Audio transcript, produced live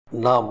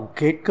நாம்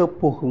கேட்கப்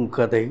போகும்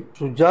கதை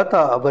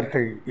சுஜாதா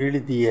அவர்கள்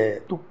எழுதிய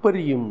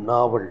துப்பறியும்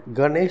நாவல்.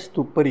 கணேஷ்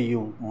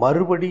துப்பறியும்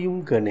மறுபடியும்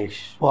கணேஷ்.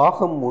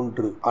 பாகம்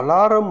 1.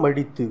 அலாரம்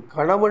அடித்து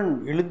கணவன்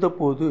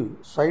எழுந்தபோது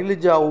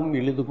சைலஜாவும்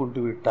எழுந்து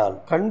கொண்டு விட்டாள்.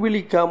 கண்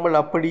விழிக்காமல்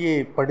அப்படியே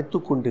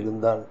படுத்துக்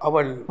கொண்டிருந்தாள்.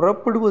 அவள்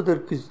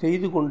புறப்படுவதற்கு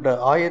செய்து கொண்ட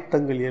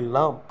ஆயத்தங்கள்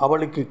எல்லாம்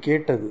அவளுக்கு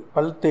கேட்டது.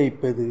 பல்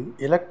தேய்ப்பது,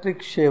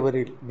 எலக்ட்ரிக்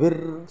ஷேவரில்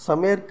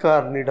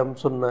சமையற்காரனிடம்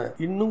சொன்ன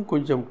இன்னும்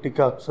கொஞ்சம்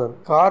டிகாக்சன்,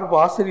 கார்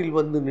வாசலில்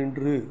வந்து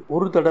நின்று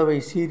ஒரு தடவை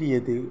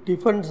சீறியது.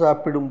 டிஃபன்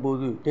சாப்பிடும்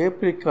போது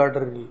டேப்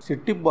ரெக்கார்டரில்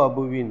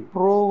சிட்டிபாபுவின்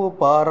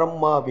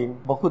பாரம்மாவின்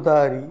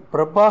பகுதாரி.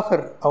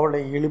 பிரபாகர்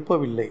அவளை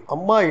எழுப்பவில்லை.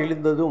 அம்மா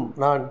எழுந்ததும்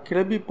நான்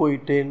கிளம்பி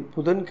போயிட்டேன்,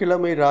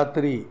 புதன்கிழமை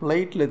ராத்திரி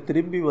பிளைட்ல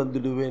திரும்பி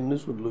வந்துடுவேன்னு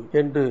சொல்லு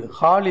என்று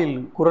ஹாலில்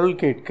குரல்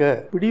கேட்க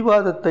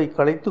பிடிவாதத்தை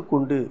கலைத்து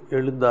கொண்டு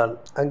எழுந்தாள்.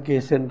 அங்கே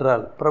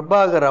சென்றாள்.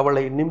 பிரபாகர்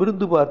அவளை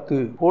நிமிர்ந்து பார்த்து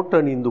கோட்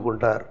அணிந்து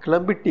கொண்டார்.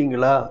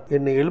 கிளம்பிட்டீங்களா?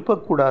 என்னை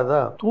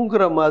எழுப்பக்கூடாதா?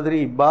 தூங்குற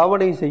மாதிரி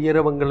பாவனை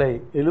செய்யறவங்களை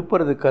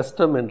எழுப்புறது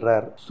கஷ்டம்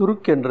என்றார்.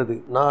 சுருக்கென்றது.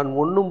 நான்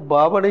ஒன்னும்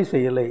பாவனை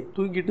செய்யலை,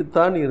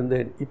 தூங்கிட்டுத்தான்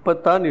இருந்தேன்,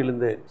 இப்பத்தான்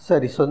எழுந்தேன்.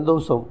 சரி,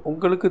 சந்தோஷம்.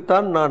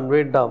 உங்களுக்குத்தான் நான்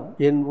வேண்டாம்,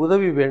 என்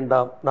உதவி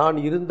வேண்டாம். நான்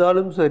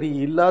இருந்தாலும் சரி,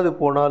 இல்லாது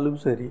போனாலும்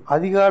சரி.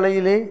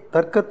 அதிகாலையிலே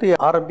தர்க்கத்தை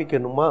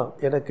ஆரம்பிக்கணுமா?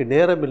 எனக்கு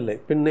நேரமில்லை.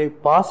 பின்னை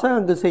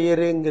பாசாங்கு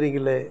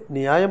செய்யறேங்கிறீங்களே,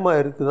 நியாயமா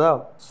இருக்குதா?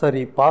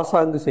 சரி,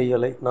 பாசாங்கு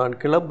செய்யலை, நான்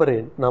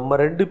கிளம்புறேன். நம்ம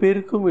 2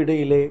 பேருக்கும்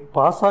இடையிலே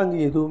பாசாங்கு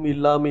எதுவும்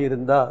இல்லாம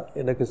இருந்தா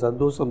எனக்கு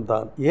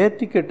சந்தோஷம்தான். ஏர்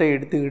டிக்கெட்டை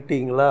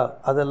எடுத்துக்கிட்டீங்களா?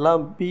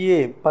 அதெல்லாம் பிஏ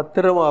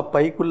பத்திரமா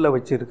பைக்குள்ள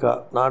வச்சிருக்கா.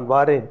 நான்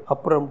வாரேன்,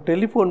 அப்புறம்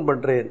டெலிபோன்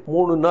பண்றேன்.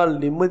 3 நாள்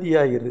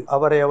நிம்மதியாயிரு.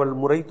 அவரை அவள்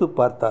முறைத்து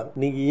பார்த்தாள்.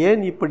 நீங்க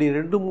ஏன் இப்படி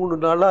 2-3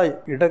 நாளா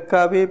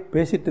இடக்காவே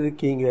பேசிட்டு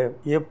இருக்கீங்க?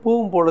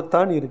 எப்பவும்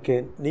போலத்தான்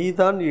இருக்கேன்.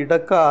 நீதான்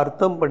இடக்கா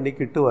அர்த்தம்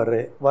பண்ணிக்கிட்டு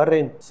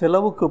வரேன்.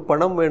 செலவுக்கு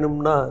பணம்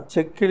வேணும்னா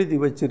செக் எழுதி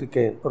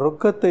வச்சிருக்கேன்.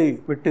 ரொக்கத்தை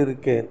விட்டு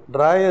இருக்கேன்,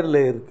 டிராயர்ல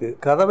இருக்கு.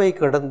 கதவை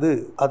கடந்து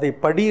அதை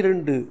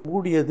படிரண்டு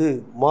மூடியது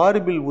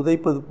மார்பில்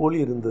உதைப்பது போல்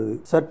இருந்தது.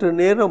 சற்று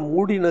நேரம்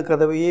மூடின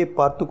கதவையே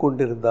பார்த்து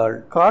கொண்டிருந்தாள்.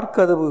 கார்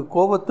கதவு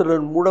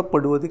கோபத்துடன்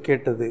மூடப்படுவது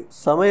கேட்டது.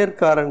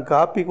 சமையற்காரன்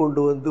காப்பி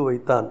கொண்டு வந்து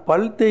வைத்தான்.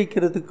 பல்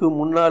தேய்க்கிறதுக்கு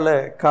முன்னால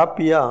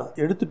காப்பியா?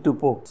 எடுத்துட்டு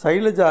போ.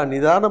 சைலஜா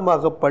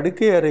நிதானமாக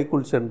படுக்கை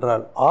அறைக்குள்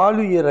சென்றாள்.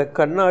 ஆளுயர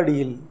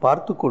கண்ணாடியில்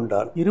பார்த்து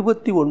கொண்டாள்.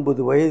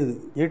 29 வயது.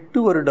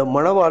 8 வருட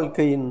மன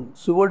வாழ்க்கையின்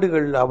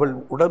சுவடுகள் அவள்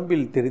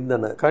உடம்பில்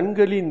தெரிந்தன.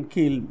 கண்களின்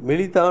கீழ்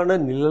மெலிதான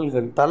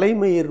நிழல்கள்.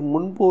 தலைமயிர்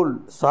முன்போல்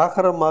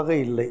சாகரமாக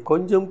இல்லை,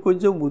 கொஞ்சம்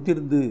கொஞ்சம்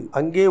உதிர்ந்து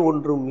அங்கே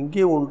ஒன்றும்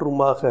இங்கே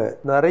ஒன்றுமாக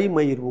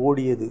நரைமயிர்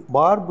ஓடியது.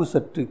 மார்பு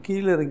சற்று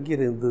கீழிறங்கி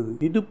இருந்தது.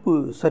 இடுப்பு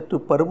சற்று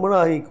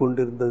பருமனாகி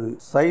கொண்டிருந்தது.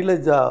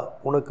 சைலஜா,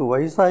 உனக்கு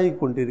வயசாகி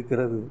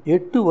கொண்டிருக்கிறது.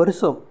 8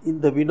 வருஷம்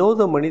இந்த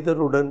வினோத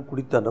மனிதருடன்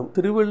குடித்தனம்.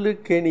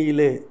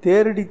 திருவள்ளுக்கேணியிலே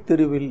தேரடி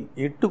தெருவில்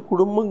 8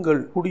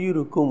 குடும்பங்கள்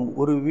குடியிருக்கும்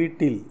ஒரு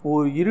வீட்டில்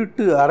ஒரு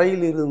இருட்டு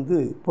அறையிலிருந்து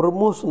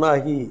புரமோஷன்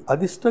ஆகி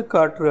அதிர்ஷ்ட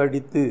காற்று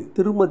அடித்து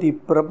திருமதி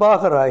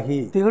பிரபாகராகி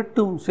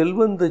திகட்டும்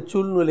செல்வந்த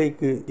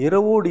சூழ்நிலைக்கு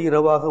இரவோடு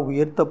இரவாக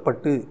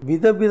உயர்த்தப்பட்டு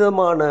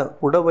விதவிதமான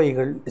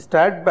புடவைகள்,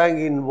 ஸ்டேட்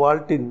பேங்கின்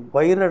வால்ட்டின்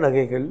வைர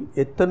நகைகள்,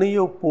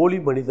 எத்தனையோ போலி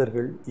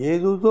மனிதர்கள்,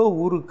 ஏதோ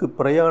ஊருக்கு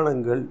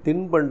பிரயாணங்கள்,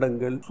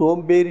 தின்பண்டங்கள்,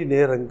 சோம்பேறி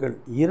நேரங்கள்.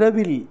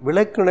 இரவில்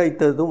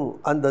விளக்கணைத்ததும்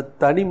அந்த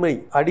தனிமை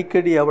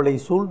அடிக்கடி அவளை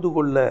சூழ்ந்து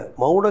கொள்ள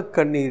மௌன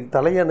கண்ணீர்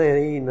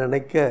தலையணையை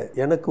நினைக்க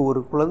எனக்கு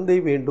ஒரு குழந்தை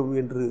வேண்டும்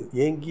என்று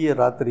ஏங்கிய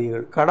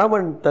ராத்திரிகள்.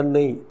 கணவன்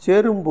தன்னை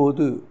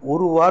சேரும்போது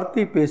ஒரு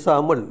வார்த்தை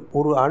பேசாமல்,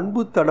 ஒரு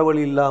அன்பு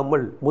தடவல்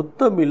இல்லாமல்,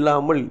 முத்தம்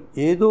இல்லாமல்,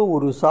 ஏதோ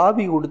ஒரு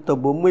சாவி கொடுத்த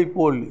பொம்மை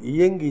போல்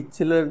இயங்கி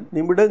சில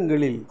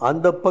நிமிடங்களில்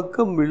அந்த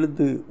பக்கம்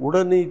விழுந்து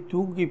உடனே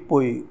தூங்கி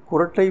போய்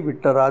குரட்டை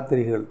விட்ட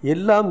ராத்திரிகள்.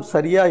 எல்லாம்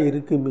சரியா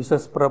இருக்கு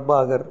மிஸ்ஸஸ்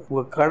பிரபாகர்,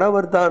 உங்க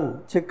கணவர் தான்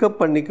செக்அப்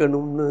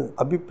பண்ணிக்கணும்னு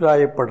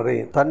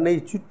அபிப்பிராயப்படுறேன். தன்னை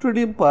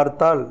சுற்றிலும்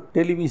பார்த்தால்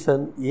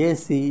டெலிவிஷன்,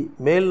 ஏசி,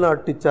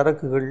 மேல்நாட்டு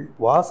சரக்குகள்,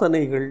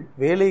 வாசனைகள்,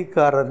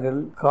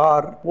 வேலைக்காரர்கள்,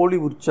 கார், போலி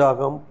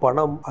உற்சாகம்,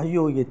 பணம்.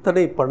 ஐயோ,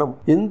 எத்தனை பணம்!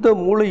 எந்த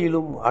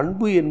மூலையிலும்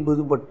அன்பு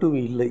என்பது மட்டும்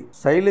இல்லை.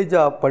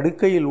 சைலஜா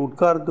படுக்கையில்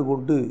உட்கார்ந்து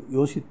கொண்டு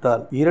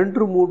யோசித்தாள்.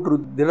 2-3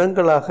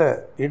 தினங்களாக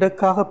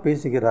இடக்காக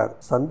பேசுகிறார்.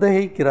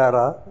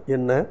 சந்தேகிக்கிறாரா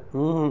என்ன?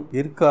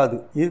 இருக்காது,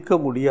 இருக்க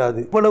முடியாது.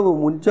 இவ்வளவு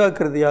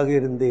முன்ஜாக்கிரதையாக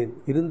இருந்தேன்.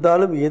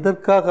 இருந்தாலும்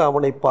எதற்காக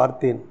அவனை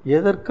பார்த்தேன்?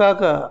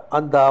 எதற்காக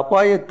அந்த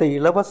அபாயத்தை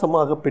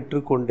இலவசமாக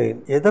பெற்றுக்கொண்டேன்?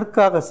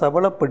 எதற்காக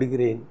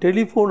சபலப்படுகிறேன்?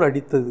 டெலிபோன்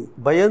அடித்தது.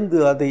 பயந்து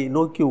அதை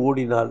நோக்கி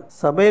ஓடினாள்.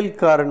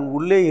 சமையல்காரன்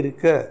உள்ளே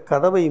இருக்க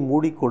கதவை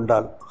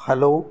மூடிக்கொண்டாள்.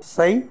 ஹலோ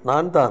சை,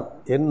 நான் தான்.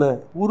 என்ன,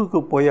 ஊருக்கு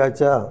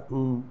போயாச்சா?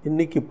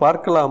 இன்னைக்கு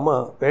பார்க்கலாமா?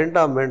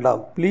 வேண்டாம்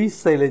வேண்டாம், பிளீஸ்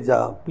சைலஜா,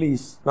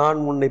 பிளீஸ். நான்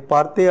உன்னை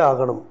பார்த்தே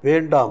ஆகணும்.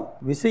 வேண்டாம்,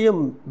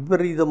 விஷயம்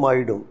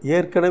விபரீதமாயிடும்.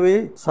 ஏற்கனவே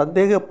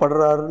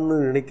சந்தேகப்படுறாருன்னு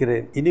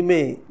நினைக்கிறேன்.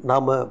 இனிமே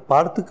நாம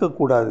பார்த்துக்க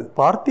கூடாது.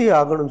 பார்த்தே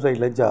ஆகணும்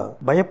சைலஜா.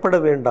 பயப்பட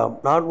வேண்டாம்,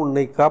 நான்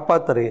உன்னை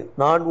காப்பாத்துறேன்.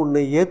 நான்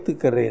உன்னை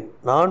ஏத்துக்கிறேன்.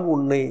 நான்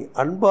உன்னை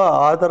அன்பா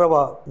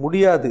ஆதரவா.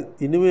 முடியாது,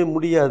 இனிமே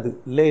முடியாது.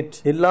 லேட்.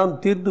 எல்லாம்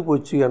தீர்ந்து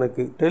போச்சு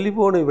எனக்கு.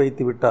 டெலிபோனை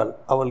வைத்து விட்டாள்.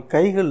 அவள்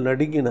கைகள்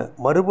நடுங்கின.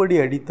 மறுபடி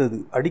அடித்தது.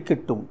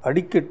 அடிக்கட்டும்,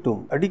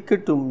 அடிக்கட்டும்,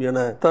 அடிக்கட்டும் என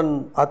தன்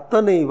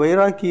அத்தனை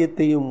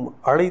வைராக்கியத்தையும்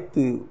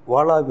அழைத்து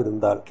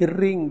வாளாவிருந்தாள்.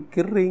 கிர்ரிங்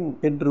கிர்ரிங்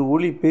என்று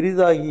ஒளி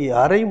பெரிதாகி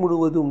அறை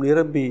முழுவதும்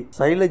நிரம்பி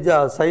சைலஜா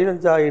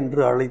சைலஜா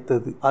என்று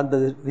அழைத்தது. அந்த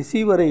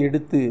ரிசீவரை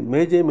எடுத்து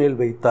மேஜை மேல்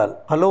வைத்தாள்.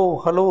 Hello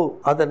hello.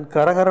 அதன்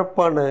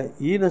கரகரப்பான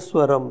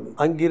ஈனஸ்வரம்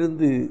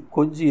அங்கிருந்து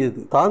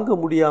கொஞ்சியது. தாங்க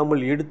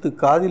முடியாமல் எடுத்து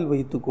காதில்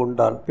வைத்து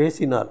கொண்டாள்.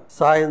 பேசினாள்.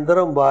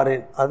 சாயந்தரம்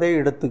வாரேன் அதே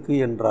இடத்துக்கு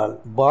என்றாள்.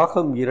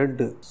 பாகம்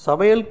 2.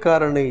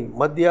 சமையல்காரனை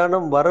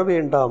மத்தியானம் வர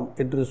வேண்டாம்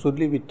என்று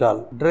சொல்லிவிட்டாள்.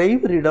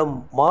 டிரைவரிடம்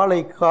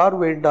மாலை கார்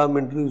வேண்டாம்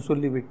என்று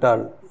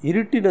சொல்லிவிட்டாள்.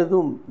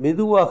 இருட்டினதும்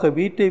மெதுவாக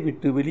வீட்டை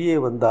விட்டு வெளியே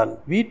வந்தாள்.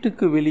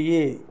 வீட்டுக்கு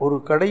வெளியே ஒரு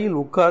கடையில்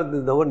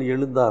உட்கார்ந்திருந்தவன்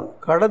எழுந்தான்.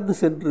 கடந்து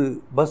சென்று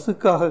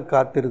பஸ்ஸுக்காக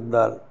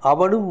காத்திருந்தாள்.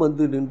 அவனும்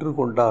வந்து நின்று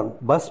கொண்டான்.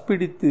 பஸ்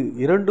பிடித்து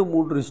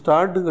 2-3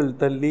 ஸ்டாண்டுகள்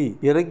தள்ளி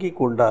இறங்கி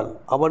கொண்டாள்.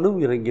 அவனும்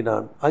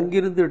இறங்கினான்.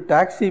 அங்கிருந்து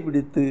டாக்ஸி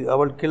பிடித்து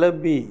அவள்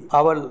கிளம்பி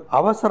அவள்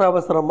அவசர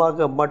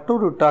அவசரமாக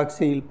மற்றொரு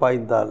டாக்ஸியில்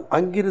பாய்ந்தாள்.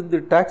 அங்கிருந்து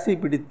டாக்ஸி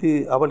பிடித்து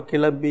அவள்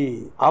கிளம்பி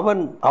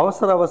அவன்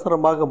அவசர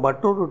அவசரமாக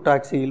மற்றொரு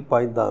டாக்ஸியில்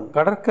பாய்ந்தான்.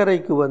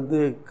 கடற்கரைக்கு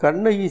வந்து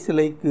கண்ணகி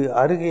சிலைக்கு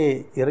அருகே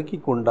இறக்கி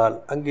கொண்டாள்.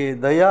 அங்கே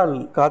தயாள்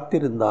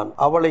காத்திருந்தான்.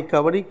 அவளை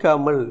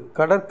கவனிக்காமல்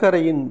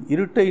கடற்கரையின்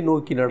இருட்டை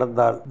நோக்கி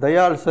நடந்தாள்.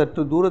 தயாள்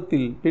சற்று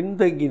தூரத்தில்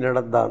பின்தங்கி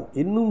நடந்தான்.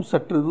 இன்னும்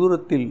சற்று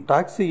தூரத்தில்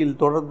டாக்ஸியில்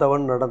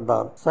தொடர்ந்தவன்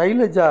நடந்தான்.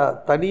 சைலஜா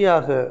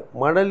தனியாக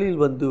மணலில்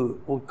வந்து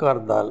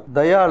உட்கார்ந்தாள்.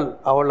 தயாள்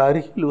அவள்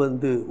அருகில்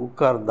வந்து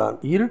உட்கார்ந்தான்.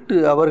 இருட்டு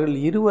அவர்கள்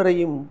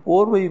இருவரையும்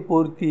போர்வை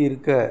போர்த்தி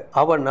இருக்க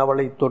அவன்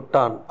அவளை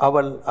தொட்டான்.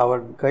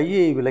 அவன்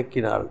கையை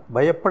விலக்கினாள்.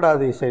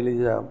 பயப்படாதே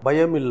சைலஜா,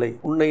 பயமில்லை.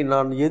 உன்னை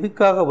நான்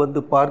எதுக்காக வந்து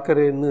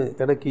பார்க்கிறேன்னு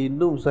எனக்கு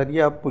இன்னும்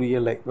சரியா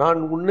புரியலை. நான்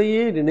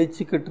உன்னையே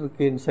நினைச்சுக்கிட்டு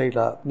இருக்கேன்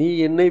சைலா. நீ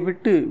என்னை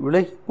விட்டு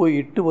விலகி போய்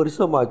 8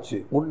 வருஷமாச்சு.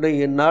 உன்னை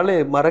என்னாலே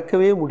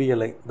மறக்கவே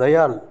முடியலை.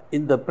 தயாள்,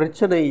 இந்த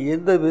பிரச்சனை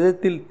எந்த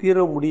விதத்தில்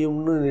தீர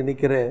முடியும்னு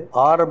நினைக்கிற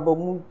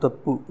ஆரம்பமும்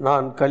தப்பு.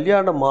 நான்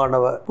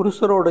கல்யாணமானவ.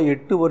 புருஷனோட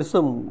 8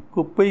 வருஷம்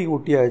குப்பை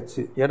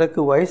ஊட்டியாச்சு. எனக்கு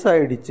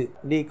வயசாயிடுச்சு.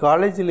 நீ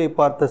காலேஜிலே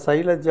பார்த்த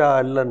சைலஜா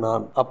அல்ல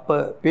நான். அப்ப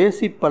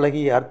பேசி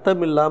பழகி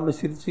அர்த்தமில்லாம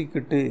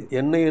சிரிச்சுக்கிட்டு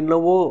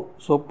என்னவோ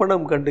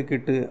சொப்பனம்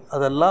கண்டுக்கிட்டு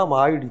அதெல்லாம்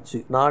ஆயிடுச்சு.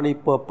 நான்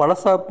இப்ப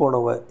பழசா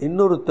போனவ,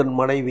 இன்னொருத்தன்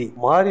மனைவி,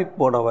 மாறி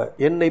போனவ.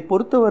 என்னை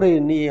பொறுத்தவரை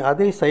நீ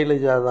அதே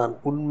சைலஜா தான்.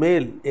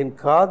 உன்மேல் என்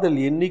காதல்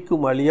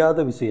என்னைக்கும்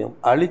அழியாத விஷயம்.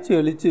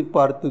 அழிச்சு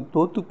பார்த்து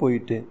தோத்து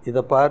போயிட்டேன்.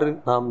 இத பாரு,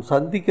 நாம்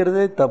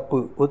சந்திக்கிறதே தப்பு.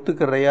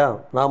 ஒத்துக்கிறையா?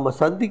 நாம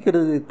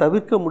சந்திக்கிறது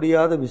தவிர்க்க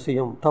முடியாத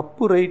விஷயம்.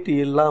 தப்பு ரைட்டு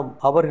எல்லாம்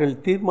அவர்கள்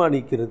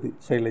தீர்மானிக்கிறது.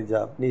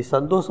 சைலஜா, நீ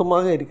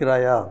சந்தோஷமாக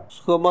இருக்கிறாயா?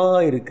 சுகமாக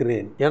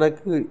இருக்கிறேன்.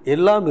 எனக்கு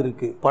எல்லாம்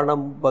இருக்கு.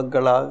 பணம்,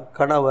 பங்களா,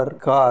 கணவர்,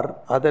 கார்,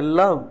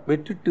 அதெல்லாம்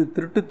விட்டுட்டு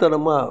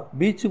திருட்டுத்தனமா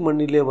பீச்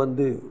மண்ணிலே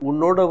வந்து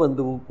உன்னோட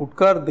வந்து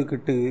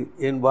உட்கார்ந்துக்கிட்டு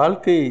என்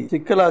வாழ்க்கையை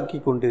சிக்கலாக்கி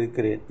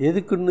கொண்டிருக்கிறேன்.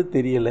 எதுக்குன்னு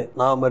தெரியல.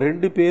 நாம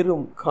 2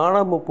 பேரும்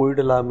காணாம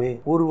போயிடலாமே.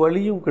 ஒரு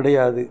வழியும்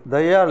கிடையாது.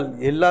 தயாள்,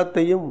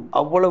 எல்லாத்தையும்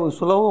அவ்வளவு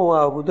சுலபமா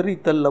உதறி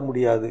தள்ள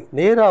முடியாது.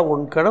 நேரா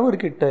உன்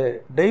கணவர்கிட்ட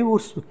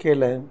டைவோர்ஸ்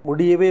கேள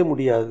முடியவே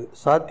முடியாது.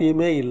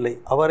 சாத்தியமே இல்லை.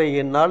 அவரை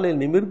என்னால்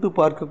நிமிர்ந்து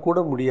பார்க்க கூட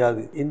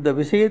முடியாது. இந்த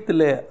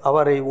விஷயத்துல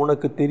அவரை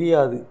உனக்கு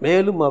தெரியாது.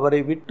 மேலும்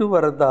அவரை விட்டு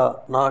வரதா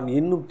நான்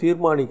இன்னும்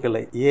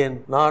தீர்மானிக்கலை. ஏன்,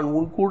 நான்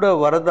உன் கூட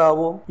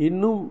வரதாவும்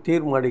இன்னும்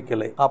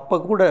தீர்மானிக்கலை. அப்ப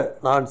கூட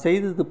நான்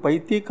செய்தது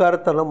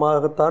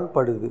பைத்தியக்காரத்தனமாகத்தான்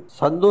படுது.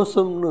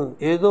 சந்தோஷம்னு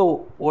ஏதோ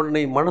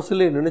உன்னை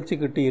மனசுல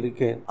நினைச்சுக்கிட்டு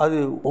இருக்கேன். அது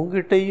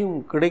உங்ககிட்டையும்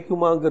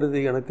கிடைக்குமாங்கிறது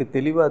எனக்கு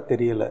தெளிவா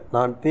தெரியல.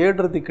 நான்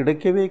தேடுறது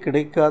கிடைக்கவே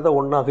கிடைக்காத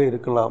ஒன்னாக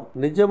இருக்கலாம்.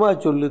 நிஜமா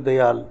சொல்லு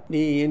தயாள்,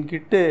 நீ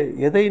என்கிட்ட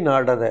எதை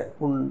நாடற?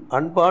 உன்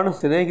அன்பான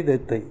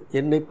சிநேகிதத்தை.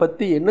 என்னை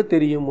பத்தி என்ன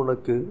தெரியும்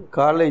உனக்கு?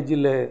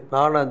 காலேஜில்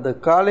நான் அந்த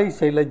காலேஜ்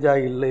சைலஜா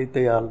இல்லை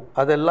தயாள்.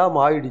 அதெல்லாம்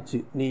ஆயிடுச்சு.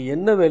 நீ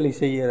என்ன வேலை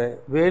செய்யற?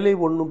 வேலை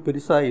ஒன்றும்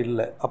பெருசா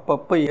இல்லை.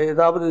 அப்பப்ப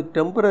ஏதாவது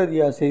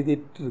டெம்பரரியா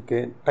செய்துட்டு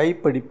இருக்கேன்.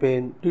 டைப்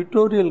படிப்பேன்.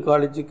 டியூட்டோரியல்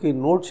காலேஜுக்கு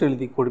நோட்ஸ்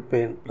எழுதி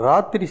கொடுப்பேன்.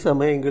 ராத்திரி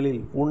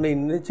சமயங்களில் உன்னை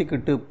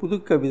நினைச்சுக்கிட்டு புது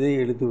கவிதை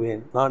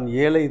எழுதுவேன். நான்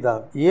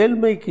ஏழைதான்.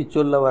 ஏழ்மைக்கு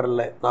சொல்ல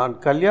வரல. நான்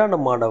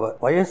கல்யாணமானவ,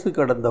 வயசு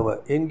கடந்தவ.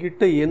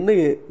 என்கிட்ட என்ன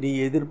நீ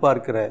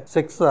எதிர்பார்க்கிற?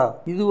 செக்ஸா?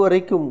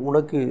 இதுவரைக்கும்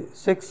உனக்கு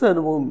செக்ஸ்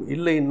அனுபவம்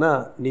இல்லைன்னா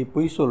நீ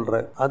பொய்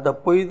சொல்ற. அந்த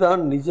பொய்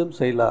தான் நிஜம்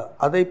செய்யலா.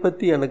 அதை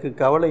பத்தி எனக்கு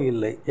கவலை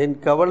இல்லை. என்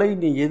கவலை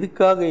நீ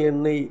எதுக்காக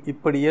என்னை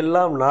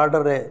இப்படியெல்லாம்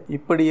நாடற,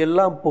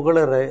 இப்படியெல்லாம்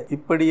புகழற,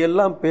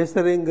 இப்படியெல்லாம்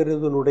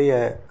பேசுறேங்கிறதுனுடைய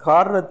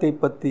காரணத்தை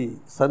பத்தி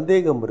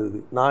சந்தேகம் வருது.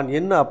 நான்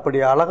என்ன அப்படி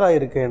அழகா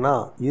இருக்கேனா?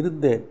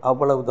 இருந்தேன்,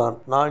 அவ்வளவுதான்.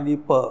 நான்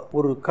இப்ப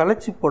ஒரு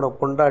களைச்சி போன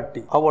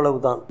பொண்டாட்டி,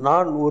 அவ்வளவுதான்.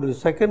 நான் ஒரு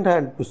செகண்ட்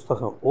ஹேண்ட்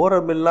புஸ்தகம்,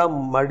 ஓரமெல்லாம்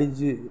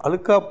மடிஞ்சு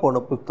அழுக்கா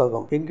போன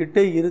புத்தகம். என்கிட்ட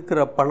இருக்கிற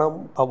பணம்,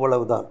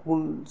 அவ்வளவுதான்.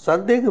 உன்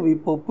சந்தேகம்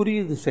இப்போ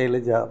புரியுது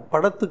சைலஜா.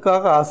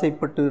 படத்துக்காக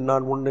ஆசைப்பட்டு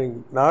நான் உன்னை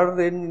நாட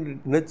வளர்றேன்னு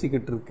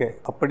நினைச்சுக்கிட்டு இருக்கேன்.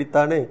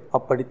 அப்படித்தானே?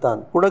 அப்படித்தான்.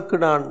 உனக்கு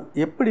நான்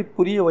எப்படி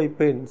புரிய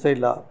வைப்பேன்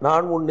சைலா?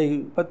 நான் உன்னை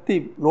பத்தி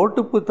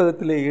நோட்டு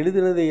புத்தகத்திலே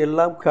எழுதினதை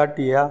எல்லாம்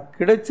காட்டியா?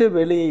 கிடைச்ச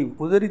வேலையை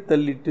உதறி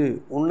தள்ளிட்டு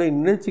உன்னை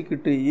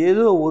நினைச்சுக்கிட்டு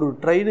ஏதோ ஒரு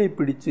ட்ரெயினை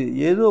பிடிச்சு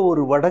ஏதோ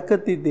ஒரு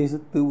வடக்கத்தி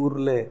தேசத்து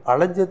ஊர்ல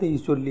அலைஞ்சதை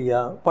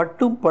சொல்லியா?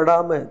 பட்டும்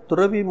படாம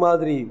துறவி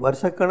மாதிரி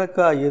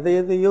வருஷக்கணக்கா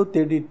எதையோ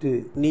தேடிட்டு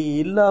நீ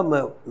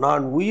இல்லாம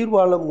நான் உயிர்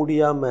வாழ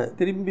முடியாம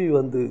திரும்பி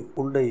வந்து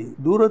உன்னை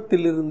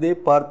தூரத்திலிருந்தே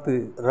பார்த்து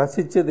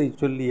ரசிச்சதை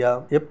சொல்லியா?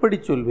 எப்படி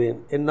சொல்வேன்?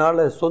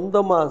 என்னால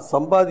சொந்தமா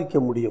சம்பாதிக்க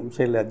முடியும்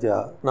சைலஜா.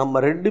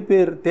 நம்ம 2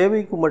 பேர்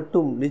தேவைக்கு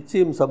மட்டும்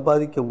நிச்சயம்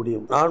சம்பாதிக்க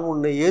முடியும். நான்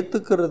உன்னை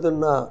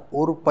ஏத்துக்கிறதுன்னா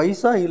ஒரு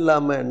பைசா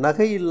இல்லாம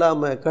நகை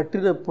இல்லாம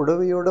கட்டின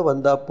புடவையோட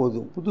வந்தா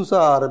போதும். புதுசா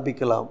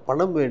ஆரம்பிக்கலாம்.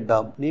 பணம்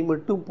வேண்டாம். நீ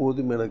மட்டும்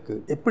போதும் எனக்கு.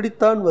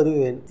 எப்படித்தான்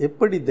வருவேன்?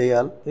 எப்படி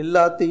தயால்?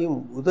 எல்லாத்தையும்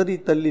உதறி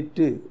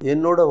தள்ளிட்டு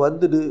என்னோட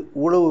வந்துடு.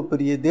 உழவு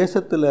பெரிய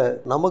தேசத்துல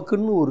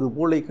நமக்குன்னு ஒரு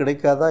மூளை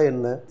கிடைக்காதா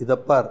என்ன?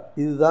 இதப்பார்,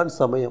 இதுதான்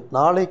சமயம்.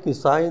 நாளைக்கு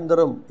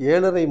சாயந்தரம்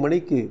 7:30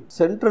 மணிக்கு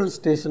சென்ட்ரல்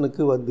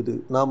ஸ்டேஷனுக்கு வந்துடு.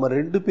 நாம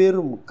 2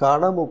 பேரும்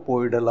காணாம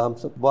போயிடலாம்.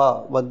 வா,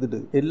 வந்துடு.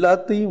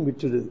 எல்லாத்தையும்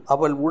விட்டுடு.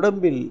 அவள்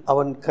உடம்பில்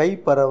அவன் கை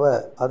பரவ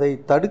அதை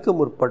தடுக்க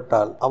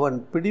முற்பட்டாள். அவன்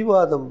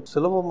பிடிவாதம்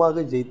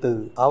சுலபமாக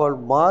ஜெயித்தது. அவள்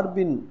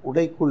மார்பின்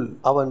உடைக்குள்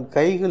அவன்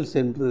கைகள்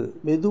சென்று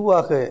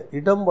மெதுவாக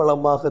இடம்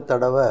வளமாக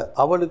தடவ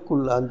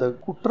அவளுக்குள் அந்த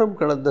குற்றம்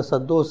கலந்த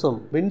சந்தோஷம்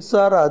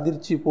மின்சார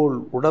அதிர்ச்சி போல்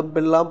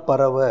உடம்பெல்லாம்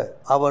பரவ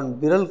அவன்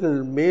விரல்கள்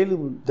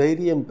மேலும்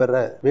தைரியம் பெற,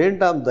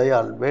 வேண்டாம்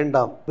தயாள்,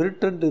 வேண்டாம்.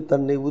 விருட்டென்று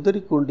தன்னை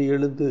உதறிக்கொண்டு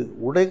எழுந்து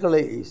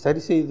உடைகளை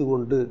சரி செய்து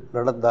கொண்டு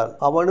நடந்தாள்.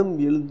 அவனும்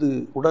எழுந்து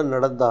உடன்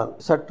நடந்தான்.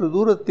 சற்று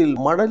தூரத்தில்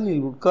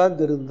மணலில்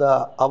உட்கார்ந்திருந்த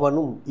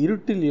அவனும்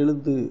இருட்டில்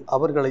எழுந்து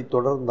அவர்களை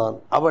தொடர்ந்தான்.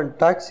 அவன்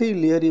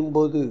டாக்ஸியில் ஏறும்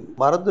போது,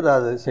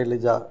 மறந்துடாத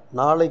சைலஜா,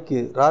 நாளைக்கு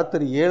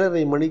ராத்திரி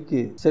 7:30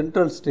 மணிக்கு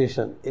சென்ட்ரல்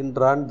ஸ்டேஷன்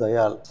என்றான்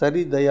தயாள்.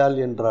 சரி தயாள்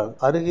என்றான்.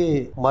 அருகே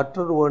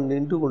மற்றொருவன்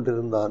நின்று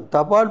கொண்டிருந்தான்.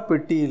 தபால்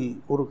பெட்டியில்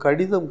ஒரு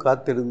கடிதம்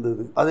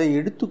காத்திருந்தது. அதை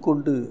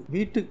எடுத்துக்கொண்டு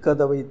வீட்டு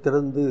கதவை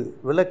திறந்து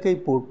விளக்கை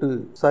போட்டு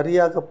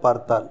சரியாக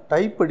பார்த்தாள்.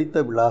 டைப்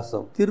அடித்த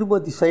விலாசம்: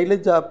 திருமதி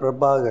சைலஜா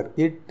பிரபாகர்,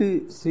 8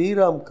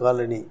 ஸ்ரீராம்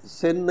காலனி,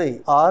 சென்னை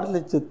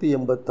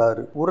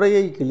 6,86,000.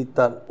 உரையை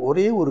கிழித்தாள்.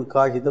 ஒரே ஒரு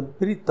காகிதம்.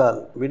 பிரித்தாள்.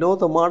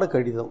 வினோதமான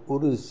கடிதம்.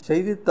 ஒரு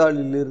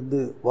செய்தித்தாளில்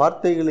இருந்து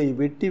வார்த்தைகளை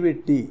வெட்டி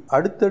வெட்டி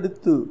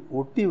அடுத்தடுத்து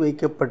ஒட்டி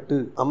வைக்கப்பட்டு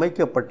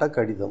அமைக்கப்பட்ட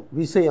கடிதம்.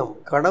 விஷயம்: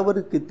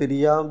 கணவருக்கு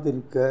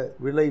தெரியாதிருக்க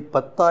விலை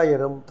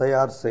 10,000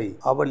 தயார் செய்.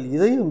 அவள்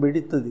இதயம்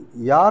வெடித்தது.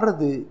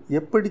 யாரது?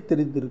 எப்படி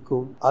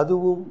தெரிந்திருக்கும்?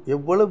 அதுவும்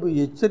எவ்வளவு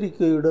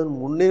எச்சரிக்கையுடன்,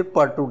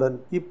 முன்னேற்பாட்டுடன்.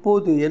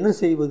 இப்போது என்ன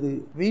செய்வது?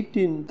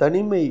 வீட்டின்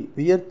தனிமை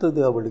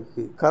வியர்த்தது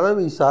அவளுக்கு.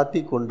 கதவை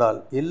சாத்தி கொண்டாள்.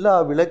 எல்லா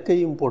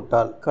விளக்கையும்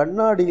போட்டாள்.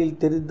 கண்ணாடியில்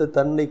தெரிந்த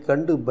தன்னை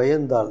கண்டு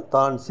பயந்தாள்.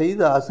 தான்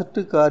செய்த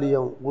அசட்டு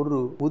காரியம் ஒரு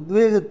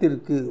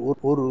உத்வேகத்திற்கு,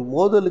 ஒரு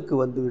மோதலுக்கு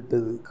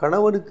வந்துவிட்டது.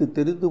 கணவனுக்கு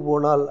தெரிந்து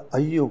போனால்,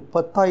 ஐயோ,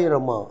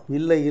 10,000-மா?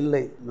 இல்லை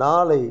இல்லை,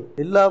 நாளை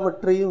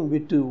எல்லாவற்றையும்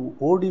விட்டு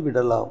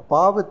ஓடிவிடலாம்.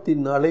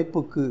 பாவத்தின்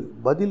அழைப்புக்கு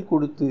பதில்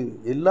கொடுத்து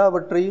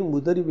எல்லாவற்றையும்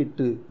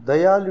உதறிவிட்டு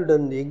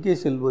தயாளுடன் எங்கே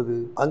செல்வது?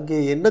 அங்கே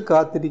என்ன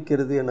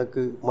காத்திருக்கிறது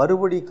எனக்கு?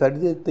 மறுபடி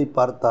கடிதத்தை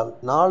பார்த்தாள்.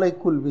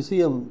 நாளைக்குள்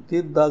விஷயம்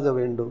தீர்த்தாக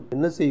வேண்டும்.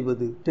 என்ன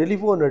செய்வது?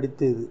 டெலிபோன்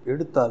அடித்தது.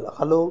 எடுத்தாள்.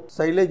 ஹலோ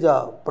சைலஜா,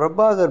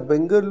 பிரபாகர்,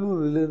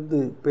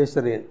 பெங்களூரிலிருந்து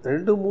பேசுறேன்.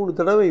 2-3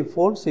 தடவை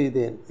போன்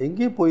செய்தேன்.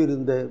 எங்கே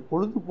போயிருந்த?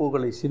 பொழுது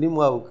போகலை.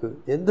 சினிமாவுக்கு.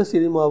 எந்த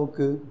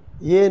சினிமாவுக்கு?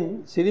 ஏன்?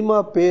 சினிமா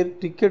பேர்,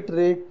 டிக்கெட்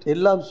ரேட்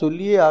எல்லாம்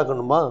சொல்லியே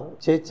ஆகணுமா?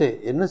 சேச்சே,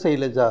 என்ன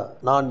சைலஜா,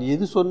 நான்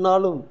எது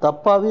சொன்னாலும்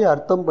தப்பாவே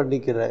அர்த்தம்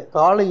பண்ணிக்கிற.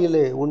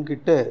 காலையிலே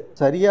உன்கிட்ட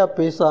சரியா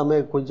பேசாம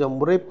கொஞ்சம்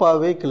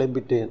முறைப்பாவே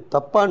கிளம்பிட்டேன்.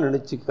 தப்பா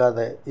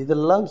நினைச்சுக்காத.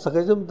 இதெல்லாம்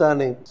சகஜம்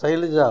தானே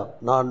சைலஜா.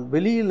 நான்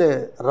வெளியில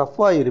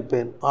ரஃபா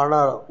இருப்பேன்.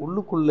 ஆனா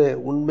உள்ளுக்குள்ள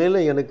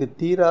உன்மேல எனக்கு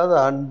தீராத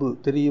அன்பு,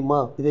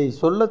 தெரியுமா? இதை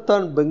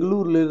சொல்லத்தான்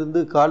பெங்களூர்ல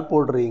இருந்து கால்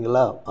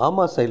போடுறீங்களா?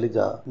 ஆமா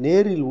சைலஜா,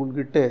 நேரில்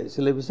உன்கிட்ட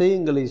சில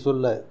விஷயங்களை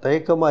சொல்ல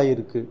தயக்கமாய்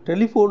இருக்கு.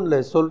 டெலிபோன்ல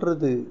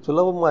சொல்றது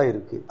சுலபமா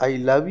இருக்கு. I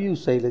love you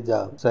Shailaja.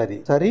 சரி,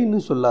 சரின்னு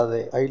சொல்லாத.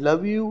 ஐ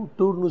லவ் யூ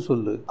டூன்னு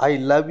சொல்லு. I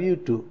love you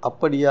two.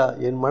 அப்படியா?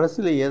 என்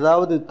மனசுல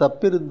ஏதாவது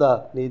தப்பிருந்தா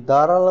நீ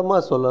தாராளமா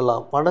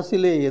சொல்லலாம்.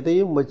 மனசிலே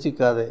எதையும்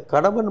வச்சுக்காத.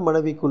 கணவன்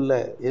மனைவிக்குள்ள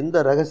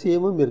எந்த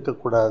ரகசியமும்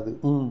இருக்கக்கூடாது.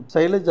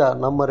 சைலஜா,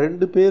 நம்ம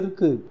 2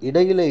 பேருக்கு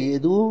இடையில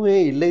எதுவுமே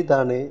இல்லை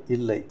தானே?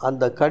 இல்லை.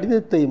 அந்த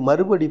கடிதத்தை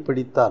மறுபடி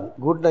படித்தான்.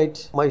 Good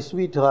night my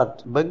sweet heart.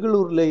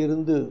 பெங்களூர்ல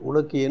இருந்து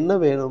உனக்கு என்ன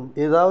வேணும்?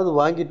 ஏதாவது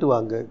வாங்கிட்டு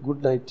வாங்க.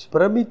 Good night.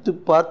 பிரமித்து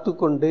பார்த்து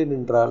கொண்டே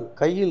நின்றாள்.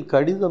 கையில்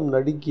கடிதம்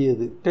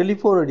நடுங்கியது.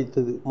 டெலிபோன்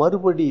அடித்தது.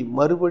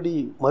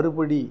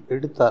 மறுபடி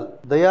எடுத்தாள்.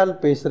 தயாள்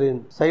பேசுறேன்.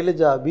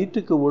 சைலஜா,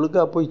 வீட்டுக்கு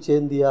ஒழுங்கா போய்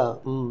சேர்ந்தியா?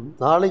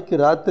 நாளைக்கு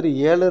ராத்திரி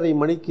 7:30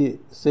 மணிக்கு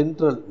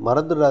central,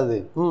 மறந்துடாது.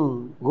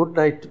 Good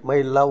night my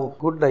love.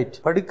 Good night.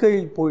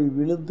 படுக்கையில் போய்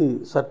விழுந்து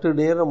சற்று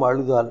நேரம்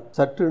அழுதாள்.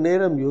 சற்று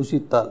நேரம்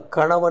யோசித்தாள்.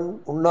 கணவன்,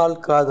 உன்னால்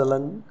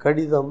காதலன்,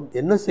 கடிதம்.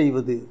 என்ன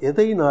செய்வது?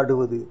 எதை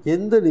நாடுவது?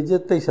 எந்த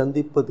நிஜத்தை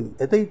சந்திப்பது?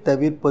 எதை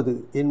தவிர்ப்பது?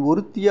 என்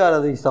ஒருத்தியால்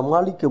அதை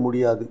சமாளிக்க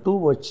முடியாது. Too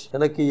much.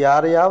 எனக்கு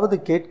யாரையாவது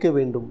கேட்க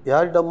வேண்டும்,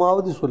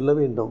 யாரிடமாவது சொல்ல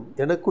வேண்டும்.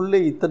 எனக்குள்ளே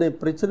இத்தனை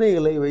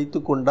பிரச்சனைகளை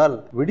வைத்துக் கொண்டால்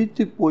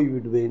வெடித்து போய்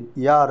விடுவேன்.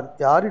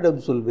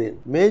 யாரிடம் சொல்வேன்?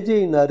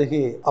 மேஜையின்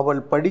அருகே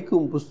அவள்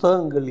படிக்கும்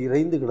புஸ்தகங்கள்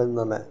இறைந்து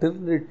கிடந்தன.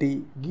 டிரினிட்டி,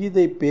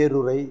 கீதை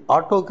பேருரை,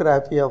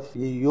 ஆட்டோகிராபி ஆஃப்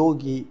ஏ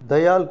யோகி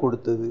தயால்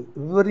கொடுத்தது.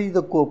 விபரீத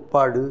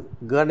கோட்பாடு,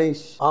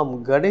 கணேஷ். ஆம்,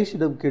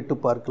 கணேஷிடம் கேட்டு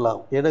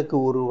பார்க்கலாம். எனக்கு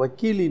ஒரு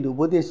வக்கீலின்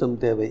உபதேசம்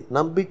தேவை.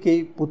 நம்பிக்கை,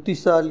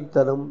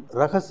 புத்திசாலித்தனம்,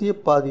 ரகசிய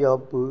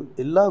பாதுகாப்பு,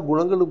 எல்லா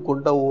குணங்களும்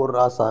கொண்ட ஓர்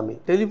ஆசாமி.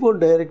 டெலிபோன்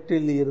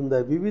டைரக்டரில் இருந்த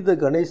விவித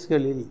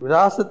கணேஷ்களில்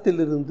விலாசத்தில்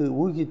இருந்து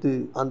ஊகித்து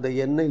அந்த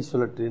எண்ணை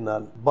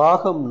சுழற்றினாள்.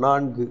 பாகம்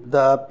 4.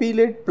 The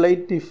appellate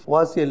plaintiff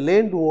was a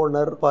land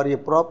owner for a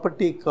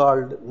property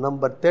called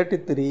number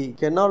 33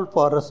 Canal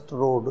Forest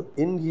Road.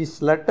 In his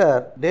letter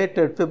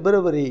dated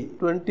February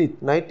 20,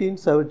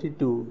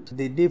 1972,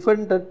 the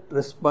defendant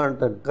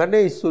responded.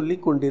 Ganesh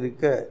சொல்லிக்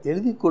கொண்டிருக்க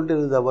எழுதி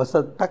கொண்டிருந்த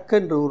வசந்த்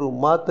டக்கென்று ஒரு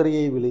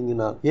மாத்திரையை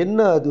விழுங்கினான். என்ன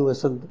அது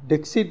வசந்த்?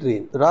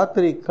 டெக்ஸிட்ரின்.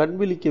 ராத்திரி கண்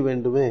விழிக்க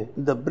வேண்டுமே,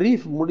 இந்த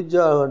பிரீஃப்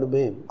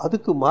முடிஞ்சாகணுமே,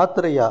 அதுக்கு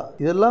மாத்திரையா?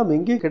 இதெல்லாம்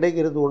எங்கே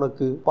கிடைக்கிறது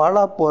உனக்கு?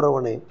 பாலா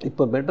போறவனே,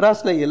 இப்ப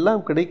மெட்ராஸ்ல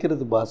எல்லாம்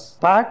கிடைக்கிறது பாஸ்.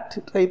 பாட்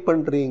ட்ரை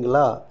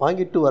பண்றீங்களா?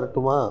 வாங்கிட்டு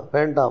வரட்டுமா?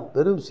 வேண்டாம்,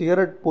 வெறும்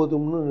சிகரெட்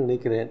போதும்னு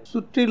நினைக்கிறேன்.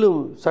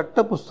 சுற்றிலும்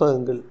சட்ட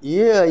புஸ்தகங்கள்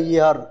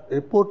ஏஐஆர்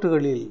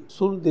ரிப்போர்ட்டுகளில்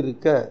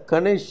சூழ்ந்திருக்க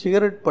கணேஷ்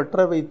சிகரெட்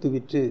பற்ற வைத்து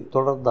விட்டு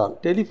தொடர்ந்தான்.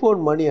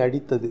 டெலிபோன் மணி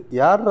அடித்தது.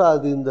 யாரா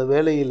அது இந்த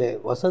வேளையில?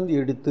 வசந்த்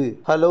எடுத்து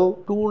ஹலோ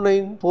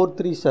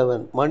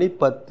 29437 மணி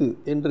 10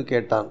 என்று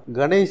கேட்டான்.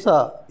 கணேசா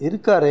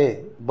இருக்காரே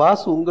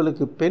பாஸ்,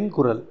 உங்களுக்கு பெண்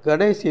குரல்.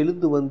 கணேஷ்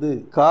எழுந்து வந்து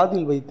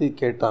காதில் வைத்து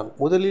கேட்டான்.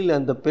 முதலில்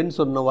அந்த பெண்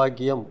சொன்ன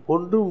வாக்கியம்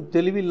ஒன்றும்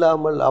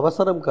தெளிவில்லாமல்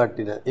அவசரம்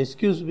காட்டின.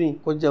 எஸ்கியூஸ் மீ,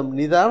 கொஞ்சம்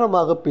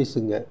நிதானமாக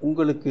பேசுங்க.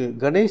 உங்களுக்கு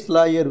கணேஷ்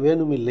லாயர்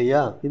வேணும்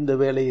இல்லையா இந்த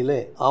வேளையிலே?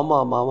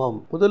 ஆமாம் ஆமாம்.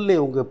 முதல்ல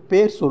உங்க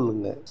பேர்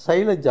சொல்லுங்க.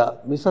 சைலஜா,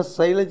 மிஸ்ஸஸ்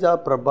சைலஜா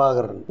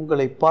பிரபாகரன்.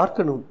 உங்களை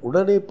பார்க்கணும்,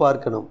 உடனே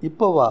பார்க்கணும்.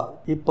 இப்ப வா.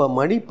 இப்ப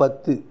மணி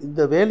 10.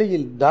 இந்த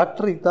வேளையில்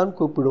டாக்டரை தான்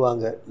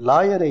கூப்பிடுவாங்க,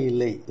 லாயரை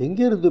இல்லை. எங்க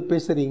இருந்து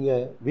பேசுறீங்க?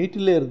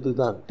 வீட்டிலே இருந்து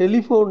தான்.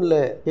 டெலிபோன்ல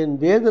என்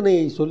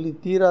வேதனையை சொல்லி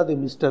தீராது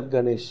மிஸ்டர்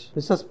கணேஷ்.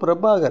 மிஸ்ஸஸ்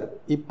பிரபாகர்,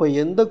 இப்ப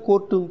எந்த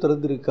கோர்ட்டும்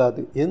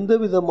திறந்திருக்காது. எந்த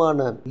விதமான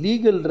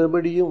லீகல்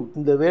ரெமடியும்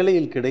இந்த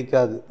வேளையில்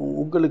கிடைக்காது.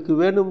 உங்களுக்கு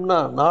வேணும்னா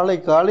நாளை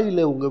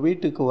காலையில உங்க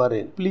வீட்டுக்கு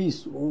வரேன். பிளீஸ்,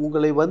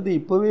 உங்களை வந்து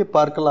இப்பவே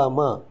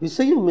பார்க்கலாமா?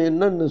 விஷயம்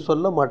என்னன்னு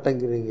சொல்ல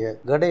மாட்டேங்கிறீங்க.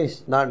 கணேஷ்,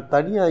 நான்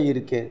தனியா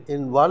இருக்கேன்.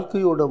 என்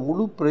வாழ்க்கையோட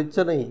முழு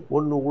பிரச்சனை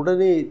ஒன்னு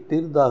உடனே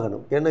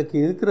தீர்ந்தாகணும். எனக்கு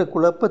இருக்கிற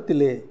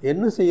குழப்பத்திலே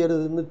என்ன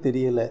செய்யறதுன்னு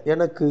தெரியல.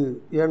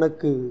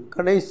 எனக்கு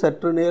கணேஷ்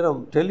சற்று நேரம்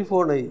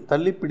டெலிபோனை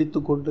தள்ளி பிடித்து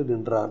கொண்டு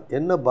நின்றான்.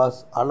 என்ன பாஸ்,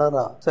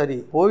 அலரா? சரி,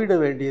 போயிட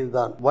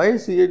வேண்டியதுதான்.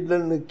 வயசு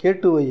என்னன்னு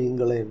கேட்டு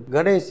வையுங்களேன்.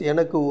 கணேஷ்,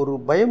 எனக்கு ஒரு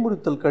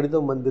பயமுறுத்தல்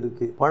கடிதம்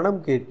வந்திருக்கு,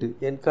 பணம் கேட்டு.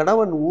 என்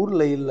கணவன்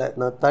ஊர்ல இல்ல,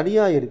 நான்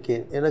தனியா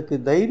இருக்கேன். எனக்கு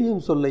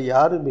தைரியம் சொல்ல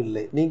யாரும்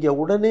இல்லை. நீங்க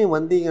உடனே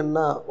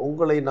வந்தீங்கன்னா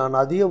உங்களை நான்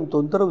அதிகம்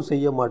தொந்தரவு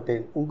செய்ய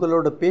மாட்டேன்.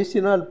 உங்களோட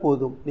பேசினால்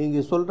போதும், நீங்க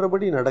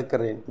சொல்றபடி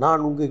நடக்கிறேன்.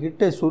 நான்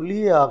உங்ககிட்ட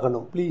சொல்லியே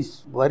ஆகணும். பிளீஸ்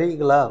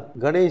வரீங்களா?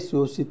 கணேஷ்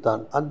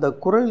யோசித்தான். அந்த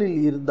குரலில்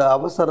இருந்த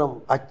அவசரம்,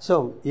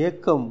 அச்சம்,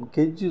 ஏக்கம்,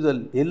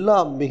 கெஞ்சுதல்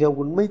எல்லாம் மிக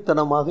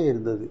உண்மைத்தனமாக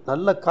இருந்தது.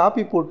 நல்ல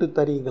காபி போட்டு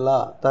தரீங்களா?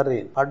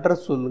 தரேன்.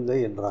 அட்ரஸ் சொல்லுங்க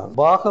என்றான்.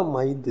 பாகம்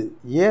 5.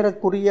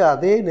 ஏறக்குறைய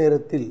அதே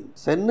நேரத்தில்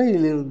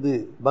சென்னையில் இருந்து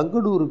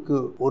பெங்களூருக்கு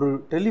ஒரு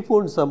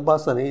டெலிபோன்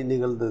சம்பாஷணை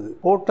நிகழ்ந்தது.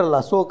 Hotel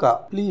Ashoka.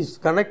 Please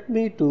connect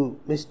me to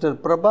mister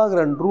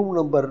Prabhakaran, room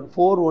number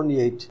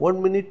 418. 1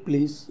 minute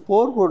please.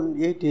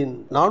 418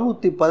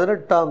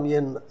 418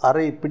 எண்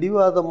அறை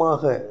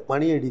பிடிவாதமாக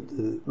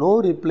மணியடித்தது. No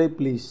reply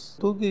please.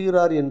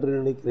 தூக்குகிறார் என்று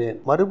நினைக்கிறேன்.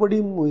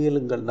 மறுபடியும்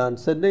முயலுங்கள், நான்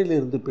சென்னையில்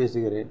இருந்து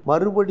பேசுகிறேன்.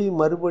 மறுபடியும்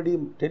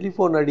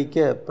டெலிபோன் அடிக்க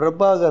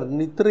பிரபாகர்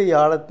நித்திரை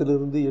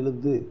ஆழத்திலிருந்து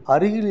எழுந்து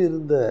அருகில்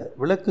இருந்த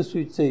விளக்கு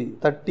சுவிட்சை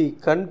தட்டி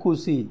கண்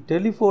கூசி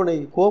டெலிபோனை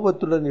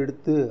கோபத்துடன்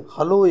எடுத்து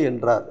ஹலோ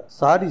என்றார்.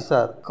 Sorry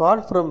sir,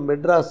 call from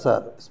Madras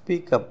sir,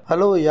 speak up.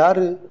 Hello,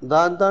 யாரு?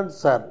 தான்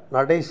சார்,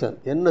 நடேசன்.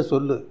 என்ன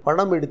சொல்லு?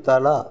 பணம்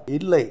எடுத்தாளா?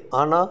 இல்லை.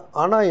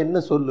 ஆனா என்ன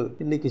சொல்லு?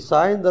 இன்னைக்கு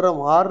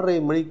சாயந்தரம் 6:30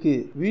 மணிக்கு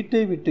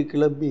வீட்டை விட்டு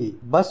கிளம்பி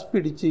பஸ்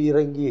பிடிச்சு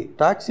இறங்கி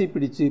டாக்ஸி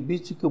பிடிச்சு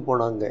பீச்சுக்கு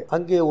போனாங்க.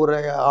 அங்கே ஒரு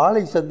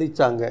ஆளை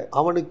சந்திச்சாங்க.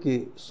 அவனுக்கு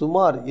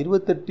சுமார்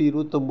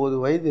 28-29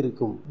 வயது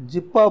இருக்கும்.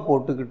 ஜிப்பா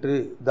போட்டுக்கிட்டு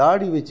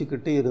தாடி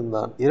வச்சுக்கிட்டு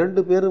இருந்தான்.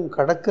 2 பேரும்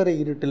கடற்கரை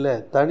இருட்டுல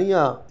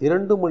தனியா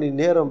 2 மணி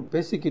நேரம்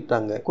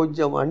பேசிக்கிட்டாங்க.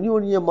 கொஞ்சம்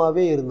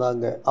அந்யோன்யமாவே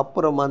இருந்தாங்க.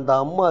 அப்புறம் அந்த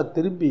அம்மா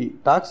திரும்பி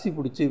டாக்ஸி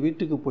பிடிச்சு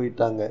வீட்டுக்கு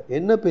போயிட்டாங்க.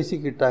 என்ன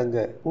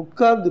பேசிக்கிட்டாங்க?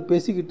 உட்கார்ந்து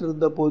பேசிக்கிட்டு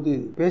இருந்த போது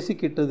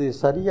பேசிக்கிட்டது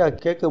சரியா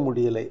கேட்க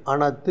முடியலை.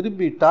 ஆனா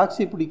திரும்பி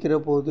டாக்ஸி பிடிக்கிற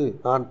போது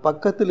நான்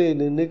பக்கத்திலே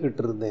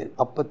நின்னுகிட்டு இருந்தேன்.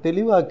 அப்ப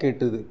தெளிவா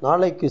கேட்டது.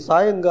 நாளைக்கு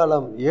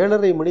சாயங்காலம்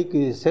 7:30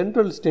 மணிக்கு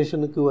சென்ட்ரல்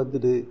ஸ்டேஷனுக்கு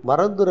வந்துடு,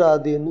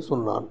 மறந்துடாதேன்னு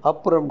சொன்னான்.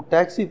 அப்புறம்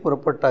டாக்ஸி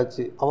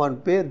புறப்பட்டாச்சு. அவன்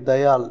பேர்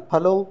தயால்.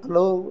 ஹலோ,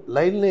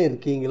 லைன்ல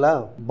இருக்கீங்களா?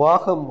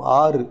 பாகம்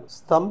 6.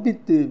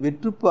 ஸ்தம்பித்து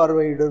வெற்று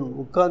பார்வையுடன்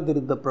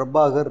உட்கார்ந்திருந்த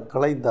பிரபாகர்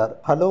கலைந்தார்.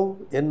 ஹலோ,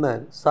 என்ன?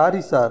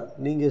 சாரி சார்,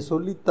 நீங்க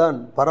சொல்லித்தான்.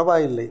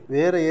 பரவாயில்லை.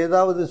 வேற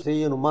ஏதாவது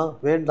செய்யணுமா?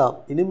 வேண்டாம்,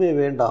 இனிமே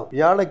வேண்டாம்.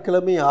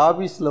 வியாழக்கிழமை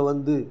ஆபீஸ்ல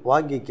வந்து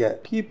வாங்கிக்க.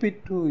 Keep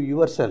it to your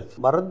your self.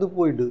 மறந்து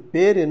போயிடு.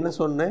 பேர் என்ன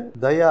சொன்னேன்?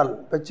 தயால்.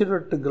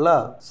 வச்சிடட்டுங்களா?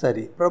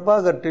 சரி.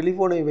 பிரபாகர்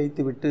டெலிபோனை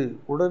வைத்துவிட்டு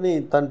உடனே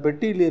தன்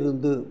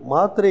பெட்டியிலிருந்து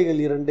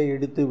மாத்திரைகள் 2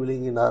 எடுத்து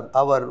விழுங்கினார்.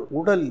 அவர்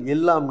உடல்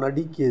எல்லாம்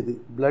நடுக்கியது.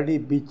 பிளடி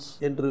பிச்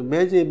என்று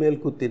மேஜை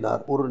மேல்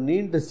குத்தினார். ஒரு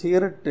நீண்ட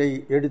சிகரெட்டை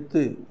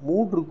எடுத்து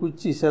 3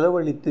 குச்சி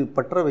செலவழித்து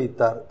பற்ற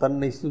வைத்தார்.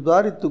 தன்னை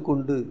சுதாரித்துக்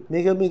கொண்டு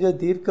மிக மிக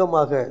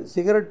தீர்க்கமாக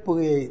சிகரெட்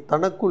புகையை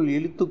தனக்குள்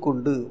இழுத்து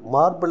கொண்டு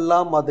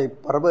மார்பெல்லாம் அதை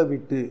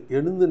பரவவிட்டு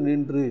எழுந்து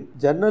நின்று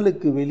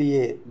ஜன்னலுக்கு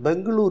வெளியே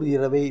பெங்களூர்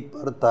இரவை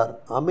பார்த்தார்.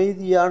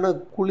 அமைதியான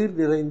குளிர்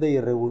நிறைந்த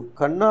இரவு.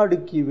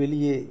 கண்ணாடிக்கு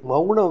வெளியே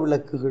மௌன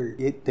விளக்குகள்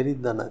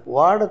தெரிந்தன.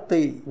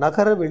 வானத்தை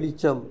நகர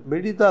வெளிச்சம்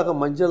மெடிதாக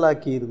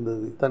மஞ்சளாக்கி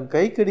இருந்தது. தன்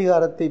கை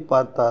கடிகாரத்தை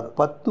பார்த்தார்.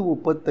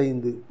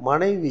 10:35.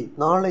 மனைவி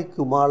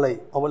நாளைக்கு மாலை.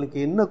 அவளுக்கு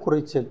என்ன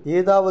குறைச்சல்?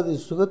 ஏதாவது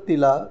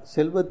சுகத்திலா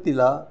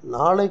செல்வத்திலா?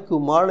 நாளைக்கு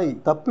மாலை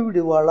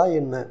தப்பிவிடுவாளா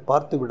என்ன?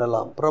 பார்த்து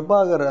விடலாம்.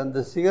 பிரபாகர்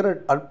அந்த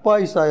சிகரெட்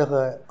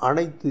அல்பாயுசாக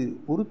அணைத்து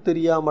உரு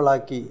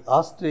தெரியாமலாக்கி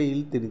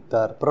ஆஸ்திரேயில்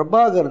திரித்தார்.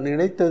 பிரபாகர்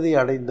நினைத்ததை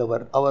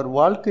அடைந்தவர். அவர்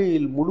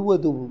வாழ்க்கையில்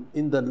முழுவதும்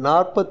இந்த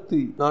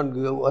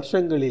 44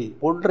 வருஷங்களில்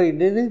ஒன்றை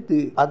நினைத்து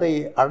அதை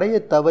அடைய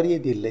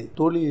தவறியதில்லை.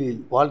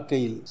 தொழிலில்,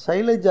 வாழ்க்கையில்.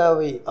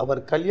 சைலஜாவை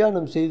அவர்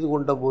கல்யாணம் செய்து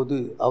கொண்ட போது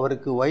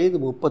அவருக்கு வயது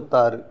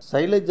 36.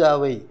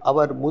 சைலஜாவை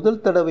அவர்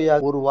முதல்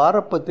தடவையாக ஒரு வார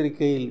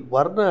பத்திரிகையில்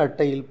வர்ண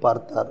அட்டையில்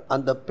பார்த்தார்.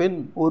 அந்த பெண்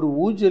ஒரு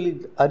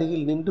ஊஞ்சலின்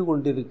அருகில் நின்று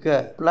கொண்டிருக்க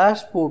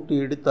பிளாஷ் போட்டு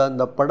எடுத்த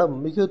அந்த படம்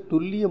மிக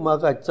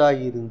துல்லியமாக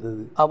அச்சாகி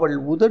இருந்தது. அவள்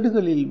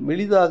உதடுகளில்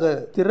மெலிதாக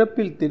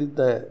திறப்பில் தெரிந்த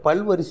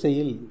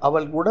பல்வரிசையில்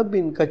அவள்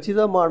உடம்பின்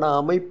கச்சிதமான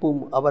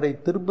அமைப்பும் அவரை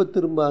திரும்ப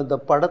திரும்ப அந்த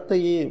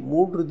படத்தையே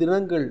 3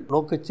 தினங்கள்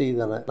நோக்கச்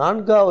செய்தன.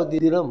 4வது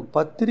தினம்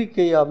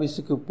பத்திரிகை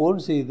ஆபீஸுக்கு போன்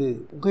செய்து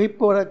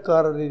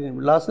புகைப்படக்காரரின்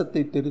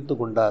விலாசத்தை தெரிந்து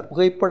கொண்டார்.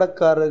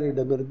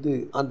 புகைப்படக்காரரிடமிருந்து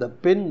அந்த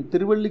பெண்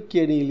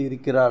திருவல்லிக்கேணியில்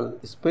இருக்கிறாள்,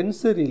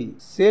 ஸ்பென்சரில்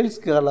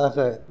சேல்ஸ்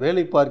கேர்ளாக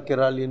வேலை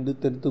பார்க்கிறாள் என்று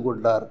தெரிந்து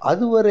கொண்டார்.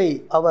 அதுவரை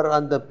அவர்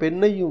அந்த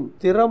பெண்ணையும்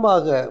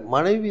திறமாக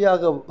மனைவியாக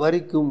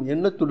வரிக்கும்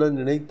எண்ணத்துடன்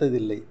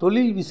நினைத்ததில்லை.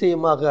 தொழில்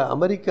விஷயமாக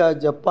அமெரிக்கா,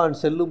 ஜப்பான்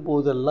செல்லும்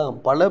போதெல்லாம்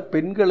பல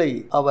பெண்களை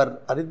அவர்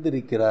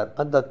அறிந்திருக்கிறார்.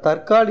 அந்த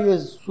தற்காலிக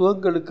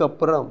சுகங்களுக்கு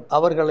அப்புறம்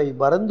அவர்களை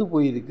மறந்து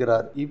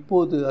போயிருக்கிறார்.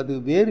 இப்போது அது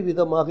வேறு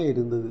விதமாக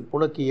இருந்தது.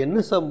 உனக்கு என்ன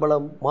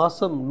சம்பளம்?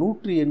 மாசம்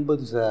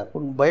 180 சார்.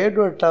 உன்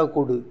பயோடேட்டா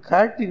கொடு.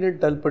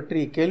 கான்டினென்டல்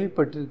பற்றி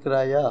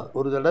கேள்விப்பட்டிருக்கிறாயா?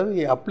 ஒரு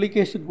தடவை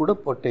அப்ளிகேஷன் கூட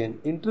போட்டேன்.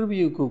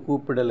 இன்டர்வியூக்கு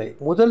கூப்பிடலை.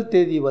 முதல்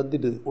தேதி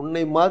வந்துடு.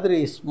 உன்னை மாதிரி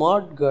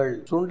ஸ்மார்ட் கேர்ள்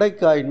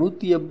சுண்டைக்காய்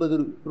 180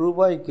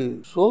 ரூபாய்க்கு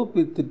சோப்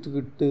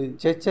வித்துக்கிட்டு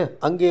செச்ச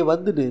அங்கே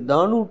வந்துடு.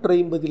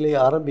 450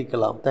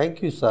 ஆரம்பிக்கலாம்.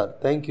 Thank you sir,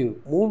 thank you.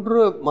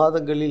 3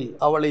 மாதங்களில்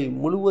அவளை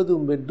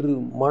முழுவதும் வென்று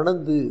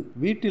மணந்து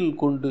வீட்டில்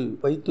கொண்டு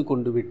வைத்து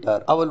கொண்டு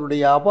விட்டார்.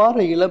 அவளுடைய அபார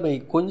இளமை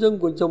கொஞ்சம்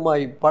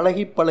கொஞ்சமாய்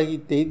பழகி பழகி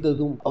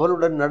தேய்ந்ததும்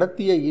அவளுடன்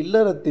நடத்திய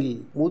இல்லறத்தில்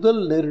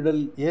முதல்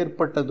நெருடல்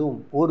ஏற்பட்டதும்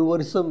 1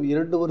 வருஷம்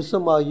 2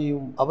 வருஷம்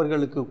ஆகியும்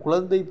அவர்களுக்கு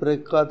குழந்தை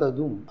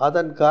பிறக்காததும்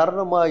அதன்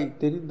காரணமாய்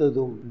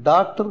தெரிந்ததும்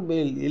டாக்டர்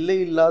மேல்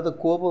எல்லையில்லாத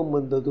கோபம்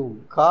வந்ததும்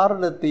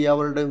காரணத்தை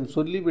அவளிடம்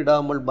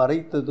சொல்லிவிடாமல்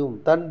மறைத்ததும்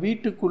தன்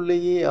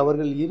வீட்டுக்குள்ளேயே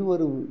அவர்கள்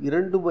இருவரும்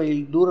 2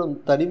 மைல் தூரம்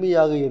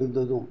தனிமையாக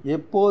இருந்ததும்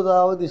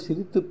எப்போதாவது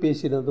சிரித்து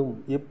பேசினதும்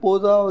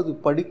எப்போதாவது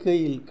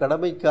படுக்கையில்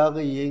கடமைக்காக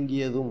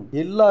இயங்கியதும்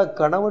எல்லா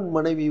கணவன்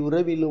மனைவி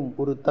உறவிலும்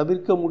ஒரு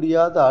தவிர்க்க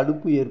முடியாத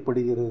அலுப்பு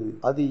ஏற்படுகிறது.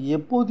 அது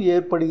எப்போது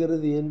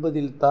ஏற்படுகிறது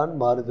என்பதில் தான்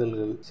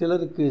மாறுதல்கள்.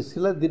 சிலருக்கு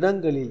சில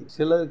தினங்களில்,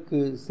 சிலருக்கு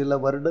சில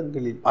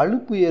வருடங்களில்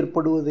அலுப்பு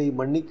ஏற்படுவதை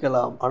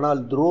மன்னிக்கலாம்.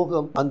 ஆனால்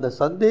துரோகம், அந்த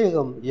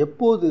சந்தேகம்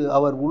எப்போது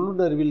அவர்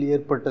உள்ளுணர்வில்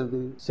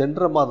ஏற்பட்டது?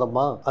 சென்ற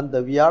மாதமா? அந்த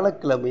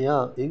வியாழக்கிழமையா?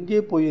 எங்கே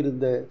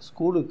போயிருந்த?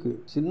 ஸ்கூலுக்கு.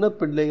 சின்ன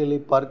பிள்ளைகளை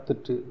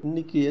பார்த்துட்டு.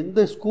 இன்னைக்கு எந்த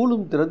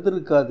ஸ்கூலும்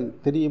திறந்திருக்காது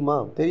தெரியுமா?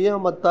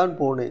 தெரியாமத்தான்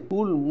போனேன்.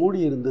 ஸ்கூல் மூடி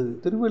இருந்தது.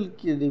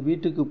 திருவல்லிக்கேணி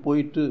வீட்டுக்கு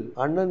போயிட்டு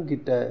அண்ணன்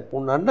கிட்ட,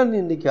 உன் அண்ணன்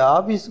இன்னைக்கு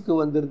ஆபீஸுக்கு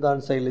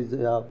வந்திருந்தான்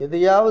சைலஜா,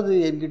 எதையாவது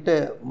என்கிட்ட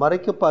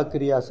மறைக்க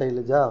பாக்குறியா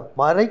சைலஜா?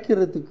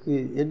 மறைக்கிறதுக்கு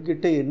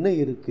என்கிட்ட என்ன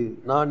இருக்கு?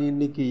 நான்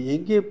இன்னைக்கு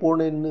எங்கே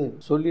போனேன்னு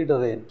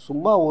சொல்லிடுறேன்.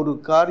 சும்மா ஒரு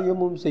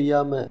காரியமும்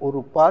செய்யாம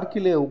ஒரு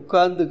பார்க்கிலே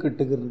உட்கார்ந்து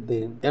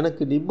இருந்தேன்.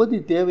 எனக்கு நிம்மதி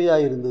தேவையா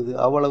இருந்தது,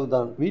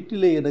 அவ்வளவுதான்.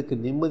 வீட்டிலே எனக்கு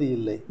நிம்மதி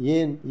இல்லை.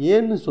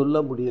 ஏன்னு சொல்ல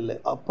முடியல.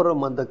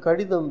 அப்புறம் அந்த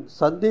கடிதம்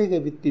சந்தேக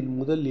வித்தின்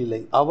முதல்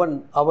இலை.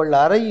 அவள்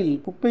அறையில்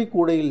குப்பை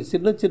கூடையில்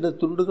சின்ன சின்ன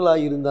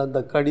துண்டுகளாயிருந்த அந்த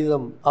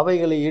கடிதம்,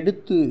 அவைகளை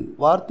எடுத்து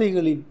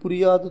வார்த்தைகளில்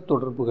புரியாத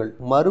தொடர்புகள்.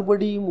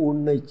 மறுபடியும்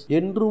உன்னை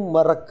என்றும்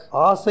மறக்,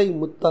 ஆசை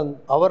முத்தங்.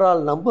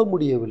 அவரால் நம்ப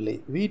முடியவில்லை.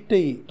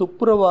 வீட்டை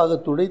துப்புரவாக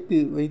துடைத்து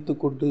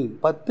வைத்துக் கொண்டு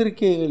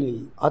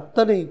பத்திரிகைகளில்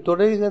அத்தனை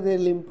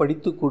தொடைகதைகளையும்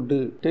படித்துக் கொண்டு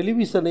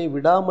டெலிவிஷனை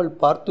விடாமல்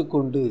பார்த்து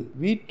கொண்டு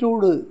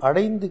வீட்டோடு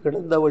அடைந்து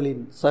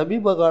கிடந்தவளின்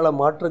சமீபகால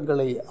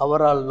மாற்றங்களை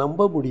அவரால்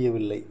நம்ப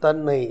முடியவில்லை.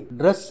 தன்னை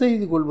டிரஸ்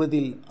செய்து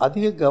கொள்வதில்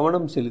அதிக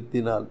கவனம்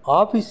செலுத்தினாள்.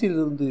 ஆபீஸில்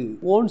இருந்து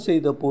போன்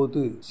செய்த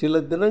போது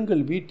சில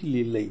தினங்கள் வீட்டில்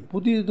இல்லை.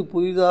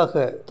 புதிதாக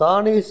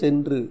தானே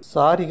சென்று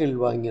சாரிகள்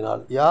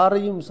வாங்கினாள்.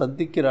 யாரையும்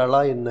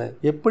சந்திக்கிறாளா என்ன?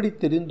 எப்படி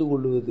தெரிந்து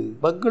கொள்வது?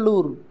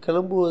 பெங்களூர்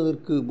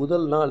கிளம்புவதற்கு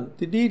முதல் நாள்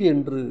திடீர்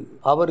என்று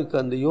அவருக்கு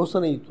அந்த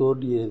யோசனை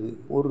தோன்றியது.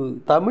 ஒரு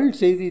தமிழ்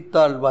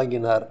செய்தித்தாள்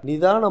வாங்கினார்.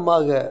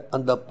 நிதானமாக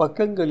அந்த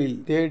பக்கங்களில்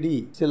தேடி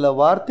சில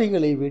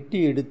வார்த்தைகளை வெட்டி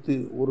வெட்டி எடுத்து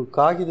ஒரு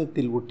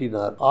காகிதத்தில்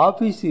ஒட்டினார்.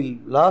 ஆபீஸில்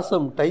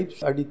விலாசம்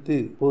டைப்ஸ் அடித்து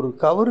ஒரு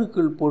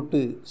கவருக்குள்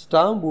போட்டு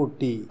ஸ்டாம்ப்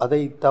ஒட்டி அதை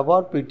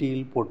தபால்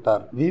பெட்டியில்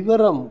போட்டார்.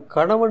 விவரம்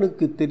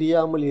கணவனுக்கு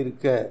தெரியாமல்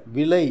இருக்க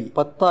விலை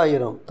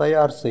 10,000.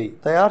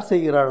 தயார்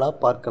செய்கிறாளா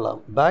பார்க்கலாம்,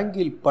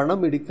 பேங்கில்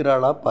பணம்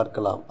எடுக்கிறாளா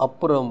பார்க்கலாம்.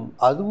 அப்புறம்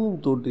அதுவும்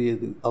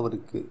தோன்றியது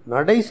அவருக்கு.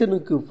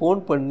 நடேசனுக்கு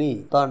போன் பண்ணி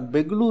தான்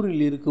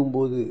பெங்களூரில்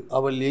இருக்கும்போது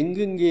அவள்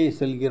எங்கெங்கே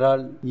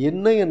செல்கிறாள்,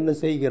 என்ன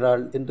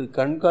செய்கிறாள் என்று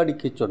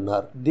கண்காணிக்க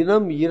சொன்னார்.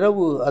 தினம்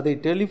இரவு அதை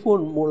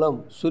டெலிபோன் மூலம்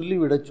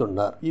சொல்லிவிடச்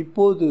சொன்னார்.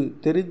 இப்போது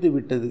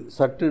தெரிந்துவிட்டது.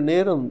 சற்று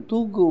நேரம்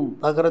தூங்கும்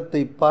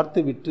நகரத்தை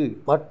பார்த்துவிட்டு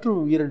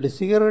மற்றும் 2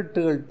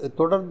 சிகரெட்டுகள்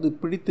தொடர்ந்து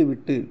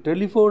பிடித்துவிட்டு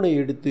டெலிபோனை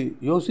எடுத்து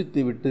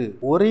யோசித்துவிட்டு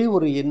ஒரே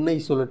ஒரு எண்ணை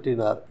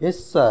சுழற்றினார்.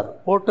 Yes sir.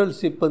 ஹோட்டல்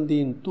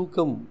சிப்பந்தியின்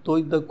தூக்கம்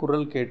தோய்ந்த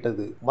குரல்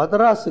கேட்டது.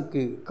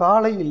 மதராசுக்கு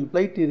காலையில்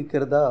பிளைட்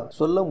இருக்கிறதா,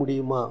 சொல்ல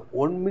முடியுமா?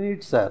 1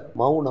 மினிட் சார்.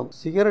 மௌனம்.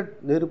 சிகரெட்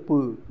நெருப்பு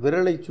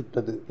விரலை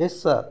சுட்டது. எஸ்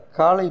சார்,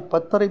 காலை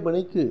 10:30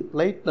 மணிக்கு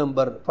flight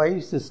number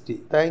 560.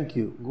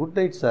 Thank you. Good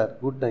night sir.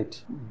 Good night.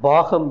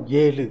 பாகம்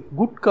 7.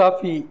 குட்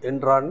காஃபி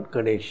என்றான்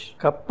கணேஷ்.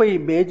 கப்பை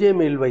மேஜை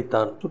மேல்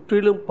வைத்தான்.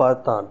 சுற்றிலும்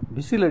பார்த்தான்.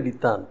 விசில்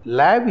அடித்தான்.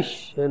 லாவிஷ்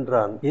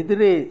என்றான்.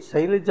 எதிரே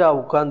சைலஜா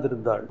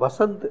உட்கார்ந்திருந்தாள்.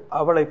 வசந்த்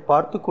அவளை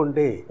பார்த்து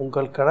கொண்டே,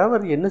 உங்கள்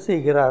கணவர் என்ன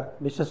செய்கிறார்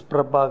மிஸ்ஸஸ்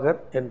பிரபாகர்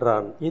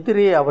என்றான்.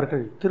 எதிரே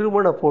அவர்கள்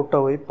திருமண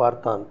போட்டோவை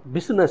பார்த்தான்.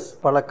 பிசினஸ்,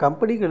 பல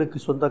கம்பெனிகளுக்கு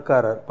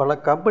சொந்தக்காரர், பல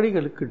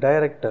கம்பெனிகளுக்கு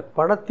டைரக்டர்.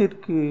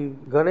 பணத்திற்கு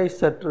கணேஷ்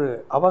சற்று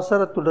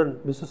அவசரத்துடன்,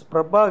 மிஸ்ஸஸ்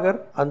பிரபாகர்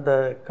அந்த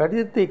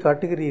கடிதத்தை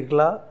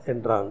காட்டுகிறீர்களா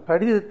என்றான்.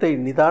 கடிதத்தை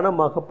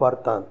நிதானமாக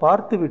பார்த்தான்.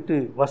 பார்த்துவிட்டு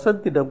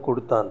வசந்திடம்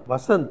கொடுத்தான்.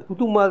 வசந்த்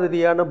புது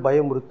மாதிரியான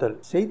பயமுறுத்தல்.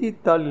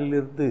 செய்தித்தாளில்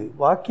இருந்து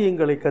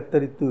வாக்கியங்களை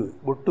கத்தரித்து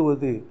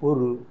ஒட்டுவது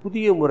ஒரு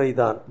புதிய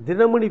முறைதான்.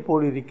 தினமணி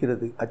போல்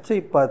இருக்கிறது, அச்சை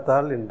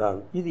பார்த்தால் என்றான்.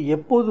 இது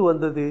எப்போது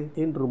வந்தது?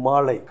 இன்று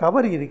மாலை.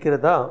 கவர்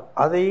இருக்கிறதா?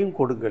 அதையும்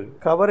கொடுங்கள்.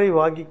 கவரை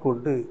வாங்கி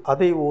கொண்டு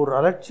அதை ஓர்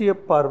அலட்சிய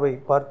பார்வை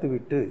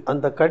பார்த்துவிட்டு,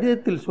 அந்த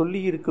கடிதத்தில்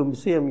சொல்லி இருக்கும்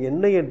விஷயம்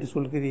என்ன என்று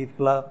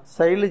சொல்கிறீர்களா?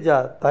 சைலஜா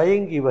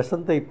தயங்கி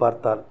வசந்தை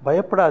பார்த்தாள்.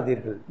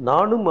 பயப்படாதீர்கள்,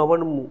 நானும்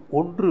அவனும்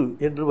ஒன்று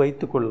என்று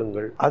வைத்துக்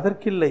கொள்ளுங்கள்.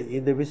 அதற்கில்லை,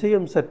 இந்த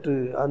விஷயம் சற்று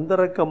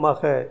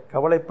அந்தரங்கமாக.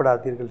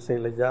 கவலைப்படாதீர்கள்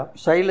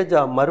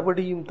சைலஜா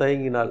மறுபடியும்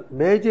தயங்கினாள்.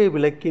 மேஜை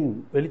விளக்கின்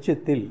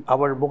வெளிச்சத்தில்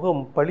அவள்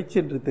முகம்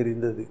பளிச்சென்று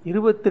தெரிந்தது.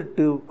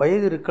 28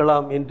 வயது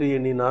இருக்கலாம் என்று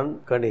எண்ணினான்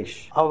கணேஷ்.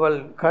 அவள்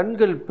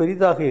கண்கள்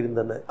பெரிதாக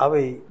இருந்தன.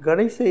 அவை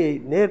கணேசையை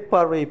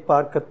நேர்பார்வை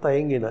பார்க்க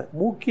தயங்கின.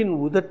 மூக்கின்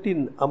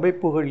உதட்டின்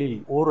அமைப்புகளில்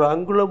ஒரு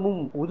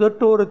அங்குலமும்,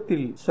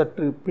 உதட்டோரத்தில்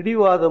சற்று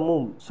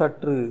பிடிவாதமும்,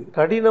 சற்று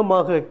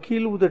கடினமாக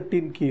கீழ்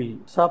உதட்டின் கீழ்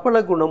சபல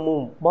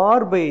குணமும்,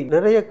 மார்பை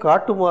நிறைய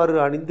காட்டுமாறு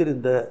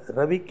அணிந்திருந்த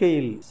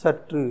ரவிக்கையில்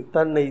சற்று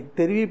தன்னை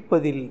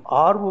தெரிவிப்பதில்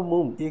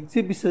ஆர்வமும்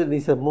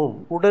எக்ஸிபிஷனிசமும்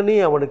உடனே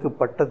அவனுக்கு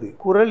பட்டது.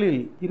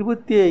 குரலில்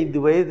 25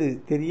 வயது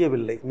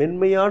தெரியவில்லை.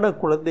 மென்மையான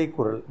குழந்தை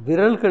குரல்.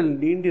 விரல்கள்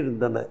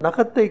நீண்டிருந்தன.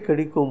 நகத்தை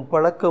கடிக்கும்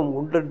பழக்கம்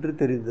உண்டென்று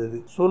தெரிந்தது.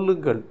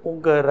 சொல்லுங்கள்,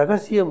 உங்க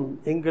ரகசியம்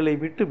எங்களை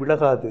விட்டு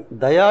விலகாது.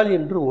 தயாள்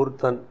என்று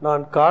ஒருத்தன்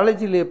நான்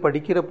காலேஜிலே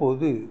படிக்கிற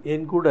போது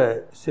என் கூட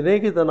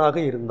சிநேகிதனாக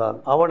இருந்தான்.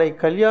 அவனை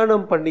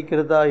கல்யாணம்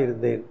பண்ணிக்கிறதா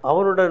இருந்தேன்.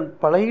 அவனுடன்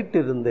பழகிட்டு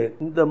இருந்தேன்.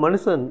 இந்த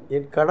மனுஷன்,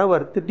 என்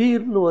கணவர்,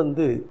 திடீர்னு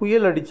வந்து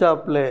புயல்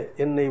அடிச்சாப்ல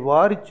என்னை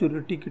வாரி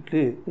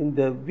சுருட்டிக்கிட்டு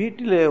இந்த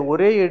வீட்டிலே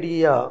ஒரே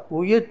அடியா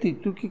உயர்த்தி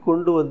தூக்கி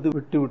கொண்டு வந்து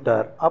விட்டு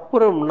விட்டார்.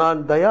 அப்புறம் நான்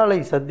தயாளை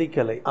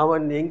சந்திக்கலை.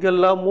 அவன்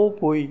எங்கெல்லாமோ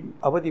போய்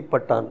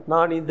அவதிப்பட்டான்.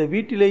 நான் இந்த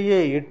வீட்டிலேயே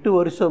 8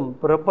 வருஷம்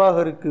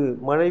பிரபாகருக்கு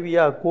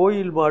மனைவியா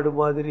கோயில் மாடு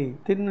மாதிரி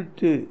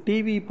தின்னுட்டு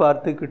டிவி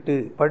பார்த்துக்கிட்டு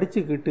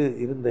படிச்சுக்கிட்டு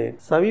இருந்தேன்.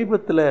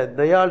 சமீபத்துல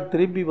தயாள்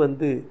திரும்பி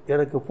வந்து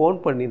எனக்கு போன்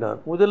பண்ணினான்.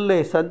 முதல்ல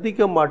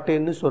சந்திக்க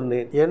மாட்டேன்னு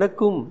சொன்னேன்.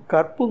 எனக்கும்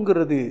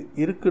கற்புங்கிறது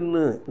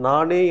இருக்குன்னு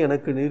நானே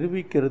எனக்கு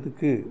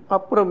நிரூபிக்கிறதுக்கு.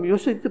 அப்புறம்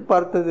யோசித்து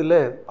பார்த்ததுல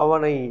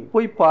அவனை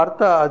போய்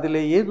பார்த்தா அதுல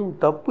ஏதும்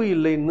தப்பு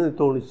இல்லைன்னு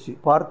தோணுச்சு.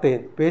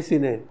 பார்த்தேன்,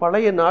 பேசினேன்.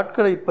 பழைய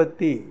நாட்களை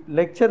பத்தி,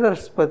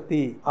 லெக்சரர்ஸ்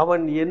பத்தி,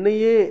 அவன்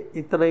என்னையே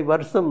இத்தனை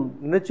வருஷம்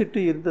நினைச்சிட்டு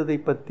இருந்ததை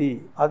பத்தி.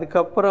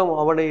 அதுக்கப்புறம்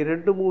அவனை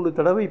 2-3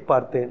 தடவை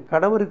பார்த்தேன்.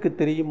 கணவருக்கு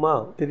தெரியுமா?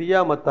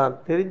 தெரியாமத்தான்.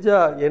 தெரிஞ்சா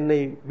என்னை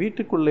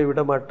வீட்டுக்குள்ளே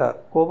விட மாட்டார்.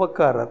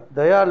 கோபக்காரர்.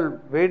 தயாள்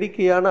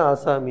வேடிக்கையான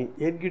ஆசாமி.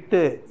 என்கிட்ட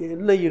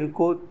என்ன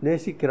இருக்கோ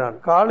நேசிக்கிறான்.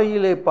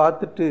 காலையிலே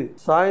பார்த்துட்டு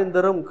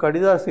சாயந்தரம்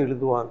கடிதாசு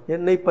எழுதுவான்.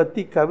 என்னை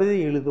பத்தி கவிதை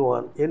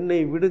எழுதுவான். என்னை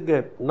விடுங்க.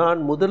 நான்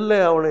முதல்ல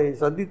அவனை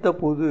சந்தித்த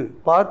போது,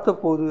 பார்த்த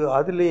போது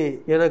அதிலே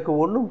எனக்கு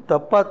ஒன்னும்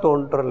தப்பா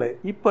தோன்றல.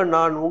 இப்ப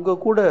நான் உங்க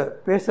கூட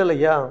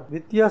பேசலையா?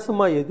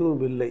 வித்தியாசமா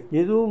எதுவும் இல்லை.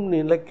 எதுவும்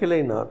நினைக்கலை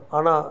நான்.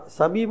 ஆனா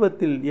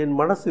சமீபத்தில் என்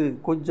மனசு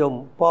கொஞ்சம்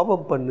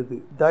பாவம் பண்ணுது.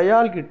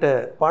 தயாள் கிட்ட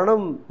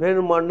பணம்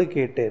வேணுமான்னு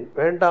கேட்டேன்.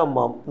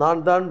 வேண்டாமாம்,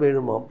 நான் தான்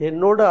வேணுமாம்.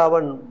 என்னோட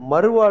அவன்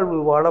மறுவாழ்வு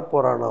வாழ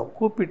போறானாம்.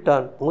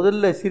 கூப்பிட்டான்.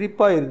 முதல்ல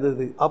சிரிப்பா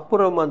இருந்தது.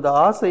 அப்புறம் அந்த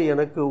ஆசை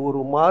எனக்கு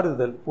ஒரு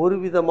மாறுதல், ஒரு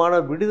விதமான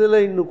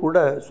விடுதலைன்னு கூட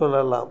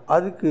சொல்லலாம்.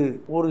 அதுக்கு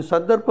ஒரு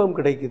சந்தர்ப்பம்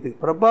கிடைக்குது.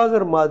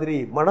 பிரபாகர் மாதிரி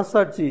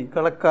மனசாட்சி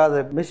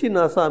கலக்காத மெஷின்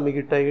ஆசாமி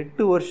கிட்ட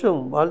 8 வருஷம்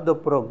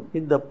வாழ்ந்தப்புறம்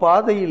இந்த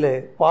பாதையில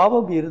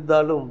பாவம்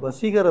இருந்தாலும்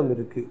வசீகரம்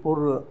இருக்கு,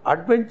 ஒரு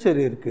அட்வென்ச்சர்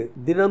இருக்கு.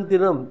 தினம்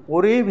தினம்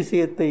ஒரே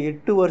விஷயத்தை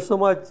 8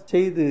 வருஷமா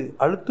செய்து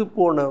அழுத்து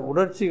போன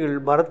உணர்ச்சிகள்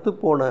மறத்து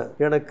போன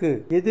எனக்கு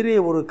எனக்கு எதிரே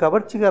ஒரு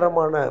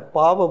கவர்ச்சிகரமான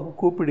பாவம்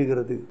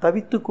கூப்பிடுகிறது.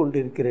 தவித்துக்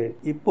கொண்டிருக்கிறேன்.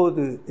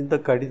 இப்போது இந்த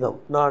கடிதம்.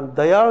 நான்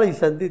தயாளை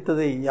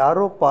சந்தித்ததை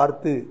யாரோ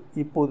பார்த்து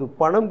இப்போது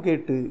பணம்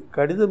கேட்டு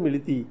கடிதம்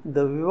எழுதி இந்த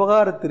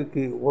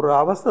விவகாரத்திற்கு ஒரு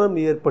அவசரம்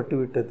ஏற்பட்டு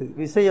விட்டது.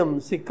 விஷயம்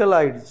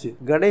சிக்கலாயிடுச்சு.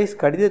 கணேஷ்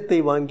கடிதத்தை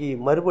வாங்கி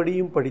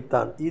மறுபடியும்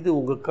படித்தான். இது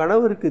உங்க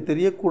கணவருக்கு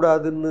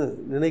தெரியக்கூடாதுன்னு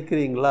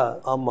நினைக்கிறீங்களா?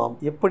 ஆமாம்,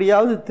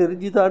 எப்படியாவது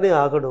தெரிஞ்சுதானே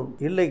ஆகணும்.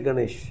 இல்லை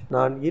கணேஷ்,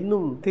 நான்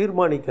இன்னும்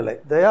தீர்மானிக்கல.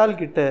 தயால்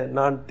கிட்ட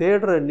நான்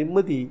தேடுற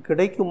நிம்மதி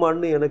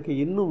கிடைக்குமான்னு எனக்கு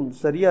இன்னும்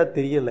சரியா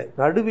தெரியல.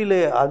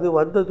 நடுவிலே அது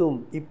வந்ததும்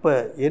இப்ப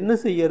என்ன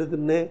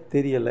செய்யறதுன்னு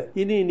தெரியல.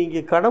 இனி நீங்க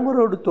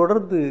கணவரோடு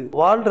தொடர்ந்து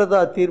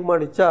வாழ்றதா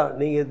தீர்மானிச்சா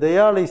நீங்க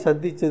தயாளை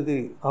சந்திச்சது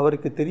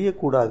அவருக்கு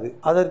தெரியக்கூடாது.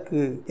 அதற்கு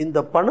இந்த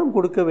பணம்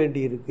கொடுக்க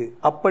வேண்டி இருக்கு.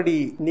 அப்படி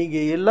நீங்க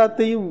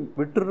எல்லாத்தையும்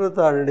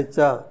விட்டுறதா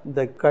நினைச்சா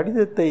இந்த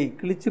கடிதத்தை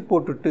கிழிச்சு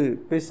போட்டுட்டு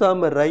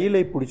பேசாம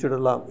ரயிலை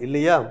பிடிச்சிடலாம்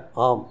இல்லையா?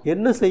 ஆம்.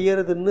 என்ன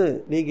செய்யறதுன்னு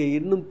நீங்க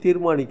இன்னும்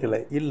தீர்மானிக்கல?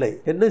 இல்லை.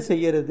 என்ன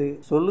செய்யறது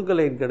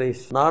சொல்லுங்களேன்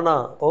கணேஷ். நானா?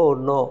 ஓ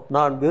நோ,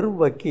 நான் வெறும்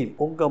வக்கீல்.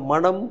 உங்க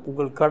மனம்,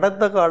 உங்கள்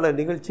கடந்த கால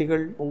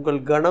நிகழ்ச்சிகள், உங்கள்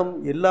கணம்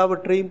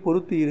எல்லாவற்றையும்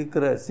பொறுத்து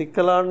இருக்கிற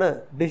சிக்கலான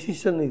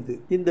டெசிஷன் இது.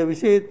 இந்த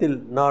விஷயத்தில்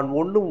நான்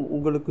ஒன்றும்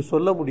உங்களுக்கு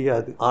சொல்ல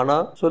முடியாது. ஆனா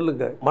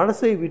சொல்லுங்க,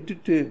 மனசை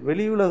விட்டுட்டு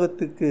வெளி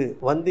உலகத்துக்கு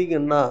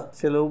வந்தீங்கன்னா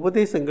சில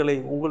உபதேசங்களை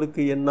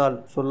உங்களுக்கு என்னால்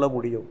சொல்ல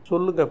முடியும்.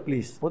 சொல்லுங்க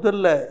ப்ளீஸ்.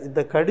 முதல்ல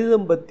இந்த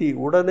கடிதம் பத்தி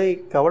உடனே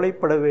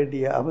கவலைப்பட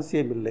வேண்டிய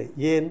அவசியம் இல்லை.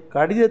 ஏன்,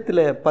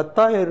 கடிதத்தில்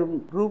 10,000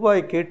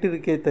 ரூபாய்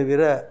கேட்டிருக்கே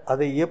தவிர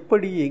அதை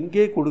எப்படி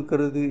எங்கே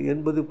கொடுக்கிறது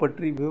என்பது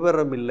பற்றி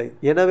விவரம் இல்லை.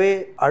 எனவே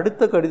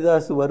அடுத்த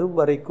கடிதாசு வரும்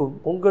வரைக்கும்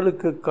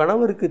உங்களுக்கு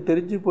கணவருக்கு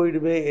தெரிஞ்சு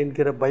போயிடுமே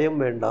என்கிற பயம்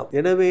வேண்டாம்.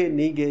 எனவே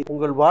நீங்க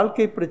உங்கள்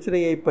வாழ்க்கை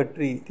பிரச்சனையை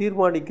பற்றி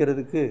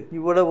தீர்மானிக்கிறதுக்கு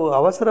இவ்வளவு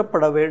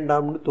அவசரப்பட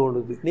வேண்டாம்னு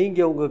தோணுது. நீங்க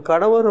உங்க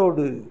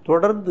கணவரோடு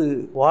தொடர்ந்து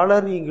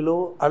வாழறீங்களோ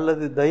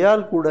அல்லது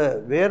தயால் கூட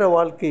வேற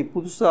வாழ்க்கை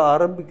புதுசா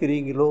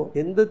ஆரம்பிக்கிறீங்களோ,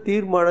 எந்த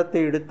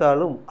தீர்மானத்தை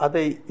எடுத்தாலும்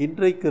அதை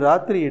இன்றைக்கு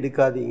ராத்திரி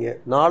எடுக்காதீங்க.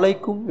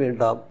 நாளைக்கும்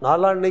வேண்டாம்,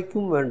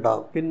 நாளான்னைக்கும்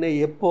வேண்டாம். பின்ன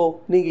எப்போ?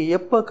 நீங்க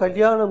எப்ப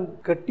கல்யாணம்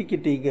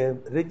கட்டிக்கிட்டீங்க?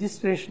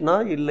 ரெஜிஸ்ட்ரேஷனா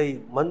இல்லை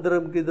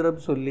மந்திரம்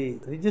கிதிரம் சொல்லி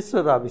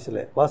ரிஜிஸ்டர் ஆபீஸ்ல?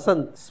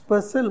 Vasanth,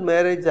 special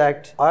marriage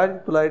act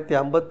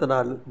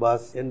 1954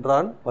 pass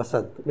என்றான்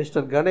வசந்த்.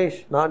 மிஸ்டர் கணேஷ்,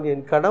 நான்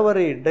என்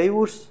கணவரை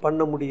டைவோர்ஸ்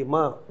பண்ண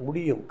முடியுமா?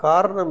 முடியும்.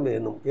 காரணம்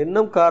வேணும்.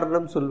 என்ன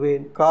காரணம்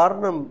சொல்வேன்?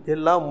 காரணம்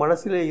எல்லாம்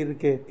மனசிலே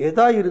இருக்கே.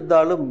 எதா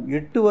இருந்தாலும்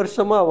 8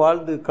 வருஷமா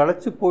வாழ்ந்து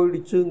களைச்சு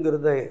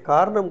போயிடுச்சுங்கிறத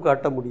காரணம்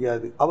காட்ட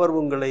முடியாது. அவர்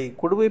உங்களை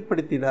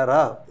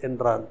கொடுமைப்படுத்தினாரா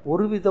என்றான்.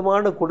 ஒரு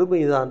விதமான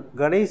கொடுமைதான்.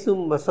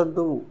 கணேசும்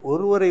வசந்தும்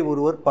ஒருவரை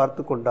ஒருவர்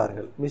பார்த்து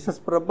கொண்டார்கள்.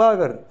 மிஸ்ஸஸ்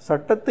பிரபாகர்,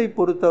 சட்டத்தை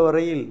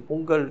பொறுத்தவரையில்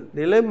உங்கள்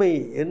நிலைமை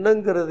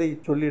என்னங்கிறதை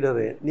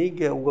சொல்லிடுறேன்.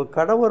 நீங்க உங்க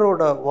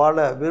கணவரோட வாழ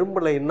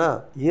விரும்பலைன்னா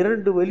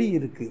 2 வழி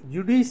இருக்கு.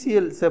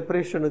 ஜுடிஷியல்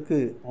செப்பரேஷனுக்கு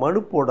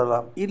மனு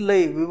போடலாம், இல்லை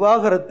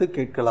விவாகரத்து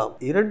கேட்கலாம்.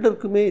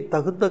 இரண்டிற்குமே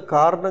தகுந்த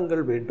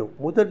காரணங்கள் வேண்டும்.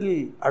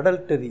 முதலில்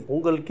அடல்டரி.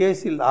 உங்கள்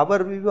கேஸில்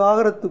அவர்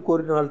விவாகரத்து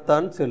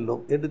கோரினால்தான்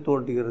செல்லும் என்று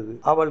தோன்றுகிறது.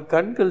 அவள்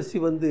கண்கள்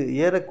சிவந்து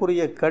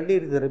ஏறக்குறைய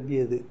கண்ணீர்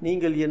நிரம்பியது.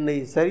 நீங்கள் என்னை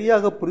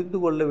சரியாக புரிந்து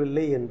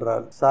கொள்ளவில்லை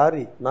என்றால்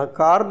சாரி, நான்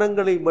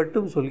காரணங்களை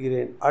மட்டும்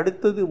சொல்கிறேன்.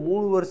 அடுத்தது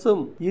 3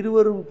 வருஷம்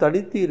இருவரும்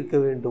தனித்து இருக்க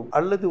வேண்டும்,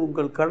 அல்லது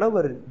உங்கள்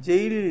கணவர்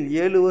ஜெயிலில்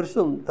 7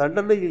 வருஷம்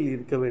தண்டனையில்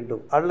இருக்க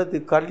வேண்டும், அல்லது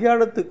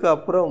கல்யாணத்துக்கு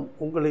அப்புறம்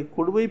உங்களை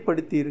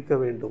கொடுமைப்படுத்தி இருக்க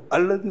வேண்டும்,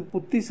 அல்லது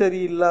புத்தி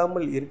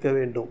சரியில்லாமல் இருக்க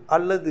வேண்டும்,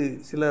 அல்லது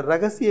சில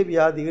ரகசிய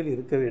வியாதிகள்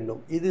இருக்க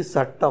வேண்டும். இது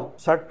சட்டம்.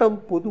 சட்டம்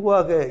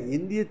பொதுவாக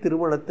இந்திய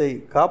திருமணத்தை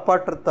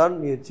காப்பாற்றத்தான்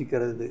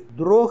முயற்சிக்கிறது.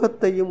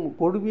 துரோகத்தையும்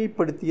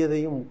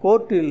கொடுமைப்படுத்தியதையும்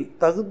கோர்ட்டில்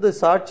தகுந்த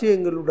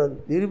சாட்சியங்களுடன்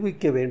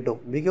நிரூபிக்க வேண்டும்.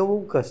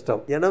 மிகவும்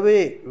கஷ்டம். எனவே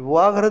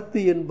விவாகரத்து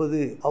என்பது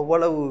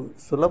அவ்வளவு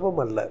சுலபம்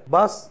அல்ல.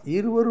 பாஸ்,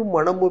 இருவரும்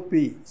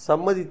மனமொப்பி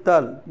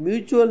சம்மதித்தால்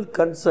மியூச்சுவல்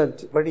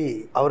கன்சென்ட் படி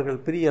அவர்கள்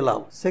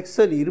பிரியலாம்.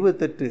 செக்ஷன்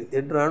 28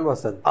 என்றான்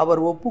வசந்த்.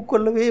 அவர்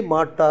ஒப்புக்கொள்ளவே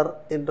மாட்டார்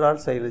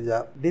என்றாள் சைலஜா.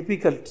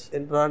 டிபிகல்ட்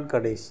என்றான்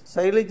கணேஷ்.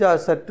 சைலஜா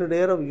சற்று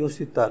நேரம்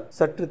யோசித்தாள்,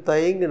 சற்று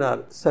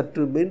தயங்கினாள்,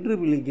 சற்று மென்று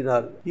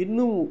விழுங்கினாள்.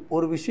 இன்னும்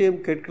ஒரு விஷயம்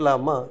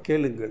கேட்கலாமா?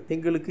 கேளுங்கள்.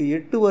 எங்களுக்கு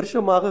 8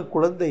 வருஷமாக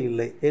குழந்தை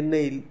இல்லை.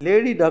 என்னை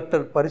லேடி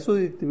டாக்டர்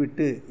பரிசோதித்து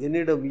விட்டு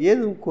என்னிடம்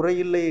ஏதும்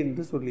குறையில்லை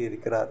என்று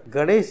சொல்லியிருக்கிறார்.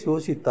 கணேஷ்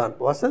யோசித்தான்.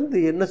 வசந்த்,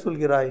 என்ன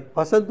சொல்கிறாய்?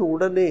 வசந்த்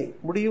உடனே,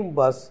 முடியும்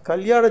பாஸ்.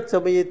 கல்யாண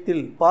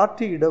சமயத்தில்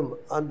பார்ட்டியிடம்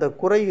அந்த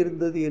குறை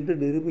இருந்தது என்று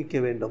நிரூபிக்க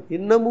வேண்டும்.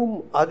 இன்னமும்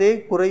அதே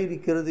குறை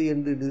இருக்கிறது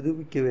என்று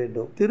நிரூபிக்க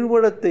வேண்டும்.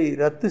 திருமணத்தை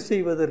ரத்து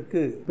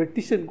செய்வதற்கு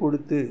பெட்டிஷன்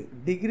கொடுத்து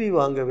டிகிரி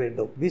வாங்க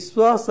வேண்டும்.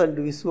 விஸ்வாஸ் அண்ட்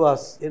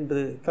விஸ்வாஸ்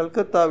என்று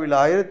கல்கத்தாவில்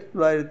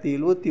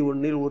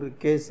 1971 ஒரு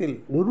கேஸில்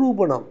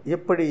நிரூபணம்.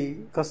 எப்படி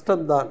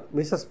கஷ்டம்தான்.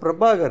 மிஸ்ஸஸ்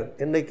பிரபாகர்,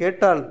 என்னை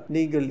கேட்டால்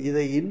நீங்கள்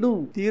இதை இன்னும்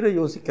தீர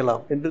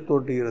யோசிக்கலாம் என்று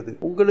தோன்றுகிறது.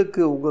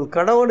 உங்களுக்கு உங்கள்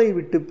கணவனை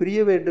விட்டு பிரிய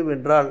வேண்டும்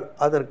என்றால்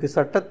அதற்கு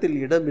சட்டத்தில்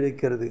இடம்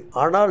இருக்கிறது.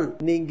 ஆனால்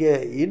நீங்க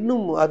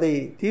இன்னும் அதை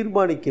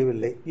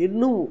தீர்மானிக்கவில்லை.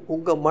 இன்னும்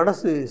உங்க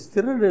மனசு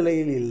ஸ்திர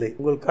நிலையில் இல்லை.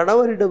 உங்கள்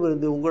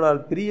கணவரிடமிருந்து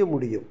உங்களால் பிரிய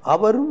முடியும்.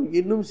 அவரும்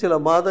இன்னும் சில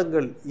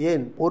மாதங்கள்,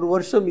 ஏன் 1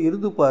 வருஷம்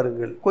இருந்து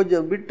பாருங்கள்.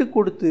 கொஞ்சம் விட்டு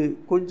கொடுத்து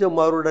கொஞ்சம்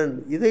அவருடன்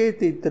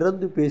இதயத்தை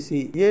திறந்து பேசி,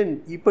 ஏன்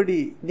இப்படி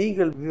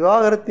நீங்கள்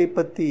விவாகரத்தை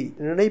பற்றி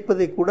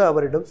நினைப்பதை கூட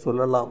அவரிடம்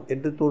சொல்லலாம்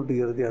என்று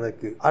தோன்றுகிறது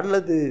எனக்கு.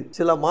 அல்லது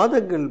சில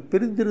மாதங்கள்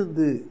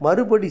பிரிந்திருந்து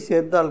மறுபடி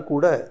சேர்ந்தால்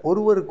கூட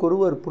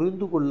ஒருவருக்கொருவர்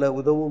புரிந்து கொள்ள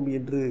உதவும்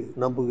என்று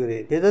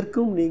நம்புகிறேன்.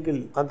 எதற்கும்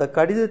நீங்கள் அந்த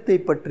கடிதத்தை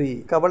பற்றி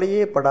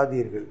கவலையே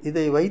படாதீர்கள்.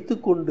 இதை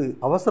வைத்துக் கொண்டு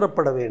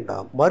அவசரப்பட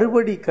வேண்டாம்.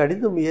 மறுபடி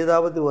கடிதம்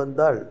ஏதாவது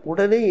வந்தால்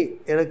உடனே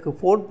எனக்கு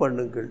போன்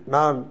பண்ணுங்கள்.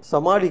 நான்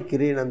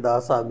சமாளிக்கிறேன் அந்த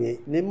ஆசாமியை.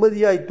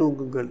 நிம்மதியாய்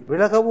தூங்குங்கள்.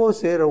 விலகவோ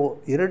சேரவோ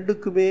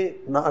இரண்டுக்குமே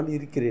நான்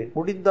இருக்கிறேன்.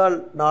 முடிந்தால்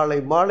நாளை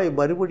மாலை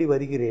மறுபடி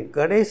வருகிறேன்.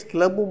 கணேஷ்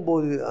கிளம்பும்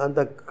போது அந்த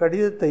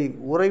கடிதத்தை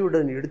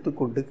உரையுடன்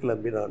எடுத்துக்கொண்டு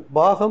கிளம்பினான்.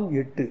 பாகம்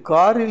 8.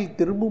 காரில்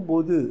திரும்பும்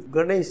போது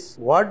Ganesh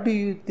what to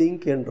you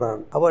think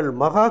என்றான். அவள்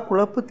மகா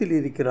குழப்பத்தில்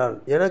இருக்கிறாள்.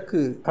 எனக்கு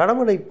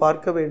கணவனை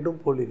பார்க்க வேண்டும்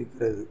போல்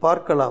இருக்கிறது.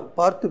 பார்க்கலாம்,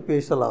 பார்த்து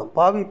பேசலாம்.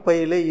 பாவி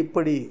பையிலே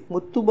இப்படி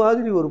முத்து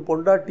மாதிரி ஒரு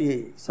பொண்டாட்டியை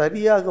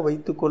சரியாக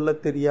வைத்துக் கொள்ள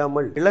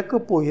தெரியாமல்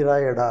இழக்கப்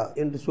போகிறாயடா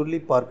என்று சொல்லி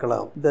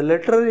பார்க்கலாம். இந்த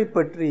லெட்டரை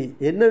பற்றி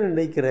என்ன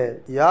நினைக்கிற?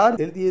 யார்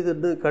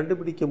எழுதியதுன்னு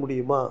கண்டுபிடிக்க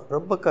முடியுமா?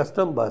 ரொம்ப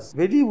கஷ்டம் பாஸ்.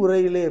 வெளி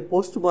உரையிலே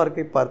போஸ்ட்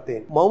மார்க்கை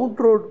பார்த்தேன்.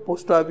 மவுண்ட் ரோட்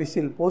போஸ்ட்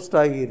ஆபீஸில் போஸ்ட்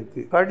ஆகி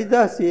இருக்கு.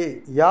 கடிதாசியை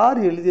யார்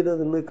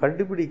எழுதினதுன்னு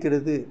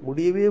கண்டுபிடிக்கிறது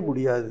முடியவே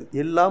முடியாது.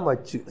 எல்லாம்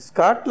அச்சு.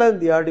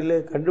 ஸ்காட்லாந்து யார்டிலே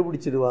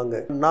கண்டுபிடிச்சிடுவாங்க.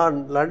 நான்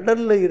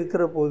லண்டன்ல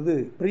இருக்கிற போது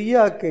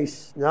பிரியா கேஸ்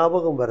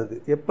ஞாபகம் வருது.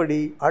 எப்படி?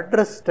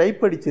 Address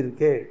type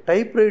அடிச்சிருக்கே.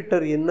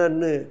 டைப்ரைட்டர்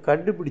என்னன்னு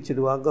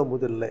கண்டுபிடிச்சிடுவாங்க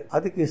முதல்ல.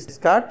 அதுக்கு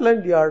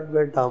ஸ்காட்லாந்து யார்ட்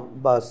வேண்டாம்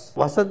பாஸ்.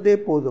 வசந்தே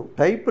போதும்.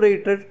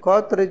 Typewriter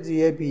Godrej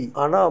AB.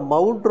 ஆனா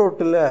மவுண்ட்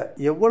ரோட்ல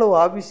எவ்வளவு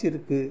ஆபீஸ்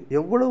இருக்கு,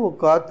 எவ்வளவு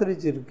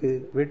காத்ரேஜ் இருக்கு.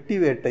 வெட்டி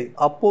வேட்டை.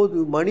 அப்போது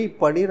மணி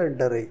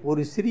 12:30.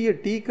 ஒரு சிறிய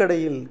டீ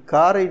கடையில்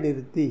காரை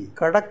நிறுத்தி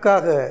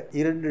கடக்காக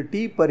 2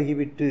 டீ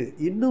பருகிவிட்டு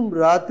இன்னும்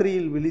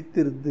ராத்திரியில்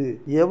விழித்திருந்து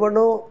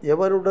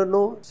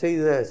எவனுடனோ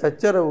செய்த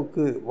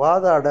சச்சரவுக்கு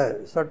வாதாட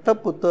சட்ட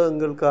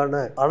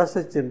புத்தகங்களுக்கான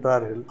அலச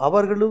சென்றார்கள்.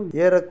 அவர்களும்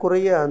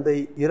ஏறக்குறைய அந்த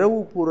இரவு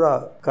பூரா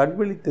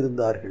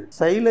கண்விழித்திருந்தார்கள்.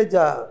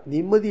 சைலஜா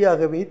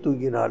நிம்மதியாகவே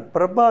தூங்கினாள்.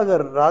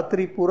 பிரபாகர்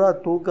ராத்திரி பூரா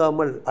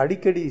தூங்காமல்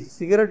அடிக்கடி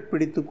சிகரெட்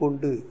பிடித்துக்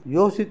கொண்டு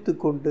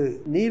யோசித்துக் கொண்டு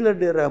நீல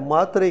நிற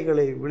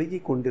மாத்திரைகளை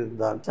விழுங்கிக்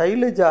கொண்டிருந்தான்.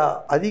 சைலஜா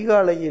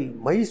அதிகாலையில்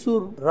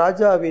மைசூர்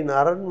ராஜாவின்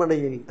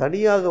அரண்மனையில்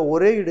தனியாக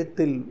ஒரே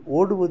இடத்தில்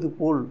ஓடுவது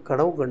போல்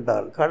கனவு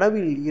கண்டாள்.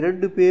 கனவில்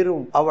 2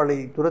 பேரும் அவளை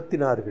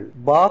துரத்தினார்கள்.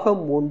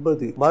 பாகம்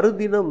 9.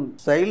 மறுதினம்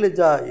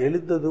சைலஜா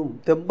எழுந்ததும்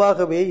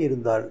தெம்பாகவே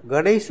இருந்தாள்.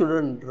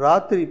 கணேசுடன்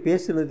ராத்திரி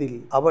பேசினதில்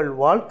அவள்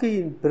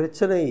வாழ்க்கையின்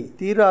பிரச்சனை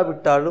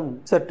தீராவிட்டாலும்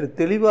சற்று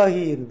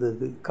தெளிவாகி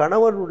இருந்தது.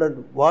 கணவனுடன்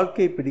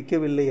வாழ்க்கை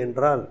பிடிக்கவில்லை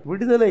என்றால்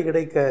விடுதலை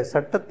கிடைக்க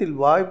சட்டத்தில்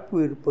வாய்ப்பு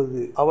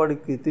இருப்பது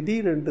அவளுக்கு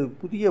திடீரென்று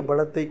புதிய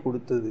பலத்தை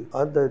கொடுத்தது.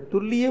 அந்த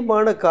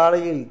துல்லியமான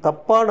காலையில்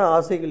தப்பான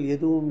ஆசைகள்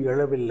எதுவும்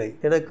எழவில்லை.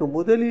 எனக்கு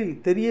முதலில்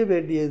தெரிய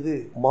வேண்டியது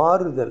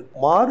மாறுதல்.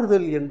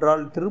 மாறுதல்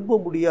என்றால் திரும்ப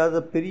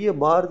முடியாத பெரிய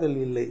மாறுதல்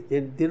இல்லை.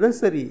 என்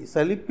தினசரி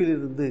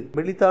சலிப்பிலிருந்து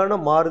மெலிதான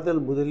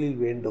மாறுதல் முதலில்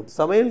வேண்டும்.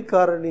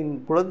 சமையல்காரனின்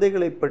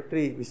குழந்தைகளை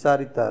பற்றி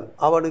விசாரித்தார்.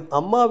 அவனுக்கு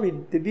அம்மாவின்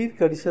திடீர்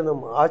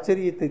கடிசனம்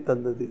ஆச்சரியத்தை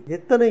தந்தது.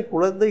 எத்தனை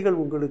குழந்தைகள்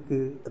உங்களுக்கு?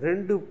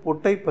 2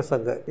 பொட்டை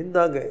பசங்க.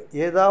 இந்தாங்க,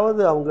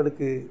 ஏதாவது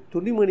அவங்களுக்கு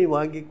துணிமணி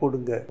வாங்கி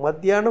கொடுங்க.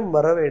 மத்தியானம்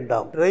வர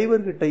வேண்டாம்.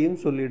 டிரைவர் கிட்டையும்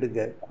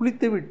சொல்லிடுங்க.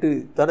 குளித்துவிட்டு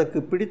தனக்கு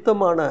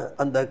பிடித்தமான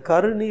அந்த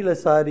கருநீல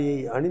சாரியை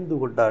அணிந்து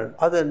கொண்டாள்.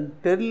 அதன்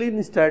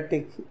டெர்லின்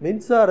ஸ்டாட்டிக்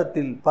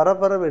மின்சாரத்தில்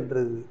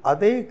பரபரவென்றது.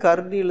 அதே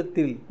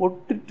கருநீளத்தில்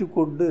பொட்டிட்டு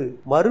கொண்டு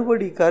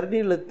மறுபடி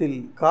கருநீளத்தில்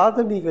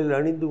காதணிகள்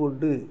அணிந்து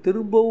கொண்டு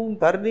திரும்பவும்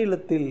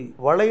கருநீளத்தில்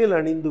வளையல்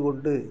அணிந்து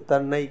கொண்டு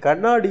தன்னை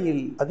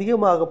கண்ணாடியில்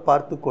அதிகமாக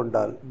பார்த்து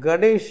கொண்டாள்.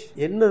 கணேஷ்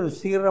என்ன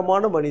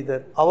ருசிகரமான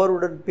மனிதர்.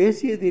 அவருடன்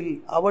பேசியதில்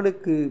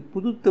அவனுக்கு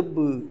புது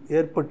தெம்பு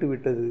ஏற்பட்டு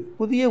விட்டது.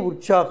 புதிய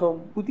உற்சாகம்,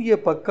 புதிய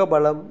பக்க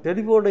பலம்.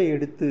 டெலிபோனை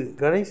எடுத்து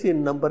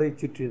கணேஷின் நம்பரை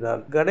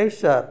சுற்றினாள். கணேஷ்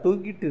சார்,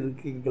 தூங்கிட்டு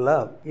இருக்கீங்களா?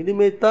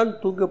 இனிமே தான்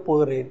தூங்க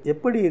போகிறேன்.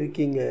 எப்படி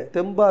இருக்கீங்க?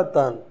 தெம்பா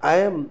தான். ஐ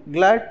am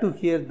glad to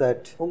hear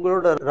that.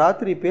 உங்களோட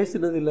ராத்திரி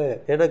பேசினதுல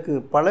எனக்கு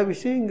பல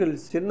விஷயங்கள்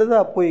சின்னதா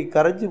போய்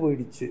கரைஞ்சு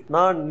போயிடுச்சு.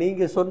 நான்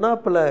நீங்க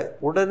சொன்னாப்பல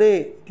உடனே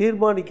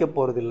தீர்மானிக்க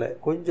போறதில்லை.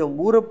 கொஞ்சம்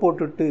ஊற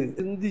போட்டுட்டு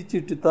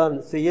சிந்திச்சுட்டு தான்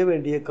செய்ய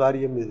வேண்டிய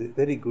காரியம் இது.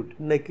 Very good.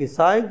 இன்னைக்கு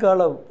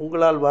சாயங்காலம்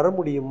உங்களால் வர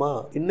முடியுமா?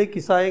 இன்னைக்கு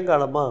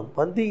சாயங்காலமா?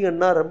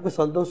 வந்தீங்கன்னா ரொம்ப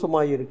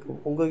சந்தோஷமா இருக்கும்.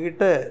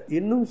 உங்ககிட்ட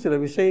இன்னும் சில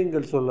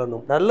விஷயங்கள்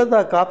சொல்லணும்.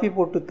 நல்லதா காபி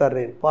போட்டு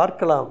தர்றேன்.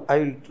 பார்க்கலாம். I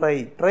will try.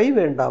 ட்ரை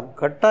வேண்டாம்,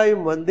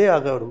 கட்டாயம் வந்தே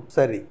ஆகணும்.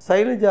 சரி.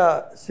 சைலஜா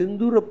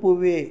சிந்தூர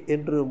பூவே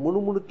என்று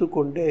முணுமுணுத்து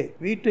கொண்டே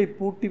வீட்டை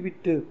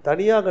பூட்டிவிட்டு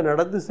தனியாக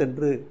நடந்து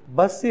சென்று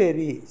பஸ்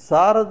ஏறி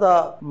சாரதா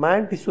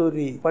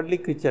மாண்டிசோரி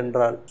பள்ளிக்கு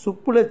சென்றாள்.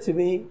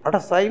 சுப்புலட்சுமி, அட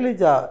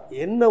சைலஜா,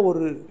 என்ன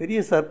ஒரு பெரிய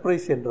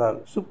சர்ப்ரைஸ் என்றாள்.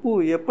 சுப்பு,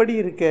 எப்படி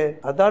இருக்க?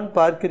 அதான்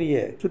பார்க்கிறிய.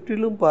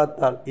 சுற்றிலும்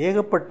பார்த்தால்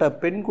ஏகப்பட்ட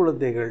பெண்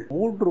குழந்தைகள்.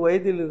 3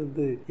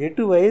 வயதிலிருந்து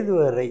 8 வயது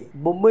வரை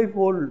பொம்மை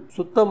போல்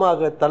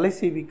சுத்தமாக தலை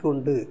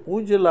சீவிக்கொண்டு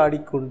ஊஞ்சல்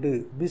ஆடிக்கொண்டு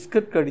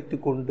பிஸ்கட்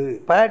கடித்துக் கொண்டு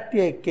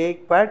பாட்டிய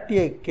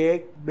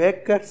கேக்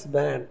பேக்கர்ஸ்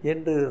மேன்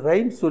என்று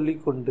ரைம்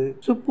சொல்லிக் கொண்டு,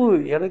 சுப்பு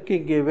எனக்கு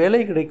இங்கே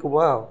வேலை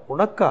கிடைக்குமா?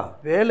 உனக்கா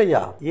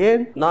வேலையா?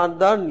 ஏன்? நான்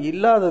தான்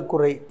இல்லாத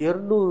குறை.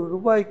 200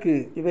 ரூபாய்க்கு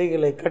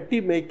இவைகளை கட்டி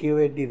மேய்க்க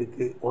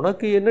வேண்டியிருக்கு.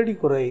 உனக்கு என்னடி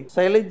குறை?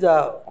 சைலஜா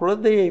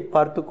குழந்தையை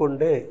பார்த்து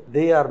கொண்டே,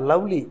 தே ஆர்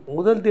லவ்லி.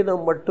 முதல்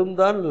தினம்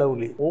மட்டும்தான்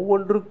லவ்லி.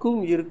 ஒவ்வொன்றுக்கும்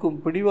இருக்கும்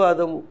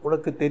பிடிவாதம்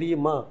உனக்கு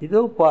தெரியுமா?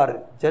 இதோ பாரு,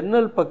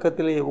 ஜன்னல்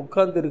பக்கத்திலே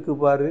உட்கார்ந்து இருக்கு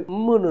பாரு,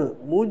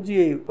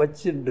 மூஞ்சியை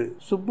வச்சுண்டு.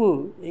 சுப்பு,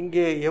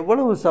 இங்கே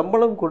எவ்வளவு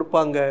சம்பளம்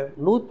கொடுப்பாங்க?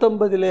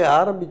 150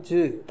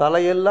 ஆரம்பிச்சு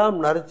தலையெல்லாம்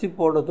நரைச்சி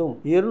போனதும்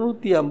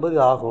 250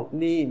 ஆகும்.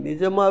 நீ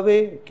நிஜமாவே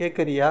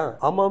கேட்கறியா?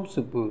 ஆமாம்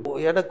சுப்பு,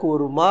 எனக்கு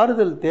ஒரு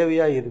மாறுதல்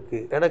தேவையா இருக்கு.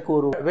 எனக்கு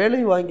ஒரு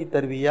வேலை வாங்கி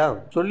தருவியா?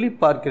 சொல்லி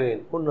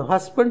பார்க்கிறேன். உன்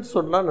ஹஸ்பண்ட்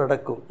சொன்னா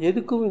நடக்கும்.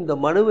 எதுக்கும் இந்த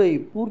மனுவை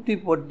பூர்த்தி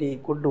பண்ணி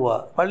கொண்டு வா.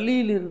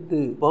 பள்ளியில் இருந்து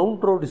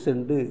மவுண்ட் ரோடு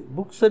சென்று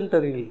புக்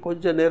சென்டரில்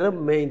கொஞ்ச நேரம்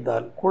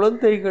மேய்ந்தாள்.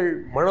 குழந்தைகள்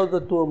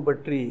மனோதத்துவம்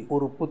பற்றி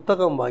ஒரு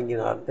புத்தகம்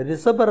வாங்கினாள்.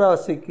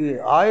 ரிஷபராசிக்கு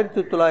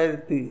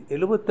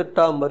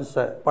 1978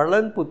 வருஷ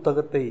பலன்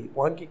புத்தகத்தை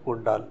வாங்கி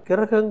கொண்டாள்.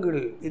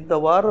 கிரகங்கள் இந்த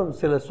வாரம்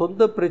சில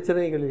சொந்த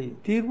பிரச்சனைகளில்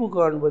தீர்வு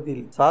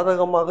காண்பதில்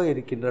சாதகமாக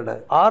இருக்கின்றன.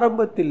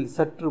 ஆரம்பத்தில்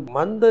சற்று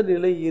மந்த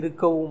நிலை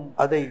இருக்கவும்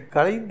அதை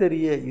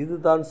கலைந்தெறிய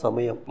இதுதான்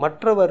சமயம்.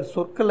 மற்றவர்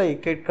சொற்களை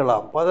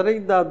கேட்கலாம்.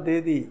 15ஆம்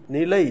தேதி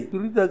நிலை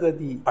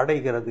துரிதகதி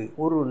அடைகிறது.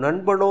 ஒரு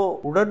நண்பனோ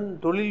உடன்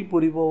தொழில்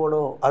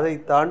புரிபவனோ அதை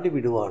தாண்டி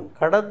விடுவான்.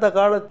 கடந்த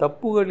கால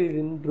தப்புகளில்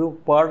நின்று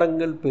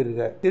பாடங்கள் பெறுக.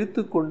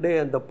 திருத்துக் கொண்டே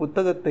அந்த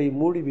புத்தகத்தை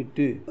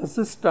மூடிவிட்டு பஸ்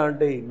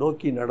ஸ்டாண்டை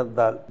நோக்கி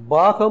நடந்தாள்.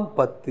 பாகம்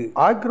 10.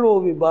 ஆக்ரோ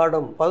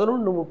விமானம்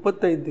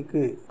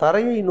 11:35க்கு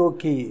தரையை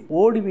நோக்கி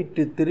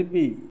ஓடிவிட்டு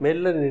திரும்பி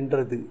மெல்ல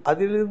நின்றது.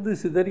 அதிலிருந்து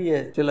சிதறிய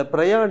சில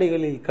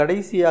பிரயாணிகளில்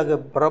கடைசியாக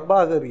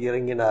பிரபாகர்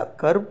இறங்கினார்.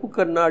 கருப்பு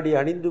கண்ணாடி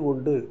அணிந்து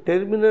கொண்டு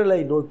டெர்மினலை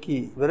நோக்கி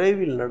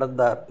விரைவில்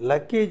நடந்தார்.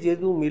 லக்கேஜ்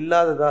எதுவும்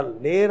இல்லாததால்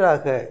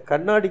நேராக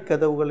கண்ணாடி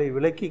கதவுகளை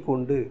விலக்கி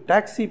கொண்டு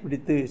டாக்ஸி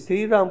பிடித்து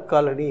ஸ்ரீராம்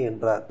காலனி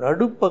என்றார்.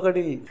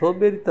 நடுப்பகலில்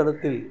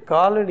சோம்பேறித்தனத்தில்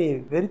காலனி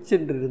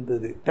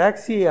வெறிச்சென்றிருந்தது.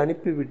 டாக்ஸியை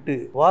அனுப்பிவிட்டு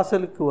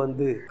வாசலுக்கு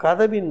வந்து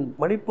கதவின்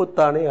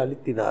மணிப்பொத்தானை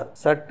அழுத்தினார்.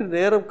 சற்று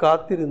நேரம்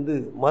காத்திருந்து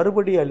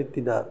மறுபடி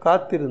அழுத்தினார்.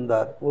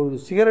 காத்திருந்தார். ஒரு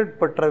சிகரெட்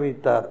பற்ற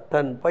வைத்தார்.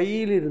 தன்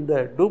பையில் இருந்த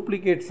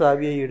டூப்ளிகேட்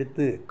சாவியை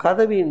எடுத்து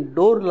கதவின்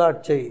டோர்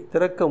லாட்சை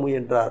திறக்க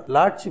முயன்றார்.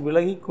 லாட்ச்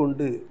விலகி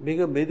கொண்டு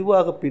மிக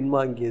மெதுவாக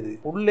பின்வாங்கியது.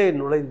 உள்ளே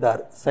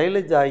நுழைந்தார்.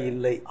 சைலஜா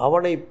இல்லை.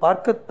 அவனை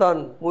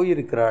பார்க்கத்தான்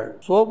போயிருக்கிறாள்.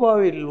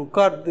 சோபாவில்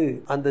உட்கார்ந்து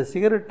அந்த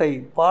சிகரெட்டை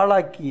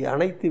பாழாக்கி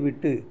அணைத்து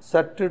விட்டு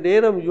சற்று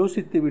நேரம்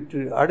யோசித்து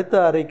விட்டு அடுத்த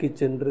அறைக்கு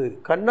சென்று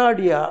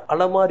கண்ணாடி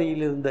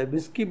அலமாரியில் இருந்த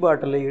விஸ்கி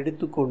பாட்டிலை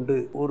எடுத்துக்கொண்டு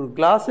ஒரு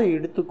கிளாஸை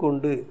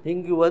எடுத்துக்கொண்டு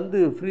இங்கு வந்து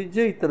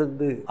ஃப்ரிட்ஜை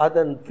திறந்து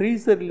அதன்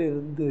ஃப்ரீசரில்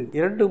இருந்து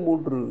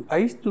 2-3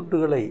 ஐஸ்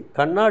துண்டுகளை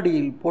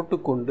கண்ணாடியில்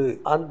போட்டுக்கொண்டு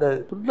அந்த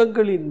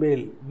துண்டங்களின்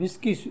மேல்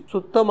விஸ்கி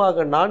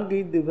சுத்தமாக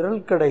 4-5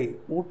 விரல் கடை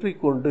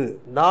ஊற்றிக்கொண்டு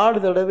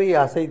 4 தடவை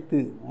அசைத்து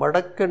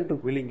மடக்கென்று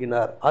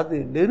விழுங்கினார். அது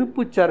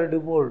நெருப்பு சரடு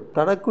போல்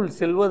தனக்குள்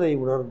செல்வதை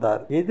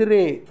உணர்ந்தார்.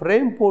 எதிரே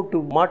பிரேம் போட்டு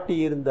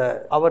மாட்டியிருந்த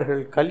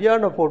அவர்கள்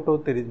கல்யாண போட்டோ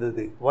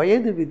தெரிந்தது.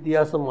 வயது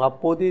வித்தியாசம்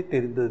அப்போதே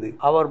தெரிந்தது.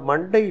 அவர்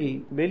மண்டையில்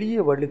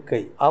மெலிய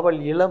வழுக்கை, அவள்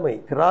இளமை,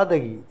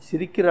 கிராதகி,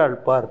 சிரிக்கிறாள்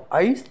பார்.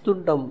 ஐஸ்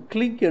துண்டம்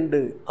கிளிக்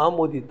என்று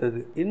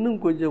ஆமோதித்தது. இன்னும்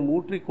கொஞ்சம்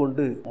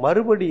ஊற்றிக்கொண்டு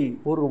மறுபடி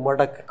ஒரு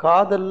மடக்கு.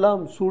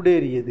 காதெல்லாம்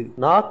சூடேறியது.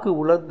 நாக்கு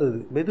உலர்ந்தது.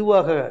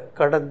 மெதுவாக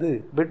கடந்து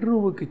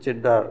பெட்ரூமுக்கு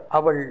சென்றார்.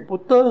 அவள்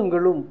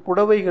புத்தகங்களும்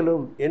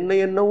புடவைகளும்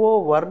என்னவோ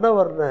வர்ண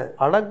வர்ண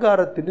அலங்கார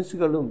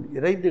திணிசுகளும்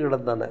இறைந்து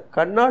கிடந்தன.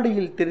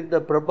 கண்ணாடியில் தெரிந்த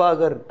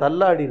பிரபாகர்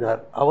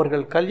தள்ளாடினார்.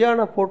 அவர்கள் கல்யாண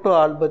போட்டோ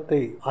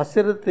ஆல்பத்தை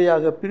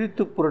அசிரத்தையாக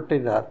பிரித்து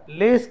புரட்டினார்.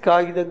 லேஸ்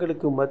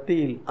காகிதங்களுக்கு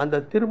மத்தியில்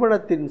அந்த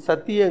திருமணத்தின்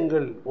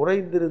சத்தியங்கள்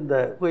உறைந்திருந்த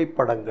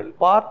புகைப்படங்கள்.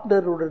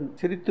 பார்ட்னருடன்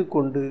சிரித்துக்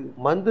கொண்டு,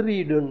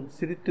 மந்திரியுடன்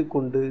சிரித்துக்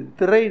கொண்டு,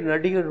 திரை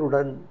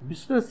நடிகருடன்,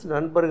 பிசினஸ்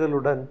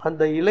நண்பர்களுடன்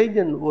அந்த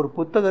இளைஞன் ஒரு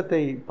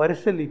புத்தகத்தை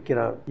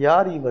பரிசீலிக்கிறான்.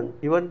 யார் இவன்?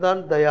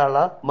 இவன்தான்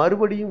தயாளா?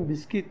 மறுபடியும்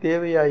விஸ்கி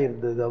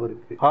தேவையாயிருந்தது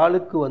அவருக்கு.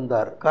 ஹாலுக்கு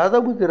வந்தார்.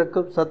 கதவு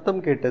திறக்கும்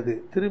சத்தம் கேட்டது.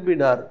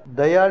 திரும்பினார்.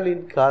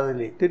 தயாளின்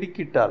காதலி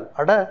திடுக்கிட்டாள்.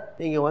 அட,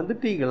 நீங்க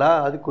வந்துட்டீங்களா?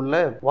 அதுக்குள்ள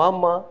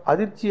வாமா,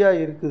 அதிர்ச்சியா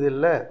இருக்குது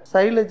இல்ல?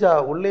 சைலஜா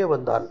உள்ளே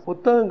வந்தாள்.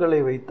 புத்தகங்களை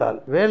வைத்தாள்.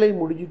 வேலை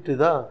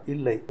முடிஞ்சிட்டுதான்?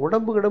 இல்லை.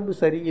 உடம்பு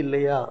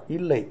சரியில்லையா?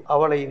 இல்லை.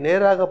 அவளை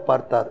நேராக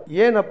பார்த்தார்.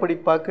 ஏன் அப்படி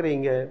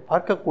பார்க்கிறீங்க?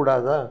 பார்க்க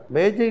கூடாதா?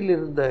 மேஜையில்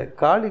இருந்த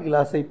காலி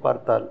கிளாஸை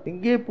பார்த்தாள்.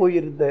 இங்கே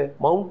போயிருந்த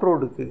மவுண்ட்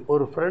ரோடுக்கு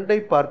ஒரு ஃப்ரெண்டை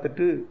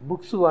பார்த்துட்டு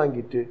புக்ஸ்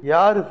வாங்கிட்டு.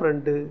 யாரு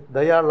ஃப்ரெண்டு?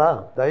 தயாளா.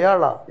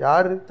 தயாளா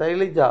யாரு?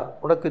 சைலஜா.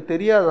 உனக்கு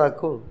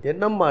தெரியாதாக்கும்?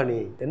 என்னம்மா நீ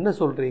என்ன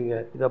சொல்றீங்க?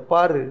 இத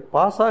பாரு,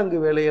 பாசாங்கு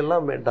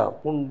வேலையெல்லாம் வேண்டாம்.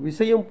 உன்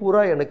விஷயம்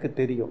பூரா எனக்கு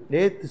தெரியும்.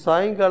 நேத்து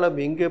சாயங்காலம்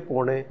எங்கே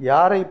போனேன்,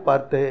 யாரை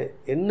பார்த்தேன்,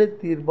 என்ன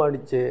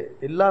தீர்மானிச்சே,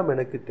 எல்லாம்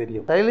எனக்கு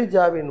தெரியும்.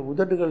 சைலஜாவின்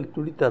உதடுகள்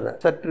துடித்தன.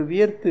 சற்று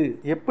வியர்த்து,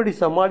 எப்படி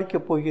சமாளிக்க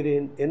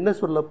போகிறேன், என்ன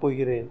சொல்ல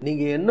போகிறேன்,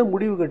 நீங்க என்ன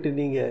முடிவு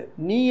கட்டினீங்க,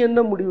 நீ என்ன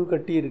முடிவு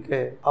கட்டி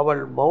இருக்க?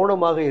 அவள்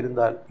மௌனமாக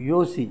இருந்தாள்.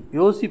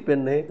 யோசி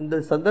பெண்ணே, இந்த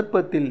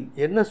சந்தர்ப்பத்தில்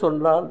என்ன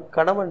சொன்னால்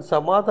கணவன்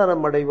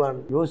சமாதானம் அடைவான்?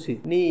 யோசி.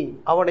 நீ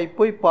அவனை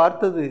போய்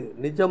பார்த்தது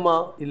நிஜமா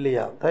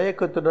இல்லையா?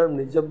 தயக்கத்துடன்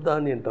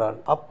நிஜம்தான் என்றான்.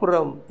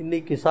 அப்புறம்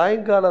இன்னைக்கு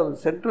சாயங்காலம்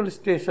சென்ட்ரல்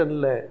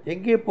ஸ்டேஷன்ல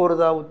எங்கே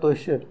போறதா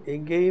உத்தேசம்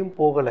எங்கேயும்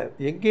போகல,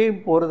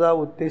 எங்கேயும் போறதா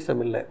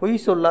உத்தேசம் இல்ல. பொய்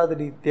சொல்லாத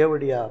நீ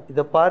தேவடியா?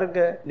 இத பாருங்க,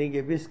 நீங்க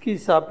விஸ்கி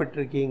சாப்பிட்டு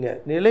இருக்கீங்க,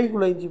 நிலை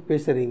குலைஞ்சு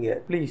பேசுறீங்க.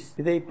 ப்ளீஸ்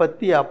இதை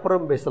பத்தி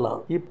அப்புறம்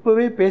பேசலாம்,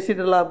 இப்பவே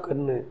பேசிடலாம்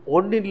கண்ணு.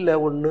 ஒன்னில்ல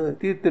ஒன்னு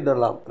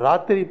தீர்த்திடலாம்.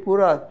 ராத்திரி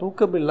பூரா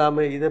தூக்கம்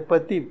இல்லாம இதை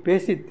பத்தி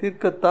பேசி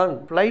தீர்க்கத்தான்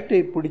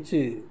பிளைட்டை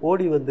பிடிச்சு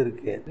ஓடி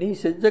வந்திருக்கேன். நீ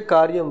செஞ்ச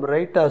காரியம்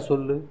ரைட்டா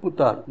சொல்லு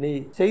புத்தான். நீ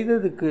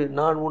செய்ததுக்கு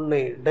நான்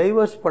உன்னை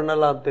டைவர்ஸ்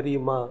பண்ணலாம்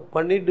தெரியுமா?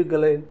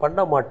 பண்ணிடுங்களேன். பண்ண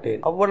மாட்டேன்.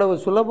 அவ்வளவு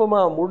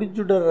சுலபமா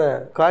முடிஞ்சுடுற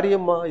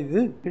காரியமா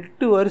இது?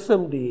 8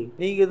 வருஷம்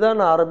நீங்க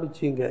தான்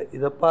ஆரம்பிச்சீங்க.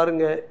 இத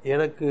பாருங்க,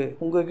 எனக்கு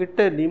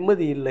உங்ககிட்ட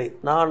நிம்மதி இல்லை.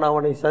 நான்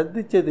அவனை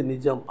சந்திச்சது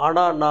நிஜம்,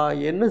 ஆனா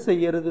நான் என்ன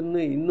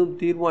செய்யறதுன்னு இன்னும்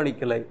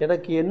தீர்மானிக்கலை.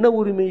 எனக்கு என்ன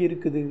உரிமை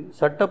இருக்குது?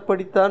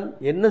 சட்டப்படித்தான்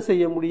என்ன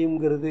செய்ய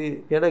முடியுங்கிறது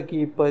எனக்கு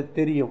இப்ப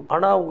தெரியும்.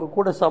 ஆனா உங்க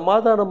கூட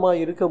சமாதானமா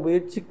இருக்க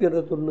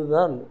முயற்சிக்கிறதுன்னு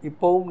தான்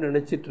இப்பவும்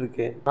நினைச்சிட்டு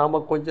இருக்கேன்.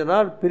 நாம கொஞ்ச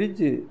நாள்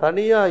பிரிஞ்சு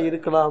தனியா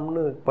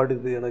இருக்கலாம்னு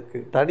படுது எனக்கு.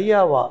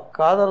 தனியாவா?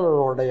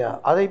 காதலனோடையா?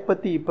 அதை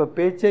பத்தி இப்ப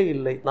பேச்சே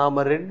இல்லை.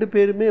 நாம 2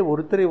 பேருமே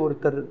ஒருத்தரை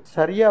ஒருத்தர்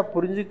சரியா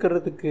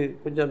புரிஞ்சுக்கிறதுக்கு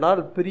கொஞ்ச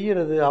நாள்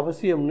பிரியறது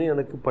அவசியம்னு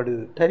எனக்கு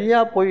படுது. சரியா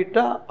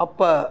போயிட்டா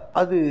அப்ப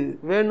அது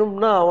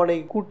வேணும்னா அவனை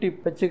கூட்டி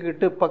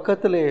வச்சுக்கிட்டு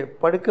பக்கத்துல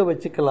படுக்க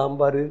வச்சுக்கலாம்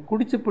பாரு.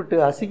 குடிச்சுப்புட்டு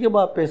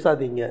அசிங்கமா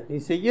பேசாதீங்க. நீ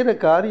செய்யற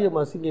காரியம்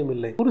அசிங்கம்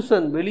இல்லை.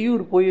 புருஷன்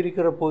வெளியூர்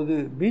போயிருக்கிற போது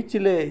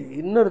பீச்சிலே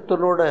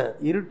இன்னொருத்தனோட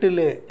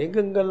இருட்டிலே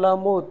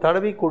எங்கெங்கெல்லாமோ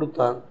தடவி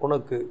கொடுத்தான்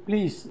உனக்கு.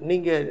 பிளீஸ்,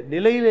 நீங்க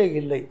நிலையிலே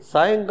இல்லை.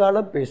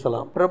 சாயங்காலம்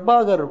பேசலாம்.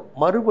 பிரபாகர்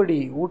மறுபடி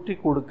ஊற்றி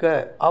கொடுக்க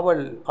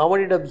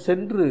அவனிடம்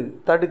சென்று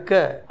தடுக்க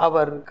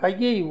அவர்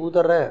கையை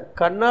உதற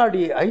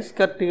கண்ணாடி ஐஸ்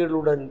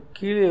கட்டிகளுடன்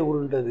கீழே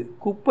உருண்டது.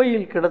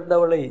 குப்பையில்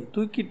கிடந்தவளை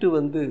தூக்கிட்டு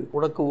வந்து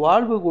உனக்கு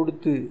வாழ்வு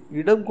கொடுத்து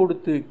இடம்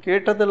கொடுத்து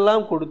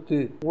கேட்டதெல்லாம் கொடுத்து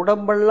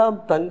உடம்பெல்லாம்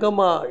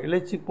தங்கமா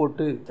இழைச்சி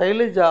போட்டு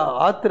சைலஜா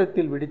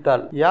ஆத்திரத்தில்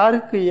விடித்தாள்.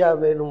 யாருக்கு ஐயா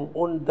வேணும்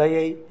உன்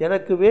தயை?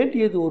 எனக்கு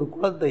வேண்டியது ஒரு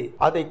குழந்தை.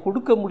 அதை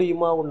கொடுக்க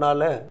முடியுமா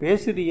உன்னால?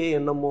 பேசுறியே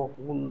என்னமோ.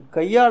 உன்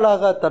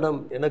கையாளாகத்தனம்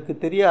எனக்கு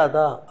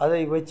தெரியாதா?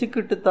 அதை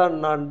வச்சுக்கிட்டு தான்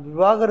நான்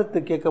விவாகரத்து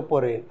கேட்க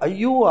போறேன்.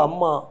 ஐயோ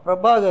அம்மா!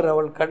 பிரபாகர்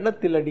அவள்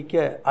கன்னத்தில் அடிக்க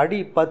அடி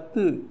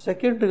 10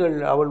 செகண்டுகள்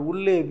அவள்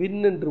உள்ளே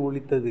வின் என்று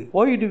ஒலித்தது.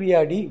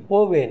 போயிடுவியாடி?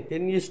 போவேன்,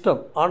 என்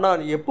இஷ்டம்.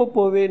 ஆனால் எப்ப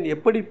போவேன்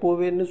எப்படி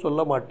போவேன்னு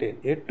சொல்ல மாட்டேன்.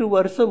 8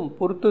 வருஷம்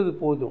பொறுத்தது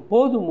போதும்.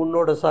 போதும்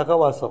உன்னோட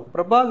சகவாசம்.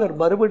 பிரபாகர்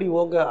மறுபடி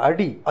ஓங்க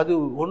அடி. அது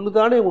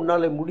ஒண்ணுதானே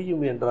உன்னாலே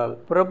முடியும் என்றால்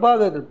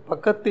பிரபாகர்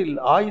பக்கத்தில்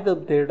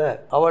ஆயுதம் தேட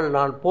அவள்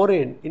நான்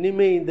போறேன்,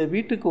 இனிமே இந்த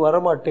வீட்டுக்கு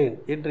வரமாட்டேன்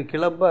என்று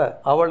கிளம்ப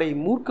அவளை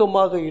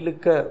மூர்க்கமாக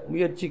இழுக்க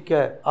முயற்சிக்க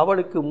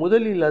அவளுக்கு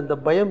முதலில் அந்த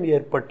பயம்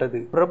ஏற்பட்டது.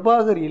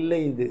 பிரபாகர் இல்லை,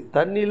 இது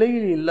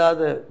தன்னிலையில்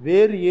இல்லாத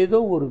வேறு ஏதோ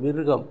ஒரு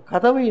மிருகம்.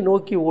 கதவை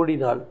நோக்கி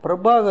ஓடினாள்.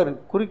 பிரபாகர்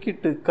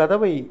குறுக்கிட்டு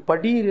கதவை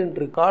படீர்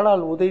என்று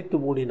காலால் உதைத்து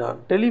மூடினான்.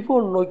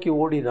 டெலிபோன் நோக்கி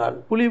ஓடினாள்.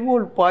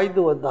 புலிபோல்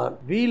பாய்ந்து வந்தான்.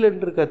 வீல்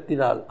என்று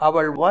கத்தினாள்.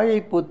 அவள் வாயை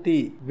பொத்தி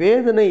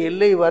வேதனை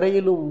எல்லை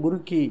வரையிலும்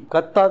முறுக்கி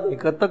கத்தாதே,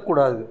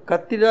 கத்தக்கூடாது,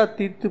 கத்தினா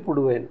தீர்த்து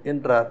போடுவேன்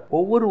என்றார்.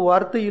 ஒவ்வொரு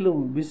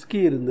வார்த்தையிலும் விஸ்கி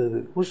இருந்தது,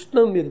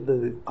 உஷ்ணம்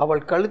இருந்தது.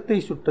 அவள் கழுத்தை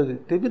சுட்டது.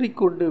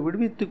 திமிரிக்கொண்டு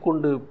விடுவித்துக்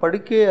கொண்டு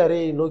படுக்கை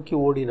அறையை நோக்கி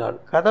ஓடினாள்.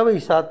 கதவை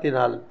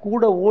சாத்தினாள்.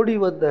 கூட ஓடி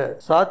வந்த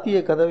சாத்திய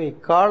கதவை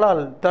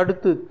காலால்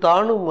தடுத்து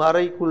தானும்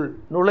அறைக்குள்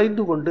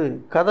நுழைந்து கொண்டு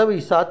கதவை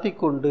சாத்தி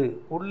கொண்டு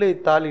உள்ளே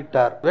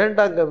தாளிட்டார்.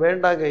 வேண்டாங்க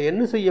வேண்டாங்க,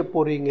 என்ன செய்ய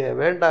போறீங்க?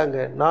 வேண்டாங்க,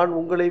 நான்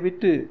உங்களை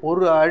விட்டு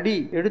ஒரு அடி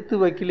எடுத்து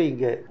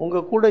வைக்கலீங்க,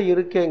 உங்க கூட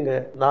இருக்கேங்க.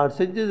 நான்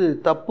செஞ்சது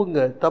தப்புங்க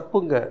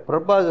தப்புங்க.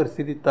 பிரபாகர்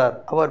சிரித்தார்.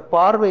 அவர்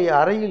பார்வை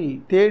அறையில்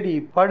தேடி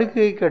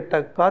படுக்கை கட்ட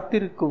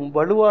காத்திருக்கும்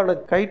வலுவான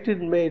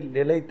கயிற்றின் மேல்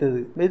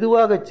நிலைத்தது.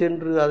 மெதுவாக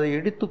சென்று அதை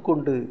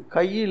எடுத்துக்கொண்டு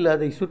கையில்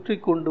அதை சுற்றி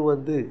கொண்டு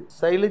வந்து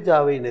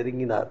சைலஜாவை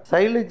நெருங்கினார்.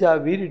 சைலஜா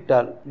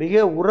வீறிட்டாள்,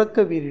 மிக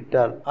உறக்க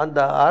வீறிட்டாள். அந்த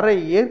அறை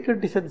ஏர்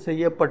கண்டிஷன்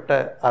செய்யப்பட்ட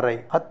அறை.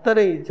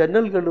 அத்தனை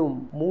ஜன்னல்களும்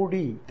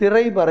மூடி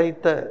திரை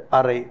மறைத்த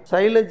அறை.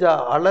 சைலஜா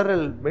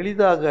அலறல்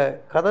மெலிதாக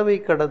கதவை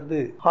கடந்து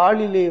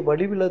ஹாலிலே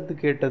வடிவிழந்து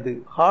கேட்டது.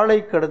 ஹாலை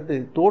கடந்து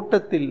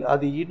தோட்டத்தில்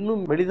அது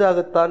இன்னும்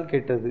மெலிதாகத்தான்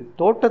கேட்டது.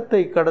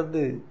 தோட்டத்தை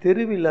கடந்து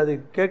தெருவில் அது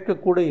கேட்க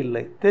கூட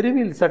இல்லை.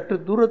 தெருவில் சற்று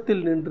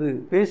தூரத்தில் நின்று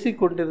பேசிக்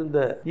கொண்டிருந்த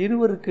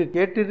இருவருக்கு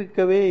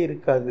கேட்டிருக்கவே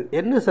இருக்காது.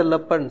 என்ன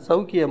செல்லப்பன்,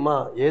 சௌக்கியமா?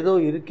 ஏதோ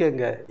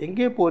இருக்கேங்க.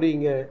 எங்கே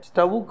போறீங்க?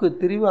 ஸ்டவ்வுக்கு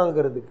திரி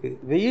வாங்கிறதுக்கு.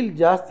 வெயில்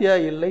ஜாஸ்தியா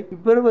இல்லை?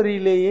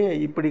 பிப்ரவரியிலேயே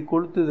இப்படி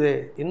கொளுத்துதே,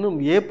 இன்னும்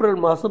ஏப்ரல்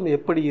மாசம்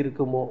எப்படி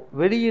இருக்குமோ?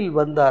 வெளியில்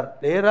வந்தார்.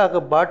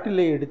 நேராக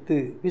பாட்டிலை எடுத்து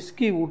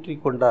விஸ்கி ஊற்றி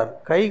கொண்டார்.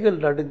 கைகள்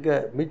நடுங்க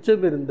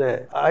மிச்சம் இருந்த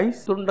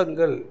ஐஸ்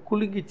துண்டங்கள்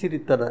குலுங்கி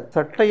சிரித்தன.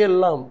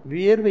 சட்டையெல்லாம்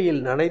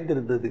வியர்வையில்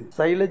நனைந்திருந்தது.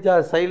 சைலஜா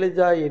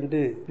சைலஜா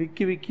என்று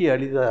விக்கி விக்கி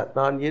அழிதார்.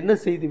 நான் என்ன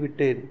செய்து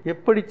விட்டேன்?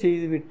 எப்படி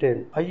செய்து விட்டேன்?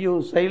 ஐயோ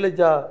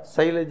சைலஜா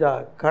சைலஜா.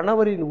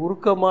 கணவரின்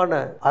உருக்கமான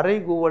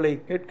அறைகூவலை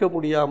கேட்க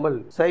முடியாமல்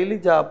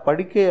சைலஜா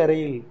படுக்கை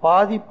அறையில்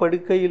பாதி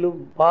படுக்கையிலும்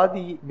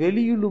பாதி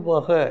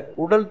வெளியிலுமாக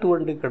உடல்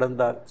துவண்டு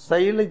கிடந்தார்.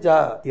 சைலஜா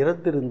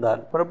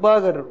இறந்திருந்தார்.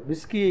 பிரபாகர்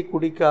விஸ்கியை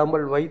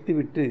குடிக்காமல்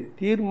வைத்துவிட்டு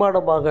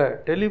தீர்மானமாக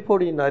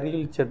டெலிபோனின்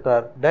அருகில்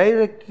சென்றார்.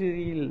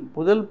 டைரக்டரியில்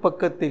முதல்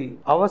பக்கத்தில்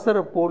அவசர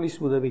போலீஸ்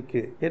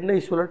உதவிக்கு. என்னை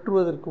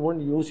சுழற்றுவதற்கு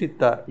முன்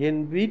யோசித்தார்.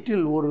 என்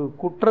வீட்டில் ஒரு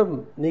குற்றம்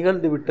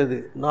நிகழ்ந்துவிட்டது.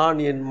 நான்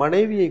என்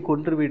மனைவியை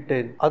கொன்றுவிட்டேன்.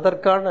 கொண்டேன்.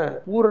 அதற்கான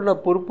பூரண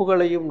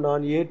பொறுப்புகளையும்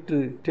நான் ஏற்று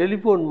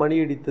டெலிபோன்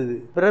மணியடித்தது.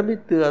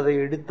 பிரமித்து அதை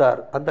எடுத்தார்.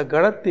 அந்த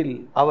கணத்தில்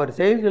அவர்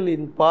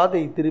செயல்களின்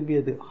பாதை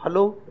திரும்பியது.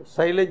 Hello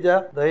Shailaja,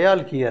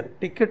 Dayal here.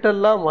 Ticket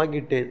எல்லாம்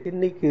வாங்கிட்டேன்.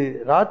 இன்னைக்கு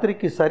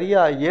ராத்திரிக்கு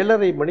சரியா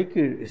 7:30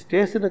 மணிக்கு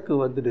ஸ்டேஷனுக்கு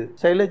வந்துடு.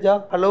 சைலஜா.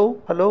 ஹலோ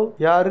ஹலோ,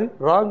 யாரு?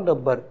 ராங்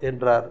நம்பர்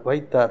என்றார்.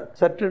 வைத்தார்.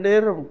 சற்று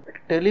நேரம்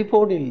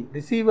டெலிபோனில்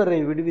ரிசீவரை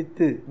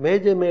விடுவித்து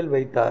மேஜை மேல்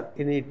வைத்தார்.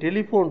 இனி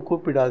டெலிபோன்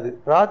கூப்பிடாது.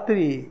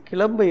 ராத்திரி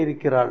கிளம்ப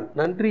இருக்கிறாள்.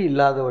 நன்றி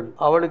இல்லாதவள்.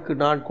 அவளுக்கு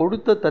நான்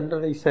கொடுத்த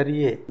தண்டனை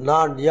சரியே.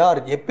 நான் யார்,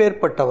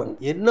 எப்பேற்பட்டவன்,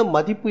 என்ன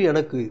மதிப்பு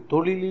எனக்கு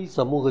தொழிலில்,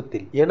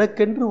 சமூகத்தில்?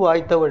 எனக்கென்று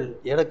வாய்த்தவள்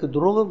எனக்கு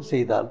துரோகம்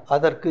செய்தால்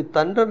அதற்கு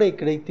தண்டனை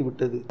கிடைத்து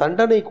விட்டது.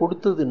 தண்டனை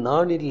கொடுத்தது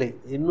நான் இல்லை,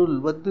 என்னுள்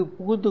வந்து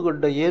புகுந்து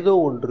கொண்ட ஏதோ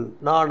ஒன்று.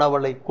 நான்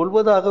அவளை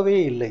கொல்வதாகவே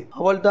இல்லை.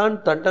 அவள்தான்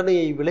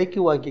தண்டனையை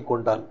விலைக்கு வாங்கி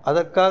கொண்டாள்.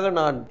 அதற்காக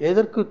நான்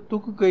எதற்கு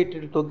தூக்கு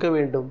கயிற்றில் தொங்க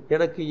வேண்டும்?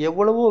 எனக்கு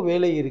எவ்வளவோ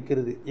வேலை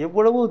இருக்கிறது,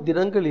 எவ்வளவோ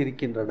தினங்கள்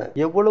இருக்கின்றன,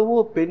 எவ்வளவோ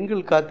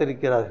பெண்கள்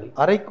காத்திருக்கிறார்கள்.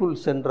 அறைக்குள்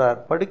சென்றார்.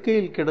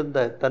 படுக்கையில்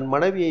கிடந்த தன்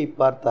மனைவியை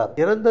பார்த்தார்.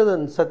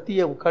 இறந்ததன்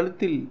சத்தியம்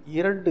கழுத்தில்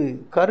 2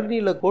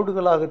 கருநீல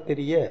கோடுகளாக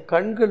தெரிய,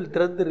 கண்கள்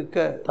திறந்திருக்க,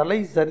 தலை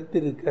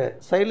சரித்திருக்க,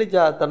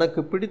 சைலஜா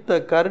தனக்கு பிடித்த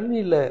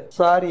கருநீல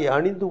சாரி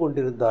அணிந்து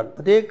கொண்டிருந்தாள்.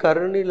 அதே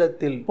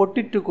கருநீலத்தில்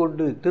பொட்டிட்டு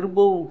கொண்டு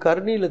திரும்பவும்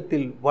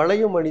கருநீலத்தில்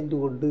வளையம் அணிந்து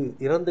கொண்டு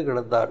இறந்து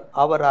கிடந்தார்.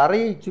 அவர்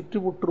அறையை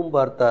சுற்றுமுற்றும்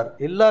பார்த்தார்.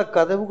 எல்லா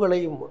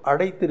கதவுகளையும்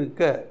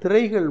அடைத்திருக்க,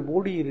 திரைகள்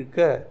மூடியிருக்க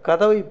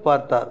கதவை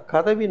பார்த்தார்.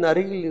 கதவின்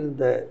அருகில்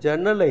இருந்த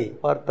ஜன்னலை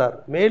பார்த்தார்.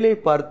 மேலே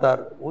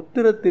பார்த்தார்.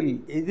 உத்திரத்தில்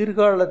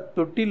எதிர்கால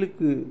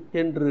தொட்டிலுக்கு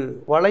என்று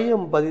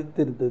வளையம்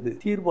பதித்திருந்தது.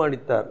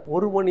 தீர்மானித்தார்.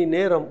 1 மணி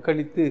நேரம்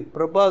கழித்து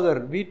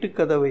பிரபாகர் வீட்டு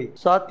கதவை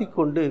சாத்தி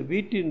கொண்டு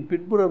வீட்டின்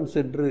பின்புறம்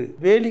சென்று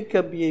வேலி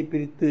கம்பியை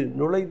பிரித்து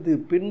நுழைந்து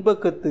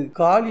பின்பக்கத்து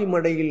காலி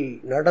மடையில்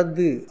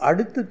நடந்து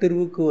அடுத்த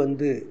தெருவுக்கு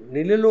வந்து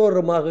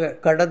நிழலோரமாக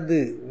கடந்து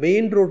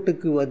மெயின்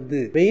ரோட்டுக்கு வந்து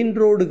மெயின்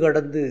ரோடு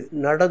கடந்து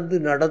நடந்து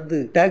நடந்து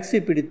டாக்ஸி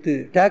பிடித்து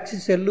டாக்ஸி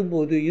செல்லும்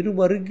போது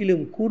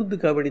இருமருங்கிலும் கூர்ந்து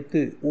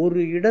கவனித்து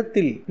ஒரு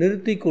இடத்தில்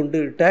நிறுத்தி கொண்டு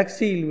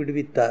டாக்ஸியில்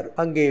விடுவித்தார்.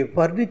 அங்கே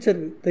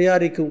பர்னிச்சர்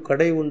தயாரிக்கும்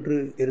கடை ஒன்று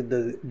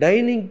இருந்தது.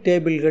 டைனிங்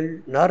டேபிள்கள்,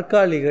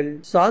 நாற்காலிகள்,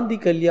 சாந்தி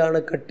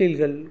கல்யாண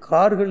கட்டில்கள்,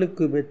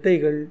 கார்களுக்கு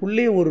மெத்தைகள்.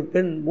 உள்ளே ஒரு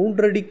பெண்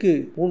 3 அடிக்கு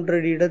 3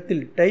 அடி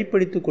இடத்தில் டைப்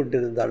அடித்துக்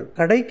கொண்டிருந்தாள்.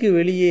 கடைக்கு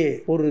வெளியே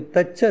ஒரு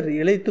தச்சர்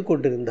இழைத்துக்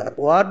கொண்டிருந்தார்.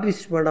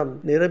 வார்னிஷ் மனம்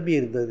நிரம்பி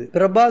இருந்தது.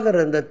 பிரபாகர்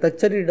அந்த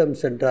தச்சரிடம்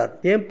சென்றார்.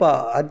 ஏன்பா,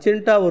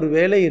 அர்ஜென்டா ஒரு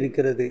வேலை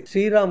இருக்கிறது,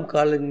 ஸ்ரீராம்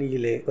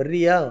காலனியிலே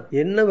வர்றியா?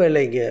 என்ன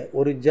வேலைங்க?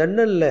 ஒரு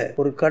ஜன்னல்ல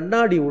ஒரு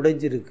கண்ணாடி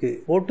உடைஞ்சிருக்கு,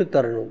 போட்டு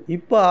தரணும்.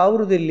 இப்ப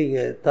ஆவுறது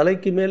இல்லைங்க,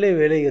 தலைக்கு மேலே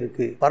வேலை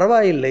இருக்கு.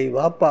 பரவாயில்லை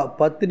வாப்பா,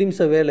 10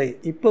 நிமிஷம் வேலை.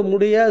 இப்ப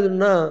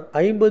முடியாதுன்னா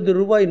 50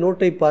 ரூபாய்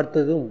நோட்டை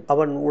பார்த்ததும்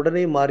அவன்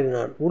உடனே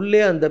மாறினான்.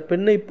 உள்ளே அந்த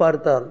பெண்ணை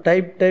பார்த்தான்.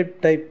 Type type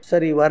type.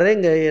 சரி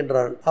வரேங்க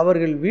என்றான்.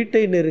 அவர்கள்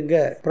வீட்டை நெருங்க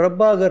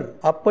பிரபாகர்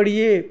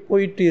அப்படியே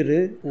போயிட்டு இரு,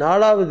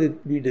 4வது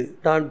வீடு,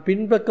 நான்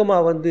பின்பக்கமா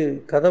வந்து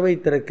கதவை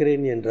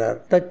திறக்கிறேன் என்றார்.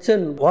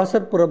 தச்சன்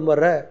வாசற்புறம்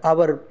வர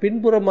அவர்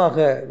பின்புறமாக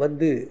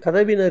வந்து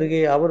கதவின்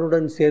அருகே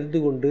அவருடன் சேர்ந்து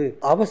கொண்டு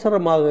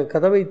அவசரமாக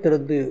கதவை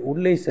திறந்து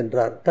உள்ளே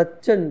சென்றார்.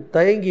 தச்சன்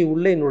தயங்கி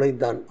உள்ளே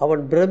நுழைந்தான்.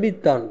 அவன்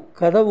பிரமித்தான்.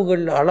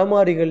 கதவுகள்,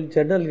 அலமாரிகள்,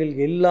 ஜன்னல்கள்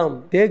எல்லாம்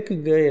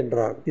தேக்குங்க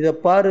என்றான். இத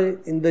பாரு,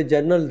 இந்த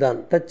ஜன்னல் தான்.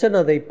 தச்சன்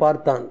அதை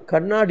பார்த்தான்.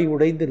 கண்ணாடி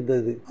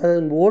உடைந்திருந்தது.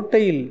 அதன்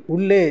ஓட்டையில்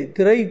உள்ளே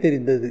திரை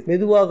தெரிந்தது.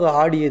 மெதுவாக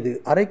ஆடியது.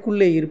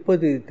 அறைக்குள்ளே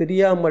இருப்பது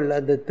தெரியாமல்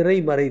அந்த திரை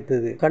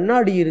மறைத்தது.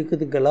 கண்ணாடி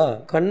இருக்குதுங்களா?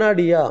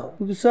 கண்ணாடியா?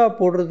 புதுசா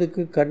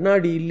போடுறதுக்கு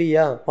கண்ணாடி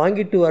இல்லையா?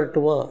 வாங்கிட்டு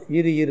வரட்டுமா?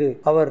 இரு.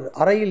 அவர்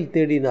அறையில்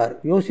தேடினார்.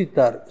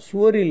 யோசித்தார்.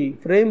 சுவரில்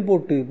பிரேம்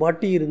போட்டு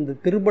மாட்டியிருந்த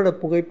திருமண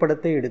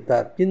புகைப்படத்தை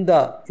எடுத்தார்.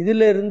 இந்தா,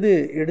 இதுல இருந்து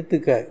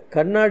எடுத்துக்க,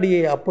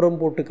 கண்ணாடியை அப்புறம்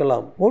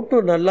போட்டுக்கலாம். போட்டோ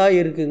நல்லா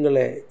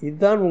இருக்குங்களே,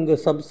 இதுதான் உங்க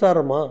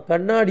சம்சாரமா?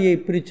 கண்ணாடியை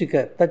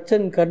பிரிச்சுக்க.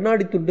 தச்சன்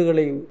கண்ணாடி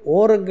துண்டுகளை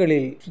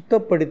ஓரங்களில்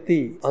சுத்தப்படுத்தி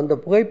அந்த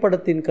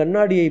புகைப்படத்தின்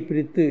கண்ணாடியை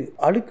பிரித்து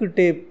அழுக்கு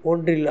டேப்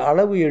ஒன்றில்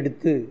அளவு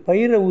எடுத்து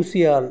பயிர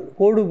ஊசியால்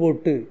கோடு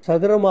போட்டு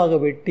சதுரமாக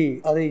வெட்டி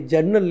அதை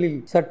ஜன்னலில்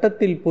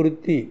சட்டத்தில்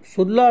பொருத்தி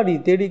சொல்லாடி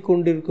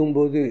தேடிக்கொண்டிருக்கும்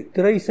போது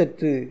திரை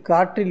சற்று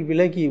காற்றில்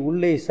விலகி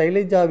உள்ளே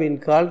சைலஜாவின்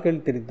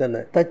கால்கள்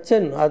தெரிந்தன.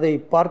 தச்சன் அதை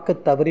பார்க்க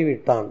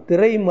தவறிவிட்டான்.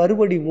 திரை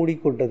மறுபடி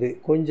மூடிக்கொண்டது.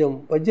 கொஞ்சம்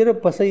வஜ்ர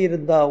பசை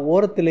இருந்தா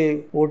ஓரத்திலே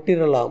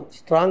ஒட்டிரலாம்,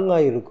 ஸ்ட்ராங்கா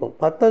இருக்கும்.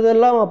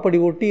 மற்றதெல்லாம் அப்படி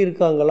ஒட்டி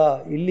இருக்காங்களா?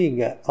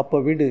 இல்லீங்க. அப்ப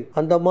விடு,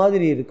 அந்த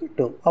மாதிரி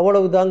இருக்கட்டும்.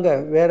 அவ்வளவுதாங்க.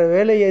 வேற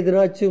வேலை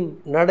எதுனாச்சும்,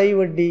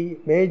 நடைவண்டி,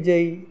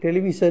 மேஜை,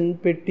 டெலிவிஷன்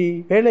பெட்டி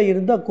வேலை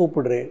இருந்தா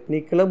கூப்பிடுறேன், நீ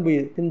கிளம்பு.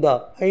 இந்தா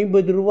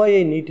 50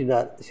 ரூபாயை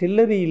நீட்டினார்.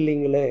 சில்லறை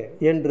இல்லைங்களே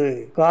என்று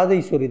காதை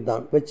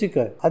சொரிந்தான்.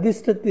 வச்சுக்க.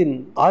 அதிர்ஷ்டத்தின்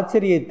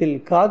ஆச்சரியத்தில்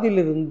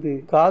காதிலிருந்து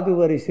காது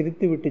வரை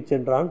சிரித்து விட்டு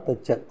சென்றான்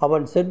தச்சன்.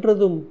 அவன்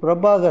சென்றதும்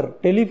பிரபாகர்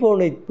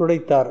டெலிபோனை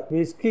துடைத்தார்.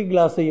 விஸ்கி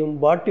கிளாஸையும்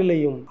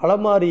பாட்டிலையும்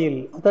அலமாரியில்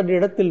அதன்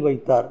இடத்தில்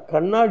வைத்தார்.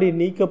 கண்ணாடி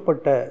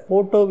நீக்கப்பட்ட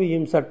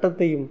போட்டோவையும்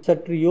சட்டத்தையும்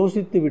சற்று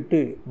யோசித்து விட்டு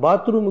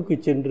பாத்ரூமுக்கு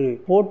சென்று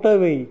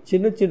போட்டோவை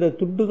சின்ன சின்ன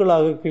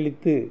துண்டுகளாக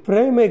கிழித்து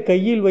பிரேமை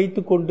கையில்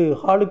வைத்துக் கொண்டு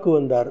ஹாலுக்கு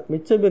வந்தார்.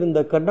 மிச்சமிருந்த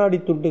கண்ணாடி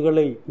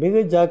துண்டுகளை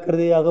மிக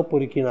ஜாக்கிரதையாக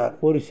பொறுக்கினார்.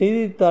 ஒரு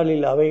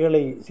செய்தித்தாளில்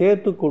அவைகளை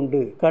சேர்த்து கொண்டு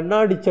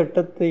கண்ணாடி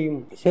சட்டத்தையும்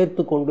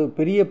சேர்த்து கொண்டு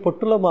பெரிய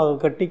பொட்டலமாக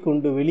கட்டி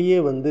கொண்டு வெளியே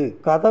வந்து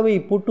கதவை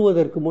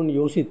பூட்டுவதற்கு முன்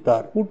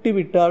யோசித்தார்.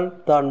 பூட்டிவிட்டால்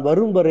தான்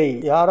வரும் வரை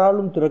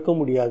யாராலும் திறக்க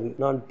முடியாது.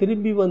 நான்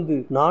திரும்பி வந்து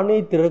நானே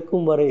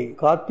திறக்கும் வரை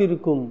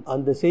காத்திருக்கும்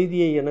அந்த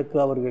செய்தியை எனக்கு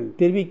அவர்கள்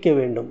தெரிவிக்க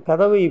வேண்டும்.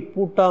 கதவை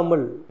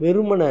பூட்டாமல்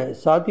வெறுமன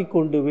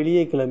சாத்திக்கொண்டு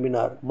வெளியே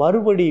கிளம்பினார்.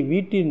 மறுபடி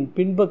வீட்டின்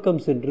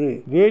பின்பக்கம் சென்று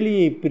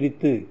வேலியை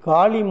பிரித்து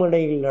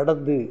காளிமனையில்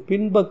நடந்து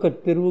பின்பக்க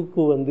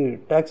தெருவுக்கு வந்து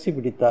டாக்ஸி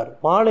பிடித்தார்.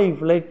 மாலை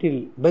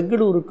பிளைட்டில்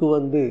பெங்களூருக்கு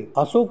வந்து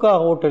அசோகா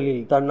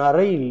ஹோட்டலில் தன்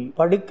அறையில்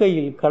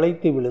படுக்கையில்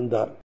களைத்து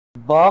விழுந்தார்.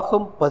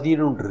 பாகம்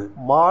 11.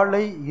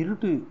 மாலை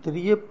இருட்டு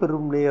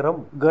தெரியப்பெறும் நேரம்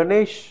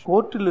கணேஷ்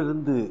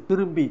கோர்ட்டிலிருந்து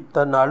திரும்பி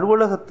தன்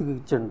அலுவலகத்துக்கு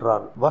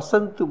சென்றான்.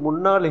 வசந்த்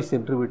முன்னாலே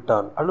சென்று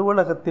விட்டான்.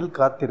 அலுவலகத்தில்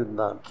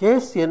காத்திருந்தான்.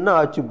 கேஸ் என்ன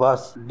ஆச்சு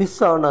பாஸ்?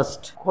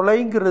 டிஸ்ஆனஸ்ட்.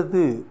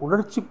 கொலைங்கிறது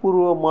உணர்ச்சி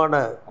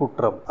பூர்வமான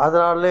குற்றம்.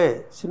 அதனாலே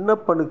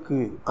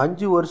சின்னப்பனுக்கு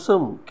 5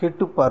 வருஷம்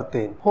கேட்டு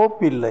பார்த்தேன்.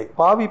 ஹோப் இல்லை.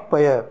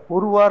 பாவிப்பய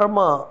ஒரு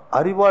வாரமா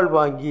அறிவாள்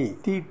வாங்கி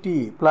தீட்டி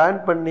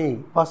பிளான் பண்ணி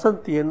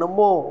வசந்த்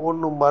என்னமோ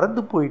ஒன்னு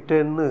மறந்து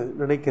போயிட்டேன்னு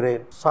நினைக்கிறேன்.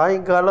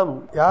 சாயங்காலம்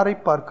யாரை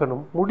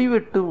பார்க்கணும்?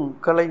 முடிவெட்டும்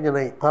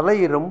கலைஞனை. தலை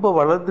ரொம்ப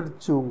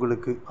வளர்ந்துருச்சு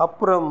உங்களுக்கு.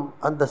 அப்புறம்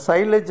அந்த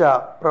சைலஜா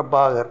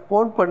பிரபாகர்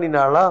போன்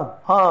பண்ணினாளா?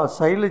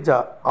 சைலஜா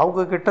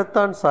அவங்க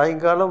கிட்டத்தான்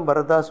சாயங்காலம்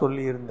வரதா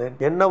சொல்லி இருந்தேன்.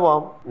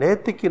 என்னவாம்?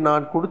 நேத்துக்கு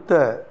நான் கொடுத்த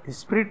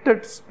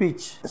ஸ்பிரிட்டட்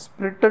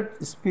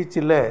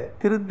ஸ்பீச்சில்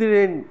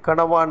திருந்தினேன்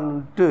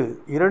கணவான்ட்டு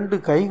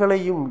 2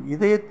 கைகளையும்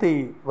இதயத்தை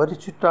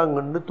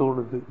வரிச்சுட்டாங்கன்னு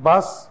தோணுது.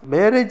 பாஸ்,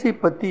 மேரேஜை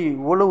பத்தி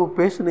இவ்வளவு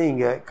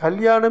பேசுனீங்க.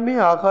 கல்யாணமே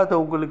ஆகாத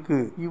உங்களுக்கு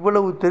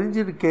இவ்வளவு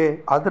தெரிஞ்சிருக்கே.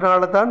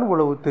 அதனாலதான்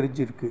இவ்வளவு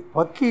தெரிஞ்சிருக்கு.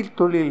 வக்கீல்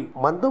தொழில்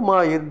மந்தமா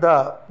இருந்தா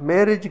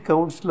மேரேஜ்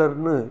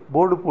கவுன்சிலர்னு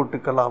போர்டு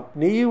போட்டுக்கலாம்.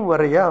 நீயும்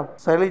வரையா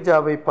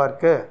சைலஜாவை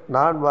பார்க்க?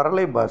 நான்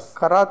வரலை பாஸ்.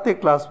 கராத்தே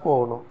கிளாஸ்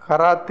போகணும்.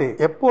 கராத்தே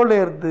எப்போல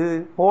இருந்து?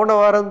 போன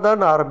வாரம்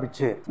தான்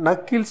ஆரம்பிச்சேன்.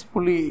 நக்கில்ஸ்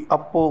புலி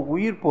அப்போ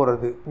உயிர்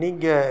போறது.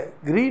 நீங்க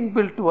கிரீன்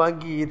பெல்ட்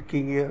வாங்கி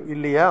இருக்கீங்க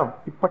இல்லையா?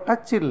 இப்ப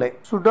டச் இல்லை.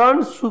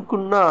 சுடான்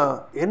சூக்குன்னா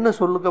என்ன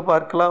சொல்லுங்க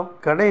பார்க்கலாம்.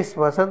 கணேஷ்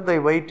வசந்தை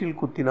வயிற்றில்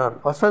குத்தினான்.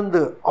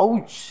 வசந்த்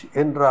அவுச்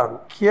என்றான்.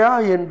 கியா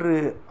என்று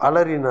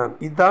அலறினான்.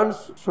 இதான்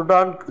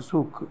சுடான்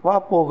சூக். வா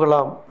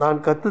போகலாம், நான்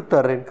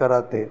கத்துத்தரேன்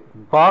கராத்தே.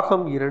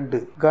 பாகம் 2.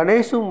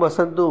 கணேஷும்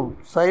வசந்தும்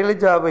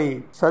சைலஜாவை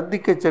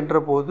சந்திக்க சென்ற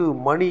போது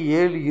மணி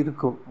 7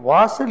 இருக்கும்.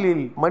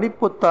 வாசலில்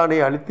மணிப்பொத்தானை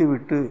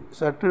அழுத்திவிட்டு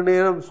சற்று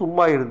நேரம்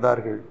சும்மா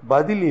இருந்தார்கள்.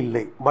 பதில்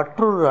இல்லை.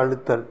 மற்றொரு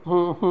அழுத்தல்.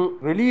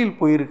 வெளியில்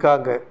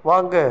போயிருக்காங்க,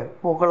 வாங்க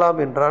போகலாம்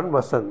என்றான்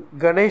வசந்த்.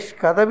 கணேஷ்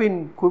கதவின்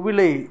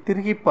குவிலை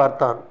திருகி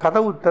பார்த்தான்.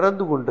 கதவு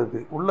திறந்து கொண்டது.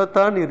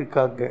 உள்ளதான்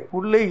இருக்காங்க.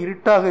 உள்ளே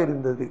இருட்டாக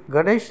இருந்தது.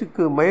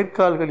 கணேஷுக்கு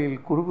மயிர்கால்களில்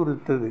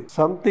குறுகுறுத்தது.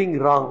 Something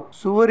wrong.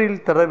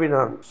 சுவரில்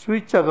தடவினான்.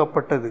 சுவிட்ச்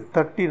அகப்பட்டது.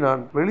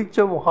 தட்டினான்.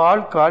 வெளிச்சம்.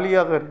 ஹால்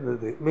காலியாக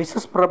இருந்தது.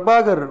 மிஸ்ஸஸ்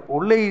பிரபாகர்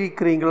உள்ளே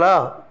இருக்கிறீங்களா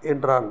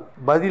என்றான்.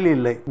 பதில்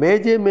இல்லை.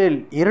 மேஜை மேல்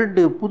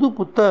 2 புது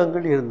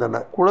புத்தகங்கள்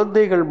இருந்தன.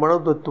 குழந்தைகள்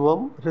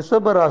மனோதத்துவம்,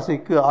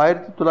 ரிஷபராசிக்கு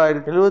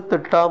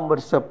 1978ஆம்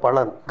வருஷ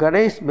பலன்.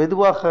 கணேஷ்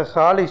மெதுவாக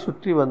ஹாலை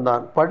சுற்றி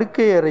வந்தான்.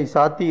 படுக்கை அறை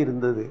சாத்தி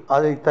இருந்தது.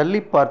 அதை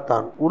தள்ளி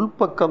பார்த்தான்.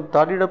 உள்பக்கம்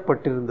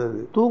தாளிடப்பட்டிருந்தது.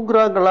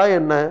 தூங்குறாங்களா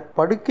என்ன?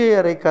 படுக்கை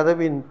அறை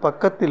கதவின்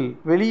பக்கத்தில்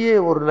வெளியே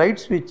ஒரு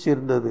லைட் சுவிட்ச்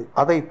இருந்தது.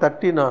 அதை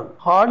தட்டினான்.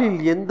 ஹாலில்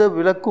எந்த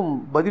விளக்கும்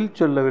பதில்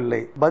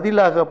சொல்லவில்லை.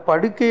 பதிலாக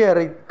படுக்கை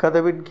அறை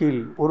கதவின்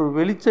கீழ் ஒரு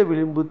வெளிச்ச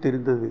விளிம்பு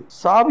தெரிந்தது.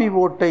 சாவி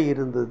ஓட்டை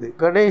இருந்தது.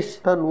 கணேஷ்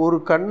தன் ஒரு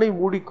கண்ணை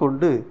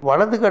மூடிக்கொண்டு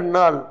வலது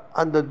கண்ணால்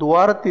அந்த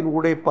துவாரத்தின்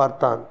ஊடே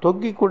பார்த்தான்.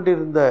 தொங்கிக்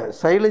கொண்டிருந்த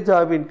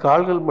சைலஜாவின்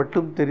கால்கள்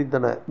மட்டும்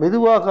தெரிந்தன.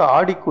 மெதுவாக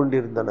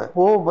ஆடிக்கொண்டிருந்தன.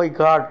 ஓ மை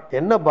காட்,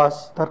 என்ன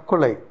பாஸ்?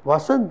 தற்கொலை.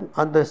 வசந்த்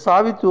அந்த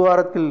சாவி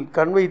துவாரத்தில்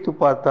கண் வைத்து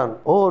பார்த்தான்.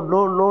 Oh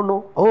no no no.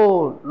 Oh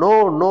no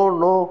no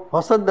no.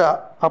 Vasanth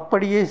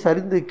அப்படியே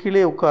சரிந்து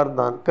கீழே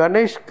உட்கார்ந்தான்.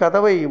 கணேஷ்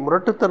கதவை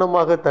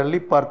முரட்டுத்தனமாக தள்ளி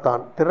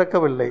பார்த்தான்.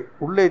 திறக்கவில்லை.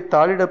 உள்ளே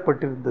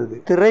தாளிடப்பட்டிருந்தது.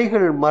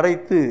 திரைகள்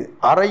மறைத்து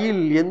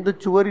அறையில் எந்த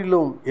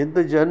சுவரிலும்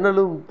எந்த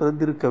ஜன்னலும்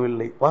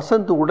திறந்திருக்கவில்லை.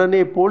 வசந்த்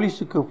உடனே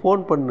போலீஸுக்கு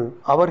போன் பண்ணு.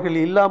 அவர்கள்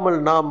இல்லாமல்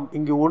நாம்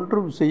இங்கு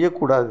ஒன்றும்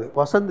செய்யக்கூடாது.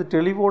 வசந்த்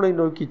டெலிபோனை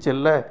நோக்கி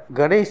செல்ல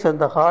கணேஷ்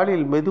அந்த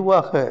ஹாலில்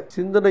மெதுவாக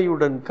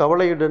சிந்தனையுடன்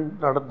கவலையுடன்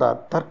நடந்தான்.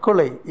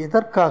 தற்கொலை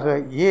எதற்காக?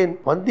 ஏன்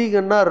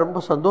வந்தீங்கன்னா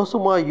ரொம்ப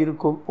சந்தோஷமா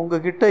இருக்கும்.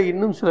 உங்ககிட்ட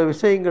இன்னும் சில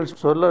விஷயங்கள்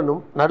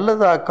சொல்லணும்.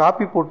 நல்லதா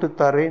காப்பி போட்டு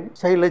தரேன்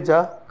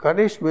சைலஜா.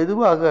 கணேஷ்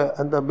மெதுவாக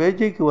அந்த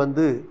மேஜைக்கு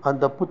வந்து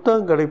அந்த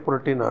புத்தகங்களை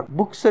புரட்டினான்.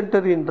 புக்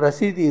சென்டரின்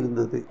ரசீது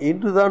இருந்தது.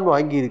 இன்றுதான்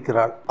வாங்கி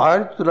இருக்கிறாள்.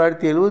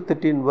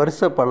 1978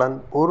 வருஷ பலன்.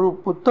 ஒரு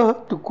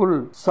புத்தகத்துக்குள்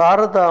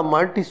சாரதா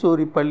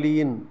மாண்டிசோரி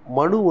பள்ளியின்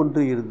மனு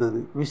ஒன்று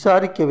இருந்தது.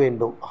 விசாரிக்க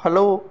வேண்டும்.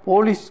 ஹலோ,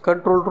 போலீஸ்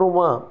கண்ட்ரோல்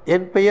ரூமா?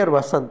 என் பெயர்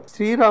வசந்த்.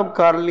 ஸ்ரீராம்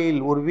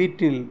காலனியில் ஒரு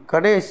வீட்டில்.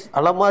 கணேஷ்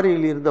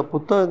அலமாரியில் இருந்த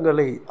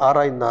புத்தகங்களை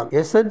ஆராய்ந்தான்.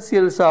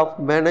 Essentials of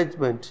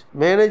management,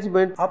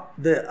 management of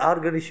the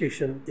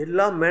organisation,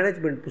 எல்லாம்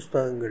மேனேஜ்மெண்ட்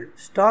புத்தகங்கள். பத்திரங்கள்,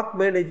 ஸ்டாக்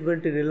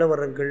மேனேஜ்மெண்ட்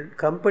நிலவரங்கள்,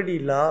 கம்பெனி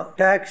லா,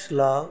 டாக்ஸ்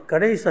லா.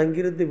 கணேஷ்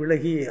அங்கிருந்து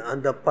விலகி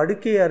அந்த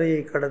படுக்கை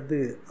அறையை கடந்து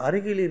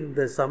அருகில்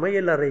இருந்த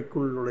சமையல்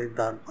அறைக்குள்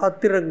நுழைந்தான்.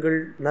 பாத்திரங்கள்,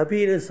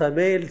 நவீன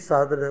சமையல்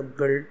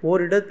சாதனங்கள்,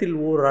 ஓரிடத்தில்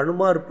ஓர்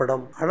அனுமார்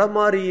படம்,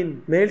 அலமாரியின்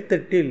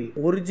மேல்தட்டில்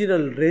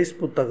ஒரிஜினல் ரேஸ்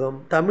புத்தகம்,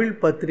 தமிழ்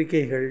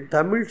பத்திரிகைகள்,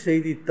 தமிழ்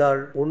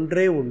செய்தித்தாள்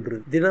ஒன்றே ஒன்று,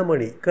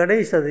 தினமணி.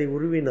 கணேஷ் அதை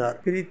உருவினார்,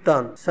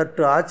 பிரித்தான்,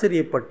 சற்று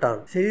ஆச்சரியப்பட்டான்.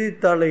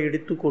 செய்தித்தாளை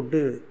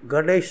எடுத்துக்கொண்டு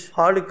கணேஷ்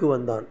ஹாலுக்கு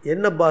வந்தான்.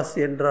 என்ன பாஸ்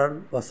என்றான்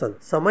வசந்த்.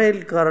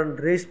 சமையல்காரன்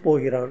ரேஸ்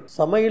போகிறான்.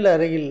 சமையல்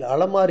அறையில்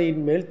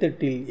அலமாரியின்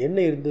மேல்தட்டில் என்ன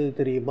இருந்தது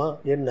தெரியுமா?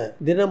 என்ன?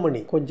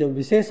 தினமணி. கொஞ்சம்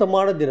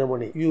விசேஷமான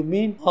தினமணி. You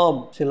mean?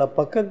 ஆம், சில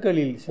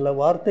பக்கங்களில் சில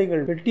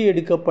வார்த்தைகள் வெட்டி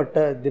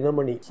எடுக்கப்பட்ட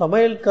தினமணி.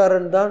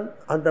 சமையல்காரன் தான்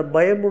அந்த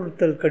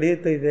பயமுறுத்தல்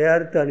கடிதத்தை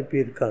தயாரித்து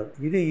அனுப்பியிருக்கான்.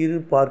 இரு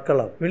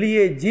பார்க்கலாம்.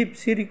 வெளியே ஜீப்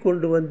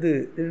சீறிக்கொண்டு வந்து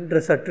நின்ற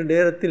சற்று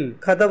நேரத்தில்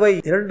கதவை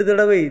 2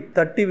 தடவை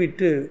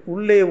தட்டிவிட்டு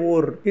உள்ளே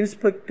ஓர்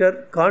இன்ஸ்பெக்டர்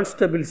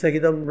கான்ஸ்டபிள்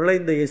சகிதம்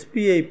நுழைந்த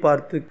எஸ்பியை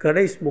பார்த்து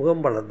கணேஷ்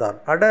முகம் வளர்ந்தான்.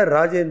 அட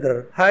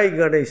ராஜேந்திரன். ஹாய்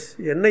கணேஷ்,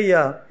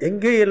 என்னையா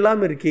எங்கே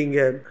எல்லாம் இருக்கீங்க?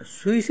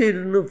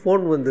 சூசைடுன்னு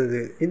போன்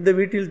வந்தது. இந்த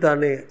வீட்டில்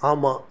தானே?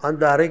 ஆமா,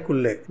 அந்த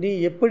அறைக்குள்ளே. நீ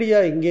எப்படியா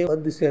இங்கே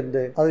வந்து சேர்ந்த?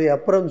 அதை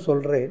அப்புறம்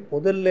சொல்றேன்.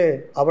 முதல்ல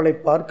அவளை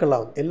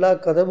பார்க்கலாம். எல்லா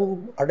கதவும்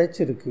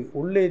அடைச்சிருக்கு.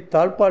 உள்ளே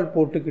தாழ்பால்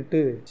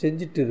போட்டுக்கிட்டு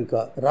செஞ்சிட்டு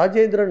இருக்கா.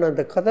 ராஜேந்திரன்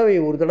அந்த கதவை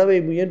ஒரு தடவை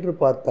முயன்று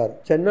பார்த்தார்.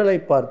 ஜன்னலை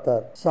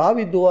பார்த்தார்.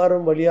 சாவி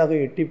துவாரம் வழியாக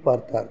எட்டி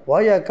பார்த்தார்.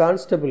 வாயா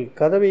கான்ஸ்டபிள்,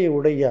 கதவை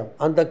உடையா.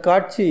 அந்த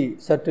காட்சி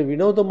சற்று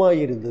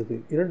வினோதமாயிருந்தது.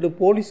 2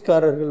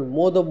 போலீஸ்காரர்கள்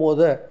மோத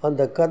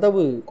அந்த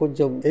கதவு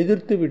கொஞ்சம்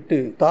எதிர்த்து விட்டு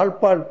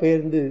தாழ்பால்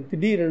பெயர்ந்து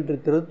திடீரென்று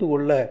திறந்து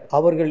கொள்ள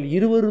அவர்கள்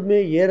இருவருமே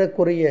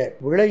ஏறக்குறைய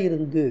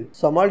விழையிருந்து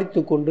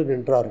சமாளித்துக் கொண்டு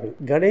நின்றார்கள்.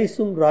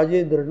 கணேசும்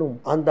ராஜேந்திரனும்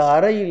அந்த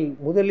அறையில்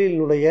முதலில்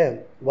நுழைய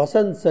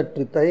வசந்த்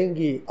சற்று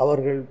தயங்கி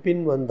அவர்கள்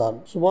பின் வந்தான்.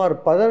 சுமார்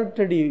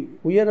 18 அடி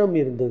உயரம்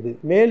இருந்தது.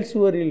 மேல்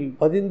சுவரில்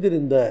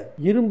பதிந்திருந்த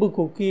இரும்பு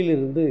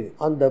கொக்கியிலிருந்து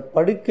அந்த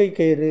படுக்கை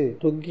கயிறு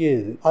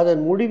தொங்கியது.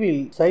 அதன்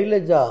முடிவில்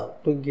சைலஜா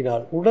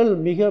தொங்கினாள். உடல்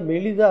மிக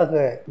மெலிதாக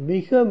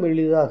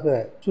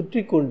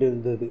சுற்றி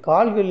கொண்டிருந்தது.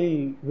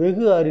 கால்களில்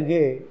வெகு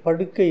அருகே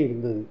படுக்கை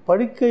இருந்தது.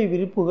 படுக்கை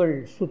விரிப்புகள்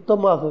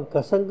சுத்தமாக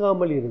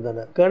கசங்காமல்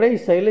இருந்தன.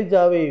 கணேஷ்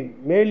சைலஜாவை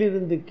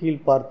மேலிருந்து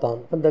கீழ்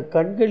பார்த்தான். அந்த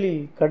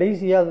கண்களில்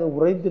கடைசியாக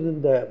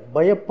உறைந்திருந்த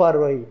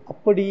பயப்பார்வை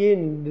அப்படியே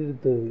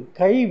நின்றிருந்தது.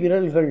 கை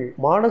விரல்கள்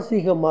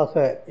மானசீகமாக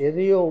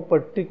எதையோ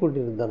பற்றி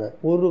கொண்டிருந்தன.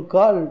 ஒரு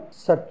கால்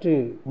சற்று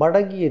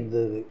மடங்கி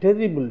இருந்தது.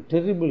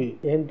 டெரிபிள்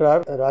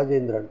என்றார்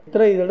ராஜேந்திரன்.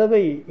 இத்தனை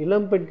தடவை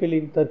இளம்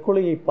பெண்களின்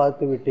தற்கொலையை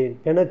பார்த்து விட்டேன்.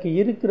 எனக்கு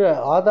இருக்கிற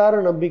ஆதார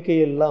நம்பிக்கை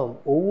எல்லாம்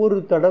ஒவ்வொரு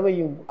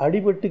தடவையும்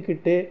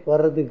அடிபட்டுக்கிட்டே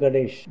வர்றது.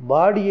 கணேஷ்,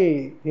 பாடியை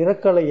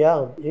இறக்கலையா?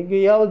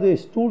 எங்கேயாவது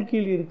ஸ்டூல்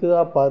கீழ்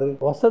இருக்குதா பாரு.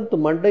 வசந்த்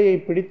மண்டையை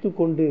பிடித்து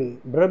கொண்டு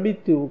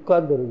பிரமித்து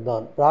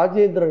உட்கார்ந்திருந்தான்.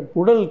 ராஜேந்திரன்,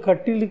 உடல்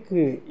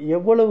கட்டிலுக்கு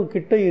எவ்வளவு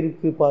கிட்ட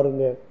இருக்கு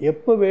பாருங்க.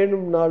 எப்ப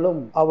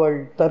வேணும்னாலும் அவள்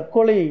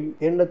தற்கொலை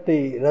எண்ணத்தை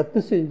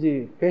ரத்து செஞ்சு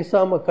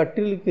பேசாம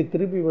கட்டிலுக்கு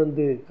திரும்பி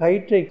வந்து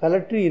கயிற்றை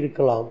கலற்றி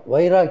இருக்கலாம்.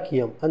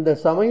 வைராக்கியம். அந்த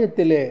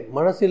சமயத்திலே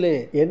மனசிலே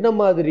என்ன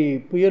மாதிரி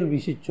புயல்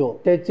வீசிச்சோ.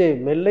 சேச்சே,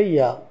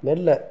 மெல்லையா,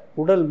 மெல்ல.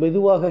 உடல்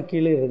மெதுவாக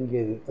கீழே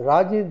இறங்கியது.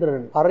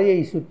 ராஜேந்திரன் அறையை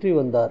சுற்றி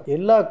வந்தார்.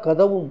 எல்லா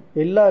கதவும்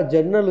எல்லா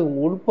ஜன்னலும்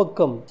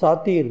உள்பக்கம்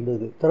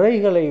சாத்தியிருந்தது.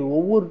 திரைகளை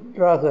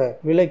ஒவ்வொன்றாக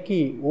விலக்கி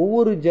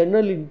ஒவ்வொரு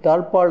ஜன்னலின்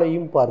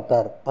தாழ்பாளையும்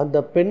பார்த்தார்.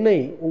 அந்த பெண்ணை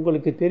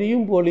உங்களுக்கு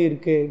தெரியும் போல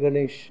இருக்கே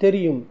கணேஷ்.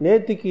 தெரியும்.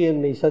 நேத்துக்கு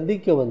என்னை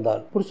சந்திக்க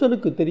வந்தாள்.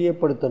 புருஷனுக்கு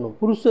தெரியப்படுத்தணும்.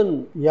 புருஷன்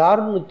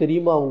யாருன்னு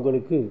தெரியுமா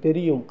உங்களுக்கு?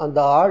 தெரியும். அந்த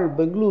ஆள்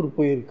பெங்களூர்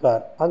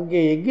போயிருக்கார்.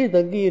 அங்கே எங்கே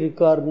தங்கி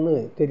இருக்காருன்னு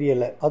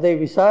தெரியல. அதை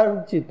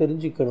விசாரிச்சு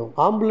தெரிஞ்சுக்கணும்.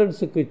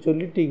 ஆம்புலன்ஸுக்கு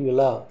சொல்லிட்டீங்க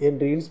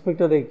என்று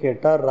இன்ஸ்பெக்டரை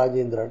கேட்டார்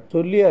ராஜேந்திரன்.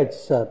 சொல்லியாச்சு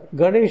சார்.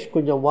 கணேஷ்,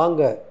 கொஞ்சம்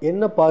வாங்க.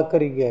 என்ன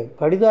பாக்குறீங்க?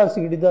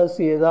 கடிதாசு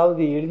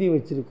ஏதாவது எழுதி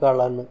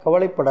வச்சிருக்காளான்னு?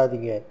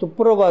 கவலைப்படாதீங்க,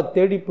 துப்புரவா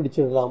தேடி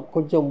பிடிச்சிடலாம்.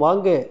 கொஞ்சம்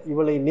வாங்க.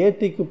 இவளை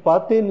நேத்திக்கு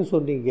பார்த்தேன்னு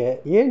சொன்னீங்க.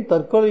 ஏன்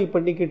தற்கொலை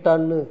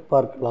பண்ணிக்கிட்டான்னு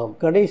பார்க்கலாம்.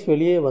 கணேஷ்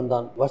வெளியே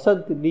வந்தான்.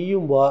 வசந்த்,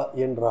 நீயும் வா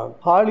என்றான்.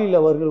 ஹாலில்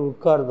அவர்கள்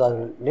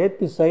உட்கார்ந்தார்கள்.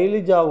 நேத்து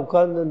சைலஜா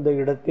உட்கார்ந்திருந்த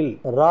இடத்தில்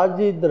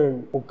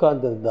ராஜேந்திரன்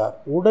உட்கார்ந்திருந்தார்.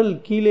 உடல்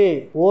கீழே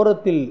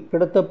ஓரத்தில்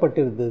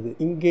கிடத்தப்பட்டிருந்தது.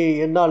 இங்கே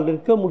என்ன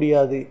நிற்க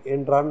முடியாது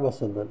என்றான்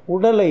வசந்தன்.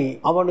 உடலை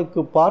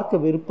அவனுக்கு பார்க்க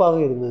வெறுப்பாக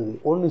இருந்தது.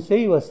 ஒன்னு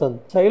செய் வசந்த்,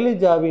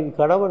 சைலஜாவின்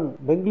கணவன்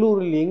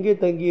பெங்களூரில் எங்கே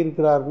தங்கி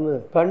இருக்கிறார்னு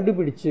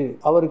கண்டுபிடிச்சு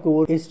அவருக்கு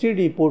ஒரு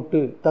எஸ்டிடி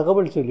போட்டு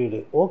தகவல் சொல்லிடு.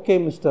 Okay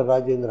mister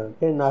Rajendran.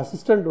 என்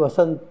அசிஸ்டன்ட்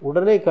வசந்த்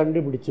உடனே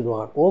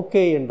கண்டுபிடிச்சிடுவான்.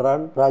 ஓகே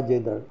என்றான்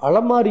ராஜேந்திரன்.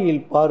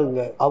 அலமாரியில்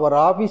பாருங்க, அவர்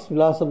ஆபீஸ்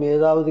விலாசம்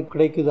ஏதாவது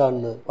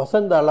கிடைக்குதான்னு.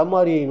 வசந்த்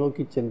அலமாரியை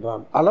நோக்கி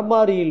சென்றான்.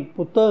 அலமாரியில்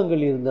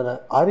புத்தகங்கள் இருந்தன.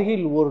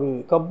 அருகில் ஒரு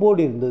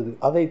கப்போர்டு இருந்தது.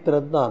 அதை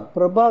திறந்தான்.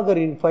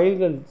 பிரபாகரின் அவரின்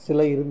ஃபைல்கள் சில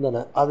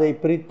இருந்தன. அதை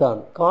பிரித்தான்.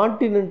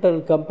 Continental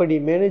company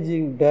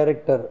managing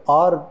director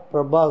R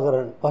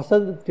Prabhakaran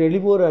Vasanth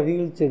telephone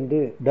அருகில்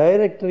சென்று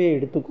டைரக்டரியை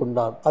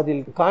எடுத்துக்கொண்டான்.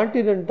 அதில்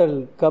கான்டினென்டல்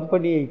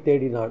கம்பெனியை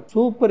தேடினான்.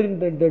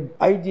 சூப்பரிண்டெண்டன்ட்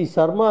ஐஜி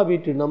சர்மா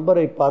வீட்டு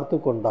நம்பரை பார்த்து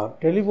கொண்டான்.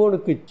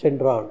 டெலிபோனுக்கு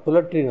சென்றான்.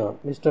 சுழற்றினான்.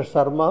 Mister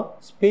Sharma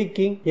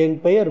speaking. என்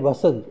பெயர்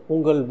வசந்த்.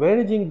 உங்கள்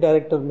மேனேஜிங்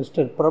டைரக்டர்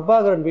மிஸ்டர்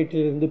பிரபாகரன்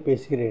வீட்டிலிருந்து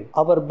பேசுகிறேன்.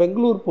 அவர்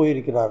பெங்களூர்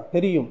போயிருக்கிறார்.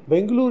 தெரியும்.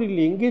 பெங்களூரில்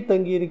எங்கே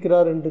தங்கி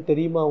இருக்கிறார் என்று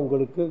தெரியுமா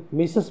உங்களுக்கு?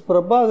 மிஸ்ஸஸ்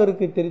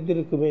பிரபாகருக்கு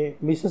தெரிந்திருக்குமே.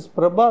 மிஸ்ஸஸ்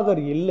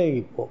பிரபாகர் இல்லை.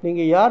 இப்போ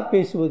நீங்க யார்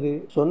பேசுவது?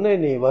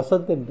 சொன்னேனே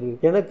வசந்த் என்று.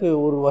 எனக்கு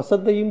ஒரு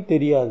வசந்தையும்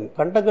தெரியாது.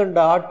 கண்ட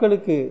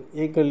ஆட்களுக்கு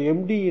எங்கள்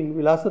எம்டியின்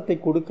விலாசத்தை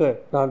கொடுக்க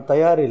நான்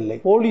தயாரில்லை.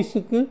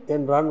 போலீஸுக்கு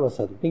என்றான்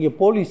வசந்த். நீங்க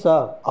போலீஸா?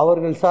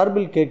 அவர்கள்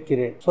சார்பில்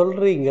கேட்கிறேன்.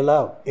 சொல்றீங்களா?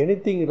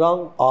 Anything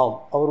wrong? ஆம்.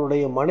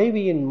 அவருடைய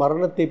மனைவியின்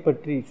மரணத்தை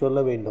பற்றி சொல்ல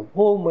வேண்டும்.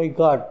 Oh my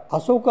God.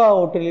 அசோகா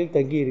ஹோட்டலில்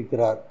தங்கி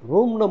இருக்கிறார்.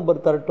 ரூம்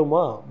நம்பர்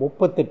தரட்டுமா?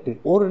 38.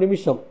 ஒரு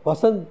நிமிஷம்.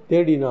 வசந்த்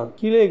தேடினான்.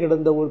 கீழே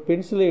கிடந்த ஒரு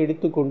பென்சிலை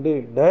எடுத்துக்கொண்டு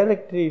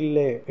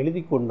டைரக்டரியிலே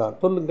எழுதி கொண்டான்.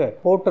 சொல்லுங்க.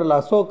 Hotel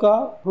Ashoka,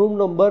 room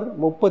number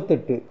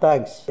 38.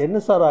 Thanks. என்ன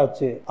சார்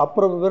ஆச்சு?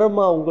 அப்புறம்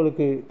விவரமா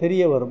உங்களுக்கு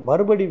தெரிய வரும்.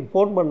 மறுபடியும்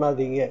போன்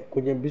பண்ணாதீங்க.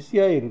 கொஞ்சம்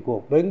பிஸியா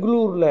இருக்கும்.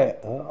 பெங்களூர்ல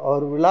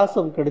அவர்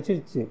விலாசம்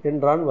கிடைச்சிருச்சு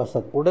என்றான்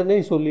வசந்த். உடனே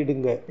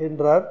சொல்லிடுங்க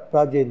என்றார்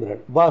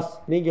ராஜேந்திரன். பாஸ்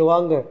நீங்க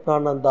வாங்க.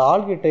 நான் அந்த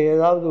ஆள்கிட்ட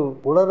ஏதாவது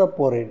உளர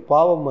போறேன்.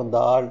 பாவம் அந்த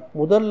ஆள்.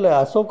 முதல்ல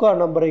அசோகா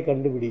நம்பரை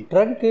கண்டுபிடி.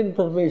 ட்ரங்க்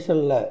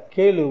இன்ஃபர்மேஷன்ல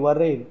கேளு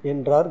வரேன்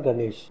என்றார்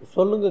கணேஷ்.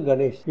 சொல்லுங்க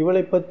கணேஷ்,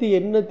 இவளை பத்தி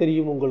என்ன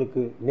தெரியும்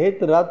உங்களுக்கு?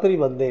 நேத்து ராத்திரி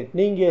வந்தேன்.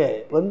 நீங்க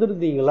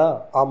வந்திருந்தீங்களா?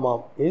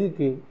 ஆமாம்.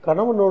 எதுக்கு?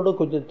 கணவனோட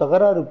கொஞ்சம்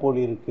தகராறு போல்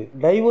இருக்கு.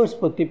 டைவர்ஸ்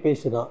பத்தி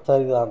பேசினா.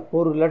 சரிதான்.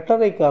 ஒரு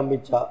லெட்டரை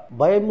காமிச்சா.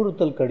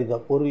 பயமுறுத்தல்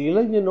கடிதம். ஒரு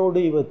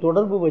இளைஞனோடு இவ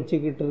தொடர்பு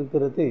வச்சுக்கிட்டு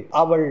இருக்கிறது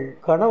அவள்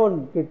கணவன்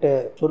கிட்ட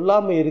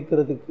சொல்லாம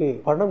இருக்கிறதுக்கு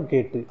பணம்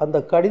கேட்டு. அந்த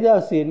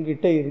கடிதாசு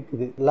என்கிட்ட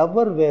இருக்குது.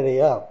 லவ்வர்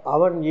வேறையா?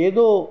 அவன்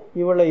ஏதோ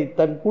இவளை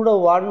தன் கூட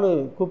வான்னு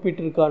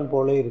கூப்பிட்டு இருக்கான்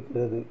போல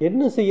இருக்கிறது.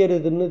 என்ன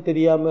செய்யறதுன்னு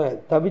தெரியாம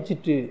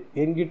தவிச்சிட்டு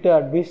என்கிட்ட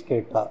அட்வைஸ்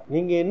கேட்டா.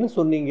 நீங்க என்ன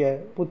சொன்னீங்க?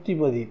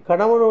 புத்திமதி.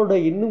 கணவனோட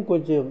இன்னும்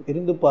கொஞ்சம்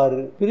இருந்து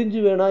பாரு. பிரிஞ்சு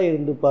வேணா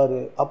இருந்து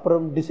பாரு.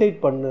 அப்புறம் டிசைட்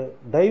பண்ணு.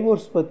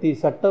 டைவோர்ஸ் பத்தி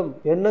சட்டம்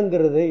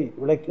என்னங்கிறதை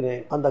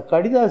விளக்கினேன். அந்த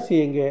கடிதாசி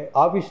எங்க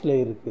ஆபீஸ்ல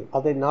இருக்கு.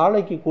 அதை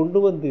நாளைக்கு கொண்டு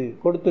வந்து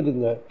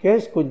கொடுத்துடுங்க.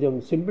 கேஸ் கொஞ்சம்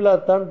சிம்பிளா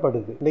தான்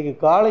படுது. இன்னைக்கு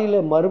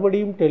காலையில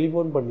மறுபடியும்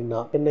டெலிபோன்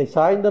பண்ணினா. என்னை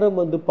சாயந்தரம்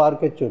வந்து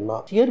பார்க்க சொன்னா.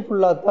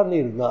 சியர்ஃபுல்லா தான்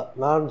இருந்தா.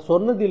 நான்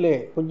சொன்னதிலே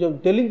கொஞ்சம்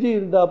தெளிஞ்சு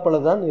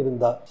இருந்தாப்பலதான்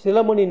இருந்தா.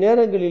 சில மணி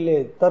நேரங்களிலே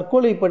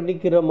தற்கொலை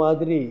பண்ணிக்கிற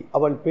மாதிரி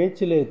அவள்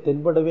பேச்சிலே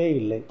தென்படவே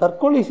இல்லை.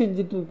 தற்கொலை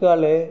செஞ்சிட்டு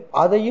இருக்காளே,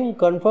 அதையும்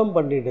கன்ஃபார்ம்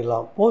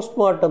பண்ணிடலாம்.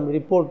 போஸ்ட்மார்ட்டம்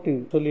ரிப்போர்ட்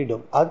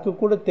சொல்லிடும். அதுக்கு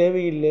கூட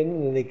தேவையில்லைன்னு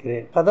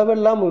நினைக்கிறேன்.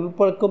 கதவெல்லாம்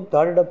உள்பழக்கம்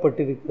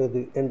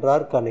தாழிடப்பட்டிருக்கிறது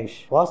என்றார் கணேஷ்.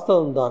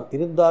 வாஸ்தவம் தான்.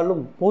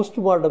 இருந்தாலும்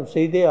போஸ்ட்மார்ட்டம்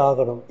செய்தே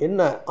ஆகணும். என்ன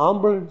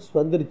ஆம்புலன்ஸ்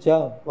வந்துருச்சா?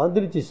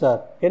 வந்துருச்சு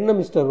சார். என்ன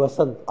mister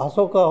Vasanth?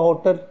 Ashoka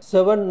hotel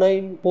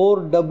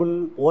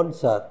 79411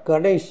 sir.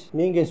 Ganesh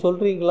நீங்க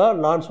சொல்றீங்களா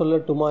நான்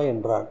சொல்லட்டுமா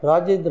என்றான்.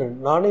 ராஜேந்திரன்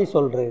நானே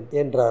சொல்றேன்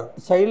என்றார்.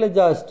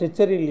 சைலஜா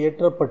ஸ்ட்ரெச்சரில்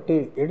ஏற்றப்பட்டு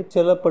எடுத்து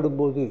செல்லப்படும்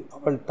போது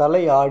அவள்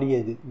தலை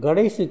ஆடியது.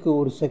 கணேஷுக்கு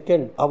ஒரு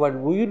செகண்ட் அவள்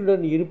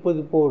உயிருடன்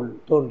இருப்பது போல்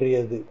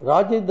தோன்றியது.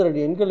 ராஜேந்திரன்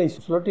எண்களை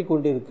சுழற்றி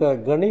கொண்டிருக்க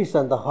கணேஷ்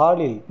அந்த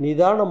ஹாலில்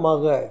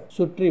நிதானமாக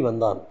சுற்றி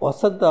வந்தான்.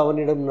 வசந்த்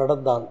அவனிடம்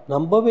நடந்தான்.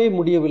 நம்பவே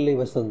முடியவில்லை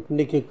வசந்த்.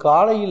 இன்னைக்கு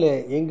காலையில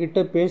என்கிட்ட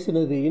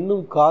பேசினது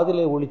இன்னும்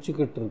காதில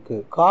ஒழிச்சுக்கிட்டு இருக்கு.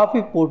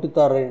 காபி போட்டு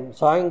தரேன்,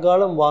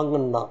 சாயங்காலம்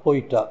வாங்கன்னா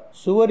போயிட்டா.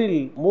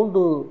 சுவரில்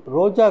 3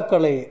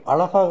 ரோஜாக்களை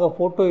அழகாக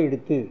போட்டோ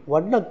எடுத்து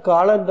வண்ண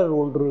காலண்டர்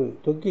ஒன்று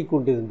தொங்கிக்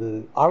கொண்டிருந்தது.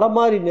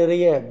 அலமாரி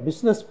நிறைய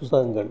பிசினஸ்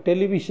புத்தகங்கள்,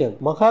 டெலிவிஷன்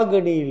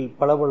மகாகனியில்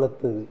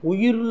பளபளத்தது.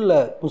 உயிருள்ள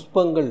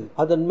புஷ்பங்கள்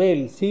அதன்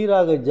மேல்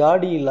சீராக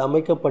ஜாடியில்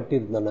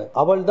அமைக்கப்பட்டிருந்தன.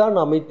 அவள்தான்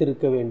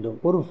அமைத்திருக்க வேண்டும்.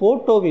 ஒரு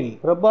போட்டோவில்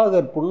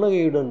பிரபாகர்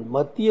புன்னகையுடன்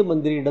மத்திய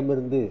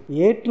மந்திரியிடமிருந்து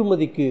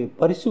ஏற்றுமதிக்கு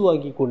பரிசு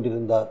வாங்கி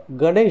கொண்டிருந்தார்.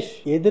 கணேஷ்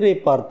எதிரே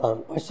பார்த்தான்.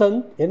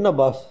 வசந்த் என்ன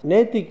பாஸ்,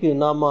 நேத்திக்கு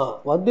நாம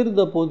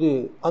வந்திருந்த போது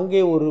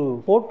அங்கே ஒரு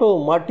போட்டோ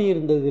மாட்டி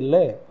இருந்தது இல்ல?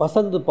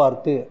 வசந்த்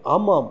பார்த்து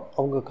ஆமாம்,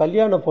 அவங்க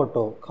கல்யாண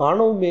போட்டோ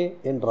காணவுமே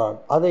என்றான்.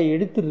 அதை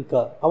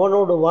எடுத்திருக்கா.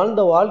 அவனோடு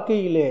வாழ்ந்த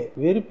வாழ்க்கையிலே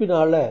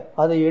வெறுப்பினால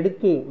அதை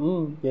எடுத்து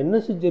என்ன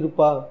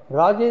செஞ்சிருப்பா?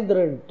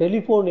 ராஜேந்திரன்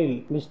டெலிபோனில்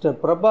மிஸ்டர்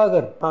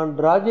பிரபாகர், நான்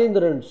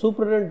ராஜேந்திரன்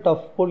சூப்பரிண்டென்டன்ட்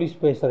ஆஃப் போலீஸ்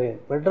பேசுறேன்.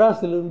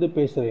 மெட்ராஸிலிருந்து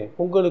பேசுறேன்.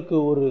 உங்களுக்கு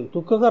ஒரு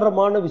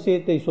துக்ககரமான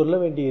விஷயத்தை சொல்ல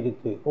வேண்டி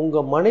இருக்கு.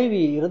 உங்க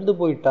மனைவி இறந்து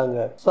போயிட்டாங்க.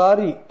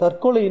 சாரி,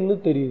 தற்கொலைன்னு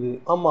தெரியுது.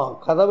 ஆமா,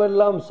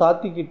 கதவெல்லாம்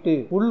சாத்திக்கிட்டு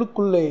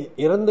உள்ளுக்குள்ளே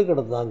இறந்து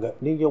கிடந்தாங்க.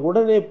 நீங்க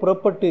உடனே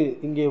புறப்பட்டு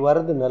இங்கே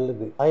வரது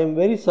நல்லது. I am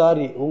very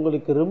sorry.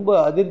 உங்களுக்கு ரொம்ப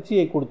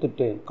அதிர்ச்சியை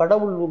கொடுத்துட்டேன்.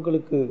 கடவுள்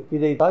உங்களுக்கு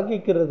இதை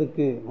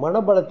தாங்கிக்கிறதுக்கு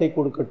மனபலத்தை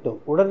கொடுக்கட்டும்.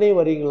 உடனே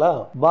வரீங்களா?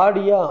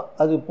 பாடியா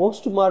அது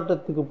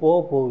போஸ்ட்மார்ட்டத்துக்கு போக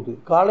போகுது.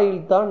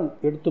 காலையில் தான்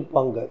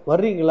எடுத்துப்பாங்க.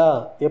 வர்றீங்களா?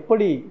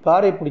 எப்படி?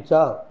 காரை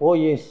பிடிச்சா? ஓ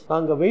எஸ்,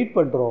 நாங்க வெயிட்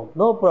பண்றோம்.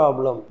 No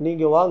problem.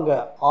 நீங்க வாங்க.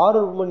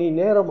 6 மணி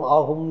நேரம்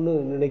ஆகும்னு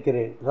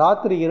நினைக்கிறேன்.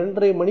 ராத்திரி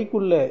 2:30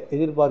 மணிக்குள்ள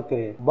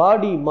எதிர்பார்க்கிறேன்.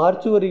 பாடி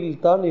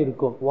மார்ச்சுவரியில் தான்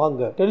இருக்கும்.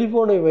 வாங்க.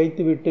 டெலிபோனை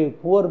வைத்துவிட்டு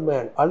புவர்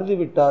மேன் அழுது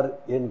விட்டார்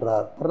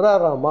என்றார்.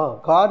 வர்றாராமா?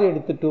 கார்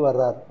எடுத்துட்டு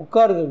வர்றார். உட்கார்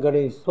உட்காருங்க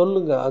கணேஷ்,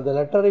 சொல்லுங்க, அந்த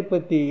லெட்டரை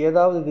பத்தி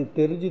ஏதாவது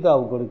தெரிஞ்சுதா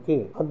உங்களுக்கு?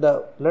 அந்த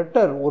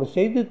லெட்டர் ஒரு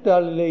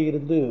செய்தித்தாளிலே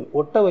இருந்து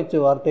ஒட்ட வச்ச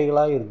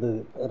வார்த்தைகளா இருந்தது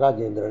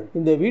ராஜேந்திரன்.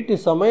 இந்த வீட்டு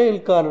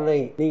சமையல்காரனை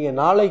நீங்க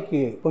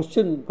நாளைக்கு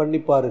கொஸ்டின்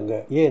பண்ணி பாருங்க.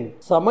 ஏன்,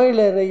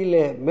 சமையலறையில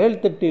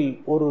மேல்தட்டில்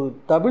ஒரு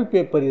தமிழ்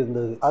பேப்பர்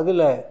இருந்தது.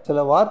 அதுல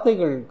சில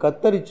வார்த்தைகள்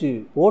கத்தரிச்சு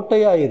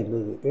ஓட்டையா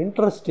இருந்தது.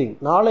 இன்ட்ரெஸ்டிங்.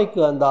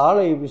 நாளைக்கு அந்த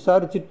ஆளை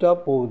விசாரிச்சுட்டா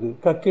போகுது.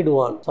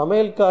 கக்கிடுவான்.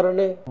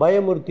 சமையல்காரனே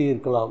பயமுறுத்தி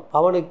இருக்கலாம்.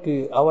 அவனுக்கு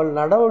அவள்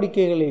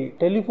நடவடிக்கைகளை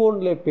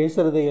டெலிபோன்ல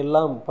பேசுறதை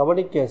எல்லாம்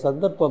கவனிக்க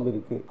சந்தர்ப்பம்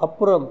இருக்கு.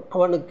 அப்புறம்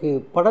அவனுக்கு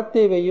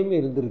பணத்தேவையும்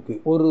இருந்திருக்கு.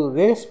 ஒரு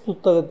ரேஸ்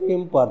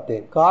புத்தகத்தையும்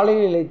பார்த்தேன்.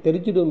 காலையில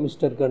தெரிஞ்சிடும்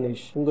மிஸ்டர்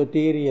கணேஷ் உங்க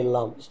தியரி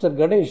எல்லாம். மிஸ்டர்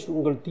கணேஷ்,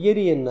 உங்கள்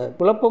தியரி என்ன?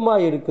 குழப்பமா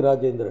இருக்கு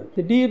ராஜேந்திரன்.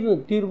 திடீர்னு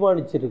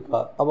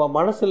தீர்மானிச்சிருக்கா. அவன்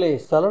மனசுல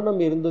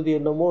சலனம் இருந்தது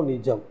என்னமோ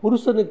நிஜம்.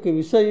 புருஷனுக்கு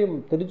விஷயம்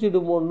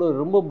தெரிஞ்சிடுமோன்னு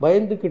ரொம்ப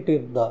பயந்துகிட்டு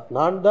இருந்தா.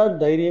 நான் தான்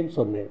தைரியம்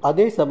சொன்னேன்.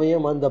 அதே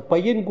சமயம் அந்த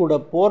பையன் கூட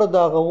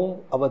போறதாகவும்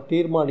அவ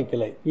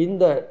தீர்மானிக்கலை.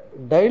 இந்த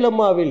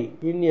டைலமாவில்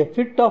இன் எ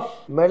ஃபிட் ஆஃப்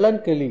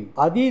மெலன்கலி,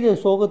 அதீத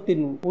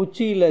சோகத்தின்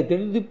உச்சியில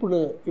திடுதிப்புன்னு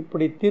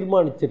இப்படி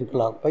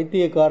தீர்மானிச்சிருக்கலாம்.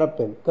 பைத்தியக்கார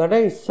பெண்.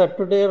 கணேஷ்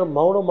சற்று நேரம்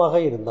மௌனமாக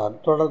இருந்தான்.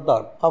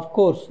 தொடர்ந்தான்.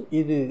 அப்கோர்ஸ்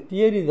இது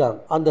தியரி தான்.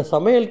 அந்த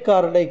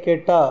சமையல்காரனை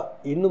கேட்டா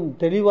இன்னும்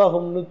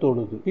தெளிவாகும்னு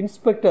தோணுது.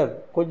 இன்ஸ்பெக்டர்,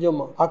 கொஞ்சம்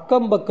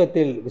அக்கம்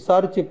பக்கத்தில்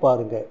விசாரிச்சு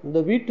பாருங்க. இந்த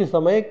வீட்டு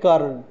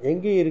சமையல்காரன்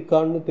எங்கே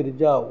இருக்கான்னு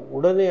தெரிஞ்சா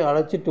உடனே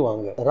அழைச்சிட்டு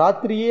வாங்க.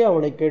 ராத்திரியே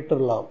அவனை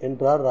கேட்டுடலாம்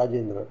என்றார்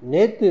ராஜேந்திரன்.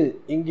 நேத்து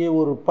இங்கே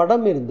ஒரு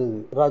படம் இருந்தது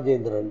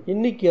ராஜேந்திரன்.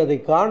 இன்னைக்கு அதை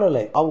காணல.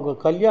 அவங்க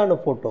கல்யாண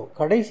போட்டோ.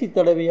 கடைசி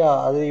தடவையா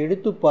அதை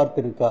எடுத்து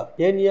பார்த்திருக்கா?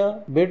 ஏன்யா,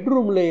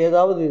 பெட்ரூம்ல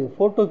ஏதாவது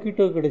போட்டோ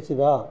கீட்டோ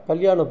கிடைச்சதா?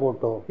 கல்யாண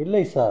போட்டோ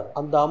இல்லை சார்.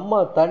 அந்த அம்மா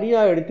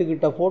தனியா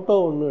எடுத்துக்கிட்ட போட்டோ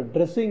ஒன்னு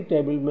ட்ரெஸ்ஸிங்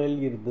டேபிள் மேல்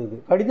இருந்தது.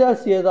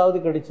 கடிதாசி ஏதாவது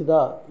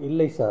கிடைச்சதா?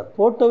 இல்லை சார்.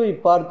 போட்டோவை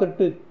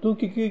பார்த்துட்டு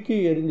தூக்கி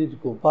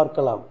எரிஞ்சிருக்கும்.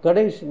 பார்க்கலாம்.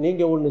 கணேஷ்,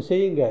 நீங்க ஒன்னு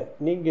செய்யுங்க.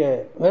 நீங்க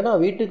வேணா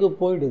வீட்டுக்கு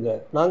போயிடுங்க.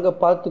 நாங்க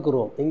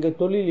பார்த்துக்கிறோம். எங்க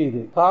தொழில்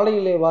இது.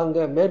 காலையிலே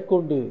வாங்க.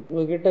 மேற்கொண்டு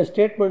உங்ககிட்ட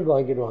ஸ்டேட்மெண்ட்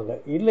வாங்கிடுவாங்க.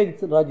 இல்லை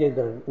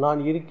ராஜேந்திரன், நான்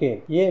இருக்கேன்.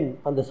 ஏன்,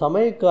 அந்த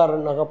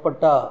சமயக்காரன்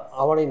அகப்பட்டா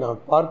அவனை நான்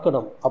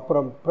பார்க்கணும்.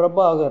 அப்புறம்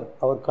பிரபாகர்,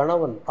 அவர்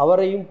கணவன்,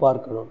 அவரையும்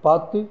பார்க்கணும்.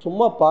 பார்த்து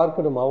சும்மா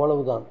பார்க்கணும்,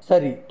 அவ்வளவுதான்.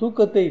 சரி,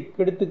 தூக்கத்தை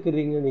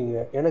கெடுத்துக்கிறீங்க நீங்க.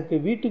 எனக்கு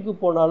வீட்டுக்கு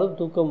போனாலும்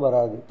தூக்கம்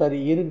வராது. சரி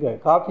இருங்க.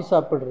 காபி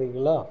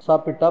சாப்பிடுறீங்களா?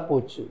 சாப்பிட்டா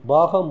போச்சு.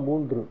 பாகம்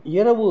 3.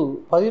 இரவு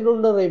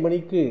 11:30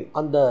 மணிக்கு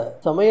அந்த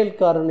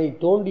சமையல்காரனை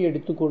தோண்டி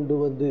எடுத்து கொண்டு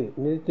வந்து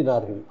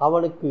நிறுத்தினார்கள்.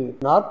 அவனுக்கு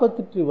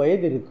 48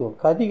 வயது இருக்கும்.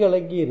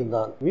 கதிகலங்கி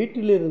இருந்தான்.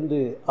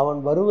 வீட்டிலிருந்து அவன்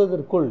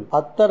வருவதற்குள்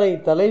அத்தனை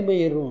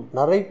தலைமையரும்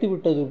நரைத்து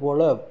விட்டது போல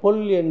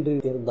பொல் என்று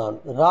இருந்தான்.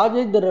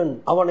 ராஜேந்திரன்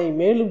அவனை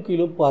மேலும்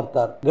கீழும்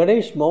பார்த்தார்.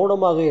 கணேஷ்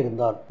மௌனமாக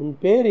இருந்தான். உன்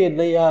பேர்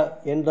என்னையா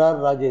என்றார்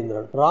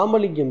ராஜேந்திரன்.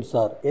 ராமலிங்கம்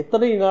சார்.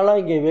 எத்தனை நாளா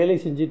இங்கே வேலை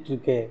செஞ்சிட்டு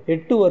இருக்கேன்?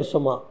 8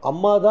 வருஷமா.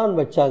 அம்மா தான்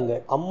வச்சாங்க.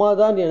 அம்மா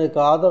தான் எனக்கு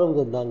ஆதரவு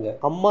தந்தாங்க.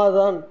 அம்மா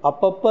தான்.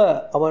 அப்பப்ப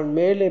அவன்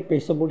மேலே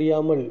பேச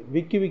முடியாமல்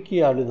விக்கி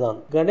அழுதான்.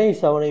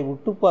 கணேஷ் அவனை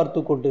உற்று பார்த்து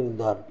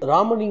கொண்டிருந்தார்.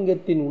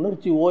 ராமலிங்கத்தின்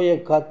உணர்ச்சி ஓய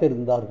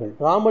காத்திருந்தார்கள்.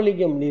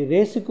 ராமலிங்கம், நீ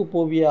ரேஸுக்கு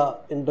போவியா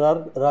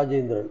என்றார்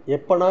ராஜேந்திரன்.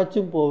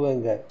 எப்பனாச்சும்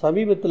போவேங்க.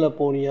 சமீபத்துல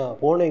போனியா?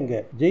 போனேங்க.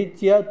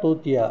 ஜெயிச்சியா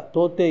தோத்தியா?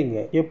 தோத்தேங்க.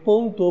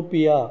 எப்பவும்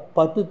தோப்பியா?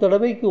 10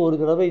 தடவைக்கு ஒரு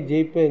தடவை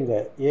ஜெயிப்பேங்க.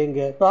 ஏங்க?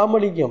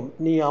 ராமலிங்கம்,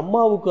 நீ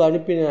அம்மாவுக்கு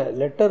அனுப்பின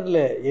லெட்டர்ல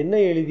என்ன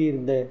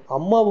எழுதியிருந்த?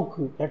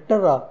 அம்மாவுக்கு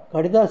லெட்டரா?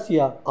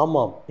 கடிதாசியா?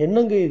 ஆமாம்.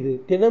 என்னங்க இது?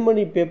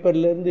 தினமணி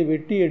பேப்பர்ல இருந்து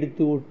வெட்டி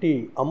எடுத்து ஒட்டி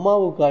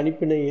அம்மாவுக்கு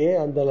அனுப்பினையே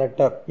அந்த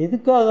லெட்டர்.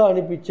 எதுக்காக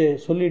அனுப்பிச்சே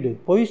சொல்லிடு.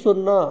 பொய்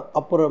சொன்னா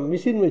அப்புறம்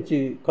மிஷின் வச்சு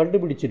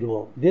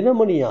கண்டுபிடிச்சிடுவோம்.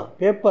 தினமணியா?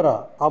 பேப்பரா?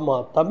 ஆமா.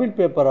 தமிழ்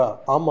பேப்பரா?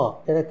 ஆமா.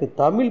 எனக்கு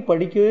தமிழ்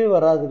படிக்கவே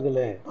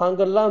வராதுங்களே.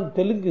 நாங்கெல்லாம்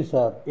தெலுங்கு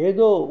சார்.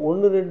 ஏதோ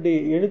 1-2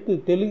 எழுத்து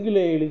தெலுங்குல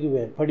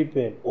எழுதுவேன்,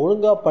 படிப்பேன்.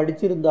 ஒழுங்கா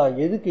படிச்சிருந்தா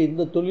எதுக்கு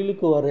இந்த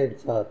தொழிலுக்கு வரேன்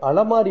சார்?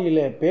 அலமாரியில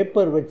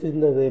பேப்பர்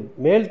வச்சிருந்தது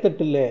மேல்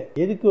தட்டுல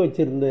எதுக்கு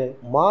வச்சிருந்த?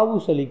 மாவு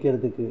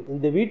சலிக்கிறதுக்கு.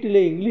 இந்த வீட்டில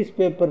இங்கிலீஷ்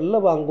பேப்பர்ல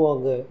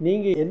வாங்குவாங்க.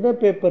 நீங்க என்ன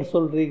பேப்பர்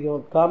சொல்றீங்க?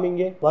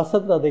 காமிங்க.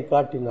 வசந்த் அதை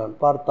காட்டினான்.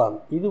 பார்த்தான்.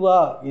 இதுவா?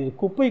 இது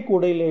குப்பை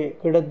கூடையிலே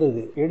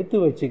கிடந்தது. எடுத்து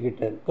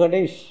வச்சுக்கிட்டேன்.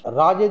 கணேஷ்,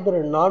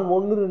 ராஜேந்திரன், நான்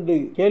 1-2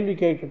 கேள்வி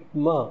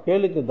கேட்கட்டுமா?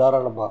 கேளுக்கு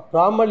தாராளமா.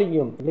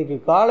 ராமலிங்கம், இன்னைக்கு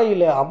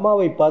காலையில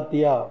அம்மாவை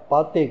பாத்தியா?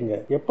 பார்த்தேங்க.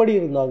 எப்படி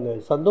இருந்தாங்க?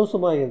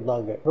 சந்தோஷமா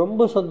இருந்தாங்க.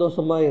 ரொம்ப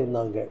சந்தோஷமா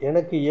இருந்தாங்க.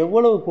 எனக்கு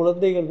எவ்வளவு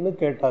குழந்தைகள்னு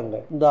கேட்டாங்க.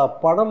 இந்த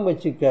பணம்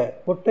வச்சுக்க,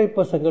 பொட்டை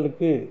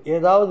பசங்களுக்கு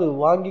ஏதாவது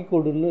வாங்கி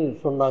கொடுன்னு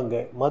சொன்னாங்க.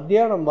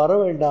 மத்தியானம் வர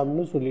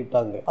வேண்டாம்னு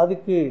சொல்லிட்டாங்க.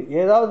 அதுக்கு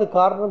ஏதாவது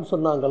காரணம்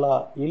சொன்னாங்களா?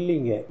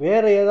 இல்லைங்க.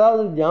 வேற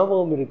ஏதாவது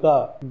ஞாபகம் இருக்கா?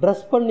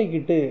 ட்ரெஸ்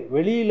பண்ணிக்கிட்டு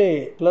வெளியிலே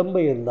கிளம்ப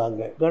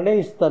இருந்தாங்க.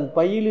 கணேஷ் தன்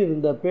பையில்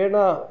இருந்த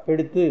பேனா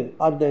எடுத்து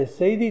அந்த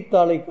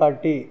செய்தித்தாளை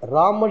காட்டி,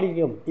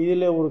 ராமலிங்கம்,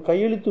 இதுல ஒரு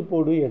கையெழுத்து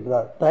போடு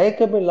என்றார்.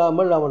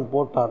 தயக்கமில்லாமல் அவன்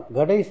போட்டான்.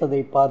 கணேஷ்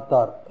அதை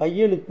பார்த்தார்.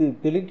 கையெழுத்து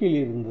தெலுங்கில்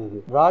இருந்தது.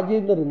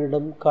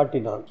 ராஜேந்திரனிடம்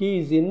காட்டினான். ஹி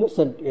இஸ்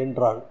இன்னசென்ட்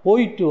என்றான்.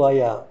 போயிட்டு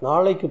வாயா,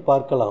 நாளைக்கு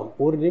பார்க்கலாம்.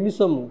 ஒரு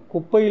நிமிஷம்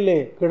குப்பையிலே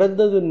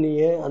கிடந்தது.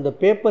 நீயே அந்த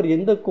பேப்பர்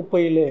எந்த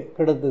குப்பையிலே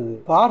கிடந்தது?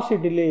 கார்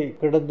ஷெட்டிலே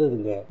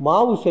கிடந்ததுங்க.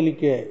 மாவு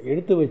சலிக்க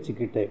எடுத்து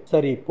வச்சுக்கிட்டேன்.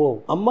 சரி போ.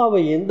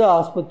 அம்மாவை எந்த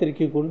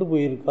ஆஸ்பத்திரிக்கு கொண்டு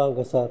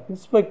போயிருக்காங்க சார்?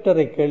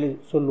 இன்ஸ்பெக்டரை கேள்வி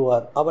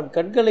சொல்லுவார். அவன்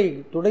கண்களை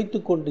துடைத்து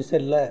கொண்டு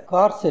செல்ல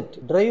கார் செட்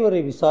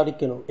டிரைவரை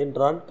விசாரிக்கணும்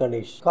என்றான்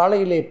கணேஷ்.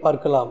 காலையிலே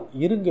பார்க்கலாம்,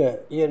 இருங்க,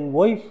 என்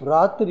ஒய்ஃப்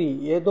ராத்திரி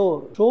ஏதோ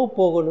ஷோ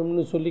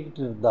போகணும்னு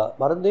சொல்லிக்கிட்டு இருந்தா,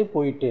 மறந்தே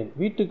போயிட்டேன்,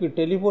 வீட்டுக்கு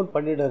டெலிபோன்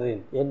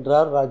பண்ணிடுறேன்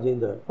என்றார்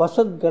ராஜேந்திரன்.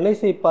 வசந்த்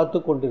கணேஷை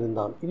பார்த்து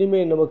கொண்டிருந்தான்.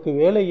 இனிமே நமக்கு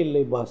வேலை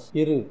இல்லை பாஸ்,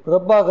 இரு,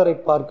 பிரபாகரை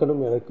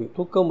பார்க்கணும், எனக்கு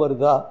தூக்கம்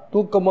வருதா?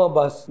 தூக்கமா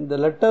பாஸ்? இந்த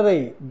லெட்டரை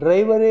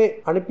டிரைவரே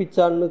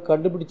அனுப்பிச்சான்னு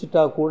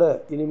கண்டுபிடிச்சிட்டா கூட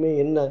இனிமே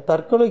என்ன,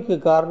 தற்கொலைக்கு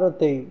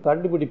காரணத்தை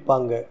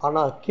கண்டுபிடிப்பாங்க.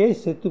 ஆனா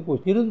கேஸ் செத்து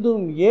போச்சு.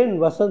 இருந்தும் ஏன்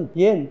வசந்த்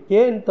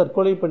ஏன்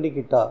தற்கொலை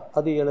பண்ணிக்கிட்டா?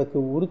 அது எனக்கு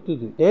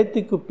உறுத்துது.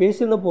 நேத்துக்கு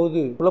பேசின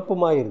போது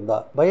குழப்பமாயிருந்தா,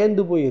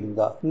 பயந்து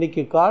போயிருந்தா,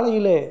 இன்னைக்கு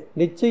காலையில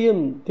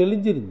நிச்சயம்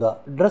தெளிஞ்சிருந்தா.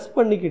 ட்ரெஸ்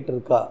பண்ணிக்கிட்டு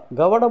இருக்கா,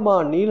 கவனமா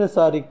நீல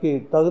சாரிக்கு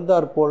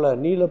தகுந்தாற் போல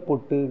நீல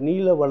பொட்டு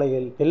நீல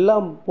வளையல்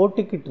எல்லாம்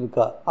போட்டுக்கிட்டு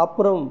இருக்கா.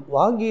 அப்புறம்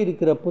வாங்கி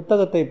இருக்கிற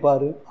புத்தகத்தை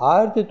பாரு,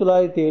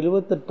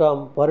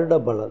 1978 வருட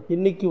பலன்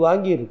இன்னைக்கு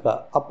வாங்கி இருக்கா.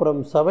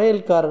 அப்புறம்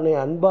சமையல்காரனை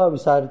அன்பா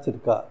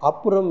விசாரிச்சிருக்கா.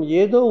 அப்புறம்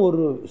ஏதோ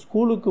ஒரு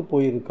ஸ்கூலுக்கு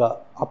போயிருக்கா.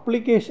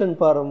 அப்ளிகேஷன்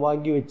ஃபாரம்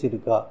வாங்கி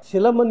வச்சிருக்கா.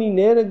 சில மணி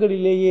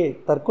நேரங்களிலேயே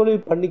தற்கொலை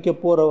பண்ணிக்க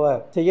போறவ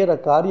செய்யற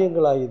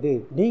காரியங்களா இது?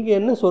 நீங்க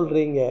என்ன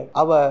சொல்றீங்க?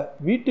 அவ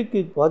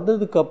வீட்டுக்கு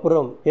வந்ததுக்கு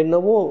அப்புறம்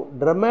என்னவோ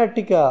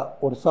டிராமாட்டிக்கா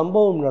ஒரு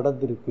சம்பவம்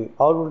நடந்திருக்கு.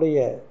 அவளுடைய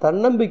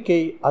தன்னம்பிக்கை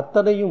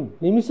அத்தனையும்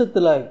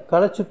நிமிஷத்துல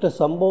களைச்சுட்ட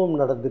சம்பவம்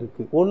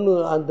நடந்திருக்கு. ஒன்னு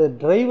அந்த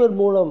டிரைவர்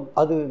மூலம்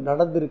அது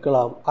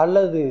நடந்திருக்கலாம்,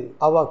 அல்லது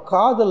அவ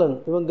காதலன்.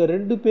 இவங்க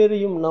ரெண்டு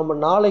பேரையும் நாம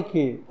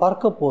நாளைக்கு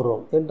பார்க்க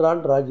போறோம்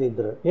என்றான்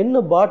ராஜேந்திரன்.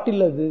 என்ன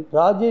பாட்டில் அது?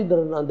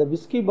 ராஜேந்திரன் அந்த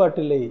விஸ்கி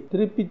பாட்டிலை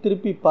திருப்பி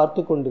திருப்பி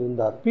பார்த்து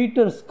கொண்டிருந்தார்.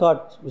 பீட்டர்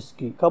ஸ்காட்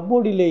விஸ்கி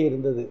கப்போர்டிலே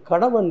இருந்தது.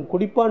 கணவன்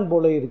குடிப்பான்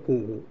போல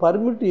இருக்குது.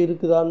 பர்மிட்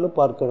இருக்குதான்னு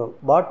பார்க்கணும்.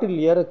 பாட்டில்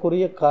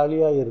ஏறக்குறைய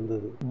காலியா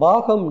இருந்தது.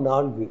 பாகம்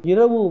 4.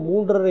 இரவு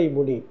 3:30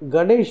 மணி.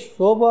 கணேஷ்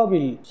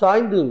சோபாவில்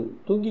சாய்ந்து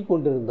தூங்கிக்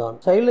கொண்டிருந்தான்.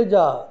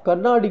 சைலஜா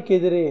கண்ணாடிக்கு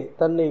எதிரே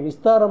தன்னை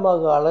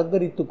விஸ்தாரமாக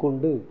அலங்கரித்துக்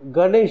கொண்டு,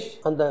 கணேஷ்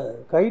அந்த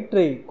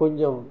கயிற்றை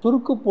கொஞ்சம்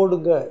சுருக்கு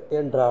போடுங்க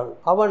என்றாள்.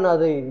 அவன்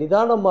அதை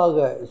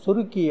நிதானமாக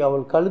சுருக்கி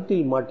அவள்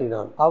கழுத்தில்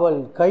மாட்டினான். அவள்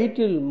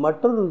கயிற்றில்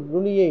மற்றொரு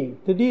நுனியை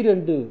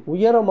திடீரென்று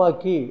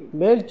உயரமாக்கி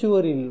மேல்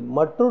சுவரில்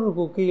மற்றொரு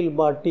குக்கையில்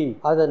மாட்டி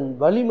அதன்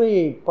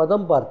வலிமையை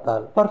பதம்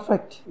பார்த்தாள்.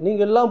 பர்ஃபெக்ட்,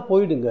 நீங்க எல்லாம்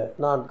போயிடுங்க,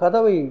 நான்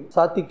கதவை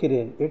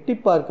சாத்திக்கிறேன், எட்டி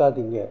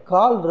பார்க்காதீங்க.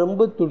 கால்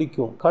ரொம்ப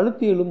துடிக்கும்,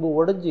 கழுத்து எலும்பு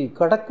உடைஞ்சி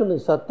கடக்குன்னு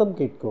சத்தம்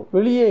கேட்கும்.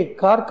 வெளியே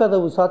கார்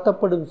கதவு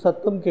சாத்தப்படும்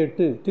சத்தம்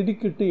கேட்டு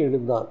திடுக்கிட்டு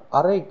எழுந்தான்.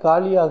 அறை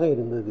காலியாக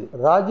இருந்தது.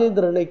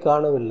 ராஜேந்திரனை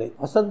காணவில்லை,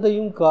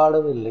 வசந்தையும்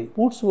காணவில்லை.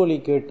 பூட்ஸ் ஒலி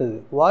கேட்டது.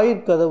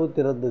 வாயிற்கதவு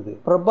திறந்தது.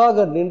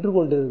 பிரபாகர் நின்று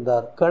கொண்டிருந்தார்.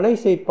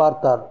 கணேஷை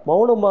பார்த்தார்.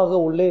 மௌனமாக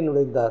உள்ளே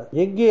நுழைந்தார்.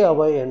 எங்கே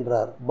அவ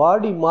என்றார்.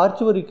 பாடி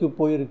மார்ச்சுவரிக்கு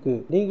போயிருக்கு.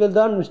 நீங்கள்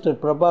தான் மிஸ்டர்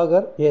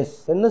பிரபாகர்? எஸ்.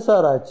 என்ன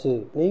சார் ஆச்சு?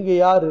 நீங்க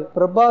யாரு?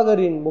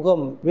 பிரபாகரின்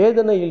முகம்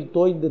வேதனையில்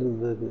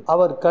தோய்ந்திருந்தது.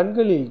 அவர்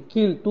கண்களில்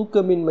கீழ்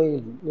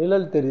தூக்கமின்மையில்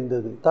நிழல்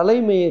தெரிந்தது.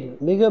 தலைமயிர்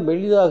மிக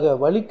மெலிதாக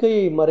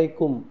வலிக்கையை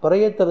மறைக்கும்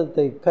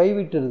பிரயத்தனத்தை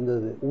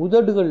கைவிட்டிருந்தது.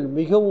 உதடுகள்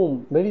மிகவும்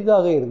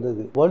மெலிதாக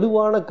இருந்தது.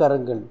 வலுவான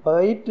கரங்கள்.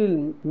 வயிற்றில்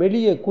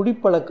மெலிய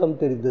குடிப்பழக்கம்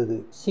தெரிந்தது.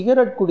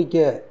 சிகரெட் குடிக்க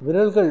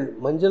விரல்கள்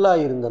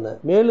மஞ்சளாயிருந்தன.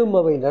 மேலும்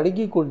அவை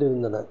நடுங்கிக்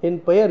கொண்டிருந்தன. என்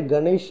பெயர்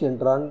கணேஷ்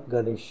என்றான்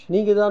கணேஷ்.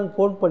 நீங்க தான்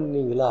போன்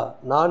பண்ணீங்களா?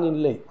 நான்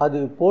இல்லை, அது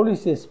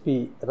போலீஸ் எஸ்பி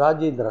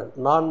ராஜேந்திரன்.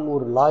 நான்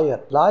ஒரு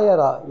லாயர்.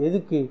 லாயரா?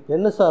 எதுக்கு?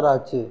 என்ன சார்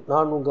ஆச்சு?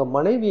 நான் உங்க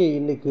மனைவியை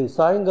இன்னைக்கு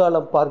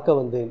சாயங்காலம் பார்க்க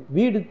வந்தேன்.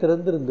 வீடு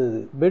திறந்திருந்தது.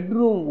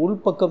 பெட்ரூம்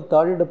உள்பக்கம்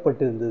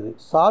தாழிடப்பட்டிருந்தது.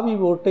 சாவி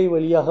ஓட்டை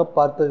வழியாக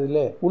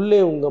பார்த்ததிலே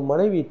உள்ளே உங்க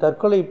மனைவி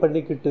தற்கொலை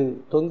பண்ணிக்கிட்டு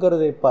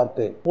தொங்குறதை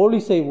பார்த்தேன்.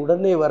 போலீஸை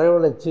உடனே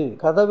வரவழைச்சு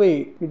கதவை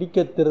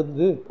பிடிக்க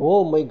திறந்து, oh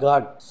my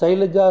God,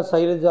 Shailaja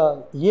Shailaja,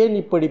 ஏன்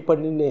இப்படி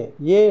பண்ணினே?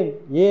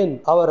 ஏன்?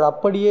 அவர்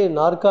அப்படியே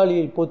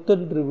நாற்காலியில்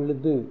பொத்தென்று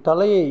விழுந்து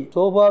தலையை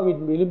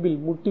சோபாவின் விளிம்பில்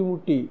முட்டி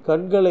முட்டி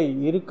கண்களை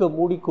இருக்க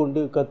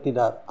மூடிக்கொண்டு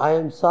கத்தினார். ஐ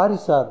எம் சாரி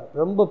சார்,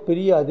 ரொம்ப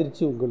பெரிய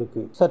அதிர்ச்சி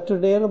உங்களுக்கு. சற்று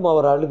நேரம்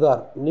அவர்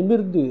அழுதார்.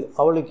 நிமிர்ந்து,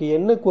 அவளுக்கு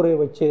என்ன குறை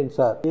வச்சேன்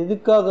சார்?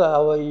 எதுக்காக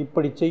அவ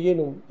இப்படி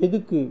செய்யணும்?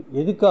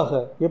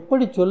 எதுக்காக?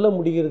 எப்படி சொல்ல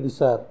முடிகிறது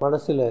சார்?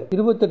 மனசுல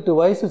 28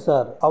 வயசு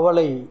சார்.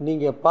 அவளை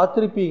நீங்க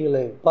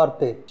பார்த்திருப்பீங்களே?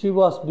 பார்த்தேன். she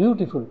was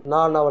beautiful.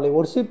 நான் அவளை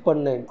வொர்ஷிப்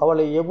பண்ணேன்.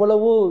 அவளை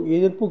எவ்வளவோ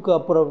எதிர்ப்புக்கு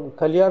அப்புறம்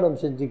கல்யாணம்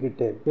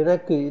செஞ்சுக்கிட்டேன்.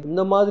 எனக்கு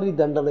இந்த மாதிரி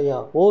தண்டனையா?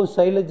 ஓ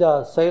சைலஜா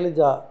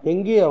சைலஜா,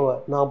 எங்கே அவ?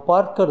 நான்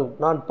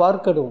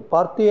பார்க்கணும்,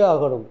 பார்த்தே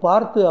ஆகணும்.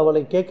 பார்த்து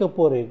அவளை கேட்க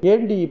போறேன்.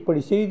 ஏண்டி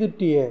இப்படி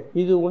செய்துட்டிய?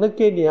 இது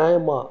உனக்கே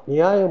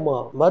நியாயமா?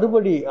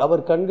 மறுபடி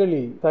அவர்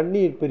கண்களில்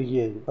கண்ணீர்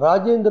பெருகியது.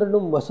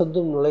 ராஜேந்திரனும்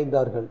வசந்தும்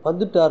நுழைந்தார்கள்.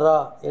 வந்துட்டாரா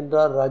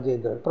என்றார்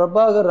ராஜேந்திரன்.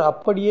 பிரபாகர்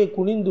அப்படியே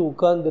குனிந்து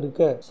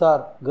உட்கார்ந்திருக்க,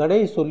 சார்,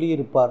 கணேஷ் சொல்லி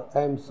இருப்பார்,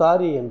 ஐ எம்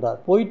சாரி என்றார்.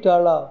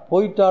 போயிட்டாளா?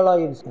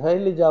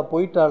 சைலஜா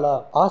போயிட்டாளா?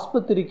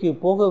 ஆஸ்பத்திரிக்கு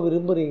போக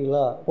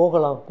விரும்புறீங்களா?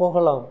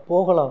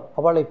 போகலாம்.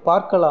 அவளை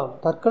பார்க்கலாம்.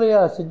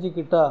 தற்கொலையா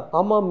செஞ்சுக்கிட்டா?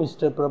 ஆமா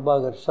மிஸ்டர்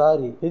பிரபாகர்,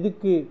 சாரி.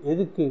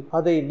 எதுக்கு?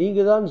 அதை நீங்க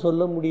தான்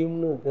சொல்ல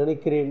முடியும்னு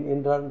நினைக்கிறேன்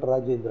என்றான்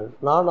ராஜேந்திரன்.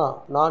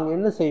 நான்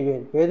என்ன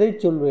செய்வேன்? எதை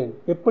சொல்வேன்?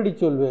 எப்படி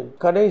சொல்வேன்?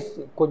 கணேஷ்,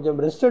 கொஞ்சம்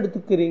ரெஸ்ட்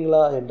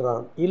எடுத்துக்கிறீங்களா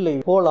என்றான். இல்லை,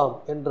 போலாம்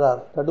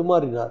என்றார்.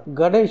 தடுமாறினார்.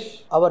 கணேஷ்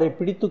அவரை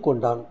பிடித்து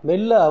கொண்டான்.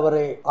 மெல்ல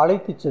அவரை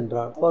அழைத்து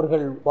சென்றான்.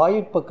 அவர்கள்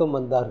வாயிற்பக்கம்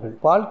வந்தார்கள்.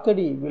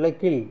 பால்கனி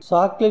விளக்கில்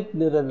சாக்லேட்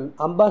நிற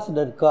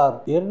அம்பாசிடர் கார்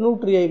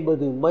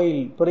 250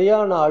 மைல்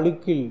பிரயாண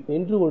அழுக்கில்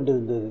நின்று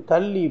கொண்டிருந்தது.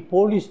 தள்ளி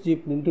போலீஸ்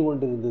ஜீப் நின்று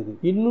கொண்டிருந்தது.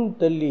 இன்னும்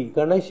தள்ளி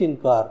கணேஷின்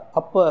கார்.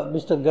 அப்ப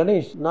மிஸ்டர்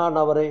கணேஷ், நான்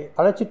அவரை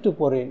அழைச்சிட்டு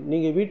போறேன்,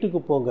 நீங்க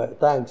வீட்டுக்கு போங்க,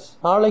 தேங்க்ஸ்,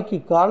 நாளைக்கு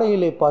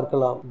காலையிலே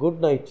பார்க்கலாம்,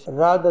 good night,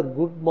 rather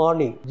good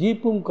morning.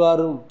 ஜீப்பும்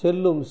காரும்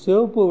செல்லும்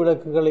சிவப்பு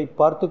விளக்குகளை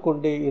பார்த்து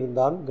கொண்டே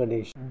இருந்தான்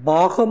கணேஷ்.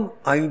 பாகம்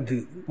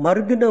 5.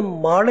 மறுதினம்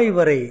மாலை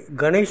வரை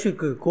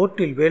கணேஷுக்கு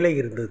கோர்ட்டில் வேலை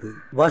இருந்தது.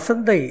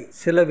 வசந்தை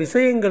சில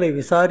விஷயங்களை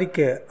விசாரிக்க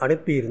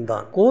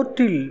அனுப்பியிருந்தான்.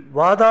 கோர்ட்டில்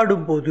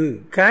வாதாடும் போது,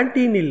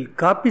 கேண்டீனில்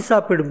காபி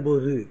சாப்பிடும்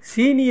போது,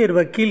 சீனியர்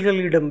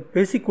வக்கீல்களிடம்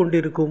பேசிக்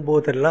கொண்டிருக்கும்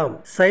போதெல்லாம்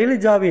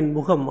சைலஜாவின்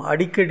முகம்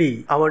அடிக்கடி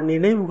அவன்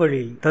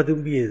நினைவுகளில்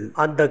ததும்பியது.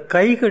 அந்த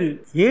கைகள்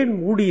ஏன்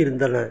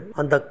மூடியிருந்தன?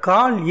 அந்த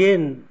கால்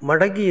ஏன்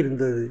மடங்கி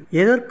இருந்தது?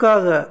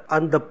 எதற்காக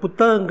அந்த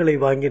புத்தகங்களை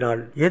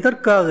வாங்கினாள்?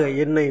 எதற்காக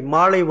என்னை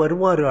மாலை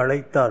வருமாறு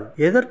அழைத்தாள்?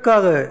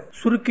 எதற்காக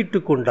சுருக்கிட்டு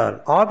கொண்டாள்?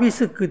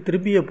 ஆபீஸுக்கு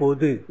திரும்பிய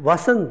போது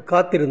வசந்த்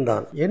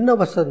காத்திருந்தான். என்ன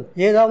வசந்த்,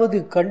 ஏதாவது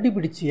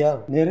கண்டுபிடிச்சியா?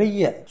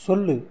 நிறைய,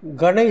 சொல்லு.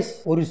 கணேஷ்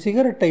ஒரு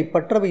சிகரெட்டை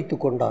பற்ற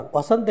வைத்துக் கொண்டான்.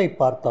 வசந்தை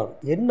பார்த்தான்.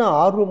 என்ன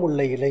ஆர்வமுள்ள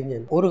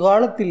இளைஞன். ஒரு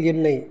காலத்தில்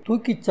என்னை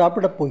தூக்கி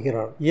சாப்பிட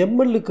போகிறான்.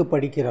 எம்எல்லுக்கு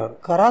படிக்கிறான்.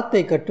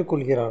 கராத்தை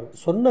கற்றுக்கொள்கிறான்.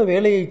 சொன்ன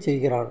வேலையை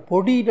செய்கிறான்.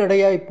 பொடி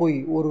நடையாய் போய்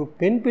ஒரு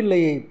பெண்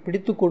பிள்ளையை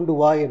பிடித்து கொண்டு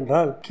வா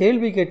என்றால்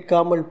கேள்வி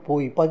கேட்காமல்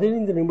போய்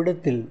 15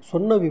 நிமிடத்தில்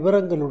சொன்ன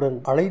விவரங்களுடன்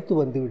அழைத்து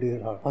வந்து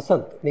விடுகிறான்.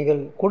 வசந்த்,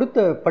 நீங்கள் கொடுத்த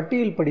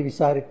பட்டியல் படி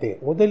விசாரித்தேன்.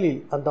 முதலில்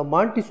அந்த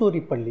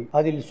மாண்டிசோரி பள்ளி,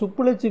 அதில்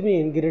சுப்புலட்சுமி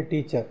என்கிற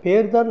டீச்சர்.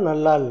 பேர்தான்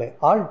நல்லா இல்ல,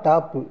 ஆல்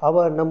டாப்.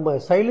 அவ நம்ம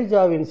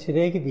சைலஜாவின்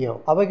சிநேகிதியாம்.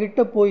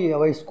 அவகிட்ட போய்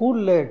அவ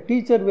ஸ்கூல்ல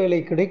டீச்சர் வேலை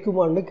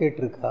கிடைக்குமான்னு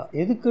கேட்டிருக்கா.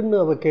 எதுக்குன்னு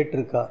அவ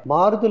கேட்டிருக்கா.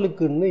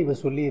 மாறுதலுக்குன்னு இவ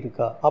சொல்லி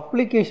இருக்கா.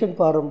 அப்ளிகேஷன்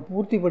ஃபார்ம்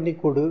பூர்த்தி பண்ணி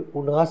கொடு,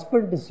 உன்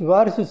ஹஸ்பண்ட்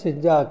சிபாரிசு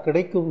செஞ்சா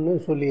கிடைக்கும்னு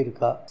சொல்லி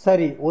இருக்கா.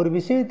 சரி, ஒரு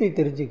விஷயத்தை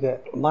தெரிஞ்சுக்க,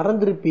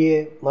 மறந்திருப்பியே,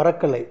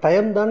 மறக்கலை.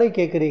 டைம் தானே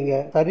கேக்குறீங்க.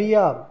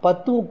 சரியா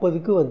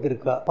 10:30க்கு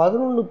வந்திருக்கா.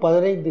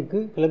 11:15க்கு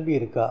கிளம்பி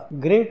இருக்கா.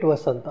 கிரேட்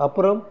வசந்த்.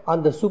 அப்புறம்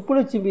அந்த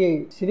சுப்புலட்சுமியை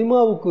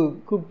சினிமாவுக்கு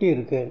கூப்பிட்டு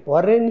இருக்கேன்,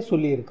 வரேன்னு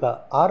சொல்லி இருக்கா.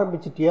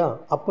 ஆரம்பிச்சிட்டியா?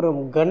 அப்புறம்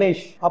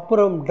கணேஷ்,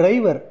 அப்புறம்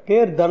டிரைவர்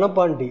பேர்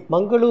தனபாண்டி,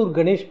 மங்களூர்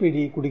கணேஷ்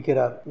பீடி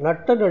குடிக்கிறார்.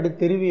 நட்ட நடு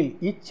தெருவில்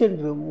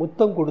இச்சென்று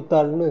முத்தம்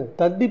கொடுத்தாள்னு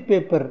தந்தி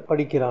பேப்பர்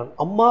படிக்கிறான்.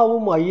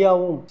 அம்மாவும்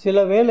ஐயாவும்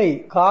சில வேளை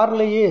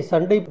கார்லயே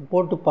சண்டை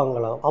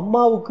போட்டுப்பாங்களாம்.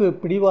 அம்மாவுக்கு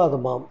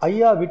பிடிவாதமாம்.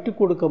 ஐயா விட்டு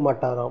கொடுக்க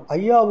மாட்டாராம்.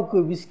 ஐயாவுக்கு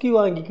விஸ்கி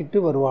வாங்கிக்கிட்டு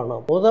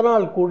வருவானாம். முத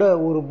நாள் கூட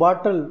ஒரு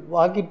பாட்டில்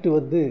வாங்கிட்டு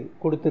வந்து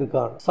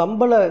கொடுத்திருக்கான்.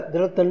 சம்பள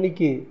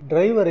தினத்தன்னைக்கு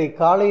டிரைவரை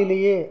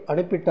காலையிலேயே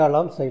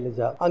அனுப்பிட்டாலாம்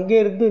சைலஜா. அங்கே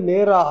இருந்து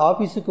நேரா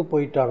ஆபீஸுக்கு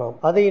போயிட்டானாம்.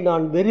 அதை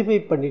நான் வெரிஃபை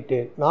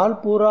பண்ணிட்டேன். நாள்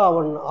பூரா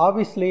அவன்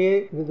ஆபீஸ்லயே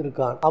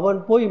இருந்திருக்கான். அவன்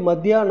போய்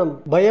மத்தியானம்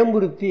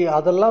பயமுறுத்தி,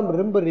 அதெல்லாம்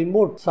ரொம்ப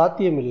ரிமோட்,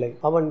 சாத்தியம் இல்லை.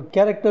 அவன்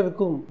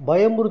கேரக்டருக்கும்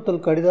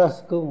பயமுறுத்தல்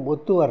கடிதாசுக்கும்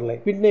ஒத்து வரலை.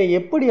 பின்ன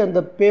எப்படி அந்த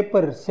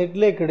பேப்பர்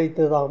செட்லே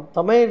கிடைத்ததாம்?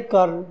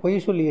 சமையல்காரன் பொய்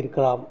சொல்லி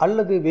இருக்கலாம்,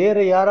 அல்லது வேற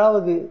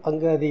யாராவது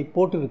அங்க அதை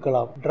போட்டு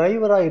இருக்கலாம்.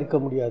 டிரைவரா இருக்க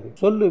முடியாது.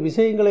 சொல்லு,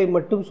 விஷயங்களை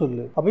மட்டும்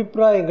சொல்லு.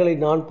 அபிப்பிராயங்களை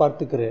நான்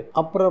பார்த்துக்கிறேன்.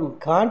 அப்புறம்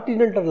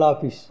கான்டினென்டல்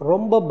ஆபீஸ்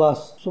ரொம்ப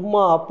பாஸ்.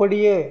 சும்மா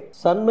அப்படியே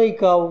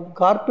சன்மைக்காவும்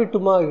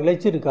கார்பெட்டுமா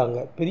இழைச்சிருக்காங்க.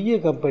 பெரிய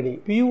கம்பெனி.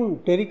 பியூன்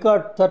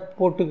டெரிகாட் ஷர்ட்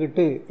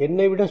போட்டுக்கிட்டு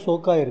என்னை விட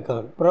சோக்கா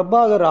இருக்கான்.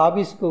 பிரபாகர்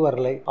ஆபீஸ்க்கு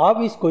வரலை.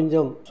 ஆபீஸ்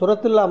கொஞ்சம்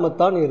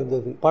சுரத்தில்லாமத்தான்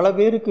இருந்தது. பல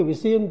பேருக்கு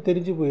விஷயம்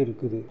தெரிஞ்சு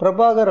போயிருக்குது.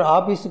 பிரபாகர்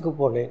ஆபீஸுக்கு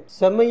போனேன்.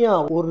 செம்மையா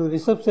ஒரு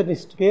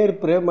ரிசப்ஷனிஸ்ட், பேர்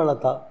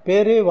பிரேமலதா.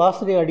 பேரே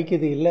வாசனை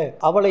அடிக்குது இல்ல.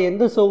 அவளை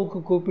எந்த ஷோவுக்கு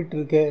கூப்பிட்டு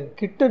இருக்க?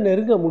 கிட்ட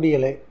நெருங்க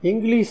முடியல.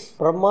 இங்கிலீஷ்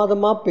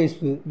பிரமாதமா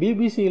பேசு.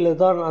 பிபிசியில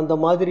தான் அந்த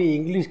மாதிரி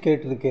இங்கிலீஷ்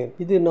கேட்டிருக்கேன்.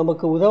 இது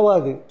நமக்கு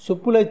உதவாது.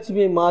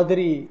 சுப்புலட்சுமி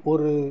மாதிரி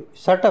ஒரு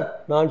ஷட்டப்.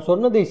 நான்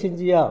சொன்னதை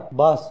செஞ்சியா?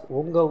 பாஸ்,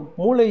 உங்க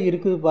மூளை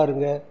இருக்குது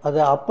பாருங்க,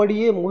 அதை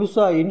அப்படியே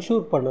முழுசா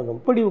இன்சூர் பண்ணணும்.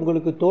 இப்படி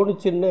உங்களுக்கு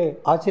தோணுச்சுன்னு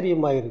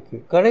ஆச்சரியமா இருக்கு.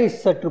 கணேஷ்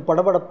சற்று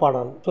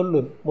படபடப்பானான்.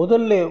 சொல்லு,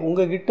 முதல்ல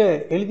உங்ககிட்ட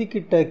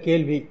எழுதிக்கிட்ட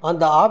கேள்வி,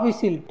 அந்த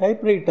ஆபீஸில்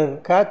டைப்ரைட்டர்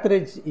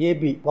கேத்ரேஜ்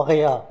ஏபி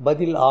வகையா?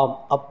 பதில் ஆம்.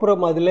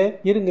 அப்புறம் அதுல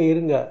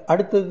இருங்க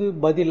அடுத்தது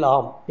பதில்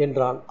ஆம்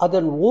என்றான்.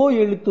 அதன் ஓ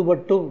எழுத்து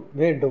மட்டும்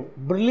வேண்டும்.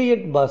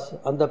 Brilliant pass.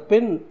 அந்த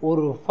பெண்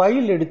ஒரு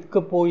ஃபைல்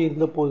எடுக்க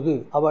போயிருந்த போது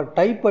அவ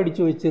டைப்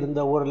அடிச்சு வச்சிருந்த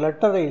ஒரு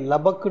லெட்டரை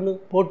லபக்குன்னு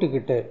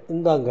போட்டுக்கிட்டேன்.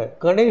 இந்தாங்க.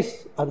 கணேஷ்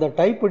அந்த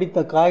டைப் அடித்த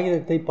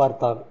காகிதத்தை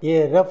பார்த்தான். ஏ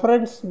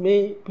reference May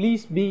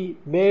please be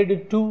Medu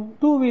to.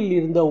 டூவில்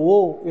இருந்த ஓ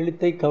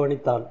எழுத்தை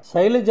கவனித்தான்.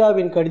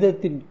 சைலஜாவின்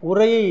கடிதத்தின்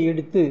உரையை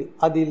எடுத்து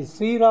அதில்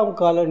ஸ்ரீராம்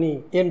காலனி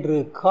என்று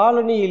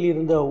காலனியில்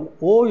இருந்த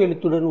ஓ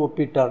எழுத்துடன்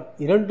ஒப்பிட்டான்.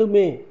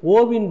 இரண்டுமே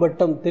ஓவின்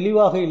வட்டம்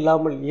தெளிவாக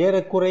இல்லாமல்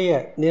ஏறக்குறைய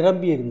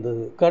நிரம்பி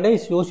இருந்தது.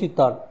 கணேஷ்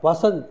யோசித்தான்.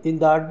 வசந்த்,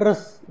 இந்த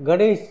அட்ரஸ்.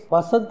 கணேஷ்,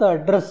 வசந்த்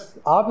அட்ரஸ்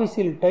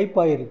ஆபீஸில் டைப்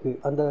ஆயிருக்கு.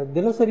 அந்த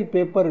தினசரி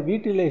பேப்பர்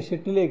வீட்டிலே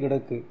ஷெட்டிலே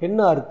கிடக்கு. என்ன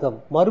அர்த்தம்?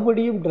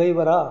 மறுபடியும்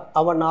டிரைவரா?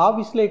 அவன்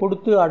ஆபீஸ்ல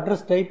கொடுத்து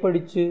அட்ரஸ் டைப்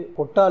அடிச்சு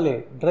ஒட்டாலே.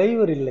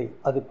 டிரைவர் இல்லை,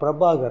 அது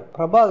பிரபாகர்.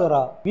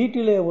 பிரபாகரா?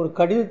 வீட்டிலே ஒரு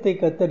கடிதத்தை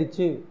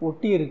கத்தரிச்சு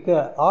ஒட்டி இருக்க,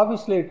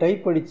 ஆபீஸ்ல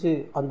டைப் அடிச்சு.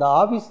 அந்த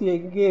ஆபீஸ்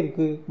எங்கே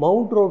இருக்கு?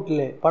 மவுண்ட்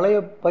ரோட்ல, பழைய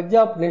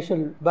பஞ்சாப்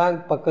நேஷனல்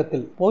பேங்க்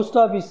பக்கத்தில். போஸ்ட்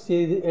ஆபீஸ்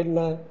செய்து என்ன?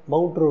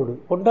 Mount road.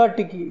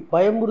 பொண்டாட்டிக்கு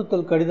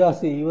பயமுறுத்தல்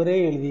கடிதாசு இவரே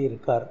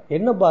எழுதியிருக்கார்.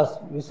 என்ன பாஸ்,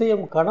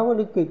 விஷயம்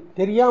கணவனுக்கு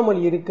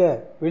தெரியாமல் இருக்க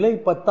விலை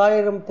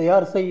 10,000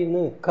 தயார் செய்யு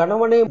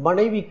கணவனே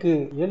மனைவிக்கு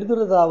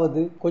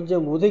எழுதுறதாவது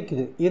கொஞ்சம்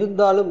உதைக்குது.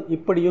 இருந்தாலும்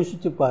இப்படி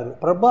யோசிச்சு பாரு,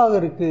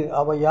 பிரபாகருக்கு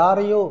அவ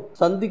யாரையோ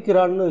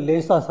சந்திக்கிறான்னு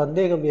லேசா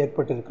சந்தேகம்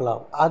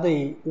ஏற்பட்டிருக்கலாம். அதை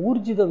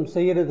ஊர்ஜிதம்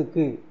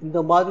செய்யறதுக்கு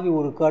இந்த மாதிரி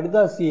ஒரு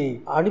கடிதாசியை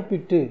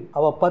அனுப்பிட்டு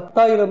அவ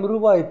 10,000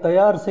 ரூபாய்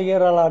தயார்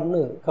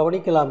செய்யறாளான்னு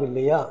கவனிக்கலாம்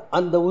இல்லையா?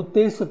 அந்த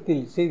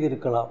உத்தேசத்தில்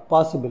செய்திருக்கலாம்,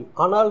 பாசிபிள்.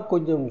 ஆனால்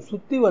கொஞ்சம்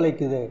சுத்தி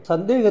வளைக்குது.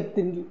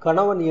 சந்தேகத்தின்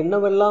கணவன்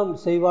என்னவெல்லாம்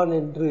செய்வான்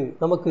என்று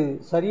நமக்கு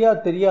சரியா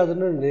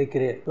தெரியாதுன்னு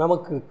நினைக்கிறேன்.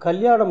 நமக்கு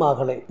கல்யாணம்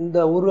ஆகலை, இந்த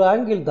ஒரு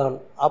ஆங்கிள் தான்.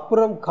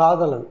 அப்புறம்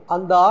காதலன்,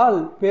 அந்த ஆள்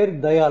பேர்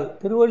தயால்.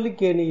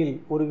 திருவல்லிக்கேணியில்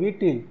ஒரு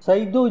வீட்டில்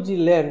சைதோஜி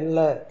லேன்ல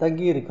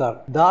தங்கி இருக்கான்,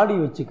 தாடி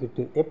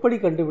வச்சுக்கிட்டு. எப்படி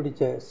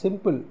கண்டுபிடிச்ச?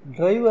 சிம்பிள்,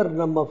 டிரைவர்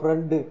நம்ம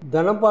ஃப்ரெண்டு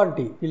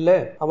தனபாண்டி இல்ல,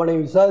 அவனை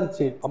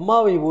விசாரிச்சு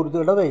அம்மாவை ஒரு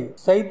தடவை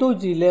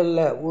சைதோஜி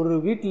லேன்ல ஒரு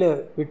வீட்டுல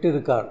விட்டு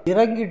இருக்கான்.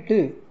 இறங்கிட்டு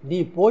நீ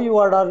போய்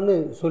வாடான்னு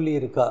சொல்லி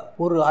இருக்கா.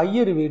 ஒரு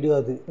ஐயர் வீடு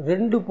அது.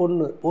 2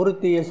 பொண்ணு,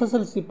 ஒருத்தி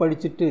SSLC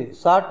படிச்சுட்டு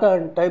ஷார்ட்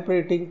அண்ட்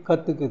டைப்ரைட்டிங்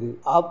கத்துக்குது.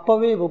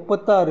 அப்பவே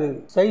 36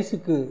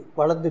 சைஸுக்கு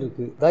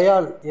வளர்ந்திருக்கு.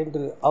 தயால்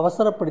என்று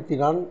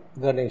அவசரப்படுத்தினான்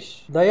கணேஷ்.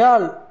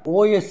 தயால்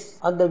OS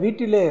அந்த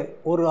வீட்டிலே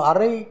ஒரு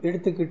அறை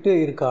எடுத்துக்கிட்டு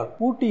இருக்கான்.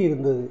 பூட்டி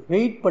இருந்தது.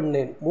 வெயிட்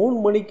பண்ணேன். 3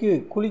 மணிக்கு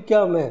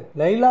குளிக்காம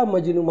லைலா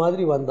மஜ்னு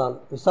மாதிரி வந்தான்.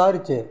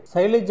 விசாரிச்சேன்.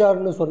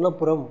 சைலஜான்னு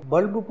சொன்னப்புறம்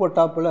பல்பு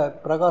போட்டாப்புல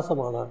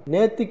பிரகாசமானான்.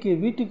 நேத்துக்கு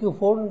வீட்டுக்கு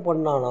போன்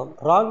பண்ணான்,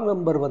 ராங்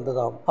நம்பர்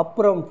வந்ததாம்.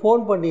 அப்புறம்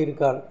போன் பண்ணி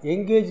இருக்கான்.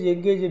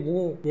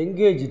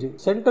 எங்கேஜ்டு.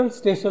 சென்ட்ரல்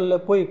ஸ்டேஷன்ல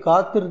போய்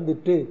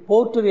காத்திருந்துட்டு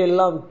போர்ட்டர்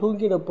எல்லாம்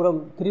தூங்கினப்புறம்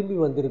திரும்பி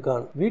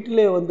வந்திருக்கான்.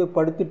 வீட்டிலே வந்து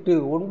படுத்துட்டு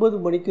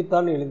 9 மணிக்கு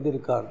தான்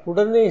எழுந்திருக்கான்.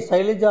 உடனே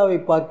சைலஜாவை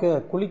பார்க்க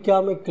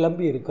குளிக்காம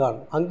கிளம்பி இருக்கான்.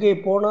 அங்கே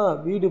போனா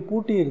வீடு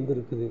பூட்டி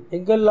இருந்திருக்குது.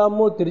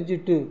 எங்கெல்லாமோ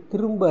தெரிஞ்சிட்டு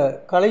திரும்ப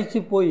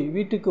களைச்சு போய்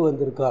வீட்டுக்கு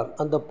வந்திருக்கான்.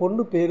 அந்த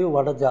பொண்ணு பேரு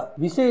வனஜா.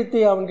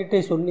 விஷயத்தை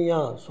அவன்கிட்ட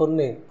சொன்னியா?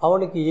 சொன்னேன்.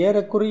 அவனுக்கு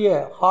ஏறக்குறைய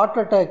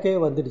ஹார்ட் அட்டாக்கே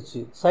வந்துடுச்சு.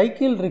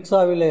 சைக்கிள்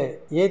ரிக்ஷாவில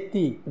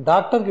ஏத்தி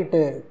டாக்டர் கிட்ட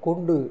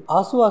கொண்டு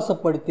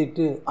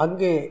ஆசுவாசப்படுத்திட்டு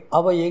அங்கே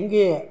அவ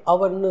எங்கே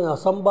அவன்னு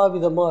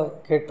அசம்பாவிதமா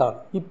கேட்டான்.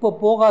 இப்ப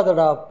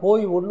போகாதடா,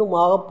 போய் ஒன்னும்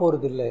ஆக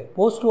போறதில்லை.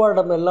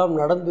 போஸ்ட்மார்டம் எல்லாம்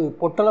நடந்து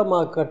பொட்டலமா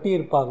கட்டி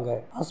இருப்பாங்க.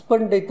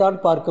 ஹஸ்பண்டை தான்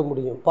பார்க்க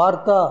முடியும்.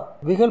 பார்த்தா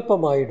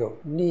விகல்பம் ஆயிடும்.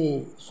 நீ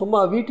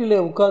சும்மா வீட்டிலே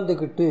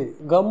உட்கார்ந்துகிட்டு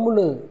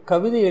கம்முன்னு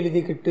கவிதை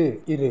எழுதிக்கிட்டு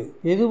இரு.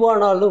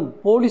 எதுவானாலும்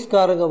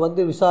போலீஸ்காரங்க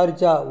வந்து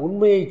விசாரிச்சா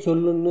உண்மையை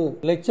சொல்லுன்னு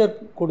லெக்சர்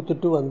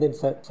கொடுத்துட்டு வந்தேன்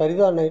சார்.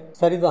 சரிதானே?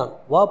 சரிதான்,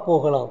 வா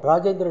போகலாம்.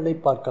 ராஜேந்திரனை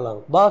பார்க்கலாம்.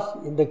 பாஸ்,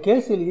 இந்த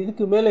கேஸில்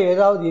இதுக்கு மேல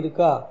ஏதாவது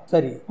இருக்கா?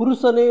 சரி,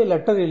 புருஷனே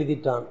லெட்டர்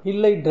எழுதிட்டான்.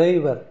 இல்லை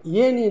டிரைவர்.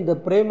 ஏன் இந்த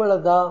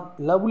பிரேமலதா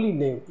லவ்லி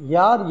நேம்.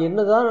 யார்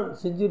என்னதான்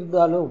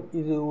செஞ்சிருந்தாலும்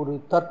இது ஒரு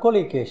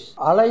தற்கொலை கேஸ்.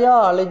 அலையா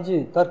அலைஞ்சு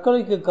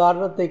தற்கொலைக்கு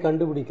காரணத்தை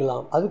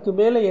கண்டுபிடிக்கலாம். அதுக்கு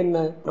மேல என்ன?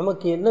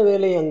 நமக்கு என்ன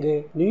வேலை அங்கே?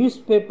 நியூஸ்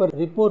பேப்பர்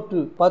ரிப்போர்ட்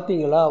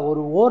பாத்தீங்களா?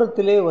 ஒரு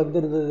ஓரத்திலே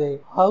வந்திருந்தது,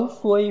 ஹவுஸ்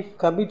ஒய்ஃப்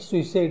கமிட்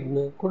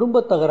சுசைட்னு.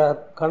 குடும்ப தகராறு,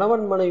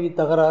 கணவன் மனைவி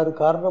தகராறு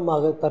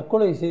காரணமாக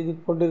தற்கொலை செய்து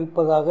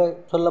கொண்டிருப்பதாக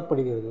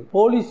சொல்லப்படுகிறது.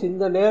 போலீஸ்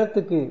இந்த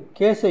நேரத்துக்கு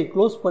கேஸை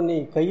க்ளோஸ் பண்ணி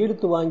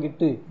கையெழுத்து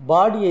வாங்கிட்டு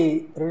பாடியை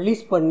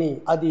ரிலீஸ் பண்ணி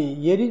அது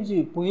எரிஞ்சு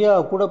புகையா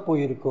கூட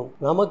போயிருக்கும்.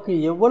 நமக்கு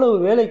எவ்வளவு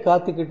வேலை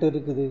காத்துக்கிட்டு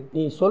இருக்குது.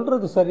 நீ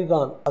சொல்றது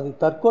சரிதான், அது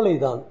தற்கொலை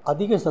தான்,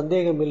 அதிக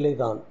சந்தேகம் இல்லை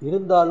தான்.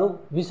 இருந்தாலும்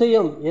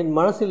விஷயம் என்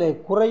மனசுல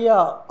குறையா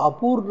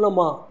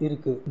அபூர்ணமா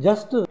இருக்கு.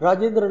 ஜஸ்ட்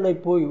ராஜேந்திரனை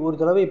போய் ஒரு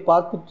தடவை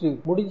பார்த்துட்டு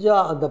முடிஞ்சா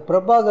அந்த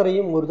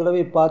பிரபாகரையும் ஒரு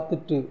தடவை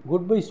பார்த்துட்டு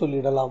குட் பை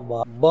சொல்லிடலாம்.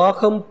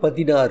 பாகம்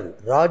 16.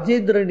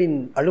 ராஜேந்திரனின்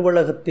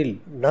அலுவலகத்தில்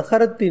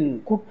நகரத்தின்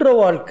குற்ற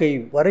வாழ்க்கை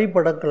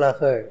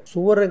வரைபடங்களாக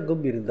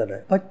சுவரெங்கும் இருந்தன.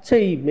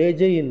 பச்சை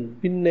மேஜையின்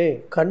பின்னே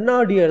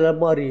கண்ணாடி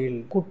அலமாரியில்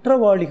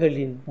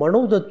குற்றவாளிகளின்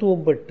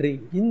மனோதத்துவம் பற்றி,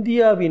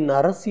 இந்தியாவின்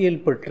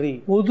அரசியல் பற்றி,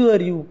 பொது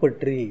அறிவு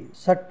பற்றி,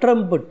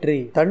 சட்டம் பற்றி,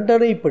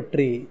 தண்டனை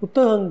பற்றி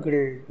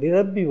புத்தகங்கள்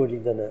நிரம்பி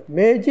வழிந்தன.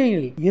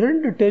 மேஜையில்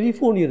 2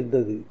 டெலிபோன்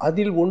இருந்தது.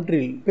 அதில்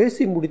ஒன்றில்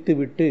பேசி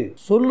முடித்துவிட்டு,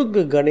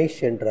 சொல்லுங்க கணேஷ்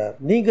என்றார்.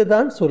 நீங்க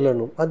தான்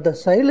சொல்லணும். அந்த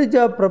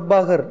சைலஜா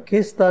பிரபாகர்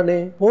கேஸ் தானே?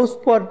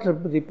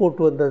 போஸ்ட்மார்ட்டம் ரிப்போர்ட்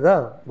வந்ததா?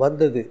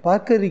 வந்தது.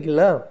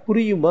 பார்க்கறீங்களா?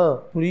 புரியுமா?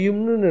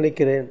 புரியும்னு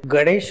நினைக்கிறேன்.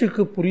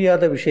 கணேஷுக்கு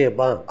புரியாத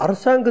விஷயமா?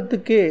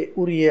 அரசாங்கத்துக்கே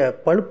உரிய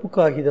பழுப்பு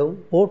காகிதம்,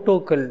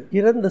 போட்டோக்கள்.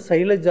 இறந்த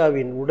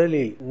சைலஜாவின்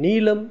உடலில்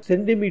நீளம்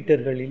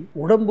சென்டிமீட்டர்களில்,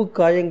 உடம்பு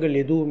காயங்கள்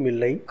எதுவும்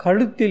இல்லை.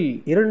 கழுத்தில்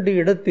 2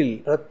 இடத்தில்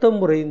ரத்தம்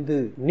உறைந்து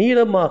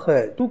நீளமாக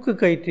தூக்கு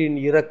கயிற்றின்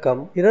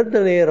இறக்கம். இறந்த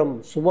நேரம்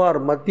சுமார்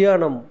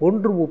மத்தியானம்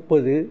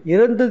 1:30.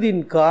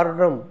 இறந்ததின்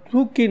காரணம்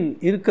தூக்கின்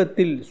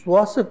இறுக்கத்தில்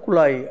சுவாச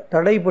குழாய்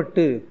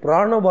தடைபட்டு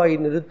பிராணவாயு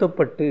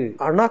நிறுத்தப்பட்டு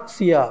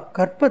அனாக்சியா.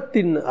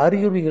 கற்பத்தின்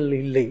அறிகுறிகள்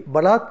இல்லை.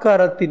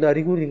 பலாத்காரத்தின்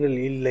அறிகுறிகள்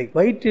இல்லை.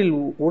 வயிற்றில்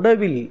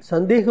உணவில்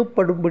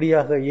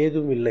சந்தேகப்படும்படியாக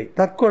ஏதும் இல்லை.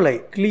 தற்கொலை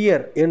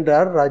கிளியர்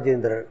என்றார்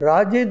ராஜேந்திரன்.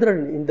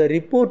 ராஜேந்திரன், இந்த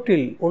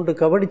ரிப்போர்ட்டில் ஒன்று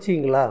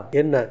கவனிச்சீங்களா?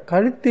 என்ன?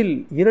 கழுத்தில்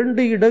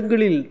 2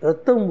 இடங்களில்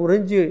ரத்தம்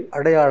உறைஞ்சு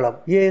அடையாளம்.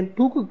 ஏன்?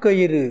 தூக்கு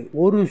கயிறு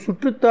ஒரு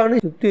சுற்றுத்தானே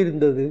சுற்றி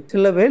இருந்தது.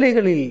 சில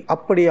வேளைகளில்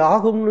அப்படி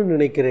ஆகும்னு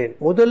நினைக்கிறேன்.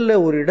 முதல்ல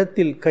ஒரு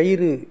இடத்தில்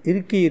கயிறு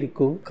இறுக்கி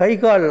இருக்கும்.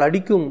 கைகால்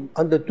அடிக்கும்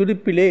அந்த துடி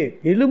துடிப்பிலே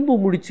எலும்பு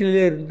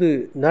முடிச்சிலே இருந்து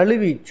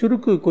நழுவி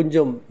சுருக்கு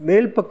கொஞ்சம்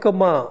மேல்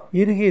பக்கமா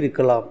இறுகி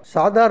இருக்கலாம்.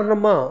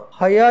 சாதாரணமா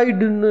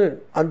ஹயாய்டுன்னு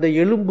அந்த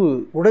எலும்பு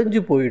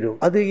உடைஞ்சு போயிடும்.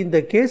 அது இந்த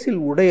கேஸில்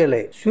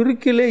உடையலை.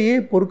 சுருக்கிலேயே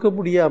பொறுக்க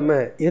முடியாம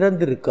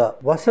இறந்திருக்கா.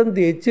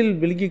 வசந்த் எச்சில்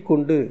விழுகி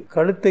கொண்டு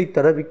கழுத்தை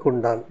தடவி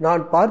கொண்டான்.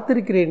 நான்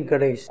பார்த்திருக்கிறேன்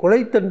கணேஷ்.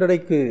 கொலை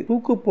தண்டனைக்கு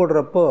தூக்கு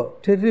போடுறப்போ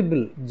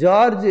டெரிபிள்.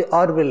 ஜார்ஜ்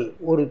ஆர்வெல்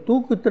ஒரு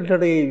தூக்கு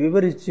தண்டனையை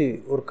விவரிச்சு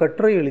ஒரு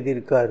கட்டுரை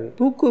எழுதியிருக்காரு.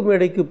 தூக்கு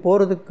மேடைக்கு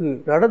போறதுக்கு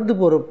நடந்து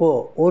போறப்போ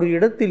ஒரு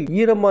இடத்தில்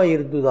ஈரமா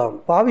இருந்துதான்.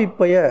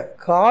 பாவிப்பைய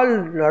கால்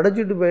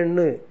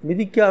நடைஞ்சிடுவேன்னு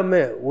மிதிக்காம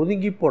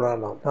ஒதுங்கி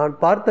போனானாம். நான்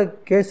பார்த்த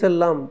கேஸ்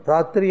எல்லாம்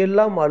ராத்திரி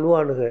எல்லாம்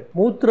அழுவானுங்க,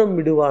 மூத்திரம்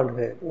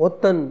விடுவானுங்க.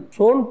 ஒத்தன்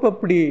சோன்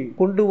பப்படி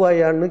கொண்டு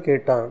வாயான்னு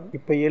கேட்டான்.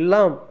 இப்ப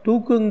எல்லாம்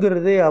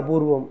தூக்குங்கிறதே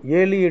அபூர்வம்.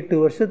 7-8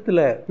 வருஷத்துல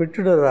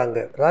விட்டுடுறாங்க.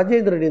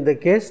 ராஜேந்திரன், இந்த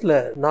கேஸ்ல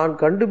நான்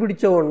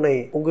கண்டுபிடிச்ச ஒன்னை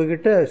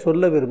உங்ககிட்ட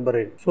சொல்ல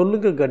விரும்புறேன்.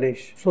 சொல்லுங்க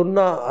கணேஷ்.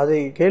 சொன்னா அதை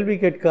கேள்வி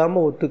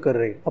கேட்காம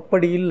ஒத்துக்கிறேன்.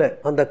 அப்படி இல்ல,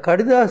 அந்த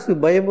கடிதாசு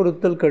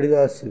பயமுறுத்தல்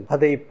கடிதாசு,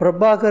 அதை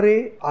பிரபாகரே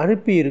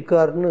அனுப்பி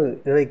இருக்காருன்னு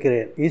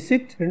நினைக்கிறேன். Is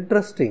it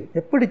interesting?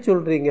 எப்படி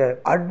சொல்றீங்க?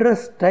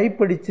 அட்ரஸ் டைப்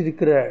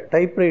அடிச்சிருக்கிற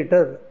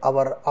டைப்ரைட்டர்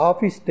அவர்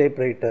ஆபீஸ்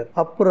டைப்ரைட்டர்.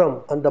 அப்புறம்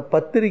அந்த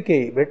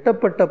பத்திரிகை,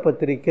 வெட்டப்பட்ட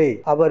பத்திரிகை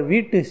அவர்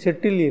வீட்டு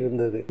செட்டில்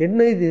இருந்தது. என்ன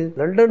இது,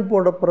 லண்டன்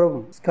போனப்புறம்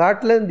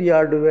ஸ்காட்லாந்து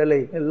யார்டு வேலை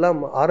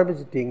எல்லாம்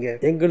ஆரம்பிச்சிட்டீங்க.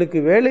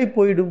 எங்களுக்கு வேலை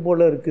போயிடும் போல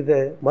இருக்குது.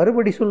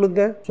 மறுபடி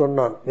சொல்லுங்க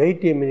சொன்னான்.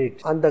 Wait a minute.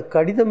 அந்த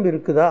கடிதம்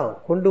இருக்குதா?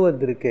 கொண்டு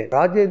வந்திருக்கேன்.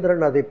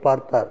 ராஜேந்திரன் அதை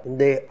பார்த்தார்.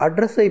 இந்த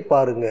அட்ரஸை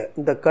பாருங்க,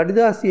 இந்த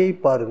கடிதாசியை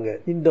பாருங்க,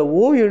 இந்த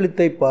ஓ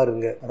எழுத்தை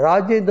பாருங்க.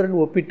 ராஜேந்திரன்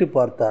ஒப்பிட்டு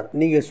பார்த்தார்.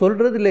 நீங்க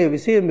சொல்றதுல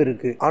விஷயம்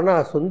இருக்கு. ஆனா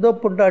சொந்த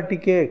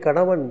பொண்டாட்டிக்கே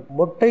கணவன்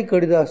மொட்டை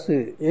கடிதாசு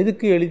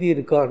எதுக்கு எழுதி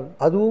இருக்கான்?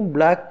 அதுவும்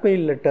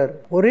பிளாக்மெயில் லெட்டர்.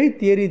 ஒரே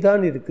தியரி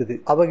தான் இருக்குது.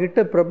 அவகிட்ட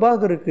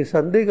பிரபாகருக்கு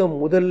சந்தேகம்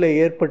முதல்ல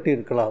ஏற்பட்டு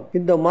இருக்கலாம்.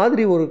 இந்த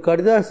மாதிரி ஒரு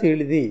கடிதாசு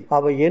எழுதி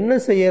அவ என்ன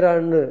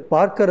செய்யறான்னு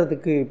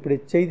பார்க்கறதுக்கு இப்படி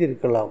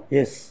செய்திருக்கலாம்.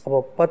 எஸ், அவ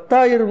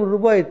 10,000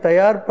 ரூபாய்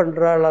தயார்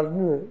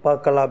பண்றாளான்னு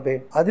பார்க்கலாமே.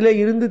 அதுல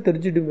இருந்து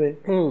தெரிஞ்சிடுமே.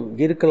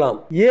 இருக்கலாம்.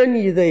 ஏன்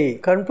இதை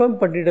கன்ஃபார்ம்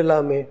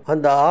பண்ணிடலாமே,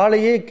 அந்த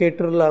ஆளையே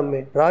கேட்டுடலாமே.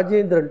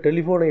 ராஜேந்திரன்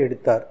டெலிபோனை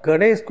எடுத்தார்.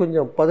 கணேஷ்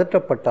கொஞ்சம்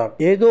பதட்டப்பட்டான்.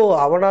 ஏதோ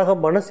அவனாக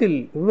மனசில்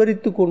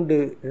விவரித்து கொண்டு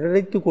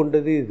நினைத்து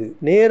கொண்டது இது.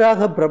 நேராக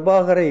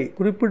பிரபாகரை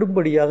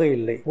குறிப்பிடும்படியாக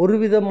இல்லை. ஒரு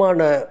விதமான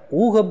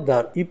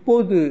ஊகம்தான்.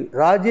 இப்போது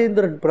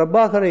ராஜேந்திரன்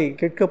பிரபாகரை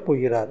கேட்கப்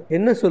போகிறார்.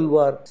 என்ன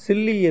சொல்வார்?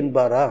 சில்லி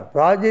என்பாரா?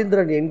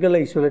 ராஜேந்திரன்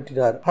எண்களை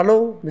சுழற்றினார். ஹலோ,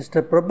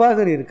 மிஸ்டர்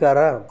பிரபாகர்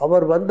இருக்காரா?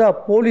 அவர் வந்தா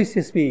போலீஸ்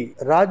எஸ்பி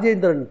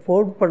ராஜேந்திரன்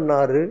போன்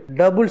பண்ணாரு.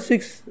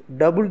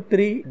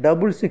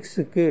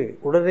 663366க்கு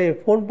உடனே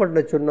போன் பண்ண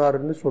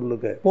சொன்னாருன்னு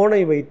சொல்லுங்க.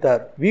 போனை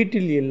வைத்தார்.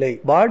 வீட்டில் இல்லை.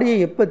 பாடியை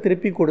எப்ப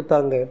திருப்பி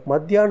கொடுத்தாங்க?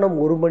 மத்தியானம்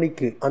 1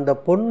 மணிக்கு. அந்த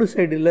பொண்ணு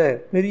சைடுல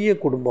பெரிய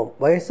குடும்பம்.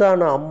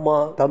 வயசான அம்மா,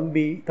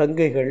 தம்பி,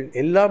 தங்கைகள்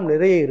எல்லாம்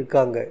நிறைய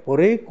இருக்காங்க.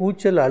 ஒரே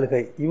கூச்சல்,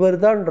 அழுகை.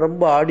 இவர்தான்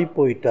ரொம்ப ஆடி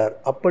போயிட்டார்.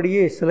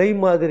 அப்படியே சிலை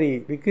மாதிரி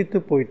விக்கித்து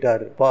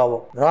போயிட்டாரு.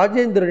 பாவம்.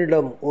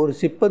 ராஜேந்திரனிடம் ஒரு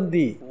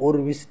சிப்பந்தி ஒரு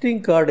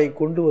விசிட்டிங் கார்டை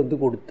கொண்டு வந்து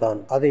கொடுத்தான்.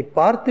 அதை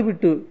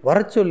பார்த்துவிட்டு வர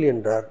சொல்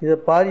என்றார். இத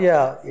பாரியா,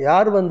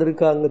 யார்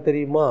வந்திருக்காங்க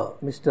தெரியுமா?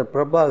 மிஸ்டர்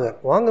பிரபாகர்.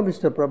 வாங்க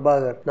மிஸ்டர்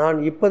பிரபாகர். நான்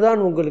இப்பதான்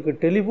உங்களுக்கு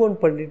டெலிபோன்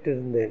பண்ணிட்டு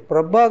இருந்தேன்.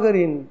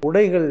 பிரபாகரின்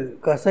உடைகள்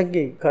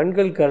கசங்கி,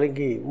 கண்கள்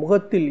கலங்கி,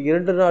 முகத்தில்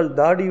 2 நாள்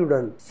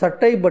தாடியுடன்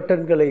சட்டை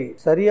பட்டன்களை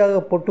சரியாக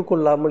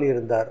போட்டுக்கொள்ளாமல்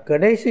இருந்தார்.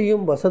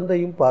 கணேசையும்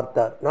வசந்தையும்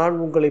பார்த்தார். நான்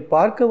உங்களை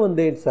பார்க்க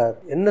வந்தேன் சார்.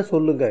 என்ன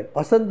சொல்லுங்க?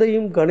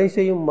 வசந்தையும்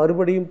கணேசையும்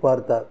மறுபடியும்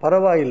பார்த்தார்.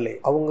 பரவாயில்லை,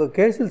 அவங்க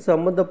கேஸில்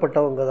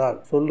சம்பந்தப்பட்டவங்க தான்.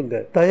 சொல்லுங்க.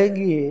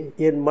 தயங்கி,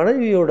 என்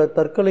மனைவியோட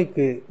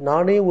தற்கொலைக்கு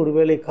நானே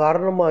ஒருவேளை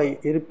காரணமாய்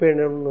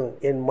இருப்பேன்னு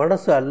என்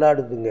மனசு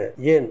அல்லாடுதுங்க.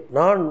 ஏன்,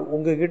 நான்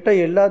உங்ககிட்ட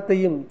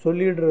எல்லாத்தையும்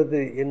சொல்லிடுறது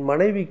என்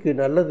மனைவிக்கு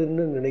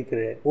நல்லதுன்னு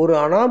நினைக்கிறேன். ஒரு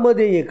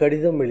அனாமதேய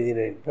கடிதம்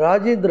எழுதினேன்.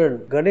 ராஜேந்திரன்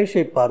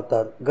கணேஷை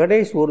பார்த்தார்.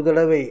 கணேஷ் ஒரு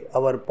தடவை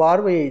அவர்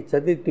பார்வையை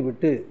சந்தித்து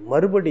விட்டு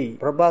மறுபடி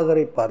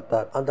பிரபாகரை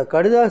பார்த்தார். அந்த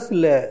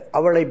கடிதாசில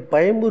அவளை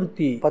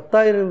பயமுறுத்தி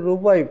 10,000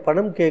 ரூபாய்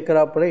பணம்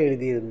கேட்கிறாப்புல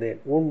எழுதியிருந்தேன்.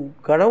 உன்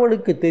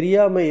கணவனுக்கு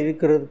தெரியாம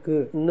இருக்கிறதுக்கு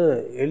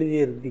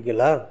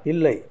எழுதியிருந்தீங்களா?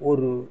 இல்லை,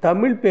 ஒரு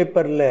தமிழ்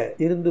பேப்பர்ல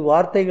இருந்து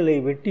வார்த்தைகளை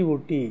வெட்டி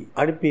ஒட்டி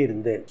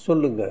அனுப்பியிருந்தேன்.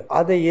 சொல்லுங்க,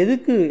 அதை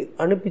எதுக்கு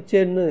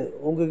அனுப்பிச்சேன்னு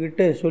உங்ககிட்ட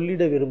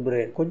சொல்லிட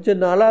விரும்புறேன். கொஞ்ச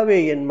நாளாவே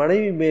என்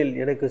மனைவி மேல்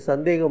எனக்கு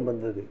சந்தேகம்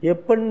வந்தது.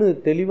 எப்பன்னு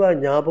தெளிவா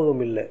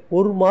ஞாபகம் இல்லை.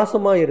 1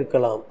 மாசமா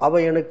இருக்கலாம்.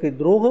 அவ எனக்கு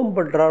துரோகம்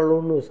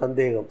பண்றாளோன்னு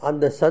சந்தேகம்.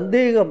 அந்த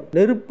சந்தேகம்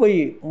நெருப்பை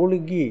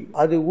முழுங்கி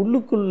அது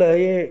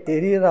உள்ளுக்குள்ளேயே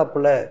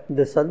எரியறாப்புல.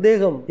 இந்த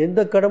சந்தேகம் எந்த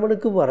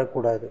கணவனுக்கும்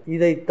வரக்கூடாது.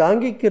 இதை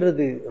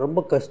தாங்கிக்கிறது ரொம்ப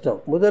கஷ்டம்.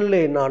 முதல்ல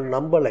நான்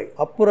நம்பலை.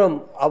 அப்புறம்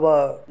அவ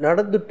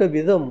நடந்துட்ட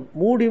விதம்,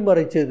 மூடி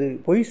மறைச்சது,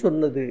 பொய்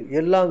சொன்னது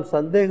எல்லாம்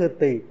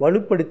சந்தேகத்தை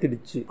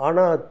வலுப்படுத்திடுச்சு.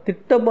 ஆனா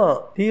திட்டமா,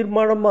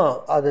 தீர்மானமா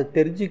அதை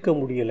தெரிஞ்சிக்க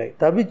முடியலை.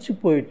 தவிச்சு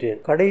போயிட்டேன்.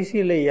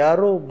 கடைசியில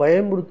யாரோ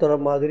பயமுறுத்துற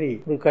மாதிரி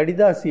ஒரு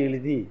கடிதாசி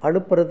எழுதி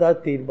அனுப்புறதா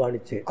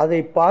தீர்மானிச்சேன். அதை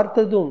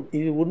பார்த்ததும்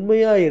இது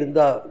உண்மையா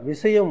இருந்தா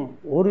விஷயம்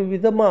ஒரு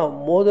விதமா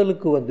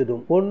மோதலுக்கு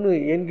வந்துடும். ஒன்னு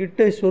என்கிட்ட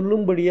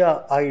சொல்லும்படியா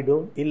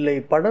ஆயிடும், இல்லை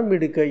பணம்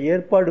எடுக்க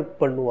ஏற்பாடு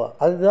பண்ணுவா.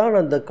 அதுதான்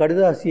அந்த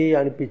கடிதாசியை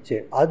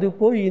அனுப்பிச்சேன். அது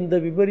போய் இந்த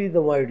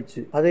விபரீதம்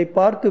ஆயிடுச்சு. அதை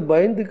பார்த்து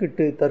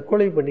பயந்துகிட்டு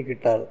தற்கொலை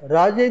பண்ணிக்கிட்டாள்.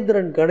 ராஜேந்திர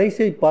ராஜேந்திரன்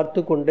கணேசை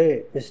பார்த்து கொண்டே,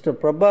 மிஸ்டர்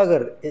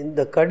பிரபாகர்,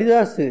 இந்த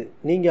கடிதாசு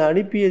நீங்க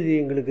அனுப்பியது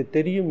எங்களுக்கு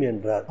தெரியும்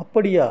என்றார்.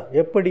 அப்படியா,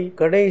 எப்படி?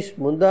 கணேஷ்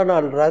முந்தா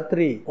நாள்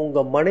ராத்திரி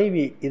உங்க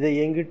மனைவி இதை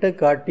என்கிட்ட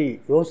காட்டி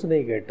யோசனை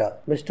கேட்டா.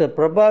 மிஸ்டர்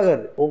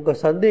பிரபாகர், உங்க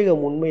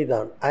சந்தேகம்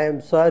உண்மைதான். I am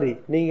sorry.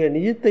 நீங்க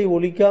நிஜத்தை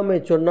ஒழிக்காம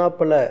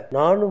சொன்னாப்பல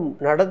நானும்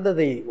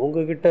நடந்ததை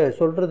உங்ககிட்ட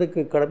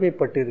சொல்றதுக்கு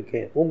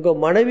கடமைப்பட்டிருக்கேன். உங்க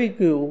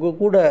மனைவிக்கு உங்க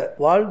கூட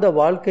வாழ்ந்த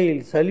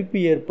வாழ்க்கையில்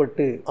சலிப்பு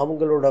ஏற்பட்டு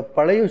அவங்களோட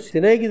பழைய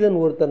சிநேகிதன்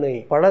ஒருத்தனை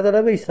பல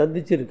தடவை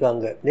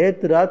சந்திச்சிருக்காங்க.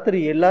 நேத்து ராத்திரி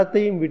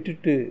எல்லாத்தையும்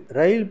விட்டுட்டு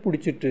ரயில்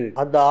பிடிச்சிட்டு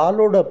அந்த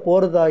ஆளோட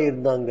போறதா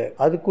இருந்தாங்க.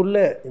 அதுக்குள்ள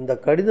இந்த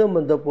கடிதம்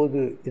வந்த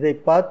போது இதை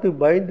பார்த்து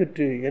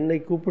பயந்துட்டு என்னை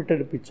கூப்பிட்டு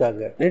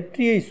அனுப்பிச்சாங்க.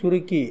 நெற்றியை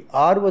சுருக்கி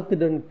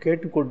ஆர்வத்துடன்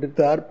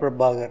கேட்டுக்கொண்டிருந்தார்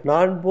பிரபாகர்.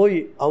 நான் போய்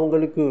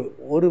அவங்களுக்கு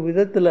ஒரு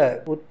விதத்துல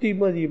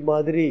புத்திமதி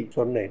மாதிரி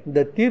சொன்னேன்.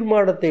 இந்த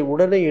தீர்மானத்தை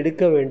உடனே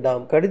எடுக்க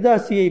வேண்டாம்.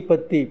 கடிதாசியை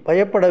பத்தி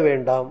பயப்பட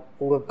வேண்டாம்.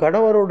 உங்க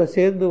கணவரோட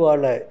சேர்ந்து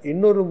வாழ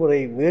இன்னொரு முறை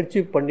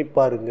முயற்சி பண்ணி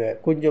பாருங்க.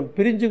 கொஞ்சம்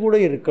பிரிஞ்சு கூட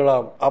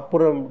இருக்கலாம்.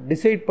 அப்புறம்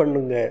டிசைட்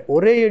பண்ணுங்க.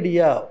 ஒரே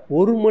அடியா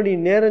 1 மணி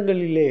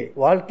நேரங்களிலே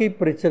வாழ்க்கை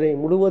பிரச்சனை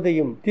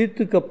முழுவதையும்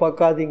தீர்த்துக்க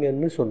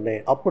பார்க்காதீங்கன்னு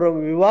சொன்னேன். அப்புறம்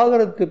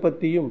விவாகரத்து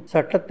பத்தியும்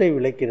சட்டத்தை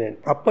விளக்கினேன்.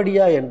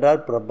 அப்படியா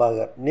என்றார்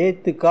பிரபாகர்.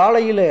 நேத்து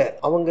காலையில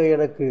அவங்க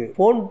எனக்கு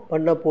போன்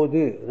பண்ண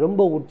போது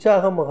ரொம்ப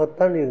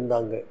உற்சாகமாகத்தான்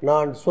இருந்தாங்க.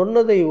 நான்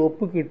சொன்னதை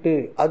ஒப்புக்கிட்டு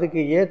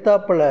அதுக்கு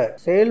ஏத்தாப்பல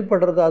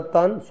செயல்படுறதா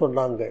தான்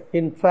சொன்னாங்க.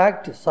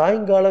 இன்ஃபேக்ட்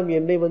சாயங்காலம்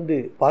என்னை வந்து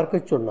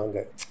பார்க்க சொன்னாங்க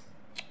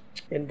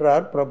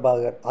என்றார்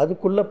பிரபாகர்.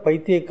 அதுக்குள்ள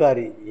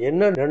பைத்தியக்காரி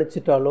என்ன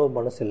நினைச்சிட்டாலோ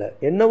மனசுல.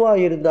 என்னவா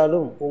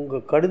இருந்தாலும்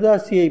உங்க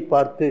கடிதாசியை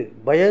பார்த்து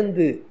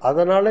பயந்து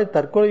அதனால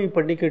தற்கொலை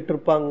பண்ணிக்கிட்டு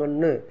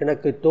இருப்பாங்கன்னு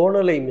எனக்கு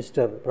தோணலை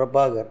மிஸ்டர்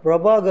பிரபாகர்.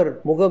 பிரபாகர்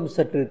முகம்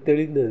சற்று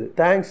தெளிந்தது.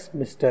 Thanks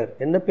mister.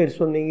 என்ன பேர்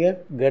சொன்னீங்க?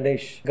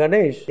 கணேஷ்.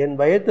 கணேஷ், என்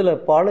பயத்துல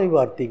பாலை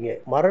வார்த்தீங்க.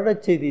 மரண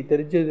செய்தி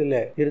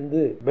தெரிஞ்சதுல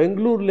இருந்து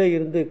பெங்களூர்ல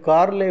இருந்து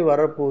கார்ல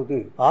வரப்போது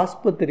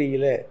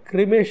ஆஸ்பத்திரியில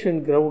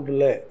கிரிமேஷன்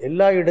கிரவுண்ட்ல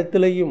எல்லா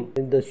இடத்திலையும்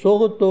இந்த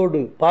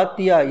சோகத்தோடு பாத்தி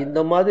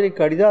இந்த மாதிரி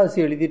கடிதாசி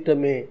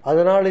எழுதிட்டமே,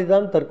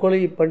 அதனாலேதான் தற்கொலை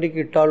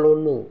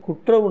பண்ணிக்கிட்டாலோன்னு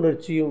குற்ற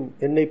உணர்ச்சியும்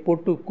என்னை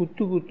போட்டு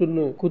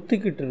குத்துன்னு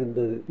குத்திக்கிட்டு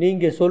இருந்தது.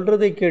 நீங்க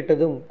சொல்றதை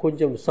கேட்டதும்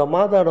கொஞ்சம்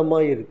சமாதானமா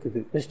இருக்குது.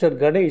 மிஸ்டர்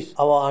கணேஷ்,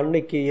 அவ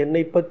அன்னைக்கு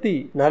என்னை பத்தி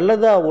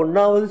நல்லதா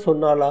ஒன்னாவது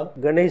சொன்னாலா?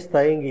 கணேஷ்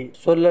தயங்கி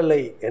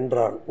சொல்லலை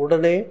என்றான்.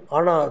 உடனே,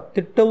 ஆனா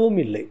திட்டவும்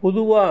இல்லை.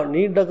 பொதுவா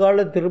நீண்ட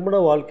கால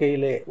திருமண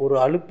வாழ்க்கையிலே ஒரு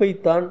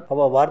அலுப்பைத்தான்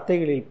அவ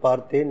வார்த்தைகளில்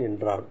பார்த்தேன்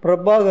என்றான்.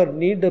 பிரபாகர்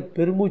நீண்ட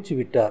பெருமூச்சு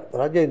விட்டார்.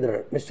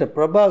 ராஜேந்திரன், மிஸ்டர்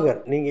பிரபாகர்,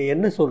 நீங்க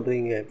என்ன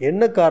சொல்றீங்க?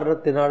 என்ன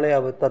காரணத்தினாலே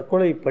அவ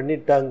தற்கொலை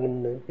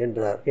பண்ணிட்டாங்கன்னு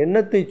என்றார்.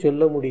 என்னத்தை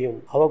சொல்ல முடியும்?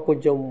 அவ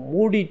கொஞ்சம்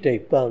மூடி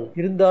டைப் தான்.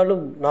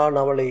 இருந்தாலும் நான்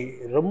அவளை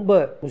ரொம்ப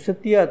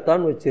உசத்தியா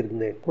தான்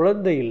வச்சிருந்தேன்.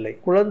 குழந்தை இல்லை,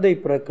 குழந்தை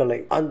பிறக்கலை.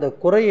 அந்த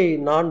குறையை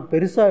நான்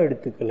பெருசா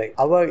எடுத்துக்கலை.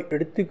 அவ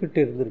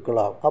எடுத்துக்கிட்டு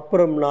இருந்திருக்கலாம்.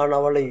 அப்புறம் நான்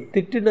அவளை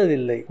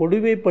திட்டினதில்லை,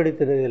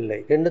 கொடுமைப்படுத்தினதில்லை.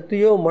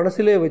 என்னத்தையோ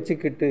மனசிலே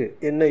வச்சுக்கிட்டு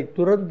என்னை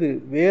துறந்து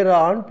வேற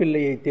ஆண்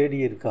பிள்ளையை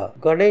தேடி இருக்கா.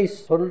 கணேஷ்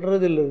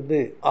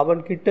சொல்றதிலிருந்து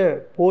அவன் கிட்ட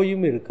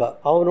போயும் இருக்கா.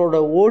 அவனோட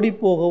ஓடி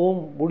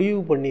போகவும் முடிவு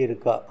பண்ணி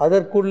இருக்கா.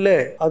 அதற்குள்ள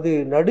அது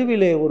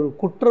நடுவிலே ஒரு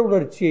குற்ற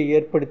உணர்ச்சியை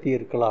ஏற்படுத்தி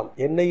இருக்கலாம்.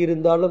 என்ன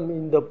இருந்தாலும்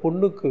இந்த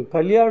பொண்ணுக்கு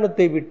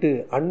கல்யாணத்தை விட்டு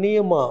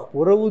அந்நியமா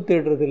உறவு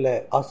தேடுறதுல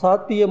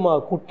அசாத்தியமா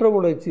குற்ற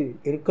உணர்ச்சி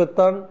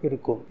இருக்கத்தான்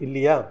இருக்கும்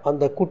இல்லையா?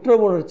 அந்த குற்ற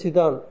உணர்ச்சி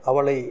தான்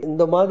அவளை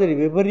இந்த மாதிரி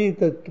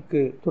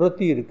விபரீதத்துக்கு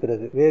துரத்தி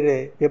இருக்கிறது. வேற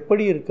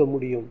எப்படி இருக்க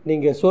முடியும்?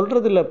 நீங்க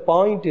சொல்றதுல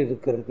பாயிண்ட்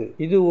இருக்கிறது.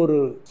 இது ஒரு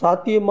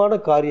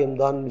சாத்தியமான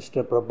காரியம்தான்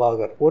மிஸ்டர்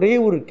பிரபாகர். ஒரே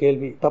ஒரு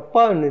கேள்வி,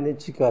 தப்பா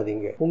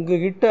நினைச்சுக்காதீங்க.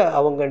 உங்ககிட்ட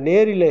அவங்க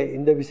நேரில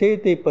இந்த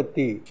விஷயத்தை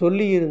பத்தி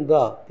சொல்லி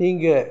இருந்தா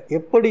நீங்க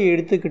எப்படி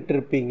எடுத்துக்கிட்டு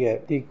இருப்பீங்க?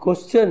 The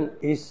question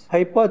is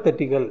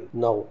hypothetical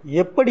now.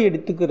 எப்படி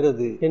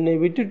எடுத்துக்கிறது? என்னை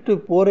விட்டுட்டு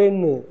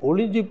போறேன்னு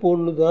ஒளிஞ்சு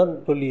போன்னு தான்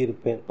சொல்லி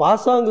இருப்பேன்.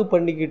 பாசாங்கு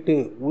பண்ணிக்கிட்டு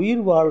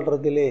உயிர்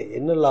வாழ்றதிலே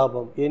என்ன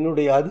லாபம்?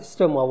 என்னுடைய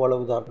அதிர்ஷ்டம்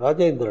அவ்வளவுதான்.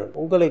 ராஜேந்திரன்,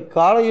 உங்களை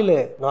காலையில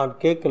நான்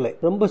கேட்கல.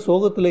 ரொம்ப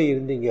சோகத்துல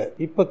இருந்தீங்க.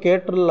 இப்ப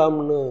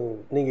கேட்டுடலாம்னு.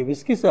 நீங்க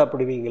விஸ்கி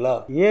சாப்பிடுவீங்களா?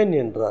 ஏன்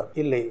என்றார்.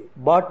 இல்லை,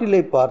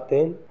 பாட்டிலை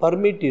பார்த்தேன்.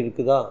 பர்மிட்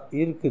இருக்குதா?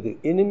 இருக்குது.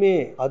 இனிமே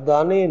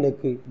அதானே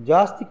எனக்கு.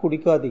 ஜாஸ்தி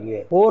குடிக்காதீங்க.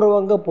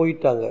 போறவங்க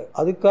போயிட்டாங்க.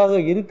 அதுக்காக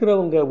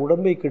இருக்கிறவங்க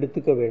உடம்பை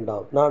கெடுத்துக்க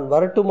வேண்டாம். நான்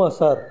வரட்டுமா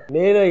சார்?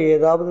 மேல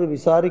ஏதாவது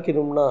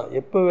விசாரிக்கணும்னா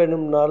எப்ப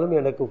வேணும்னாலும்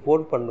எனக்கு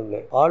போன் பண்ணுங்க.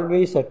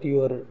 Always at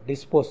your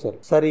disposal.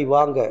 சரி,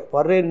 வாங்க.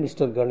 வர்றேன்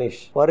மிஸ்டர்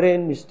கணேஷ்.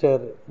 வர்றேன்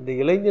மிஸ்டர். இந்த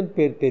இளைஞன்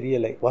பேர்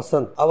தெரியலை.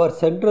 வசந்த். அவர்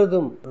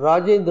சென்றதும்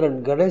Rajendran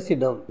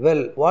கணேஷிடம்,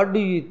 well, what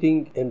to you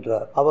think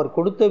என்றார். அவர்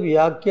கொடுத்த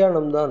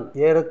வியாக்கியானம் தான்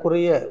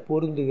ஏறக்குறைய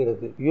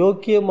பொருந்துகிறது.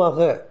 யோக்கியமாக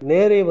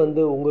நேரே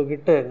வந்து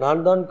உங்ககிட்ட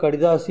நான் தான்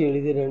கடிதாசி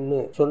எழுதினேன்னு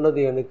சொன்னது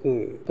எனக்கு.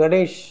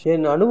 கணேஷ்,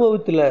 என்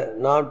அனுபவத்துல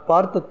நான்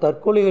பார்த்த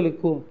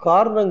தற்கொலைகளுக்கும்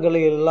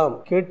காரணங்களை எல்லாம்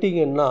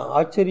கேட்டீங்கன்னா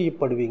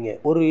ஆச்சரியப்படுவீங்க.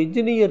 ஒரு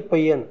இன்ஜினியர்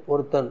பையன்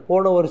ஒருத்தன்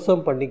போன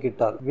வருஷம்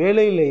பண்ணிக்கிட்டான்.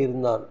 வேலையில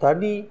இருந்தான்.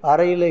 தனி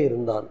அறையில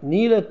இருந்தான்.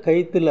 நீல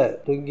கயித்துல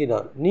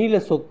தொங்கினான். நீல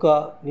சொக்கா,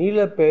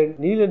 நீல பேன்,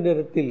 நீல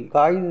நிறத்தில்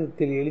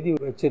காகிதத்தில் எழுதி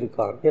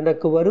வச்சிருக்கான்.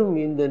 எனக்கு வரும்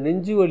இந்த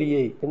நெஞ்சு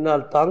வலியை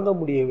என்னால் தாங்க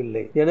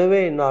முடியவில்லை.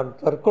 எனவே நான்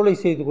தற்கொலை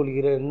செய்து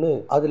கொள்கிறேன்னு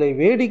அதுல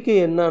வேடிக்கை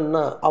வேடிக்கை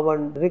என்னன்னா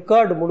அவன்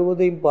ரெக்கார்டு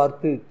முழுவதையும்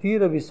பார்த்து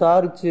தீர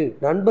விசாரிச்சு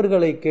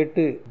நண்பர்களை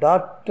கேட்டு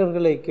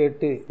டாக்டர்களை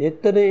கேட்டு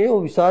எத்தனையோ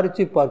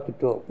விசாரிச்சு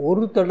பார்த்துட்டோம்.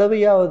 ஒரு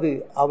தடவையாவது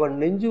அவன்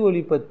நெஞ்சு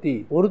வலி பத்தி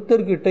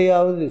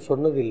ஒருத்தர்கிட்டையாவது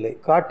சொன்னதில்லை,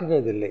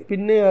 காட்டினதில்லை.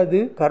 பின்னே அது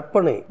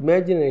கற்பனை,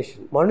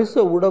 இமேஜினேஷன்.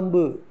 மனுஷ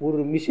உடம்பு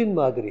ஒரு மிஷின்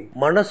மாதிரி.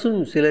 மனசும்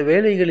சில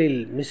வேளைகளில்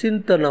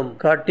மிஷின்தனம்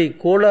காட்டி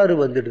கோளாறு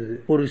வந்துடுது.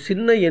 ஒரு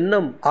சின்ன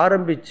எண்ணம்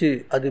ஆரம்பிச்சு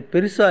அது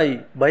பெருசாய்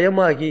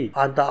பயமாகி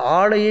அந்த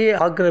ஆளையே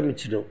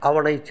ஆக்கிரமிச்சிடும்.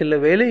 அவனை சில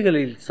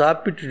வேளைகளில்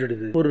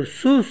சாப்பிட்டுடுது. ஒரு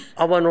சூஸ்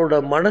அவனோட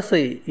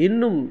மனசை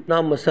இன்னும்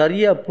நாம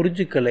சரியா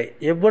புரிஞ்சுக்கல.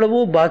 எவ்வளவோ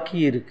பாக்கி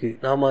இருக்கு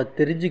நாம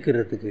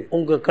தெரிஞ்சுக்கிறதுக்கு.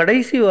 உங்க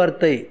கடைசி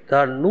வார்த்தை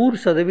தான்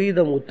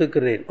 100%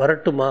 ஒத்துக்கிறேன்,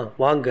 வரட்டுமா?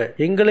 வாங்க.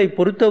 எங்களை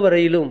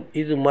பொறுத்தவரையிலும்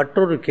இது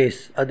மற்றொரு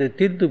கேஸ். அது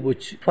தீர்ந்து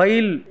போச்சு.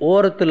 ஃபைல்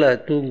ஓரத்துல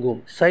தூங்கும்.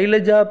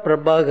 சைலஜா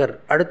பிரபாகர்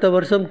அடுத்த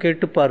வருஷம்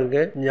கேட்டு பாருங்க,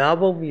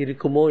 ஞாபகம்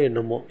இருக்குமோ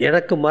என்னமோ.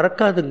 எனக்கு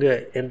மறக்காதுங்க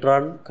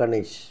என்றான்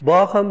கணேஷ்.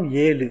 பாகம்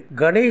 7.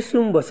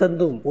 கணேஷும்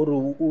வசந்தும் ஒரு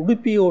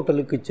உடுப்பி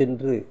ஹோட்டலுக்கு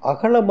சென்று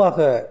அகலமாக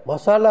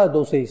மசாலா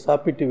தோசை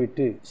சாப்பிட்டு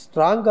விட்டு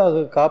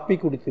ஸ்ட்ராங்காக காப்பி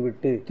குடித்து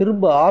விட்டு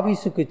திரும்ப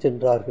ஆபீஸுக்கு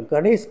சென்றார்கள்.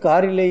 கணேஷ்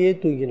காரிலேயே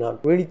தூங்கினான்,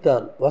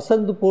 விழித்தான்.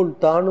 வசந்து போல்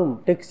தானும்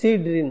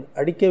டெக்ஸிடின்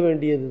அடிக்க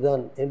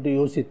வேண்டியதுதான் என்று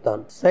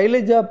யோசித்தான்.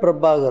 சைலஜா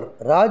பிரபாகர்,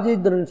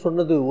 ராஜேந்திரன்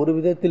சொன்னது ஒரு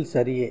விதத்தில்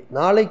சரியே.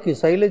 நாளைக்கு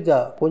சைலஜா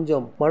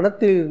கொஞ்சம்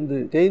மனத்திலிருந்து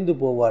தேய்ந்து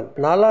போவாள்.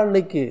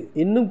 நாளான்னைக்கு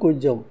இன்னும்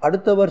கொஞ்சம்,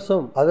 அடுத்த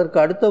வருஷம், அதற்கு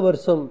அடுத்த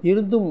வருஷம்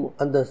இருந்தும்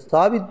அந்த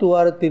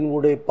சாவித்துவாரத்தின்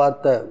ஊடே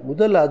பார்த்த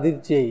முதல்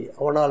அதிர்ச்சியை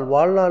அவனால்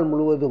வாழ்நாள்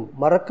முழுவதும்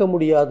மறக்க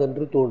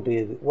முடியாதென்று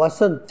தோன்றியது.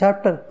 வசந்த்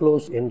சாப்டர்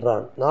க்ளோஸ்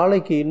என்றான்.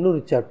 நாளைக்கு இன்னொரு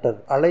சாப்டர்.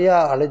 அலையா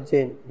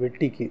அலைஞ்சேன்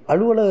வெட்டிக்கு.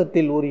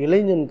 அலுவலகத்தில் ஒரு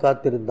இளைஞன்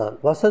காத்திருந்தான்.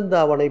 வசந்த்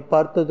அவனை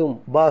பார்த்ததும்,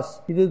 பாஸ்,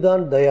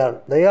 இதுதான் தயாள்.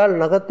 தயாள்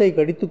நகத்தை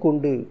கடித்துக்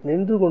கொண்டு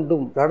நின்று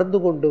கொண்டும் நடந்து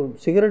கொண்டும்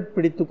சிகரெட்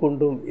பிடித்துக்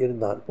கொண்டும்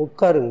இருந்தான்.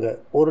 உட்காருங்க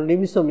ஒரு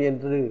நிமிஷம்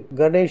என்று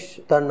கணேஷ்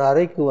தன்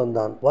அறைக்கு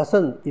வந்தான்.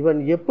 வசந்த்,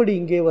 இவன் எப்படி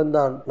இங்கே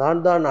வந்தான்?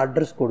 நான் தான்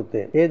அட்ரஸ்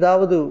கொடுத்தேன்.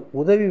 ஏதாவது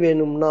உதவி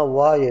வேணும்னா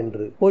வா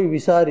என்று. போய்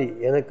விசாரி,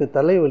 எனக்கு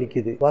தலை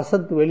வலிக்குது.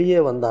 வசந்த் வெளியே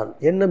வந்தான்.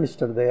 என்ன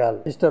மிஸ்டர் தயாள்?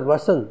 மிஸ்டர்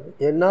வசந்த்,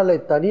 என்னால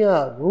தனியா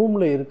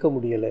ரூம்ல இருக்க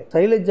முடியல.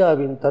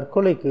 சைலஜாவின்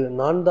தற்கொலைக்கு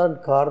நான் தான்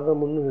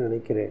காரணம்னு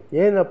நினைக்கிறேன்.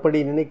 ஏன் அப்படி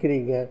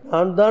நினைக்கிறீங்க?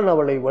 நான் தான்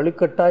அவளை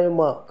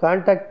வலுக்கட்டாயமா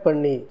கான்டாக்ட்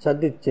பண்ணி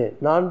சந்திச்சேன்.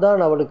 நான்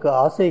தான் அவளுக்கு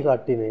ஆசை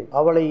காட்டினேன்.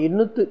 அவளை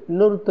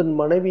இன்னொருத்தன்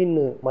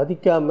மனைவின்னு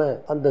மதிக்காம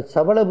அந்த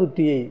சபல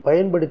புத்தியை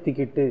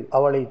பயன்படுத்திக்கிட்டு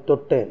அவளை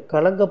தொட்டேன்,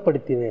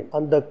 களங்கப்படுத்தினேன்.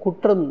 அந்த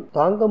குற்றம்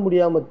தாங்க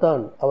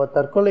முடியாமத்தான் அவ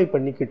தற்கொலை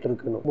பண்ணிக்கிட்டு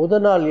இருக்கணும்.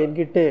 முதல் நாள்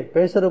என்கிட்ட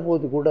பேசுற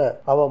போது கூட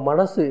அவ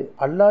மனசு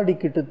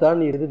அல்லாடிக்கிட்டு தான்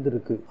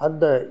இருந்திருக்கு.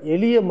 அந்த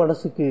எளிய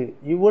மனசுக்கு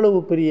இவ்வளவு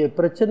பெரிய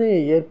பிரச்சனையை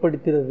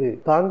ஏற்படுத்தினது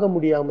தாங்க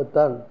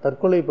முடியாமத்தான்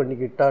தற்கொலை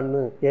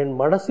பண்ணிக்கிட்டான்னு என்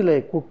மனசுல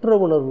குற்ற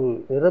உணர்வு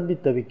நிரம்பி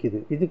தவிக்குது.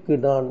 இதுக்கு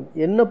நான்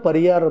என்ன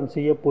பரிகாரம்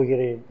செய்ய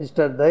போகிறேன்?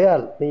 மிஸ்டர்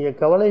தயாள், நீங்க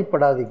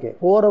கவலைப்படாதீங்க.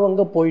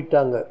 போறவங்க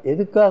போயிட்டாங்க,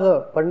 எதுக்காக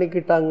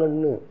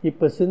பண்ணிக்கிட்டாங்கன்னு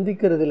இப்ப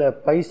சிந்திக்கிறதுல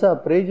பைசா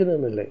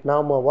பிரயோஜனம் இல்லை.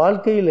 நாம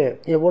வாழ்க்கையில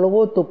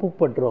எவ்வளவோ தப்பு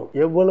பண்றோம்,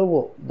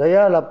 எவ்வளவோ.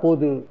 தயாள்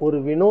அப்போது ஒரு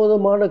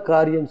வினோதமான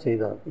காரியம்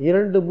செய்தான்.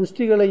 2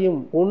 முஷ்டிகளையும்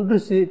ஒன்று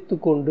சேர்த்து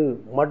கொண்டு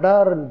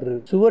மடார் என்று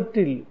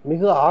சுவற்றில்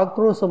மிக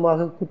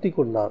ஆக்ரோஷமாக குத்தி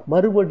கொண்டான்.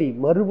 மறுபடி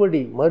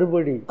மறுபடி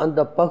மறுபடி அந்த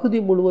பகுதி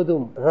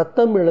முழுவதும்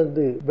ரத்தம்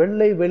இழந்து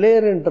வெள்ளை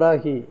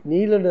வெளேரென்றாகி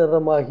நீல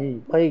நிறமாகி,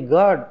 மை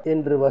காட்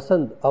என்று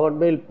வசந்த் அவன்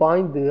மேல்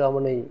பாய்ந்து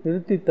அவனை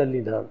நிறுத்தி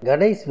தள்ளினான்.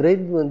 கணேஷ்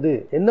விரைந்து வந்து,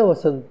 என்ன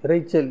வசந்த்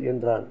இறைச்சல்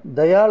என்றான்.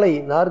 தயாளை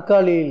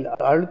நாற்காலியில்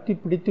அழுத்தி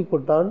பிடித்து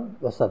கொண்டான்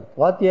வசந்த்.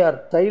 வாத்தியார்,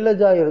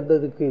 சைலஜா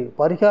இருந்ததுக்கு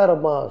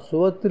பரிகாரமா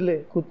சுவத்திலே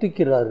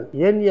குத்திக்கிறாரு.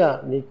 ஏன்யா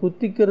நீ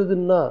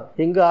குத்திக்கிறதுன்னா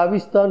எங்க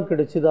ஆபீஸ் தான்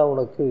கிடைச்சுதா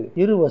உனக்கு?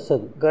 இரு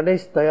வசந்த்.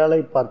 கணேஷ்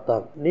தயாளை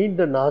பார்த்தான்.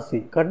 நீண்ட நாசி,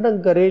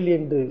 கண்ணங்கரேல்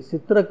என்று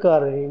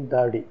சித்திரக்காரனின்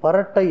தாடி,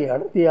 பரட்டை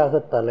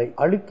அடர்த்தியாக தலை,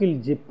 அழுக்கில்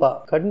ஜிப்பா,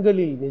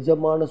 கண்களில்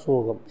நிஜமான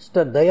சோகம்.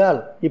 மிஸ்டர் தயாள்,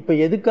 இப்ப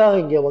எதுக்காக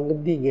இங்க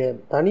வந்தீங்க?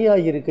 தனியா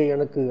இருக்க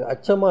எனக்கு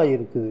அச்சமா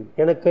இருக்குது.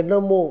 எனக்கு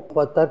என்னமோ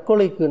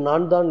தற்கொலைக்கு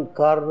நான் தான்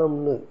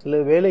காரணம்னு, சில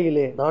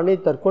வேளையிலே நானே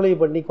தற்கொலை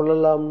பண்ணி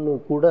கொள்ளலாம்னு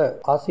கூட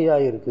ஆசையா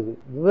இருக்குது.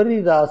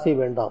 விபரீத ஆசை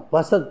வேண்டாம்.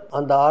 வசந்த்,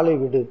 அந்த ஆளை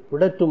விடு.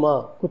 விடட்டுமா?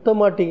 குத்த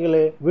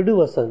மாட்டீங்களே, விடு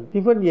வசந்த்.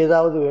 டிஃபன்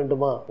ஏதாவது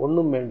வேண்டுமா?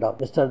 ஒன்னும் வேண்டாம்.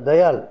 மிஸ்டர்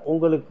தயாள்,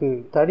 உங்களுக்கு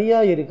தனியா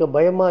இருக்க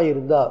பயமா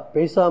இருந்தா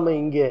பேசாம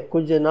இங்க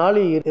கொஞ்ச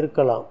நாளை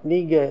இருக்கலாம்.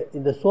 நீங்க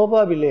இந்த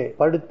சோபாவிலே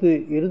படுத்து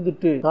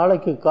இருந்துட்டு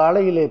நாளைக்கு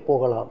காலையிலே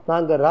போகலாம்.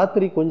 நாங்க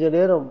ராத்திரி கொஞ்ச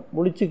நேரம்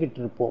முடிச்சுக்கிட்டு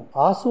இருப்போம்.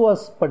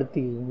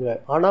 ஆசுவாசப்படுத்திக்குங்க.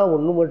 ஆனா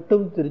ஒண்ணு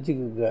மட்டும்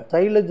தெரிஞ்சுக்குங்க,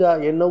 சைலஜா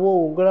என்னவோ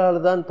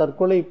உங்களால தான்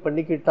தற்கொலை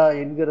பண்ணிக்கிட்டா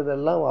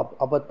என்கிறதெல்லாம்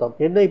அபத்தம்.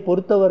 என்னை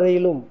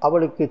பொறுத்தவரையிலும்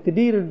அவளுக்கு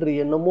திடீரென்று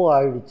என்னமோ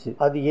ஆயிடுச்சு.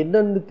 அது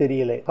என்னன்னு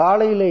தெரியல.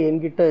 காலையில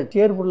என்கிட்ட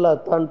சேர்ஃபுல்லா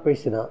தான்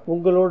பேசினா.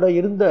 உங்களோட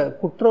இருந்த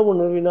குற்ற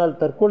உணர்வினால்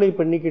தற்கொலை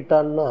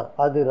பண்ணிக்கிட்டான்னா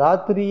அது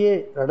ராத்திரியே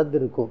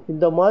நடந்திருக்கும்.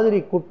 இந்த மாதிரி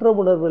குற்ற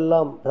உணர்வு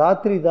எல்லாம்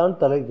ராத்திரி தான்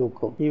தலை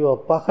தூக்கும். இவ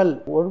பகல்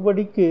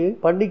ஒருபடிக்கு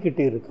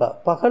பண்ணிக்கிட்டு இருக்கா.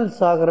 பகல்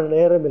சாகிற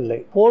நேரம் இல்லை,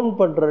 போன்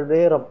பண்ற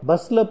நேரம்,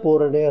 பஸ்ல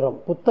போற நேரம்,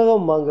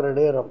 புத்தகம் வாங்குற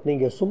நேரம்.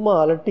 நீங்க சும்மா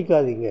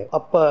அலட்டிக்காதீங்க.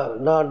 அப்ப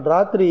நான்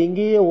ராத்திரி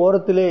இங்கேயே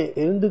ஓரத்திலே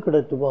இருந்து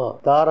கிடட்டுமா?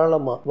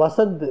 தாராளமா.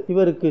 வசந்த்,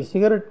 இவருக்கு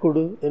சிகரெட்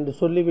கொடு என்று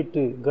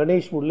சொல்லிவிட்டு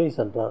கணேஷ் உள்ளே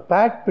சென்றான்.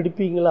 Bad gate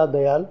பிடிப்பீங்களா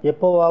Dayal?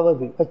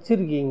 எப்பவாவது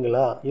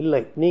வச்சிருக்கீங்களா?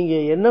 இல்லை. நீங்க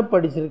என்ன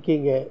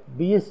படிச்சிருக்கீங்க?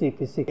 BSc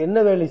physics. என்ன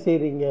வேலை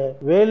செய்றீங்க?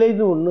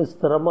 வேலைன்னு ஒன்னும்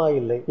ஸ்திரமா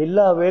இல்லை.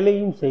 எல்லா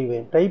வேலையும்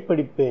செய்வேன். டைப்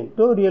படிப்பேன்,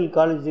 டுட்டோரியல்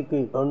காலேஜுக்கு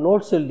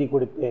நோட்ஸ் எழுதி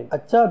கொடுப்பேன்,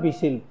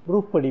 அச்சாபீஸில்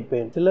ப்ரூஃப்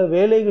படிப்பேன், சில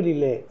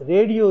வேலைகளிலே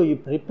ரேடியோ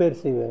ரிப்பேர்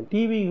செய்வேன்,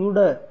 டிவி கூட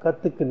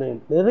கத்துக்கினேன்.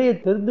 நிறைய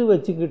தெரிந்து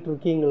வச்சுக்கிட்டு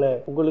இருக்கீங்களே,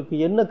 உங்களுக்கு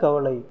என்ன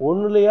கவலை?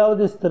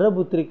 ஒன்னுலையாவது ஸ்திர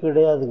புத்திரி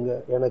கிடையாதுங்க.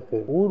 எனக்கு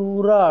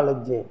ஊரா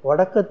அலைஞ்சேன்,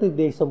 வடக்கத்து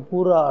தேசம்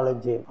பூரா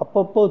அலைஞ்சேன்.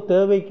 அப்பப்போ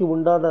தேவைக்கு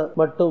உண்டான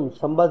மட்டும்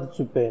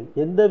சம்பாதிச்சுப்பேன்.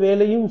 எந்த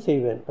வேலையும்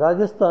செய்வேன்.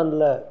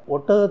 ராஜஸ்தான்ல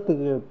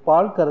ஒட்டகத்துக்கு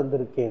பால்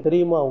கறந்திருக்கேன்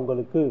தெரியுமா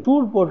உங்களுக்கு?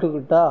 தூள்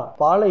போட்டுக்கிட்டா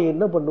பாலை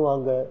என்ன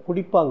பண்ணுவாங்க?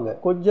 குடிப்பாங்க.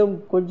 கொஞ்சம்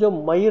கொஞ்சம்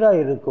மயிரா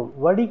இருக்கும்.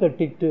 வடி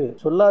கட்டிட்டு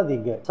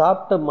சொல்லாதீங்க,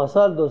 சாப்பிட்ட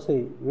மசால் தோசை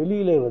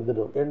வெளியிலே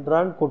வந்துடும்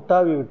என்றான்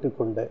கொட்டாவி விட்டு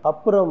கொண்டு.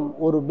 அப்புறம்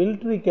ஒரு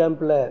மிலிட்டரி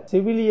கேம்ப்ல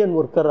சிவிலியன்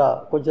ஒர்க்கரா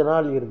கொஞ்ச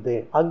நாள்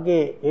இருந்தேன். அங்கே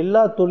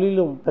எல்லா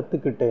தொழிலும்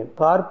கத்துக்கிட்டேன்.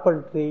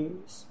 கார்பென்ட்ரி,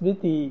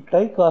 ஸ்மிதி,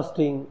 டை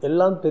காஸ்டிங்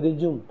எல்லாம்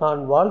தெரிஞ்சும்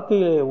நான்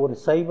வாழ்க்கையிலே ஒரு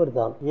சைவர்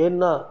தான்.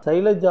 ஏன்னா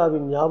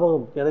சைலஜாவின்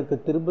ஞாபகம் எனக்கு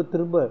திரும்ப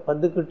திரும்ப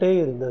வந்துகிட்டே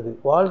இருந்தது.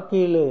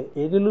 வாழ்க்கையிலே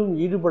எதிலும்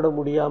ஈடுபட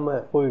முடியாம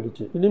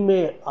போயிடுச்சு. இனிமே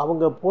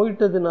அவங்க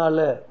போயிட்டதுனால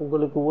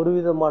உங்களுக்கு ஒரு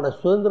விதமான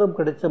சுதந்திரம்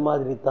கிடைச்ச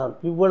மாதிரி தான்.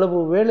 இவ்வளவு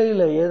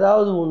வேலையில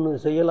ஏதாவது ஒண்ணு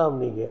செய்யலாம்.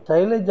 நீங்க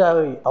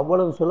சைலஜாவை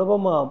அவ்வளவு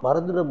சுலபமா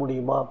மறந்துட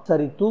முடியுமா?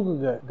 சரி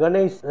தூங்குங்க.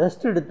 கணேஷ்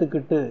ரெஸ்ட்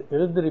எடுத்துக்கிட்டு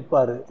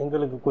எழுந்திருப்பாரு.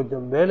 எங்களுக்கு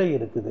கொஞ்சம் வேலை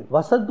இருக்குது.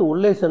 வசந்த்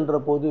உள்ளே சென்ற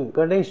போது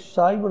கணேஷ்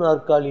சாய்வு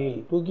நாற்காலியில்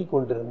தூக்கி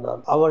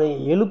கொண்டிருந்தான். அவனை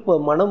எழுப்ப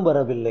மனம்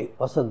வரவில்லை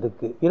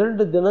வசந்துக்கு.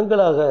 2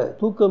 தினங்களாக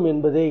தூக்கம்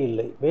என்பதே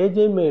இல்லை.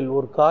 மேஜை மேல்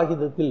ஒரு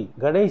காகிதத்தில்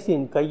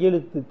கணேஷின்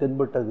கையெழுத்து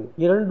தென்பட்டது.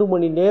 2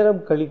 மணி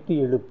நேரம் கழித்து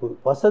எழுப்பு.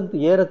 வசந்த்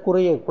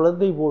ஏறக்குறைய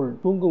குழந்தை போல்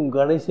தூங்கும்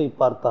கணேஷை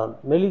பார்த்தான்.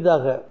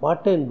 மெலிதாக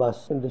மாட்டேன்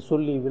பாஸ் என்று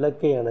சொல்லி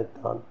விளக்கை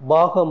அணைத்தான்.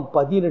 பாகம்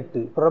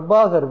 18.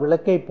 பிரபாகர்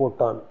விளக்கை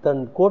போட்டான்.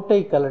 தன் கோட்டை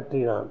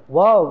கலற்றினான்.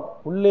 வா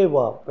உள்ளே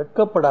வா,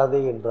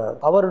 வெட்கப்படாதே என்றார்.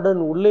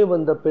 அவருடன் உள்ளே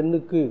வந்த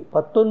பெண்ணுக்கு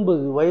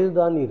 19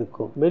 வயதுதான்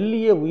இருக்கும்.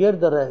 மெல்லிய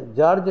உயர்தர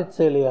ஜார்ஜெட்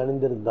சேலை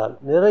அணிந்திருந்தாள்.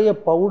 நிறைய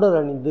பவுடர்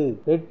அணிந்து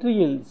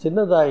நெற்றியில்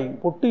சின்னதாய்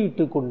பொட்டு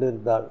இட்டு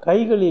கொண்டிருந்தாள்.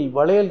 கைகளில்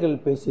வளையல்கள்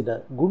பேசின.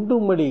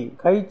 குண்டுமணி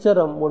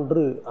கைச்சரம்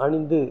ஒன்று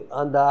அணிந்து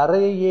அந்த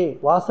அறையையே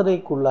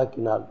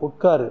வாசனைக்குள்ளாக்கினாள்.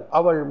 உட்காரு.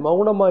 அவள்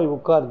மௌனமாய்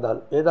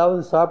உட்கார்ந்தாள்.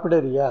 ஏதாவது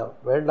சாப்பிடறியா?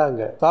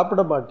 வேண்டாங்க.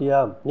 சாப்பிட மாட்டியா?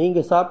 நீங்க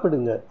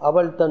சாப்பிடுங்க.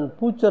 அவள் தன்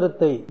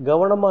பூச்சரத்தை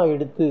கவனமா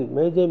எடுத்து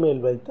மேஜை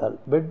மேல் வைத்தாள்.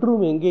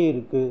 பெட்ரூம் எங்கே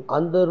இருக்கு?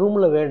 அந்த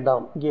ரூம்ல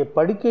வேண்டாம். இங்கே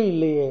படுக்கை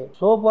இல்லையே.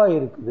 சோபா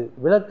இருக்குது.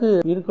 விளக்கு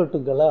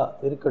இருக்கட்டுங்களா?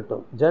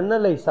 இருக்கட்டும்.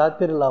 ஜன்னலை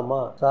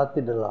சாத்திடலாமா?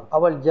 சாத்திடலாம்.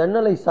 அவள்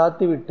ஜன்னலை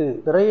சாத்திவிட்டு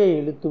திரையை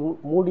இழுத்து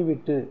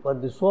மூடிவிட்டு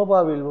வந்து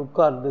சோபாவில்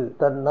உட்கார்ந்து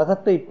தன்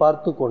நகத்தை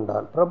பார்த்து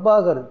கொண்டான்.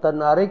 பிரபாகர்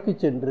தன் அறைக்கு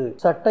சென்று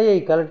சட்டையை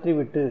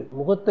கலற்றிவிட்டு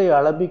முகத்தை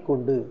அலம்பிக்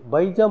கொண்டு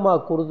பைஜாமா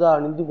குர்தா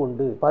அணிந்து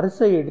கொண்டு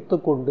பரிசை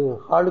எடுத்துக்கொண்டு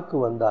ஹாலுக்கு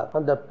வந்தார்.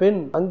 அந்த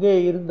பெண் அங்கே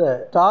இருந்த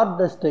ஸ்டார்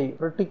டஸ்டை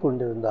புரட்டி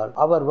கொண்டிருந்தாள்.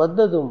 அவர்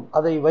வந்ததும்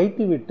அதை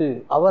வைத்துவிட்டு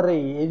அவரை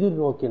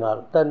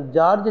எதிர்நோக்கினாள். தன்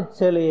ஜார்ஜெட்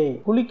சேலையை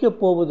குளிக்கப்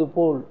போவது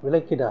போல்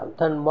விளக்கினாள்.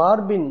 தன்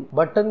மார்பின்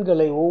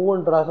பட்டன்களை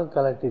ஒவ்வொன்றாக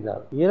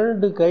கலட்டினாள்.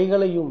 2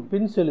 கைகளையும்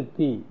பின்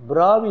செலுத்தி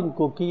பிராவின்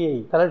கொக்கியை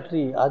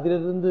கலற்றி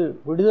அதிலிருந்து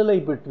விடுதலை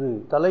பெற்று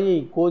தலையை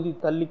கோதி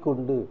தள்ளி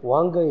கொண்டு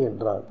வாங்க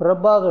என்றார்.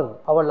 பிரபாகர்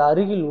அவள்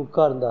அருகில்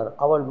உட்கார்ந்தார்.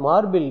 அவள்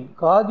மார்பில்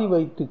காதி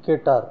வைத்து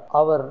கேட்டார்.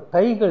 அவர்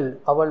கைகள்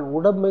அவள்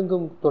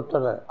உடம்பெங்கும்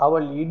தொட்டன.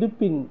 அவள்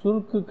இடுப்பின்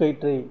சுருக்கு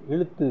கயிற்றை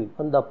இழுத்து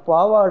அந்த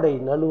பாவாடை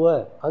நழுவ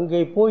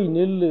அங்கே போய்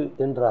நில்லு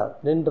என்றார்.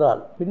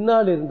 நின்றாள்.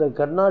 பின்னால் இருந்த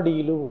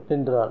கண்ணாடியிலும்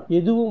நின்றாள்.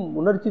 எதுவும்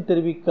உணர்ச்சி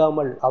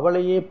தெரிவிக்காமல்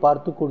அவளையே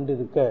பார்த்து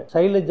கொண்டிருக்க,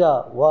 சைலஜா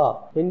வா,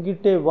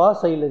 என்கிட்டே வா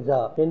சைலஜா.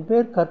 என்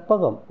பேர்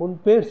கற்பகம், உன்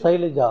பேர்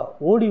சைலஜா.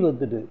 ஓடி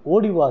வந்துடு,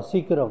 ஓடி வா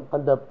சீக்கிரம்.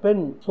 அந்த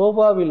பெண்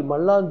சோபாவில்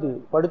மல்லாந்து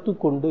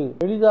படுத்துக்கொண்டு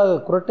எளிதாக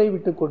குரட்டை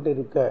விட்டு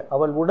கொண்டிருக்க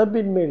அவள்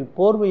உடம்பின் மேல்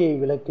போர்வையை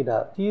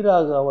விளக்கினார்.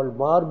 சீராக அவள்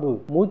மார்பு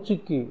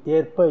மூச்சுக்கு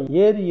ஏற்ப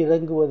ஏறி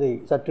இறங்குவதை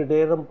சற்று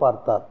நேரம்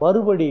பார்த்தார்.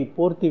 மறுபடி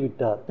போர்த்தி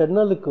விட்டார்.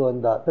 ஜன்னலுக்கு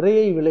வந்தார்.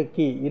 திரையை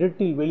விலக்கி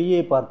இருட்டில்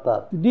வெளியே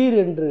பார்த்தார்.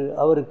 திடீரென்று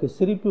அவருக்கு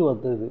சிரிப்பு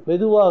வந்தது.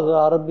 மெதுவாக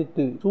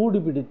ஆரம்பித்து சூடு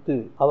பிடித்து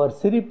அவர்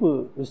சிரிப்பு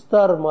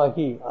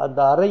விஸ்தாரமாகி அந்த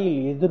அறையில்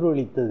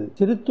எதிரொலித்தது.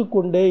 சிரித்து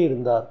கொண்டே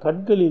இருந்தார்.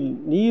 கண்களில்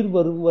நீர்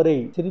வரும் வரை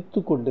சிரித்து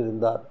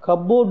கொண்டிருந்தார்.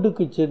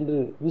 கப்போர்டுக்கு சென்று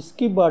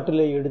விஸ்கி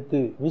பாட்டிலை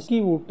எடுத்து விஸ்கி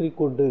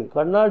ஊற்றிக்கொண்டு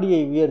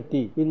கண்ணாடியை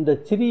உயர்த்தி, இந்த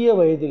சிறிய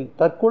வயதில்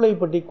தற்கொலை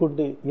பண்ணி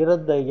கொண்டு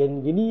இறந்த என்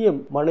இனிய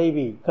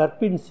மனைவி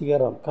கற்பின்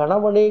சிகரம்,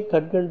 கணவனே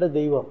கண்கண்ட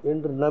தெய்வம்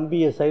என்று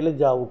நம்பிய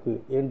சைலஜாவுக்கு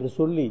என்று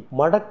சொல்லி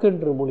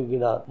மடக்கென்று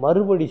முழுகினார்.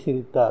 மறுபடி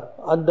சிரித்தார்.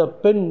 அந்த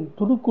பெண்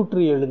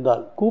துடுக்குற்றி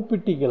எழுந்தாள்.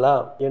 கூப்பிட்டீங்களா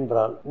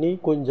என்றாள். நீ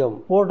கொஞ்சம்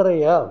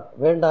போடுறையா?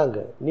 வேண்டாங்க,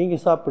 நீங்க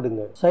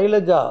சாப்பிடுங்க.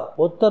 சைலஜா,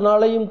 ஒத்த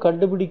நாளையும்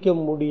கண்டுபிடிக்க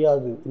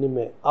முடியாது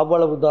இனிமே.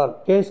 அவ்வளவுதான்.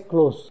 Case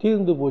close.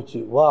 தீர்ந்து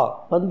போச்சு. வா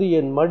வந்து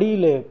என்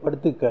மடியிலே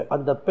படுத்துக்க.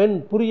 அந்த பெண்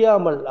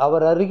புரியாமல்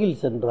அவர் அருகில்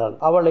சென்றாள்.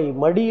 அவளை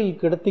மடியில்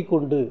கிடத்தி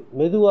கொண்டு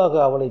மெதுவாக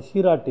அவளை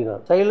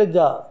சீராட்டினான்.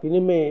 சைலஜா,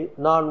 இனிமே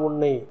நான்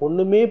உன்னை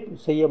ஒண்ணுமே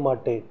செய்ய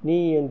மாட்டேன். நீ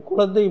என்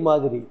குழந்தை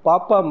மாதிரி,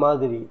 பாப்பா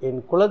மாதிரி.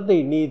 என் குழந்தை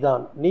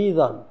நீதான்,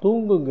 நீதான்.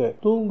 தூங்குங்க,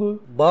 தூங்கு.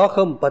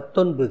 பாகம்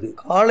 19.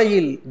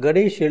 காலையில்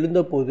கணேஷ்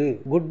எழுந்தபோது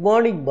குட்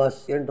மார்னிங் பாஸ்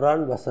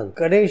என்றான் வசந்த்.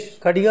 கணேஷ்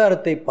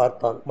கடிகாரத்தை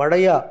பார்த்தான்.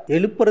 மடையா,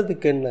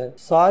 எழுப்புறதுக்கு என்ன?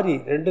 சாரி,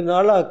 2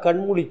 நாளா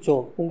கண்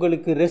முழிச்சோம்.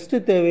 உங்களுக்கு ரெஸ்ட்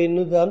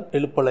தேவைன்னு தான்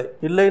எழுப்பலை.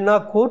 இல்லைன்னா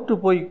கோர்ட்டு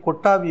போய்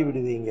கொட்டாவி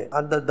விடுவீங்க.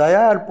 அந்த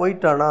தயார்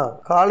போயிட்டானா?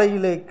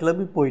 காலையிலே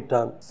கிளம்பி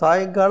போயிட்டான்.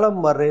 சாயங்காலம்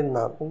வர்றேன்.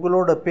 நான்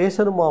உங்களோட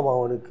பேசணுமாமா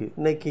அவனுக்கு.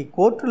 இன்னைக்கு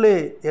கோர்ட்டிலே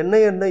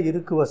என்ன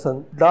இருக்கு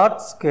வசந்த்?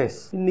 டாட்ஸ் கேஸ்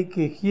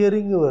இன்னைக்கு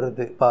ஹியரிங்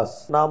வருது பாஸ்.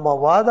 நாம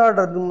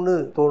வாதாடணும்னு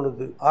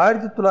தோணுது.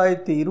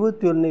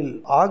 1921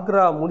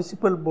 ஆக்ரா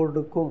முனிசிபல்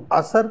போர்டுக்கும்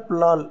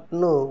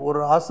அசர்ப்லால்னு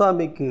ஒரு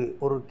ஆசாமிக்கு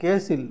ஒரு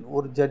கேஸில்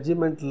ஒரு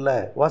ஜட்ஜ்மெண்ட்ல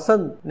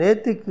வசந்த்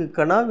நேத்துக்கு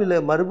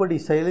கனாவில மறுபடி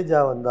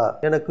சைலஜா வந்தா.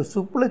 எனக்கு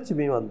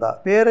சுப்புலட்சுமி வந்தா.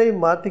 பேரை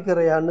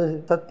மாத்திக்கிறையான்னு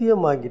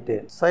சத்தியம்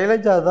வாங்கிட்டேன்.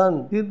 சைலஜா தான்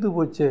தீர்ந்து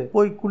போச்சு.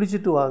 போய்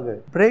குளிச்சுட்டு வாங்க.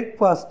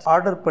 பிரேக்ஃபாஸ்ட்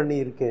ஆர்டர் பண்ணி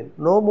இருக்கேன்.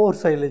 No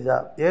more Shailaja.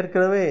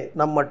 ஏற்கனவே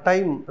நம்ம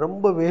டைம்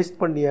ரொம்ப வேஸ்ட்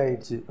பண்ணி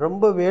ஆயிடுச்சு.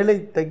 ரொம்ப வேலை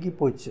தங்கி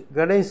போச்சு.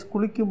 கணேஷ்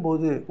குளிக்கும்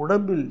போது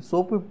உடம்பில்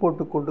சோப்பு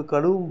போட்டு கொண்டு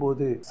கழுவும்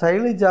போது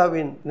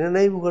சைலஜாவின்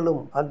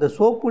நினைவுகளும் அந்த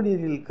சோப்பு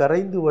நீரில்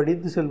கரைந்து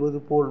வடிந்து செல்வது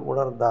போல்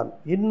உணர்ந்தான்.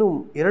 இன்னும்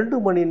 2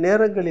 மணி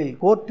நேரங்களில்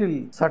கோர்ட்டில்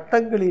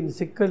சட்டங்களின்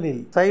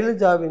சிக்கலில்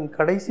சைலஜாவின்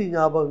கடைசி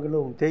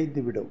ஞாபகங்களும்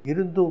தேய்ந்துவிடும்.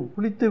 இருந்தும்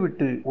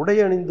குளித்துவிட்டு உடை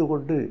அணிந்து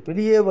கொண்டு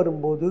வெளியே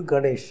வரும்போது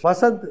கணேஷ்,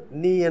 வசந்த்,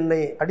 நீ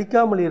என்னை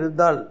அடிக்காமல்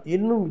இருந்தால்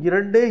இன்னும்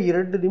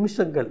 2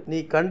 நிமிஷங்கள் நீ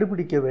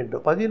கண்டுபிடிக்க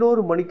வேண்டும்.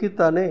 11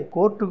 மணிக்குத்தானே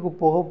கோர்ட்டுக்கு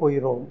போக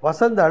போகிறோம்.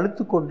 வசந்த்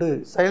அழுத்து கொண்டு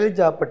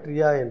சைலஜா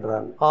பற்றியா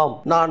என்றான். ஆம்,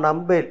 நான்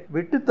நம்பேன்.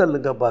 விட்டு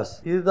தள்ளுங்க பாஸ்.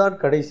 இதுதான்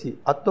கடைசி.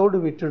 அத்தோடு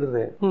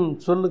விட்டுடுறேன்.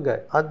 சொல்லுங்க.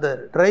 அந்த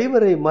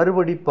டிரைவரை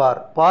மறுபடி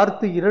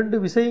பார்த்து 2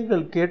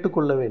 விஷயங்கள்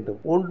கேட்டுக்கொள்ள வேண்டும்.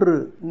 1,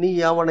 நீ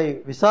அவனை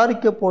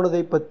விசாரிக்க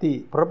போனதை பத்தி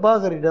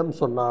பிரபாகரிடம்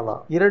சொன்னானா?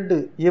 2,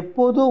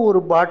 எப்போதோ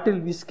ஒரு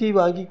பாட்டில் விஸ்கி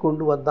வாங்கி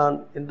கொண்டு வந்தான்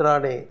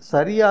என்றானே,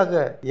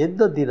 சரியாக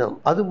எந்த தினம்?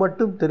 அது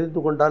மட்டும்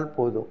தெரிந்து கொண்டால்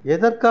போதும்.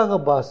 எதற்காக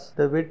பாஸ்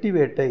இந்த வெட்டி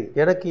வேட்டை?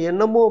 எனக்கு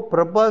என்னமோ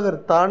பிரபாகர்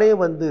தானே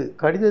வந்து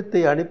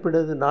கடிதத்தை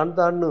அனுப்பினது நான்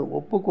தான்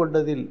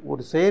ஒப்புக்கொண்டதில்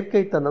ஒரு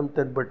செயற்கைத்தனம்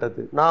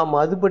தென்பட்டது. நாம்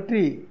அது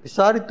பற்றி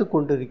விசாரித்துக்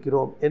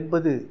கொண்டிருக்கிறோம்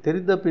என்பது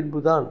தெரிந்த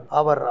பின்புதான்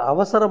அவர்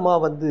அவசரமா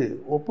வந்து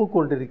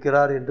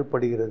ஒப்புக்கொண்டிருக்கிறார் என்று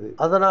படுகிறது.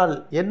 அதனால்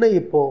என்ன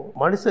இப்போ?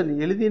 மனுஷன்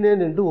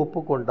எழுதினேன் என்று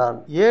ஒப்புக்கொண்டான்.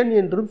 ஏன்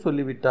என்றும்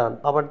சொல்லிவிட்டான்.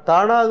 அவன்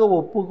தானாக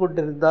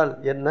ஒப்புக்கொண்டிருந்தால்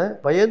என்ன?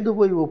 பயந்து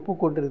போய்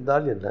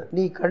ஒப்புக்கொண்டிருந்தால் என்ன?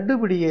 நீ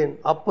கண்டுபிடியேன்.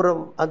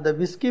 அப்புறம் அந்த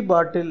விஸ்கி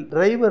பாட்டில்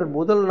டிரைவர்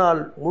முதல்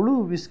நாள் முழு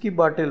விஸ்கி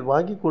பாட்டில்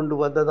வாங்கி கொண்டு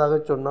வந்ததாக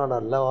சொன்னான்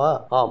அல்லவா?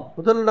 ஆம்,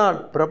 முதல் நாள்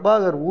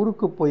பிரபாகர்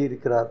ஊருக்கு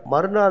போயிருக்கிறார்.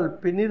 மறுநாள்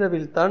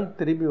பின்னிரவில் தான்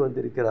திரும்பி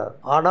வந்திருக்கிறார்.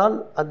 ஆனால்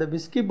அந்த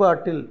விஸ்கி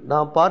பாட்டில்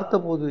நாம்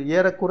பார்த்தபோது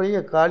ஏறக்குறைய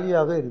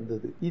காலியாக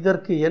இருந்தது.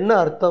 இதற்கு என்ன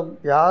அர்த்தம்?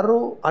 யாரோ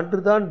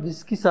அன்றுதான்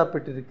விஸ்கி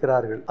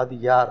சாப்பிட்டிருக்கிறார்கள். அது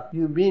யார்?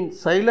 யூ மீன்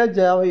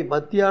சைலஜாவை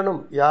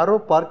மத்தியானம் யாரோ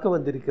பார்க்க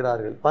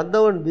வந்திருக்கிறார்கள்.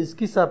 வந்தவன்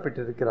விஸ்கி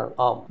சாப்பிட்டிருக்கிறான்.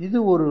 ஆம், இது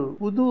ஒரு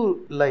புது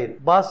லைன்.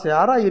 பாஸ்,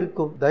 யாரா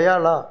இருக்கும்?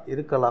 தயாளா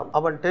இருக்கலாம்.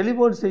 அவன்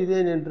டெலிபோன்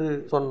செய்தேன் என்று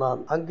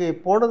சொன்னான். அங்கே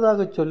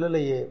போனதாக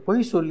சொல்லலையே.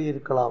 பொய் சொல்லி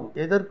இருக்கலாம்.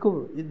 எதற்கும்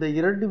இந்த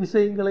 2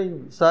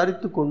 விஷயங்களையும்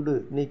விசாரித்து கொண்டு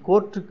நீ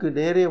கோர்ட்டுக்கு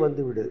நேரே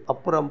வந்துவிடு.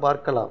 அப்புறம்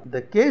பார்க்கலாம். இந்த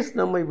கேஸ்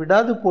நம்மை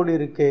விடாது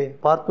போலிருக்கே,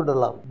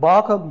 பார்த்துடலாம்.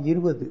 பாகம்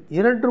 20.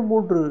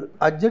 2-3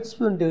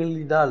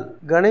 அட்ஜஸ்ட்மெண்ட்களினால்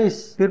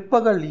கணேஷ்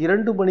பிற்பகல்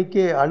 2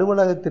 மணிக்கே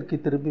அலுவலகத்திற்கு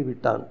திரும்பி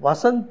விட்டான்.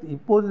 வசந்த்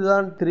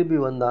இப்போதுதான் திரும்பி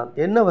வந்தான்.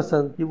 என்ன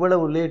வசந்த்,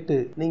 இவ்வளவு லேட்டு?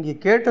 நீங்க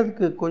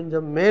கேட்டதுக்கு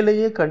கொஞ்சம்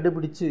மேலேயே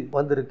கண்டுபிடிச்சு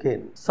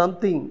வந்திருக்கேன்.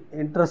 Something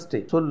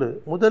interesting. சொல்லு.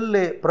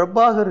 முதல்ல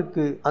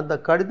பிரபாகருக்கு அந்த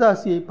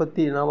கடிதாசியை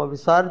பத்தி நாம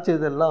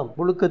விசாரிச்சதெல்லாம்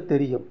முழுக்க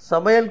தெரியும்.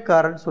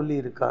 சமையல்காரன் சொல்லி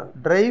இருக்கான்.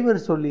 டிரைவர்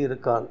சொல்லி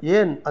இருக்கான்.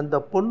 ஏன் அந்த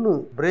பொண்ணு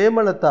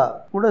பிரேமலதா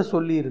கூட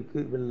சொல்லி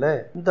இருக்குல்ல.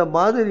 இந்த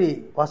மாதிரி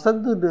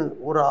வசந்த்னு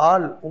ஒரு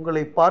ஆள்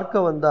உங்களை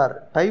பார்க்க வந்தார்.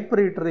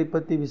 டைப்ரைட்டரை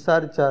பத்தி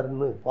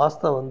விசாரிச்சாருன்னு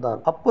வாஸ்தவம் தான்.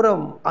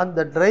 அப்புறம்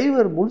அந்த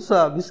டிரைவர் முழுசா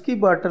விஸ்கி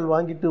பாட்டில்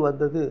வாங்கிட்டு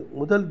வந்தது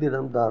முதல்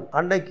தினம்தான்.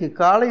 அன்னைக்கு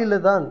காலையில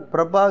தான்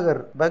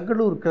பிரபாகர்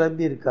பெங்களூர்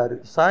கிளம்பி இருக்காரு.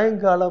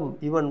 சாயங்காலம்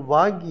இவன்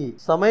வாங்கி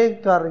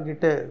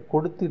சமையல்காரங்கிட்ட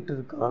கொடுத்துட்டு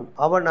இருக்கான்.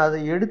 அவன்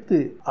அதை எடுத்து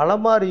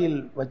அலமாரியில்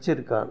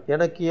வச்சிருக்கான்.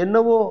 எனக்கு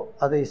என்னவோ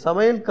அதை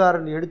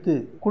சமையல்காரன் எடுத்து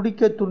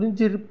குடிக்க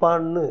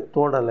துணிஞ்சிருப்பான்னு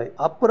தோணலை.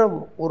 அப்புறம்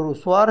ஒரு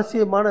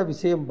சுவாரஸ்யமான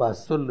விஷயம்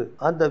பாஸ். சொல்லு.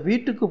 அந்த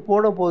வீட்டுக்கு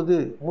போன போது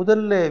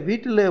முதல்ல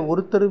வீட்டில்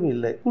ஒருத்தரும்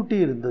இல்லை. கூட்டி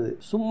இருந்தது.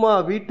 சும்மா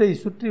வீட்டை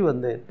சுற்றி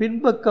வந்தேன்.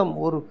 பின்பக்கம்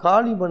ஒரு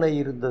காளிமனை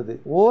இருந்தது.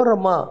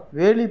 ஓரமா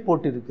வேலி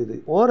போட்டிருக்குது.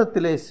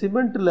 ஓரத்திலே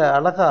சிமெண்ட்ல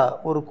அழகா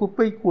ஒரு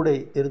குப்பை கூடை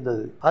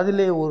இருந்தது.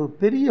 அதிலே ஒரு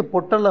பெரிய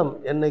பொட்டலம்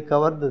என்னை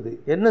கவர்ந்தது.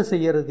 என்ன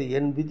செய்யறது?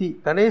 என் விதி.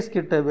 கணேஷ்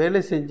கிட்ட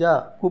வேலை செஞ்சா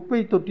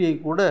குப்பை தொட்டியை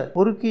கூட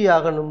பொறுக்கி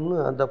ஆகணும்னு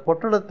அந்த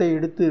பொட்டலத்தை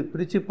எடுத்து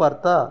பிரிச்சு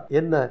பார்த்தா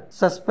என்ன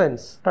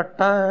சஸ்பென்ஸ்.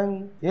 டட்டாங்.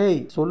 ஏய்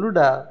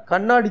சொல்லுடா.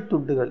 கண்ணாடி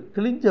துண்டுகள்,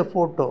 கிழிஞ்ச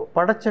போட்டோ,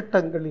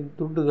 படச்சட்டங்களின்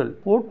துண்டுகள்.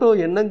 போட்டோ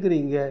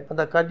என்னங்கிறீங்க?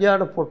 அந்த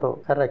கல்யாண போட்டோ.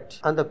 கரெக்ட்.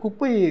 அந்த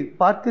குப்பையை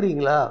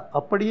பார்க்கிறீங்களா?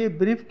 அப்படியே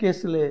பிரீஃப்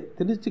கேஸ்ல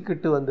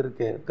திணிச்சுக்கிட்டு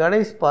வந்திருக்கேன்.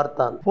 கணேஷ்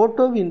பார்த்தான்.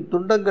 போட்டோவின்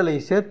துண்டங்களை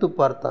சேர்த்து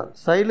பார்த்தான்.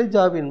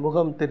 சைலஜாவின்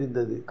முகம்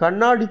தெரிந்தது.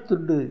 கண்ணாடி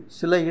துண்டு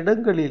சில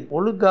இடங்களில்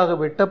ஒழுங்காக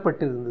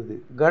வெட்டப்பட்டிருந்தது.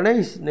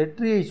 கணேஷ்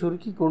நெற்றியை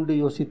சுருக்கி கொண்டு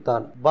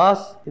யோசித்தான்.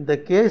 பாஸ், இந்த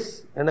கேஸ்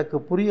எனக்கு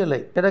புரியலை.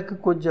 எனக்கு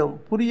கொஞ்சம்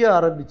புரிய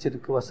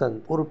ஆரம்பிச்சிருக்கு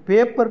வசந்த். ஒரு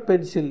பேப்பர்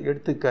பென்சில்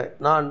எடுத்துக்க.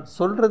 நான்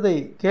சொல்றதை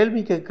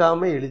கேள்வி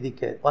கேட்காம எழுதிக்க.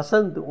 இருக்கேன்.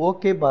 வசந்த்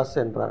ஓகே பாஸ்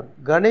என்றான்.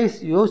 கணேஷ்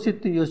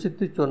யோசித்து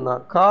யோசித்து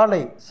சொன்னான்.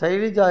 காலை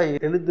சைலஜா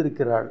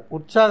எழுந்திருக்கிறாள்,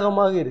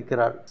 உற்சாகமாக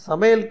இருக்கிறாள்,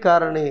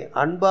 சமையல்காரனை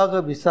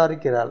அன்பாக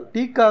விசாரிக்கிறாள்,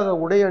 டீக்காக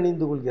உடை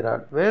அணிந்து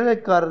கொள்கிறாள்,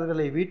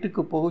 வேலைக்காரர்களை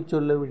வீட்டுக்கு போக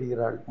சொல்ல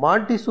விடுகிறாள்,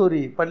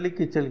 மாண்டிசோரி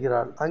பள்ளிக்கு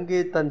செல்கிறாள்,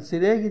 அங்கே தன்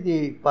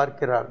சிநேகிதியை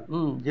பார்க்கிறாள்.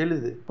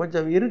 எழுது.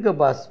 கொஞ்சம் இருங்க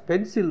பாஸ்,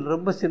 பென்சில்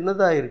ரொம்ப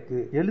சின்னதா இருக்கு,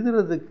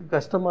 எழுதுறதுக்கு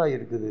கஷ்டமா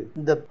இருக்குது.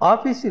 இந்த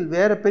ஆபீஸில்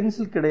வேற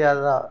பென்சில்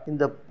கிடையாதா?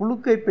 இந்த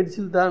புழுக்கை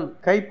பென்சில் தான்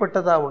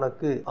கைப்பட்டதா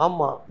உனக்கு?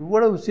 ஆமா,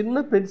 இவ்வளவு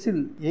சின்ன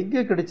பென்சில்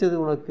எங்கே கிடைச்சது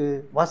உனக்கு?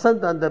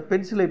 வசந்த் அந்த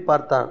பென்சிலை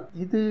பார்த்தான்.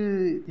 இது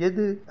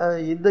எது?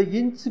 இந்த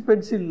இன்ச்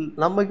பென்சில்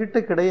நம்ம கிட்ட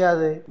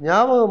கிடையாது.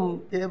 ஞாபகம்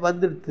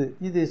வந்துடுது,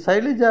 இது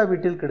சைலஜா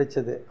வீட்டில்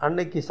கிடைச்சது.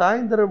 அன்னைக்கு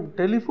சாயந்தரம்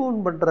டெலிபோன்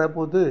பண்ற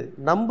போது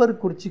நம்பர்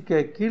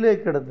குறிச்சிக்க கீழே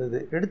கிடந்தது,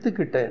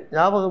 எடுத்துக்கிட்டேன்,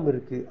 ஞாபகம்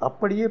இருக்கு.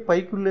 அப்படியே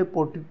பைக்குள்ளே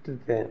போட்டுட்டு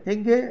இருக்கேன்.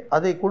 எங்கே?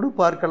 அதை கொடு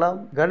பார்க்கலாம்.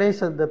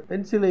 கணேஷ் அந்த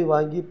பென்சிலை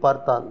வாங்கி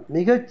பார்த்தான்.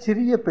 மிகச்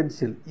சிறிய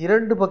பென்சில்,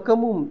 2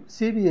 பக்கமும்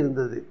சீவி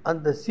இருந்தது.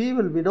 அந்த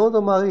சீவல்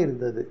வினோதமாக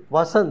இருந்தது.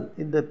 வசந்த்,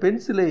 இந்த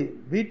பென்சிலை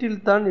வீட்டில்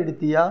தான்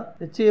எடுத்தியா?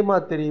 நிச்சயமா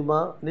தெரியுமா?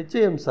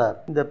 நிச்சயம் சார்.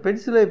 இந்த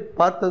பென்சிலை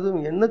பார்த்ததும்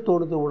என்ன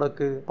தோணுது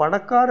உனக்கு?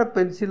 பணக்கார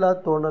பென்சிலா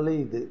தோணலை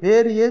இது?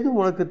 வேறு ஏதும்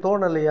உனக்கு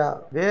தோணலையா?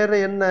 வேற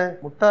என்ன?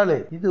 முட்டாளே,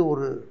 இது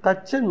ஒரு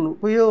தச்சன்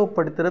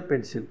உபயோகப்படுத்துற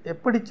பென்சில்.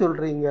 எப்படி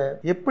சொல்றீங்க?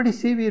 எப்படி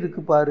சீவி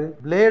இருக்கு பாரு.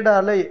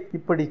 பிளேடால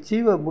இப்படி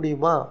சீவ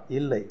முடியுமா?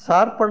 இல்லை.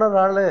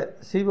 ஷார்பனரால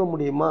சீவ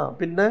முடியுமா?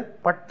 பின்ன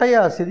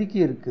பட்டையா செதுக்கி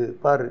இருக்கு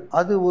பாரு.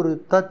 அது ஒரு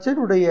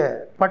தச்சனுடைய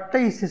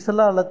பட்டை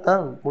சிசலால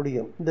தான்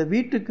முடியும். இந்த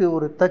வீட்டுக்கு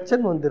ஒரு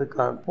தச்சன்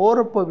வந்திருக்கான்.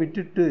 போறப்ப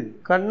விட்டுட்டு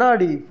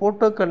கண்ணாடி,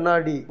 போட்டோ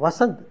கண்ணாடி.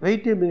 Vasanth,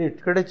 wait a minute,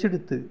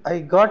 கிடைச்சிடுத்து. I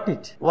got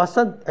it.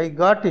 Vasanth, I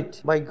got it.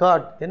 My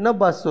God. என்ன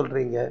பாஸ்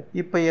சொல்றீங்க?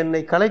 இப்ப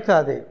என்னை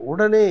கலைக்காதே.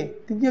 உடனே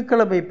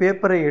திங்கட்கிழமை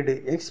பேப்பரை எடு,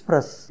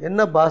 எக்ஸ்பிரஸ். என்ன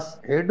பாஸ்?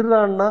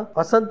 எடுறான்னா?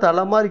 வசந்த்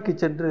அலமாரிக்கு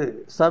சென்று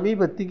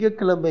சமீப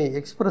திங்கட்கிழமை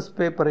எக்ஸ்பிரஸ்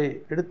பேப்பரை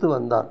எடுத்து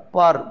வந்தான்.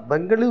 பார்,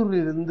 பெங்களூரில்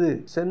இருந்து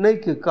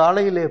சென்னைக்கு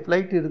காலையிலே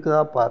பிளைட்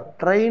இருக்குதா பார்.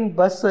 ட்ரெயின்,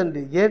 பஸ் அண்ட்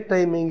ஏர்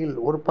டைமிங்கில்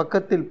ஒரு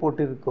பக்கத்தில்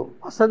போட்டிருக்கும்.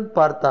 வசந்த்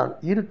பார்த்தான்.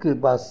 இருக்கு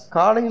பாஸ்.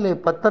 காலையிலே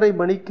 10:30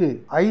 மணிக்கு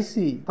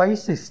ஐசி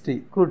 560.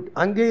 குட்.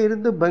 அங்கே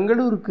இருந்து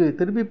பெங்களூருக்கு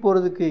திரும்பி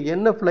போறதுக்கு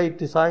என்ன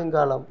பிளைட்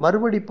சாயங்காலம்?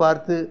 மறுபடி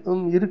பார்த்து,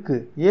 இருக்கு,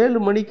 7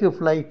 மணிக்கு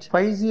பிளைட்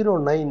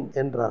 509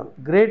 என்றான்.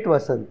 கிரேட்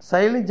வசந்த்.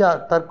 சைலஜா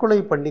தற்கொலை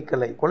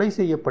பண்ணிக்கலை, கொலை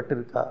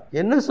செய்யப்பட்டிருக்கா.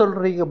 என்ன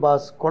சொல்றீங்க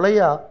பாஸ்?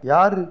 கொலையா?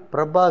 யாரு?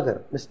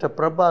 பிரபாகர், மிஸ்டர்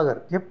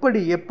பிரபாகர்.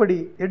 எப்படி? எப்படி?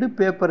 எடு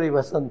பேப்பரை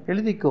வசந்த்,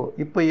 எழுதிக்கோ.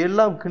 இப்ப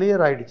எல்லாம்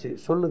கிளியர் ஆயிடுச்சு,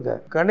 சொல்லுங்க.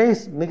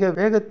 கணேஷ் மிக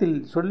வேகத்தில்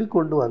சொல்லி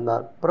கொண்டு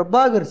வந்தான்.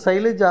 பிரபாகர்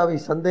சைலஜாவை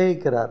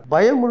சந்தேகிக்கிறார்.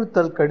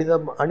 பயமுறுத்தல்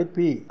கடிதம்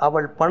அனுப்பி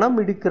அவள் பணம்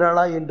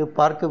எடுக்கிறாளா என்று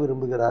பார்க்க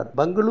விரும்புகிறார்.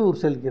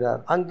 பெங்களூர்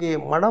செல்கிறார். அங்கே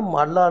மனம்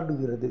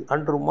அல்லாடுகிறது.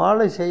 அன்று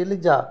மாலை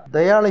சைலஜா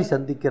தயாளை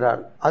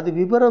சந்திக்கிறாள். அது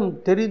விவரம்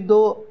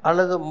தெரிந்தோ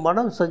அல்லது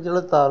மனம்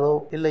சஞ்சலத்தாலோ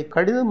இல்லை,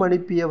 கடிதம்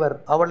அனுப்பியவர்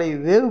அவளை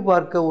வேவு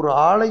பார்க்க ஒரு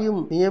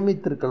ஆளையும்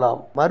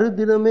நியமித்திருக்கலாம்.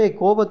 மறுதினமே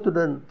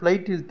கோபத்துடன்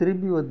பிளைட்டில்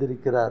திரும்பி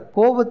வந்திருக்கிறார்.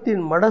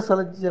 கோபத்தின்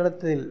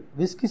மனசலஞ்சலத்தில்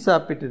விஸ்கி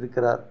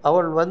சாப்பிட்டிருக்கிறார்.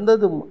 அவள்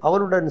வந்ததும்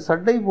அவளுடன்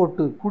சண்டை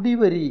போட்டு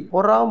குடிவரி,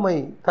 பொறாமை,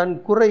 தன்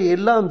குறை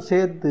எல்லாம்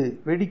சேர்த்து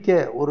வெடிக்க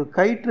ஒரு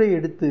கயிற்றை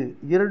எடுத்து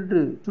 2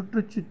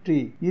 சுற்றி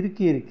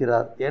இறுக்கி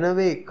இருக்கிறார்.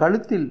 எனவே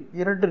கழுத்தில்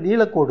 2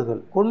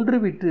 நீலக்கோடுகள்.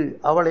 கொன்றுவிட்டு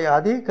அவளை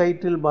அதே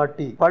கயிற்றில்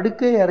மாட்டி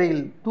படுக்கை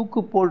அறையில்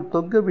தூக்கு போல்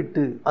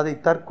தொங்கவிட்டு அதை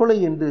தற்கொலை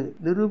என்று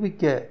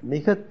நிரூபிக்க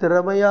மிக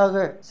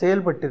திறமையாக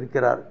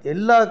செயல்பட்டிருக்கிறார்.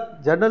 எல்லா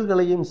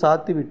ஜன்னல்களையும்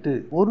சாத்திவிட்டு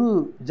ஒரு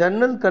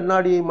ஜன்னல்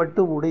கண்ணாடியை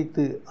மட்டும்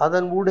உடைத்து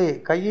அதன் ஊடே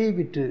கையை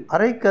விட்டு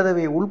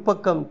அரைக்கதவை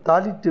உள்பக்கம்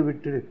தாளிட்டு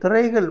விட்டு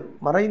திரைகள்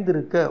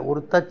மறைந்திருக்க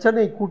ஒரு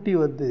தச்சனை கூட்டி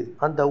வந்து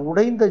அந்த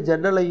உடைந்த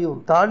ஜன்னலையும்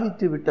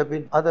தாளிட்டு விட்ட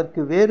பின்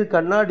அதற்கு வேறு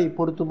கண்ணாடி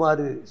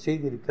பொருத்துமாறு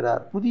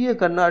செய்திருக்கிறார். புதிய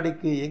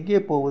கண்ணாடிக்கு எங்கே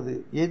போவது?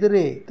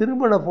 எதிரே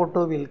திருமண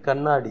போட்டோவில்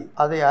கண்ணாடி.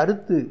 அதை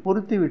அறுத்து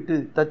பொருத்திவிட்டு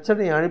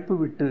தச்சனை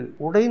அனுப்பிவிட்டு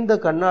உடைந்த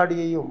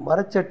கண்ணாடியையும்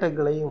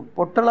மரச்சட்டங்களையும்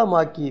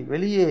பொட்டலமாக்கி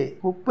வெளியே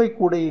குப்பை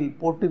கூடையில்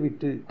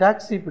போட்டுவிட்டு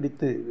டாக்ஸி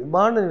பிடித்து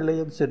விமான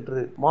நிலையம்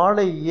சென்று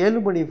மாலை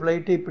 7 மணி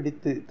பிளைட்டை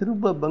பிடித்து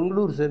திரும்ப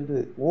பெங்களூர் சென்று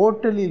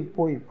ஓட்டலில்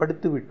போய்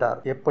படுத்து விட்டார்.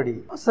 எப்படி?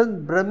 வசந்த்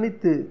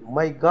பிரமித்து,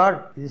 மை காட்,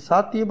 இது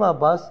சாத்தியமா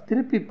பாஸ்?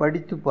 திருப்பி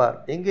படித்து பார்,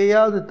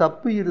 எங்கேயாவது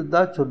தப்பு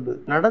இருந்தா சொல்லு.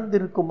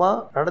 நடந்திருக்குமா,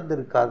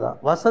 நடந்திருக்காதா?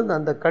 வசந்த்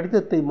அந்த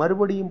கடிதத்தை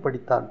மறுபடியும்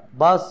படித்தான்.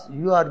 பாஸ்,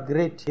 யூ ஆர்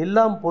கிரேட்,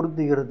 எல்லாம்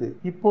பொருந்துகிறது.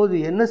 இப்போது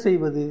என்ன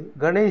செய்வது?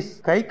 கணேஷ்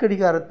கை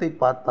கடிகாரத்தை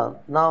பார்த்தான்.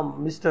 நாம்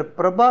மிஸ்டர்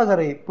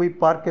பிரபாகரை போய்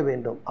பார்க்க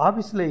வேண்டும்.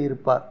 ஆபீஸ்ல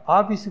இருப்பார்.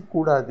 ஆபீஸுக்கு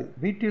கூடாது,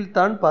 வீட்டில்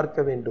தான் பார்க்க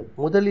வேண்டும்.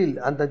 முதலில்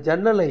அந்த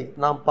ஜன்னலை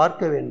நாம்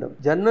பார்க்க வேண்டும்.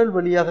 ஜன்னல்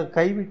வழியாக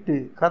கைவிட்டு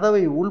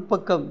கதவை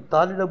உள்பக்கம்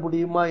தாளிட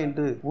முடியுமா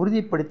என்று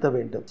உறுதிப்படுத்த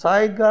வேண்டும்.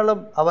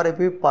 சாயங்காலம் அவரை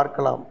போய்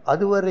பார்க்கலாம்.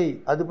 அதுவரை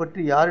அது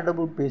பற்றி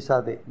யாரிடமும்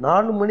பேசாதே.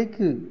 4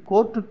 மணிக்கு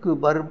கோர்ட்டுக்கு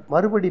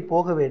மறுபடி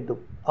போக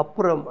வேண்டும்.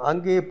 அப்புறம்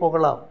அங்கே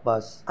போகலாம்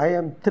பாஸ். ஐ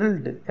ஆம்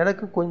த்ரில்டு.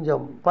 எனக்கு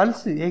கொஞ்சம்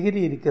பல்ஸ்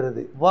எகிரி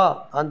இருக்கிறது. வா,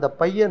 அந்த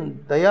பையன்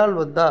தயாள்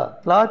வந்தா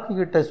கிளார்க்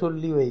கிட்ட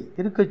சொல்லி வை,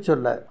 இருக்க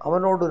சொல்ல.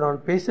 அவனோடு நான்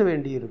பேச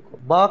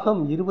வேண்டியிருக்கும்.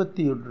 பாகம்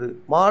 21.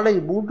 மாலை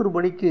 3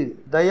 மணிக்கு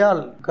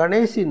தயாள்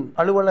கணேஷின்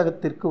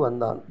அலுவலகத்திற்கு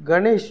வந்தான்.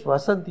 கணேஷ்,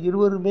 வசந்த்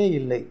இருவருமே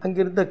இல்லை.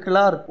 அங்கிருந்த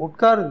கிளார்க்,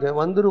 உட்காருங்க,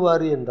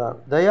 வந்துருவாரு என்றான்.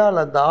 தயாள்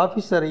அந்த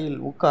ஆபீஸ் அறையில்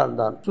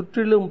உட்கார்ந்தான்.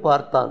 சுற்றிலும்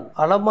பார்த்தான்.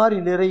 அலமாரி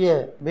நிறைய,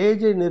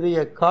 மேஜை நிறைய,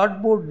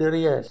 கார்ட்போர்ட்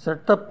நிறைய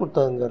செட்டப்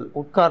புத்தகங்கள்.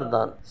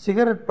 உட்கார்ந்தான்.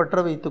 சிகரெட்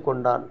பற்ற வைத்துக்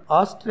கொண்டான்.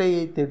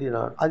 ஆஸ்ட்ரேயை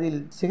தேடினான். அதில்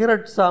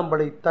சிகரெட்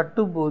சாம்பலை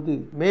தட்டும் போது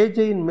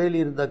மேஜையின் மேல்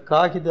இருந்த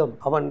காகிதம்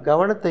அவன்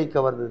கவனத்தை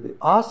கவர்ந்தது.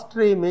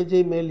 ஆஸ்ட்ரே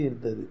மேஜை மேல்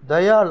இருந்தது.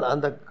 தயாள்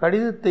அந்த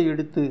கடிதத்தை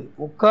எடுத்து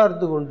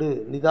உட்கார்ந்து கொண்டு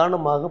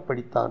நிதானமாக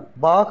படித்தான்.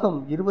 பாகம்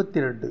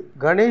 22.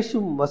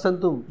 கணேஷும்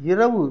வசந்தும்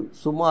இரவு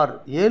சுமார்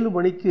 7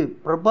 மணிக்கு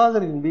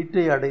பிரபாகரின்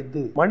வீட்டை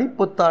அடைந்து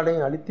மணிப்பொத்தானை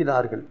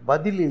அழுத்தினார்கள்.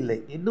 பதில் இல்லை.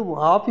 இன்னும்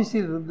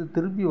ஆபீஸில் இருந்து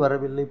திரும்பி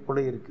வரவில்லை போல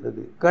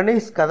இருக்கிறது.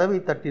 கணேஷ் கதவை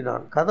தட்டினான்.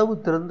 கதவு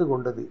திறந்து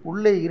கொண்டது.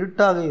 உள்ளே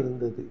இருட்டாக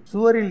இருந்தது.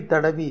 சுவரில்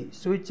தடவி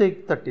சுவிட்சை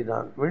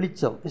தட்டினான்.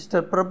 வெளிச்சம்.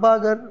 மிஸ்டர்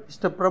பிரபாகர்,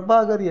 மிஸ்டர்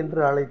பிரபாகர்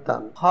என்று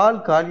அழைத்தான்.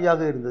 ஹால்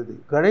காலியாக இருந்தது.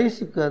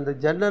 கணேஷுக்கு அந்த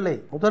ஜன்னலை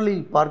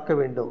முதலில் பார்க்க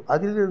வேண்டும்.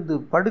 அதிலிருந்து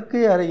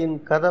படுக்கை அறையின்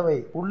கதவை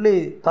உள்ளே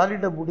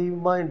தாளிட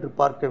முடியுமா என்று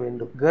பார்க்க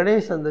வேண்டும்.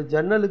 கணேஷ் அந்த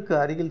ஜன்னலுக்கு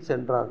அருகில்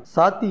சென்றான்.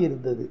 சாத்தி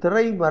இருந்தது.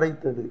 திரை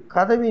மறைத்தது.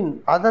 கதவின்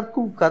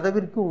அதற்கும்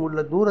கதவிற்கும்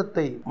உள்ள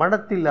தூரத்தை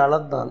மனத்தில்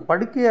அளந்தான்.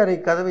 படுக்கை அறை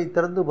கதவை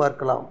திறந்து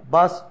பார்க்கலாம்.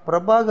 பாஸ்,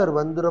 பிரபாகர்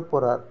வந்துட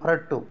போறார்,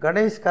 வரட்டும்.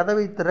 கணேஷ்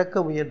கதவை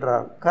திறக்க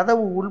முயன்றான்.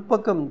 கதவு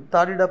உள்பக்கம்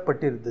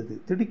தாளிடப்பட்டிருந்தது.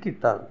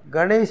 திடுக்கிட்டான்.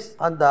 கணேஷ்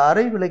அந்த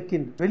அறை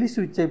விளக்கின் வெளி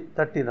சுவிட்சை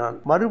தட்டினான்.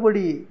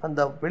 மறுபடி அந்த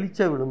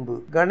வெளிச்ச விளிம்பு.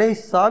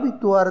 கணேஷ் சாவி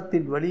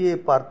துவாரத்தின் வழியே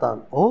பார்த்தான்.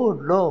 Oh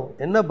no.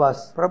 என்ன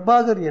பாஸ்?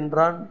 பிரபாகர்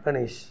என்றான்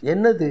கணேஷ்.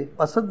 என்னது?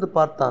 வசந்த்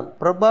பார்த்தான்.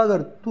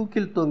 பிரபாகர்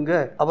தூக்கில் தொங்க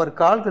அவர்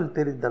கால்கள்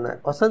தெரிந்தன.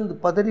 வசந்த்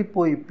பதறி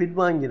போய்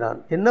பின்வாங்கினான்.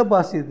 என்ன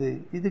பாஸ் இது?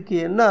 இதுக்கு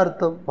என்ன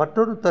அர்த்தம்?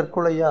 மற்றொரு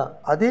தற்கொலையா?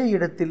 அதே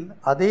இடத்தில்,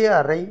 அதே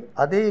அறை,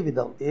 அதே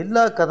விதம்.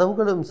 எல்லா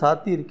கதவுகளும்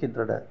சாத்தி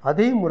இருக்கின்றன.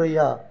 அதே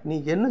முறையா? நீ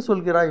என்ன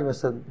சொல்கிறாய்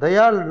வசந்த்?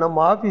 தயாள் நம்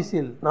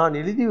ஆபீஸில் நான்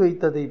எழுதி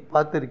வைத்ததை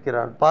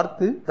பார்த்திருக்கிறான்.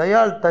 பார்த்து?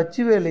 தயாள்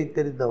தச்சு வேலை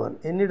தெரிந்தவன்.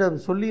 என்னிடம்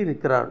சொல்லி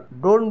இருக்கிறான்.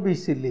 Don't be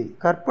chilli.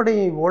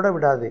 கற்பனையை ஓட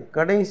விடாதே.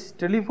 கணேஷ்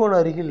டெலிபோன்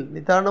அருகில்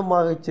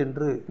நிதானமாக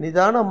சென்று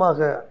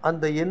நிதானமாக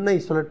அந்த எண்ணை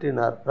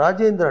சுழற்றினார்.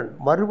 ராஜேந்திரன்.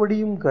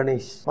 மறுபடியும்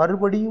கணேஷ்.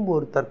 மறுபடியும்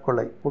ஒரு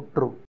தற்கொலை.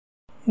 முற்றும்.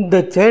 இந்த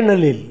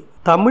சேனலில்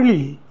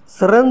தமிழில்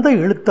சிறந்த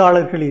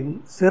எழுத்தாளர்களின்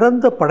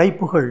சிறந்த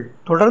படைப்புகள்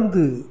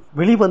தொடர்ந்து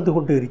வெளிவந்து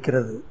கொண்டு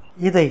இருக்கிறது.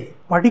 இதை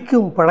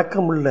படிக்கும்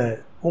பழக்கமுள்ள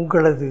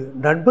உங்களது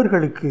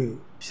நண்பர்களுக்கு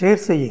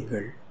ஷேர்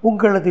செய்யுங்கள்.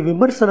 உங்களது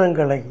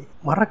விமர்சனங்களை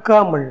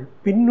மறக்காமல்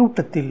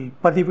பின்னூட்டத்தில்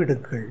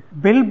பதிவிடுங்கள்.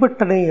 பெல்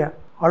பட்டனை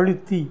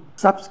அழுத்தி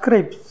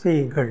சப்ஸ்கிரைப்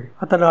செய்யுங்கள்.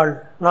 அதனால்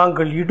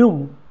நாங்கள்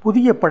இடும்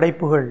புதிய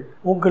படைப்புகள்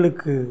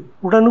உங்களுக்கு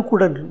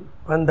உடனுக்குடன்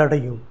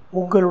வந்தடையும்.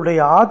 உங்களுடைய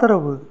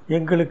ஆதரவு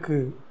எங்களுக்கு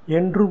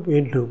என்றும்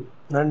வேண்டும்.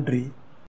 நன்றி.